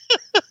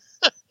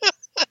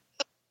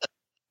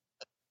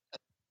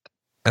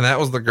 And that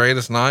was the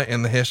greatest night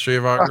in the history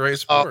of our great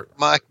sport. Oh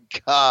my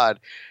God.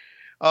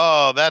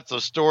 Oh, that's a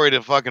story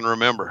to fucking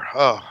remember.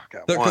 Oh,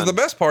 God. Because the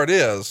best part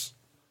is,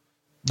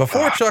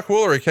 before Chuck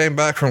Woolery came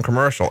back from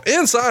commercial,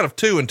 inside of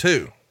 2 and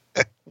 2,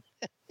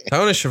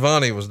 Tony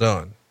Schiavone was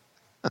done.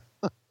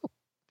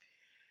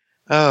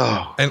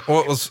 Oh. And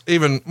what was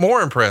even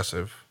more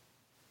impressive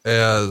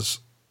is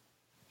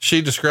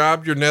she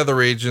described your nether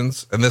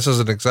regions, and this is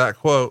an exact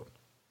quote,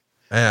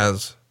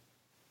 as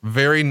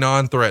very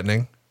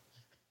non-threatening.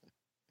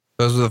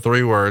 Those are the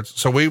 3 words.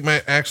 So we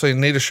may actually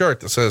need a shirt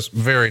that says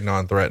very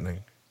non-threatening.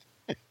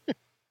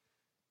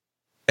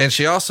 And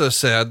she also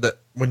said that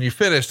when you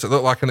finished, it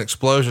looked like an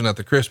explosion at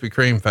the Krispy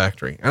Kreme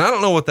factory. And I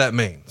don't know what that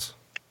means,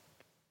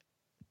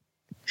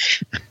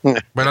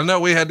 but I know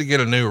we had to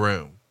get a new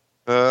room.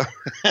 I'll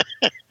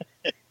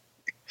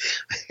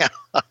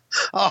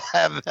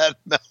have that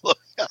mellow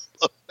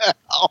yellow now.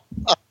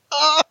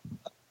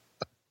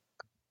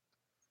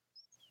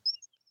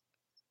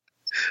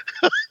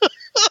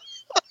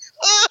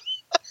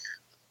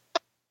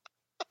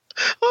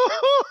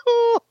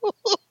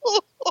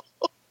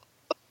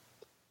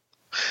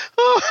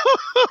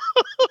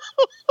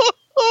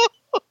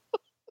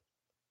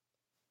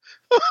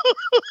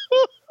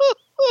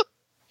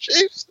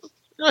 Jesus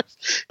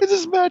Christ. Is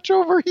this match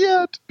over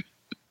yet?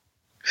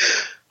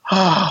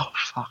 Oh,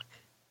 fuck.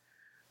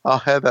 I'll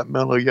have that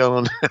mellow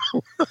yellow now.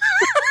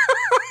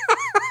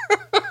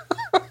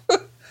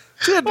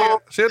 She had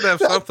to have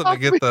something to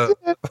get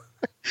the.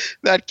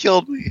 That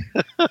killed me.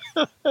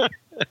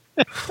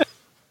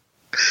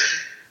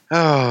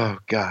 Oh,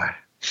 God.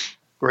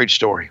 Great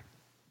story.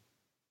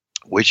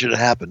 Wish it had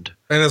happened.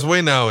 And as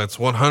we know, it's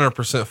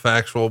 100%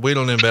 factual. We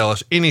don't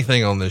embellish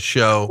anything on this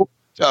show.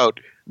 Oh,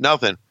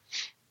 nothing.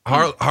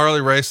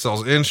 Harley Race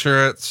sells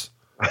insurance.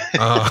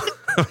 I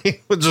mean,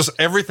 just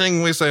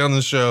everything we say on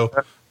the show,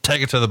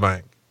 take it to the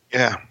bank.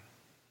 Yeah.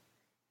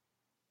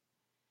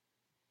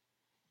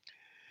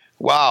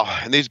 Wow.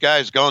 And these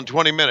guys gone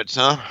 20 minutes,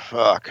 huh?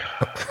 Fuck.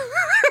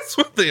 That's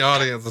what the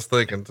audience is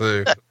thinking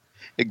too.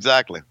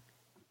 Exactly.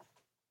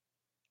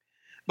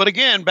 But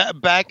again,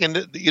 back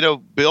in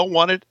Bill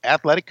wanted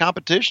athletic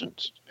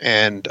competitions,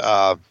 and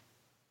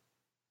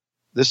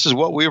this is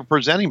what we were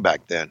presenting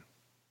back then,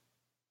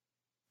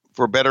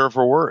 for better or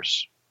for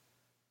worse.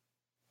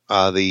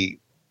 The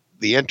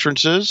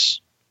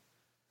entrances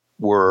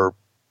were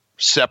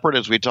separate,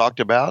 as we talked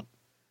about.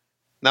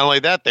 Not only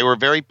that, they were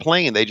very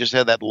plain. They just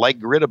had that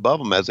light grid above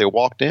them as they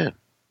walked in.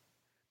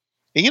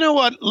 And you know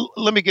what?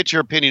 Let me get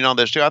your opinion on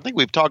this too. I think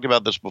we've talked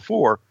about this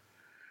before.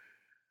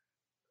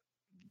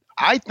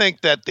 I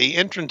think that the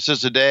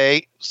entrances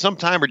today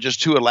sometimes are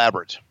just too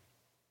elaborate.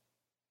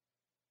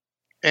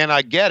 And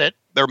I get it.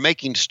 They're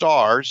making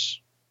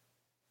stars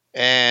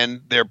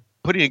and they're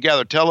putting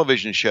together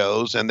television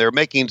shows and they're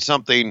making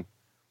something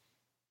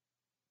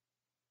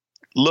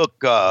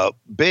look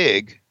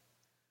big.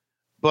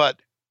 But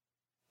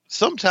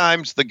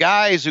sometimes the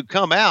guys who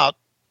come out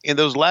in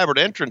those elaborate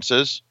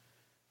entrances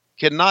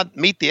cannot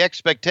meet the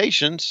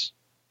expectations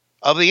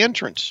of the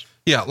entrance.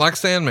 Yeah, like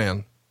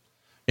Sandman.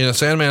 You know,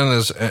 Sandman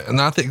is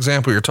not the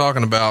example you're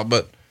talking about,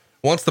 but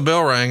once the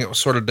bell rang, it was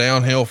sort of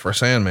downhill for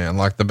Sandman.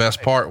 Like the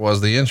best part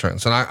was the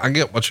entrance. And I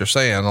get what you're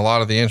saying. A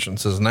lot of the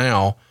entrances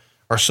now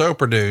are so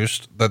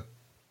produced that,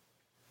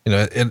 you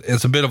know,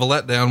 it's a bit of a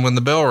letdown when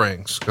the bell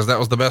rings, because that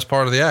was the best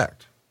part of the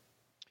act.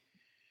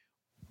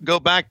 Go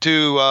back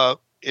to,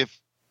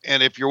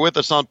 if you're with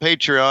us on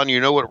Patreon, you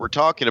know what we're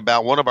talking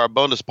about. One of our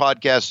bonus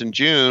podcasts in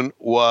June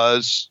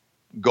was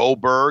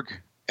Goldberg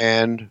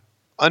and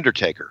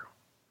Undertaker.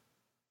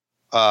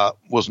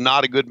 Was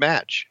not a good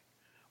match,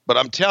 but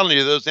I'm telling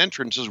you, those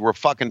entrances were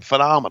fucking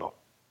phenomenal.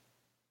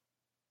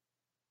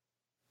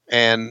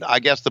 And I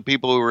guess the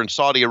people who were in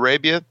Saudi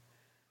Arabia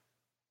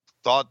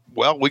thought,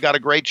 well, we got a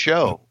great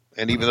show.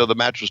 And even though the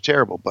match was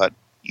terrible, but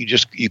you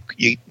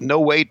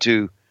no way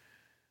to,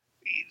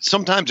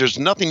 sometimes there's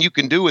nothing you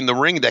can do in the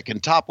ring that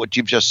can top what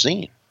you've just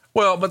seen.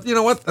 Well, but you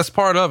know what? That's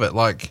part of it.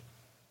 Like,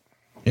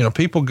 you know,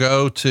 people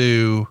go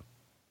to,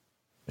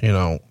 you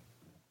know,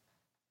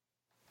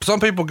 some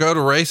people go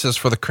to races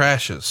for the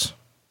crashes.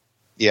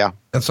 Yeah.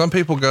 And some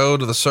people go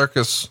to the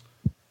circus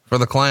for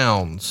the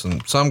clowns,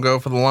 and some go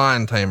for the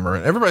lion tamer,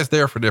 and everybody's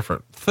there for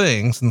different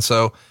things. And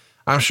so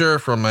I'm sure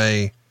from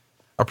a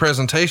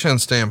presentation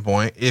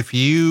standpoint, if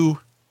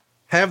you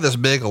have this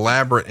big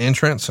elaborate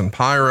entrance and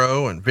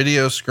pyro and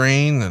video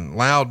screen and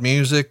loud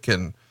music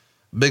and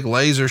big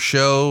laser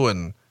show,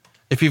 and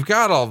if you've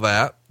got all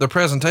that, the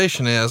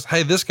presentation is,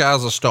 hey, this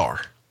guy's a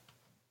star.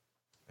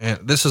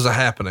 And this is a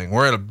happening.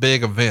 We're at a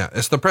big event.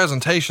 It's the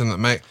presentation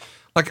that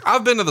like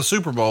I've been to the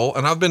Super Bowl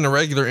and I've been to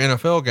regular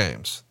NFL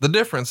games. The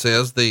difference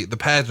is the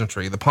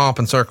pageantry, the pomp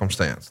and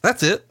circumstance.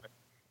 That's it.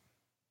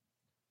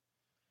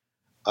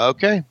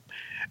 Okay.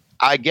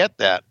 I get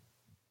that.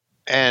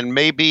 And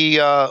maybe,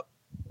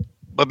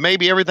 but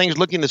maybe everything's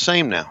looking the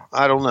same now.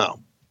 I don't know.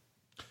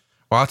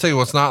 Well, I'll tell you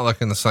what's not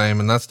looking the same,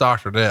 and that's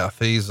Dr. Death.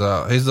 He's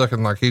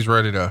looking like he's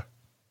ready to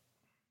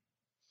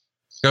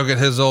go get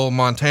his old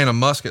Montana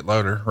musket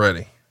loader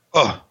ready.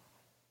 Oh,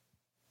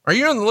 are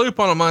you in the loop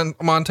on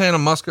a Montana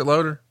musket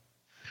loader?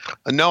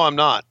 No, I'm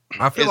not.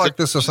 I feel like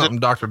this is something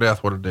Dr.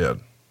 Death would have did.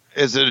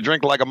 Is it a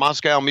drink like a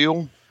Moscow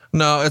Mule?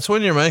 No, it's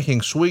when you're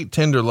making sweet,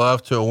 tender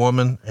love to a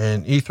woman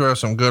and you throw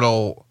some good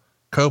old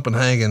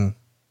Copenhagen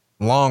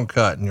long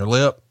cut in your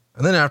lip.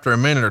 And then after a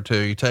minute or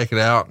two, you take it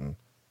out and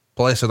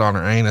place it on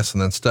her anus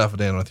and then stuff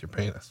it in with your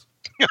penis.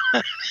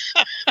 What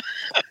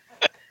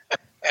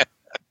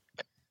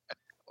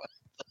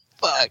the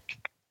fuck?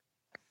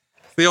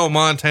 The old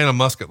Montana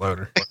musket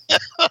loader.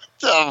 What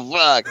the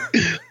fuck?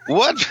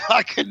 What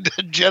fucking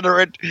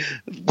degenerate,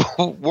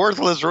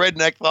 worthless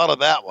redneck thought of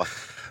that one?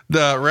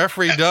 The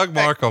referee Doug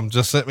Markham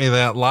just sent me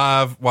that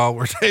live while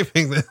we're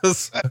taping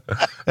this.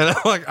 And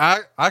I'm like,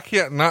 I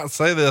can't not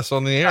say this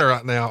on the air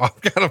right now. I've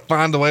got to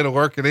find a way to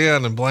work it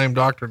in and blame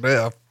Dr.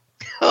 Death.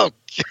 Oh,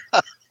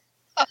 God.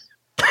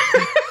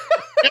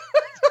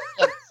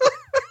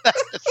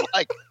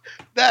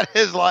 That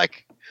is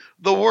like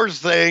the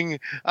worst thing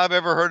I've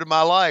ever heard in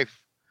my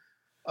life.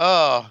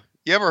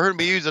 You ever heard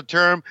me use the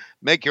term,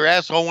 make your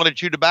asshole want to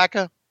chew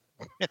tobacco?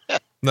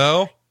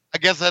 No. I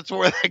guess that's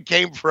where that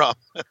came from.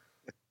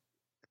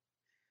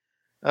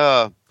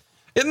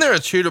 Isn't there a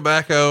chew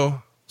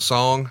tobacco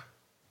song?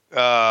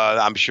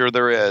 I'm sure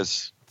there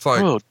is. It's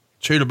like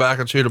chew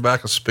tobacco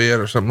spit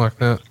or something like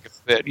that.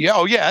 Yeah.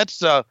 Oh yeah.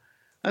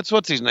 That's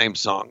what's his name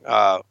song.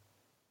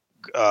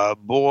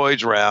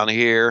 Boys around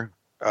here.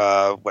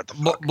 What the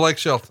fuck? Blake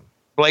Shelton.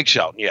 Blake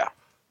Shelton. Yeah.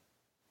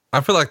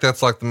 I feel like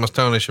that's like the most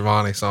Tony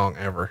Schiavone song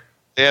ever.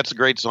 Yeah. It's a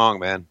great song,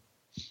 man.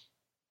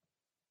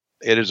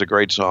 It is a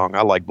great song.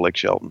 I like Blake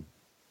Shelton.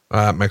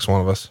 That makes one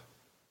of us.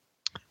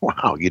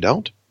 Wow. You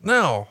don't?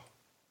 No.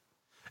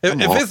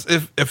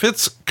 If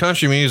it's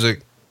country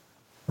music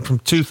from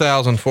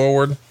 2000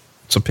 forward,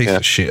 it's a piece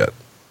of shit.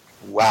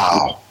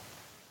 Wow.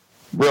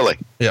 Really?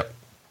 Yep.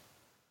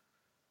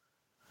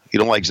 You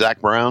don't like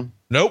Zach Brown?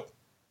 Nope.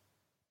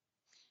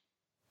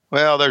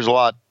 Well, there's a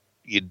lot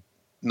you'd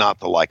not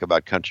to like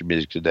about country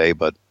music today,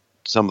 but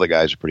some of the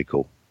guys are pretty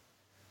cool.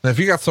 Now, if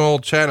you got some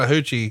old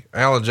Chattahoochee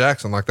Alan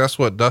Jackson, like that's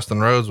what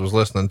Dustin Rhodes was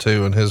listening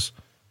to in his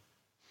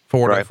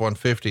Ford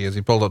F-150 as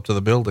he pulled up to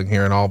the building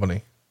here in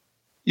Albany.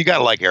 You got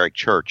to like Eric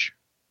Church.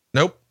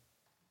 Nope.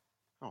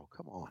 Oh,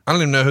 come on. I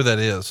don't even know who that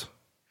is.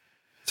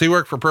 Does he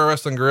work for Pro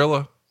Wrestling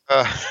Guerrilla?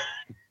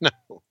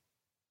 No.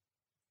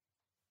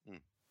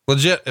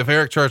 Legit, if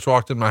Eric Church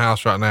walked in my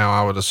house right now,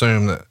 I would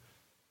assume that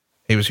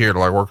he was here to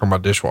like work on my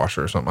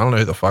dishwasher or something. I don't know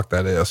who the fuck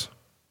that is.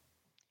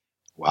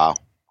 Wow.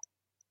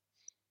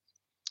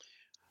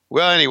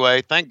 Well,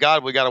 anyway, thank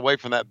God we got away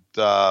from that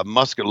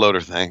musket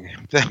loader thing.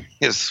 That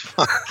is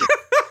fucking...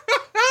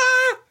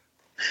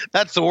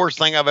 That's the worst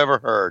thing I've ever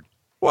heard.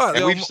 What?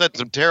 And we've said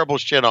some terrible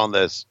shit on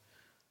this.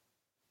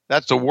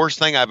 That's the worst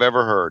thing I've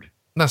ever heard.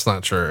 That's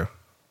not true.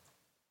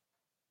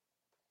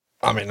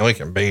 I mean, we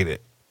can beat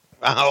it.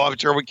 Oh, I'm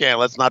sure we can.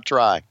 Let's not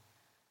try.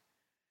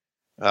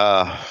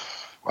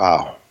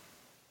 Wow.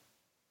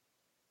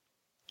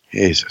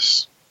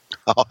 Jesus.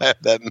 I'll have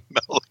that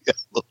mellow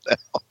yellow now.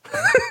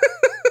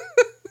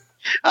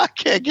 I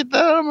can't get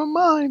that out of my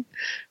mind.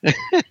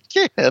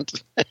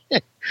 Can't.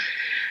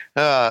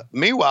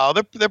 Meanwhile,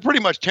 they're pretty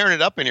much tearing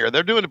it up in here.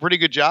 They're doing a pretty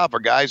good job for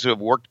guys who have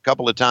worked a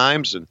couple of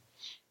times, and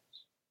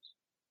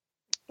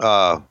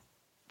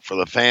for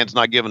the fans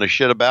not giving a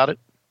shit about it.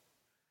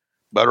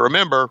 But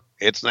remember,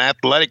 it's an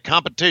athletic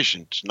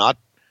competition. It's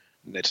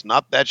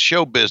not that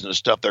show business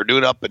stuff they're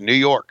doing up in New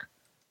York.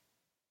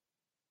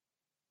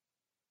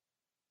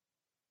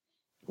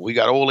 We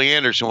got Ole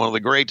Anderson, one of the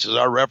greats, as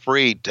our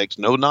referee. Takes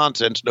no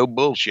nonsense, no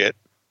bullshit.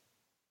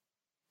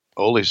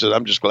 Ole says,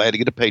 I'm just glad to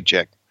get a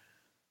paycheck.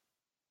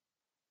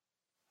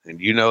 And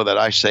you know that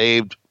I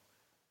saved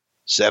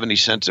 70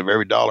 cents of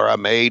every dollar I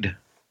made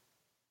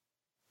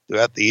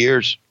throughout the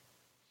years.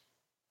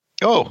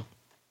 Oh.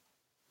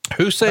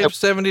 Who saved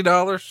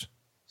 $70?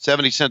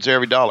 70 cents of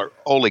every dollar.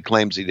 Ole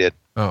claims he did.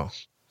 Oh,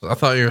 I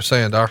thought you were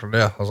saying Dr.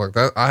 Death. I was like,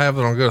 that I have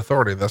it on good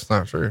authority. That's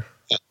not true.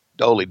 Yeah,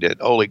 Ole did.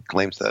 Ole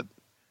claims that.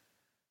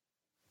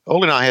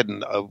 Ole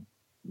and I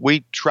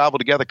we traveled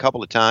together a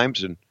couple of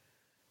times and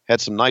had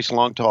some nice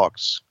long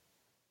talks.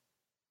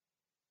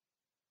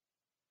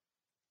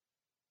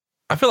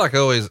 I feel like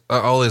Ole's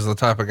the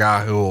type of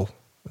guy who will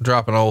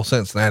drop an old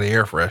Cincinnati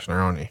air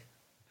freshener on you.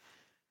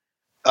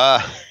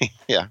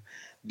 Yeah.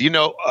 Do you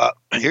know,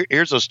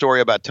 here's a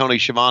story about Tony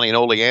Schiavone and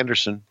Ole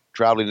Anderson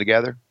traveling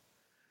together.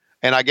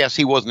 And I guess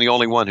he wasn't the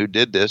only one who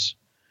did this,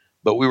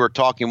 but we were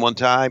talking one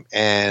time,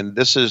 and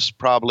this is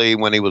probably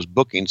when he was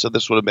booking. So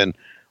this would have been,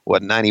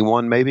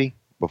 91 maybe,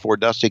 before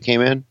Dusty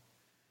came in.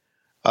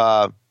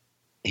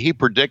 He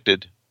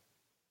predicted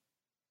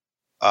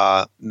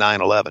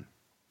 9/11.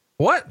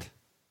 What?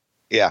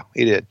 Yeah,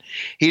 he did.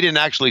 He didn't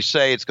actually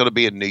say it's going to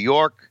be in New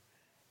York.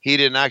 He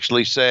didn't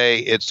actually say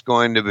it's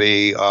going to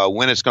be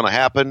when it's going to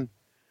happen,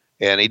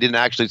 and he didn't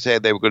actually say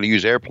they were going to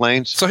use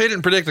airplanes. So he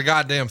didn't predict a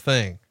goddamn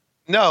thing.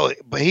 No,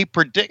 but he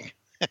predicted.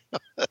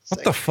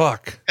 What the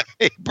fuck?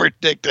 He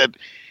predicted.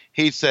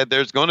 He said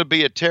there's going to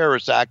be a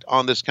terrorist act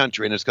on this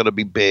country, and it's going to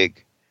be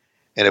big.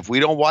 And if we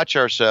don't watch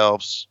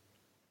ourselves,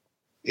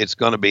 it's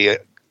going to be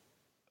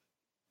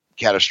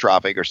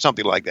catastrophic or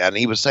something like that. And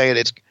he was saying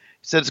he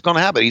said it's going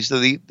to happen. He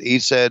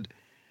said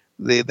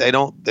they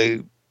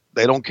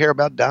don't care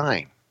about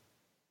dying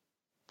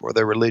for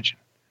their religion.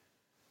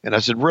 And I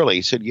said, really?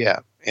 He said, yeah.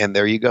 And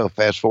there you go.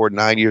 Fast forward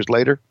 9 years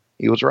later,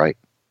 he was right.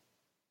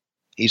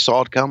 He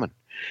saw it coming.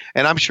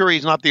 And I'm sure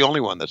he's not the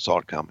only one that saw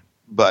it coming,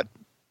 but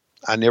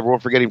I never will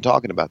forget him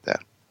talking about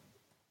that.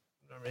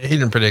 I mean, he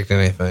didn't predict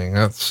anything.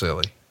 That's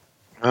silly.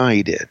 Oh,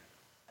 he did.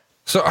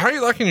 So how are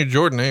you liking your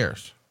Jordan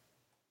Airs?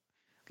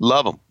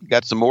 Love them. You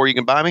got some more you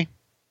can buy me?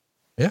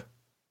 Yeah.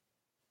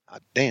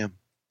 Damn.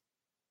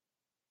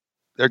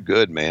 They're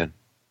good, man.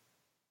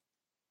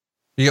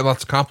 You get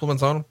lots of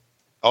compliments on them?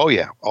 Oh,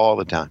 yeah. All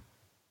the time.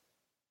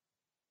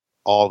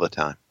 All the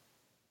time.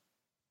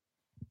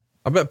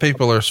 I bet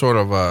people are sort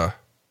of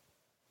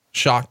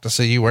shocked to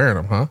see you wearing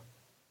them, huh?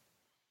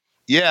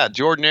 Yeah,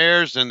 Jordan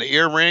Airs and the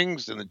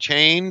earrings and the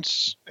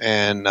chains,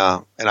 and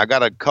I got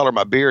to color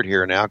my beard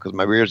here now because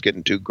my beard's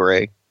getting too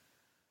gray.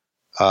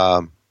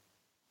 Yeah,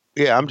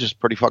 I'm just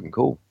pretty fucking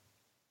cool.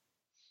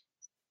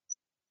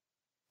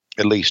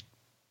 At least,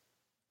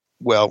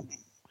 well,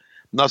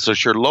 not so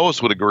sure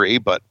Lois would agree,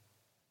 but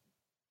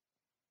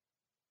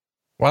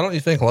why don't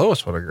you think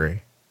Lois would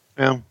agree?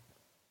 Well,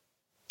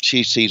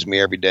 she sees me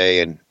every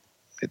day, and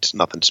it's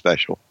nothing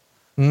special.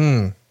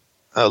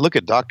 Look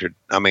at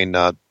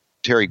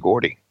Terry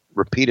Gordy,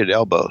 repeated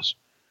elbows.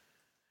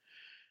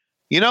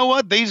 You know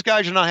what? These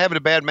guys are not having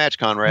a bad match,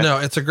 Conrad. No,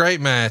 it's a great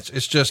match.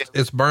 It's just,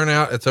 it's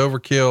burnout. It's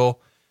overkill.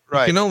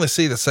 Right. You can only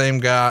see the same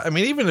guy. I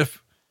mean, even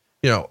if,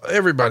 I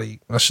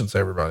shouldn't say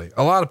everybody,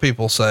 a lot of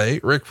people say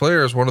Ric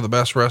Flair is one of the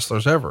best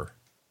wrestlers ever.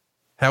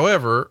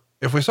 However,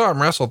 if we saw him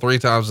wrestle 3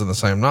 times in the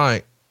same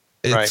night,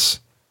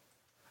 it's,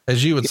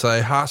 as you would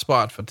say, hot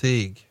spot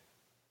fatigue.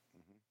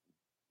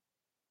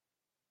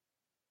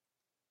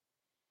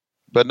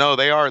 But no,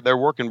 they're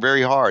working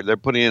very hard. They're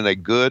putting in a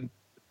good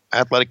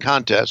athletic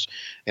contest.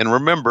 And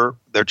remember,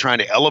 they're trying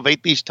to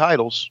elevate these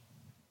titles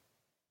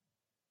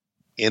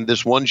in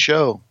this one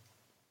show.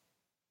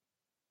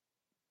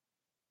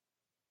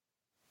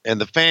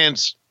 And the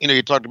fans,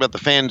 you talked about the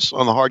fans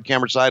on the hard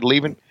camera side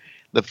leaving.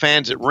 The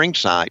fans at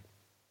ringside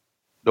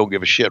don't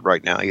give a shit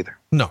right now either.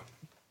 No.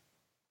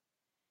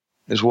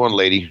 There's one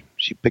lady,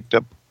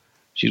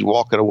 she's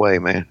walking away,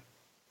 man.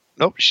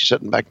 Nope, she's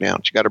sitting back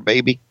down. She got her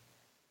baby.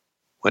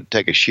 Went to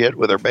take a shit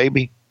with her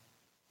baby.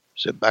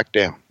 Sit back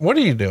down. What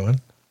are you doing?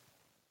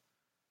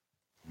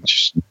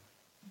 Just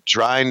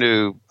trying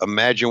to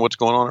imagine what's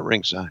going on at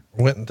ringside.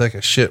 Went and take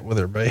a shit with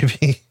her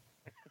baby.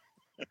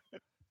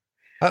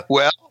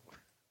 Well,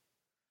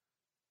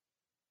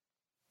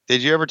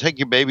 did you ever take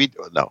your baby?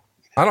 No.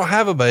 I don't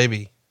have a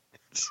baby.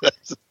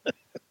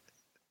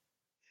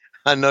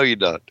 I know you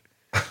don't.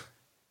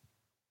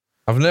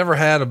 I've never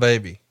had a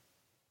baby.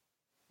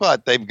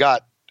 But they've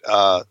got,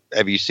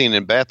 have you seen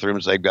in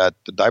bathrooms, they've got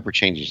the diaper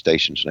changing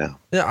stations now.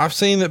 Yeah, I've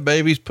seen that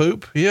babies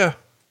poop. Yeah.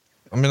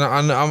 I mean,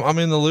 I'm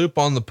in the loop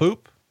on the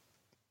poop.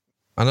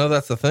 I know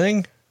that's a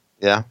thing.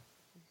 Yeah.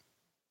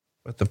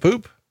 But the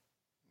poop?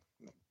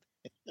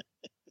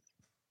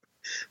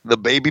 The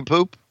baby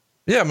poop?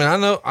 Yeah, I mean, I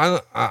know,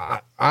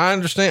 I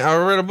understand. I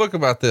read a book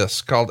about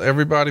this called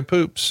Everybody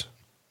Poops.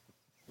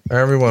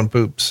 Everyone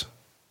poops.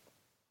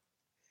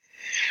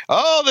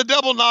 Oh, the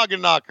double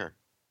noggin knocker.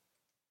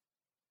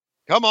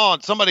 Come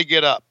on, somebody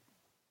get up.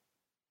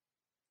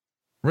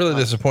 Really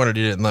disappointed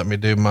you didn't let me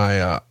do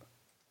my,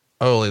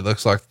 Ole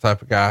looks like the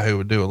type of guy who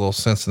would do a little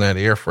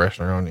Cincinnati air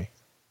freshener on you.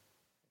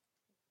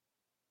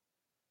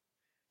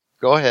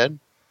 Go ahead.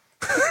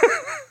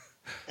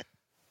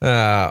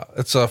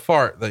 It's a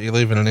fart that you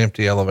leave in an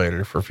empty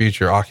elevator for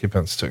future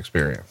occupants to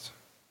experience.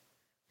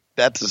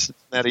 That's a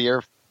Cincinnati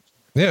air.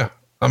 Yeah.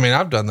 I mean,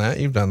 I've done that.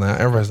 You've done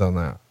that. Everybody's done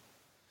that.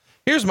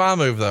 Here's my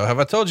move though. Have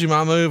I told you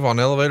my move on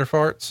elevator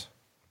farts?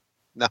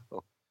 No.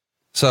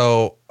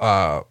 So,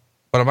 but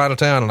I'm out of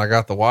town and I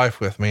got the wife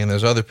with me and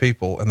there's other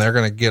people and they're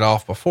going to get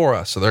off before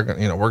us. So they're going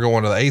to, we're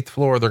going to the 8th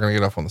floor. They're going to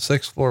get off on the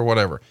 6th floor,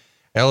 whatever.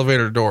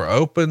 Elevator door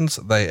opens,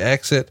 they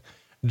exit.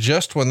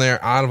 Just when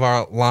they're out of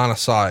our line of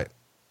sight,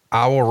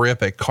 I will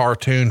rip a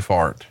cartoon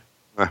fart,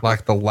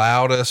 like the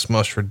loudest,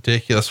 most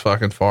ridiculous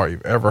fucking fart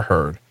you've ever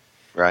heard.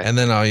 Right. And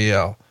then I'll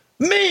yell,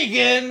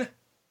 Megan,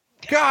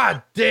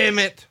 God damn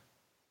it.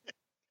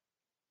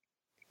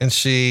 And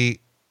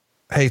she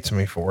hates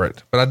me for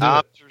it, but I do.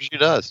 I'm sure she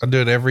does. I do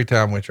it every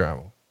time we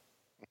travel.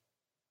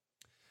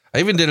 I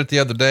even did it the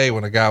other day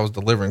when a guy was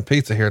delivering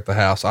pizza here at the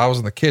house. I was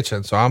in the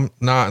kitchen, so I'm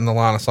not in the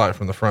line of sight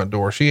from the front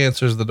door. She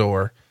answers the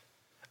door.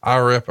 I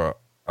rip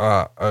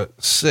a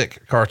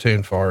sick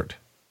cartoon fart.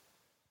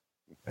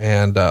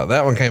 And,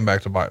 that one came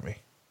back to bite me.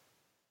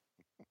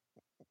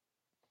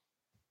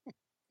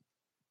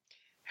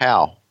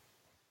 How?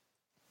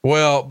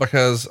 Well,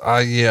 because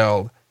I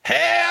yelled,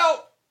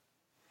 "Help!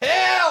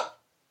 Help!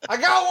 I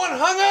got one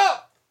hung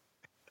up!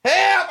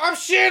 Help! I'm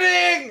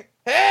shitting!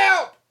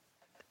 Help!"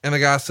 And the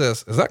guy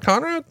says, "Is that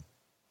Conrad?"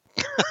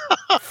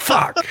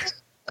 Fuck.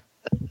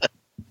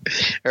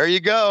 There you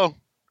go.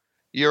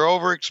 You're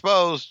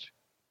overexposed.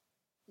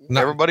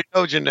 Everybody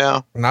knows you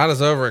now. Not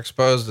as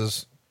overexposed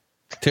as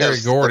Terry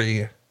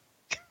Gordy,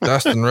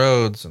 Dustin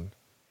Rhodes, and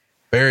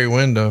Barry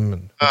Windham.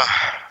 And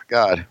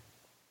God.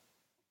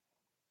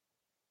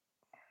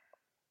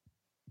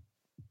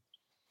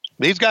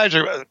 These guys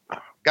are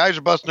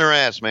busting their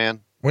ass, man.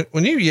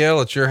 When you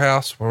yell at your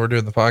house when we're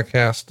doing the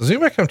podcast, does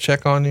anybody come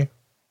check on you?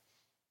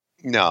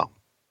 No.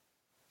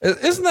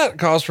 Isn't that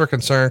cause for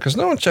concern? Because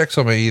no one checks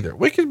on me either.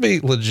 We could be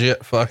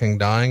legit fucking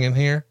dying in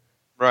here.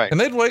 Right. And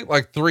they'd wait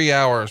like 3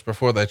 hours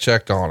before they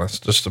checked on us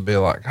just to be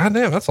like, God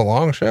damn, that's a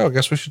long show. I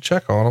guess we should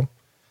check on them.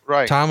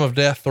 Right. Time of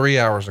death 3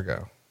 hours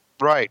ago.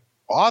 Right.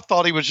 Oh, I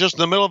thought he was just in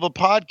the middle of a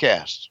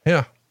podcast.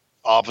 Yeah.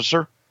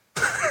 Officer.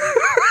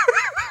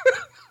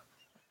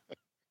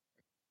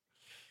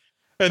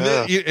 And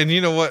then,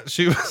 you know what?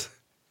 She was,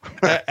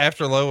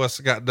 after Lois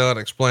got done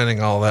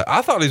explaining all that,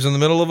 I thought he was in the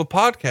middle of a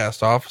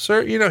podcast,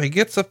 officer. You know, he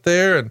gets up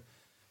there and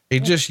he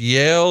just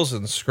yells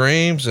and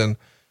screams and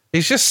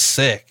he's just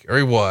sick, or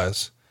he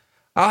was.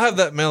 I'll have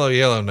that Mellow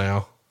Yellow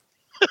now.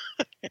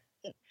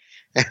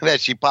 And then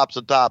she pops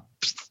the top.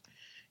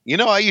 You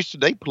know, I used to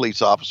date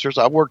police officers.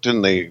 I worked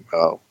in the,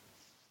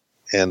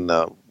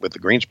 with the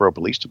Greensboro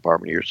Police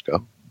Department years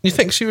ago. You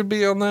think she would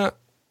be on that?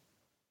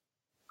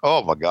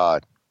 Oh my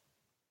God.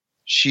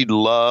 She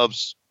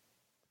loves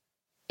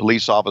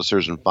police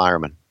officers and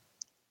firemen.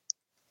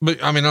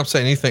 But I mean, I'm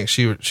saying you think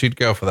she'd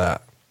go for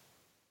that.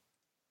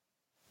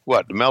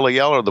 What, the Mellow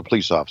Yellow or the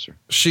police officer?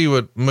 She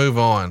would move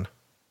on.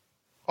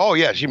 Oh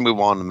yeah. She'd move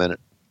on in a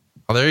minute.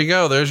 Oh, there you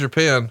go. There's your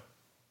pin.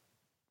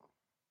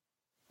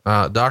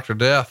 Dr.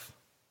 Death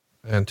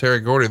and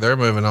Terry Gordy, they're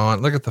moving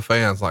on. Look at the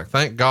fans. Like,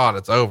 thank God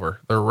it's over.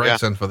 They're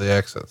racing for the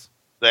exits.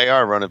 They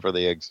are running for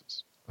the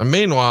exits. And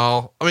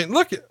meanwhile, I mean,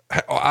 look at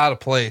how out of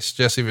place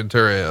Jesse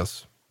Ventura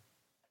is.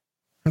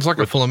 It's like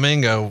a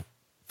flamingo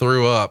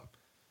threw up.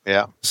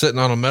 Yeah. Sitting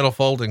on a metal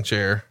folding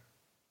chair.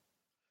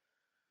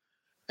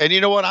 And you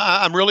know what?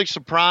 I'm really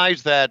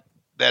surprised that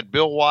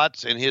Bill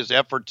Watts, in his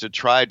effort to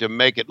try to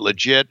make it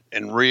legit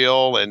and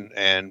real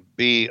and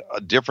be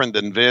different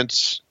than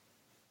Vince.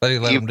 Let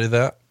him do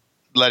that?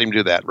 Let him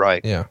do that.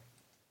 Right. Yeah.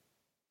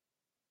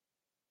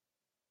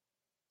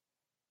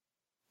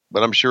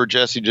 But I'm sure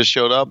Jesse just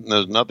showed up and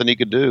there's nothing he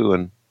could do.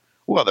 And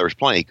well, there was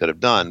plenty he could have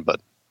done, but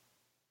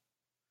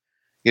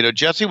you know,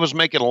 Jesse was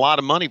making a lot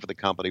of money for the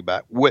company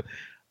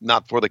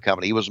not for the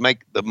company. He was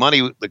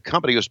the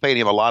company was paying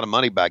him a lot of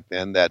money back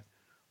then. That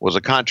was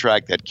a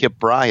contract that Kip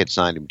Fry had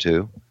signed him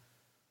to.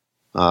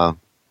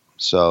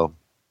 So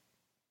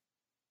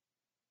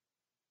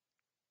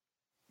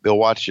Bill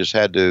Watts just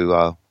had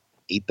to,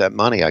 eat that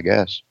money, I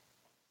guess.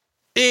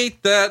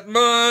 Eat that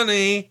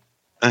money.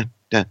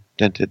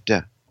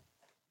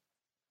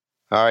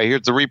 All right,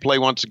 here's the replay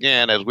once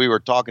again as we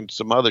were talking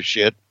some other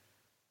shit.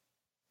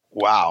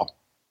 Wow.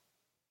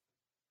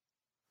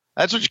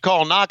 That's what you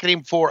call knocking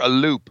him for a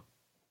loop.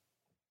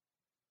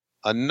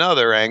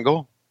 Another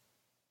angle.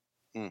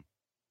 Yeah,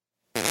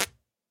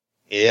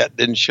 it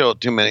didn't show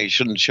it too many. You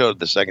shouldn't show it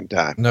the second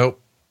time. Nope.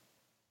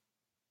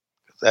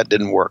 That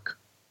didn't work.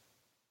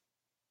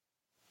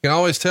 You can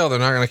always tell they're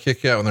not going to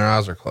kick you out when their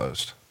eyes are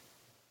closed.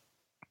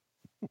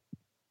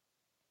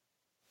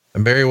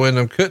 And Barry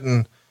Windham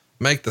couldn't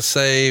make the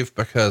save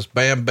because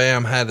Bam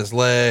Bam had his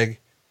leg.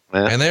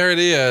 Yeah. And there it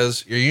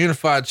is, your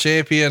unified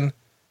champion.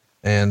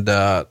 And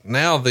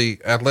now the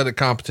athletic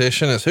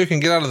competition is who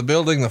can get out of the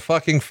building the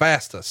fucking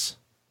fastest.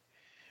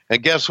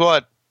 And guess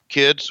what,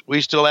 kids?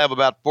 We still have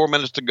about 4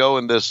 minutes to go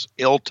in this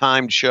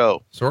ill-timed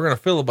show. So we're going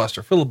to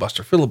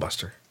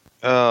filibuster.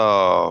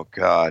 Oh,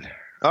 God.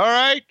 All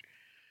right.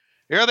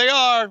 Here they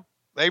are.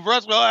 They've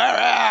wrestled.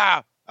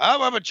 I'm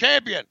a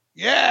champion.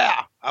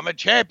 Yeah, I'm a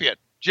champion.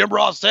 Jim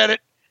Ross said it.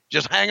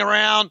 Just hang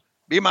around.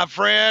 Be my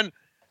friend.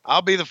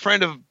 I'll be the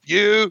friend of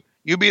you.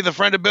 You be the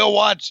friend of Bill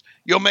Watts.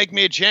 You'll make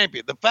me a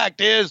champion. The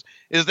fact is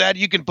that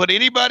you can put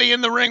anybody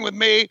in the ring with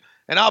me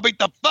and I'll beat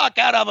the fuck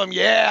out of them.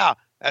 Yeah,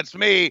 that's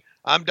me.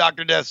 I'm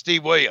Dr. Death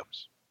Steve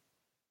Williams.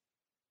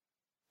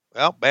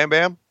 Well, Bam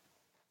Bam.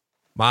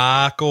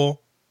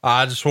 Michael,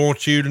 I just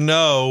want you to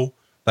know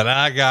that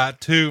I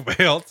got 2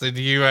 belts and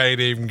you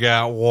ain't even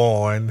got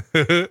one.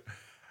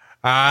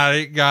 I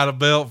ain't got a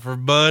belt for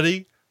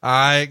Buddy.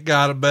 I ain't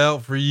got a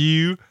belt for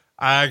you.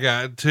 I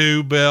got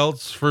 2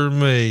 belts for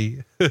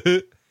me.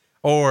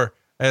 Or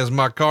as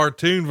my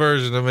cartoon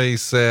version of me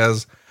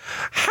says,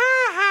 ha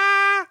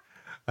ha.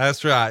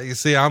 That's right. You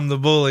see, I'm the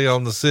bully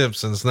on The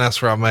Simpsons, and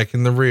that's where I'm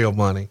making the real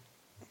money.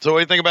 So what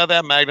do you think about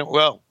that, Magnum?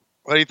 Well,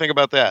 what do you think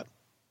about that?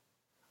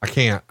 I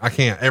can't.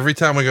 Every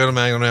time we go to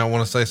Magnum now, I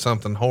want to say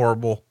something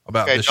horrible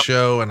about this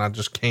show, and I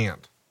just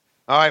can't.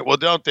 All right. Well,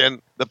 don't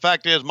then. The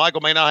fact is,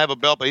 Michael may not have a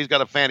belt, but he's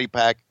got a fanny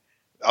pack.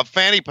 A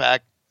fanny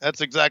pack. That's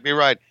exactly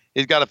right.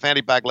 He's got a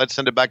fanny pack. Let's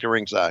send it back to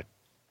ringside.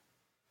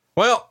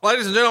 Well,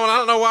 ladies and gentlemen, I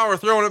don't know why we're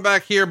throwing it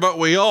back here, but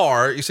we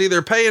are. You see,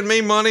 they're paying me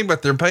money,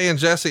 but they're paying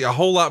Jesse a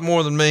whole lot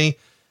more than me.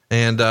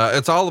 And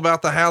it's all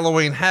about the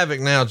Halloween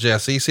Havoc now,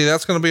 Jesse. See,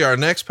 that's going to be our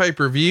next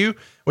pay-per-view.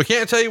 We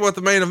can't tell you what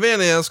the main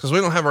event is because we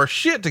don't have our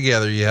shit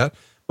together yet.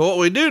 But what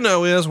we do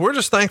know is we're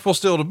just thankful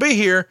still to be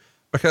here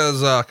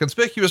because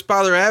conspicuous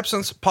by their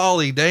absence,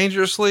 Paulie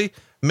Dangerously,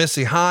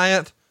 Missy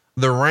Hyatt,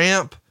 The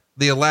Ramp,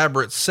 the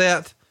elaborate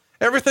set,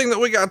 everything that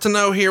we got to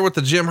know here with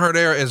the Jim Herd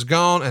era is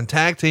gone and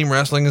tag team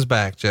wrestling is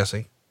back,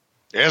 Jesse.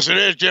 Yes, it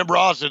is, Jim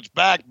Ross. It's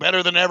back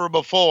better than ever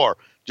before.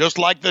 Just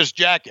like this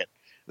jacket.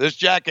 This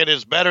jacket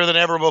is better than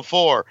ever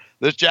before.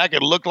 This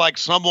jacket looked like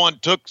someone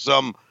took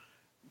some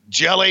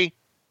jelly,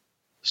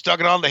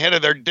 stuck it on the head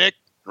of their dick,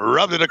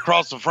 rubbed it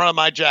across the front of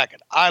my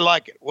jacket. I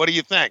like it. What do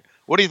you think?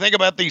 What do you think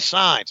about these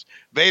signs?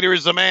 Vader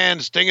is a man,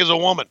 Sting is a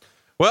woman.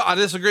 Well, I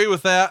disagree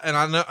with that. And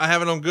I know I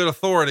have it on good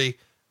authority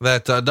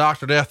that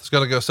Dr. Death is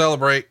going to go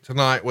celebrate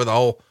tonight with a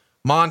whole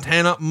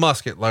Montana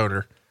musket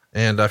loader.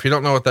 And if you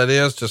don't know what that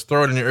is, just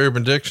throw it in your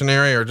Urban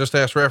Dictionary or just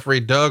ask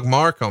referee Doug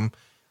Markham.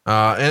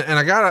 And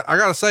I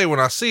gotta say, when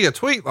I see a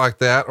tweet like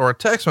that or a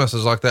text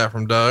message like that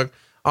from Doug,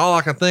 all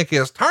I can think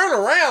is turn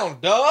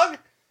around, Doug.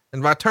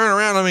 And by turn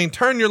around, I mean,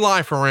 turn your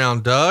life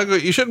around, Doug.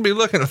 You shouldn't be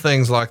looking at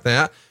things like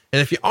that. And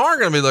if you are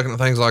going to be looking at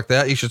things like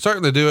that, you should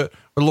certainly do it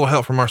with a little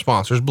help from our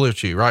sponsors, Blue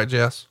Chew, right,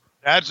 Jess?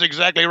 That's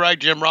exactly right,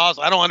 Jim Ross.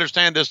 I don't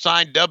understand this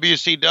sign,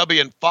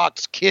 WCW and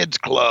Fox Kids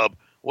Club.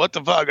 What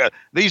the fuck?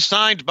 These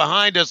signs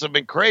behind us have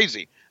been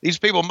crazy. These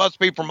people must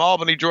be from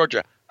Albany,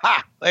 Georgia.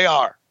 Ha! They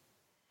are.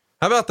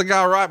 How about the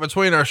guy right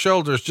between our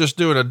shoulders just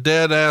doing a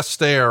dead ass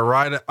stare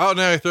right at, oh,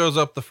 now he throws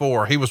up the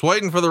 4. He was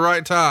waiting for the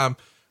right time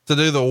to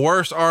do the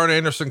worst Arn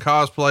Anderson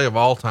cosplay of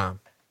all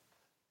time.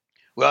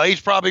 Well, he's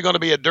probably going to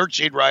be a dirt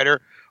sheet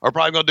writer or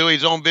probably going to do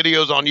his own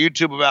videos on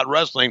YouTube about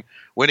wrestling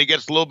when he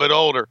gets a little bit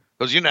older.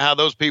 Because you know how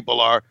those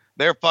people are.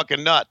 They're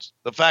fucking nuts.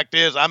 The fact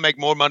is, I make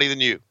more money than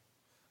you.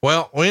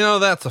 Well, we know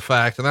that's a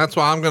fact, and that's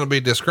why I'm going to be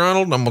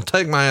disgruntled and I'm going to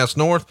take my ass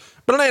north,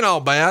 but it ain't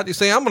all bad. You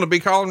see, I'm going to be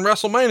calling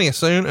WrestleMania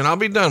soon and I'll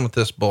be done with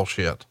this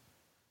bullshit.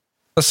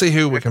 Let's see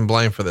who we can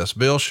blame for this.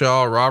 Bill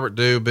Shaw, Robert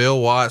Dew, Bill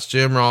Watts,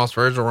 Jim Ross,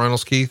 Virgil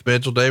Reynolds, Keith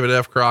Mitchell, David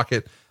F.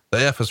 Crockett. The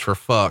F is for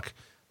fuck.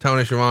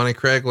 Tony Schiavone,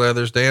 Craig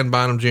Leathers, Dan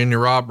Bynum Jr.,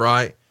 Rob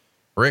Wright,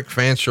 Rick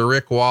Fancher,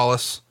 Rick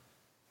Wallace.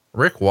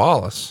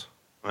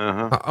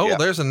 Oh, yeah.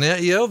 There's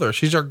Annette Yoder.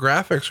 She's our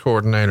graphics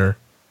coordinator.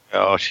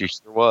 Oh, she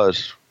sure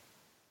was.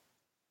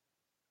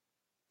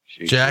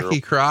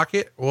 Jackie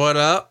Crockett. What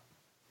up?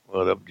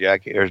 What up,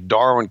 Jackie? There's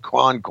Darwin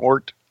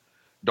Concourt.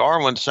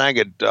 Darwin sang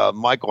at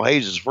Michael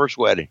Hayes' first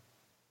wedding.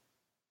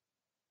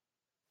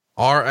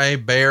 R.A.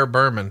 Bear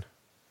Berman.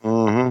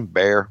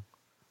 Bear.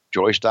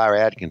 Joyce Dyer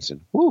Atkinson.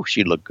 Woo,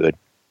 she looked good.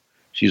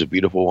 She's a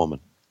beautiful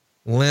woman.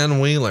 Lynn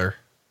Wheeler.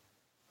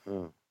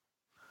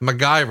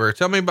 MacGyver.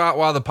 Tell me about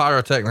why the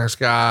pyrotechnics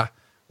guy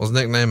was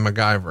nicknamed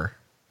MacGyver.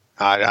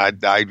 I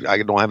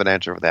don't have an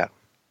answer for that.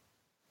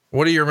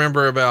 What do you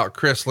remember about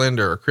Chris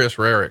Linder or Chris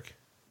Rarick?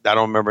 I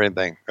don't remember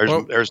anything.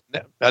 There's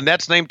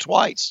Annette's named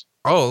twice.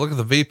 Oh, look at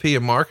the VP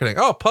of marketing.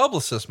 Oh,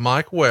 publicist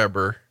Mike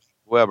Weber.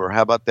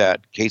 How about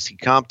that? Casey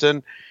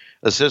Compton,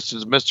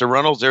 assistants Mr.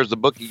 Reynolds. There's the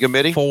booking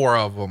committee. 4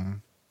 of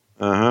them.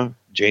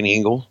 Janie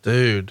Engel.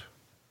 Dude.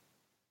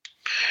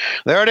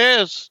 There it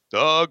is.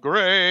 The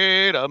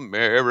Great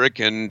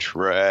American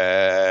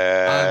Trash.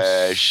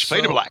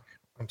 Fade to black.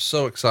 I'm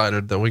so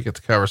excited that we get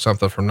to cover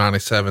something from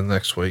 97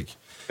 next week.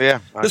 Yeah.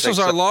 This was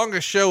our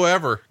longest show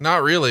ever.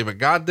 Not really, but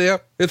goddamn,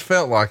 it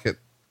felt like it.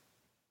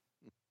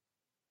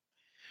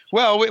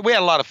 Well, we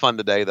had a lot of fun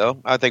today, though.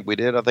 I think we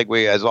did. I think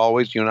we, as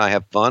always, you and I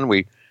have fun.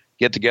 We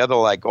get together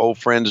like old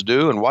friends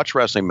do and watch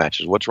wrestling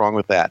matches. What's wrong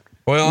with that?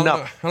 Well, no.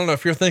 I don't know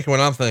if you're thinking what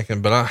I'm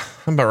thinking, but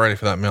I'm about ready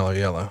for that Mellow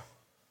Yellow.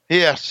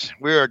 Yes,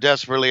 we are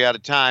desperately out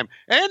of time.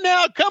 And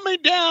now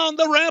coming down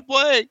the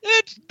rampway,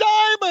 it's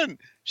Diamond.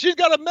 She's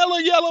got a Mellow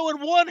Yellow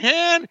in one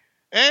hand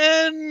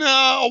and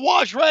a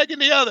wash rag in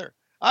the other.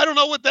 I don't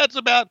know what that's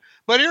about,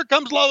 but here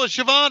comes Lois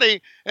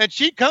Schiavone, and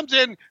she comes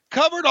in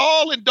covered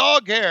all in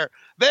dog hair.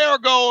 They are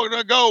going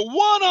to go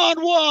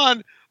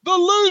one-on-one. The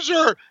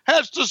loser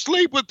has to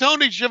sleep with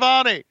Tony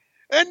Schiavone,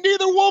 and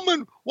neither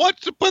woman wants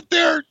to put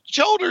their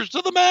shoulders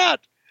to the mat.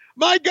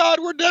 My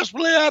God, we're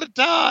desperately out of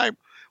time.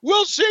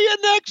 We'll see you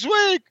next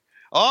week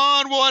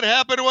on What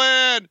Happened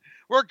When.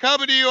 We're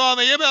coming to you on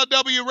the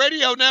MLW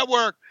Radio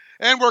Network,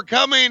 and we're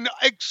coming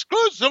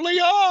exclusively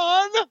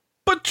on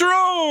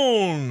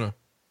Patreon.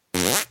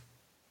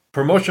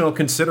 Promotional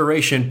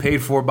consideration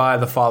paid for by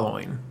the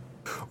following.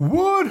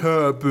 What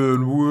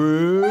happened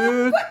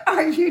when? What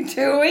are you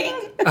doing?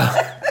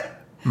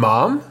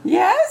 Mom?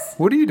 Yes?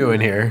 What are you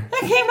doing here? I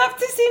came up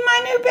to see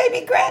my new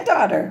baby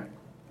granddaughter.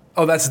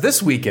 Oh, that's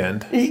this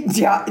weekend.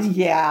 Yeah.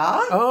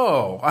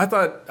 Oh, I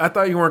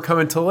thought you weren't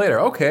coming till later.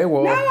 Okay,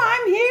 well. No,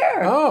 I'm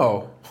here.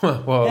 Oh,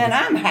 well. And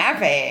I'm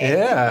happy.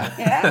 Yeah.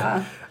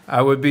 Yeah.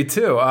 I would be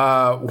too.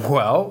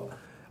 Well,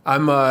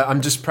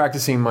 I'm just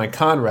practicing my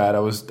Conrad. I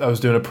was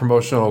doing a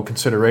promotional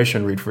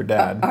consideration read for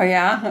Dad. Oh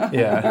yeah.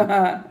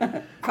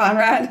 Yeah.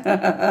 Conrad?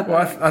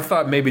 Well, I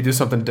thought maybe do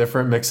something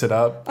different, mix it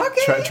up.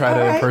 Okay, Try to all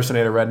right.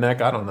 impersonate a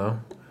redneck. I don't know.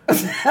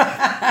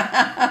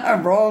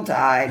 Roll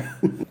Tide.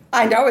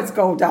 I know it's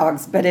Gold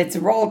Dogs, but it's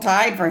Roll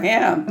Tide for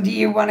him. Do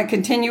you want to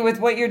continue with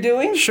what you're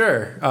doing?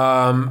 Sure.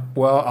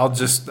 Well, I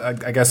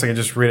guess I can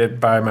just read it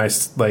by my,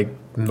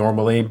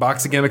 normally.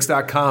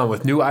 BoxingGimmicks.com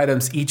with new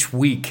items each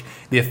week.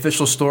 The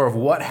official store of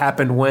What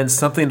Happened When,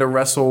 Something to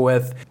Wrestle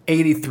With,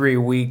 83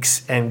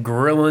 Weeks, and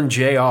Grillin'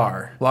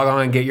 JR. Log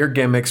on and get your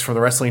gimmicks for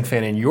the wrestling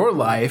fan in your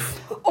life.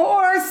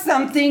 Or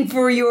something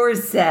for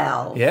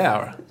yourself.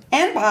 Yeah.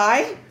 And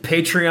buy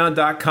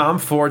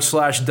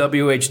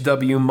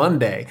Patreon.com/WHW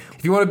Monday.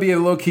 If you want to be a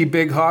low-key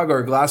big hog or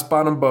a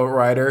glass-bottom boat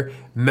rider,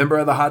 member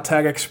of the Hot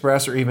Tag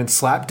Express, or even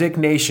Slapdick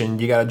Nation,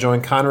 you got to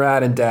join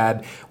Conrad and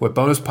Dad with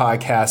bonus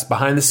podcasts,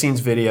 behind-the-scenes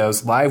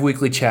videos, live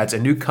weekly chats,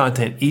 and new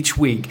content each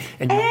week.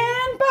 And buy.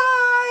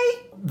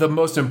 The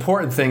most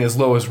important thing is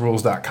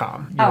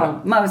loisrules.com.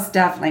 Oh, most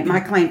definitely. My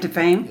claim to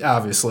fame.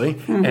 Obviously.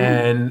 Mm-hmm.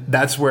 And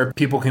that's where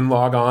people can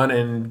log on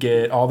and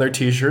get all their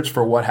t-shirts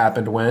for What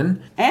Happened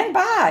When. And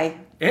buy.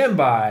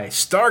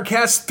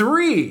 StarCast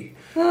 3.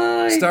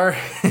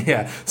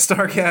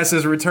 StarCast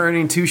is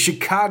returning to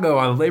Chicago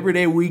on Labor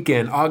Day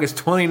weekend, August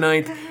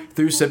 29th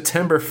through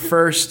September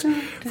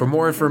 1st. For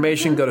more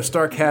information, go to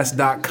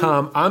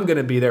starcast.com. I'm going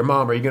to be there.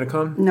 Mom, are you going to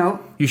come? No.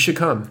 You should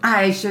come.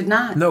 I should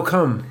not. No,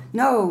 come.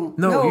 No,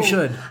 you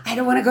should. I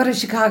don't want to go to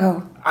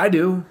Chicago. I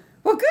do.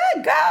 Well,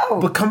 good, go.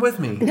 But come with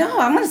me. No,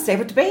 I'm going to stay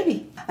with the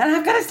baby. And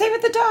I've got to stay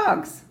with the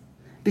dogs.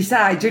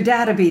 Besides, your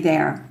dad will be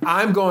there.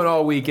 I'm going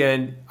all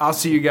weekend. I'll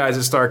see you guys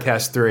at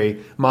StarCast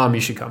 3. Mom, you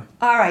should come.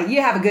 All right,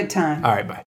 you have a good time. All right, bye.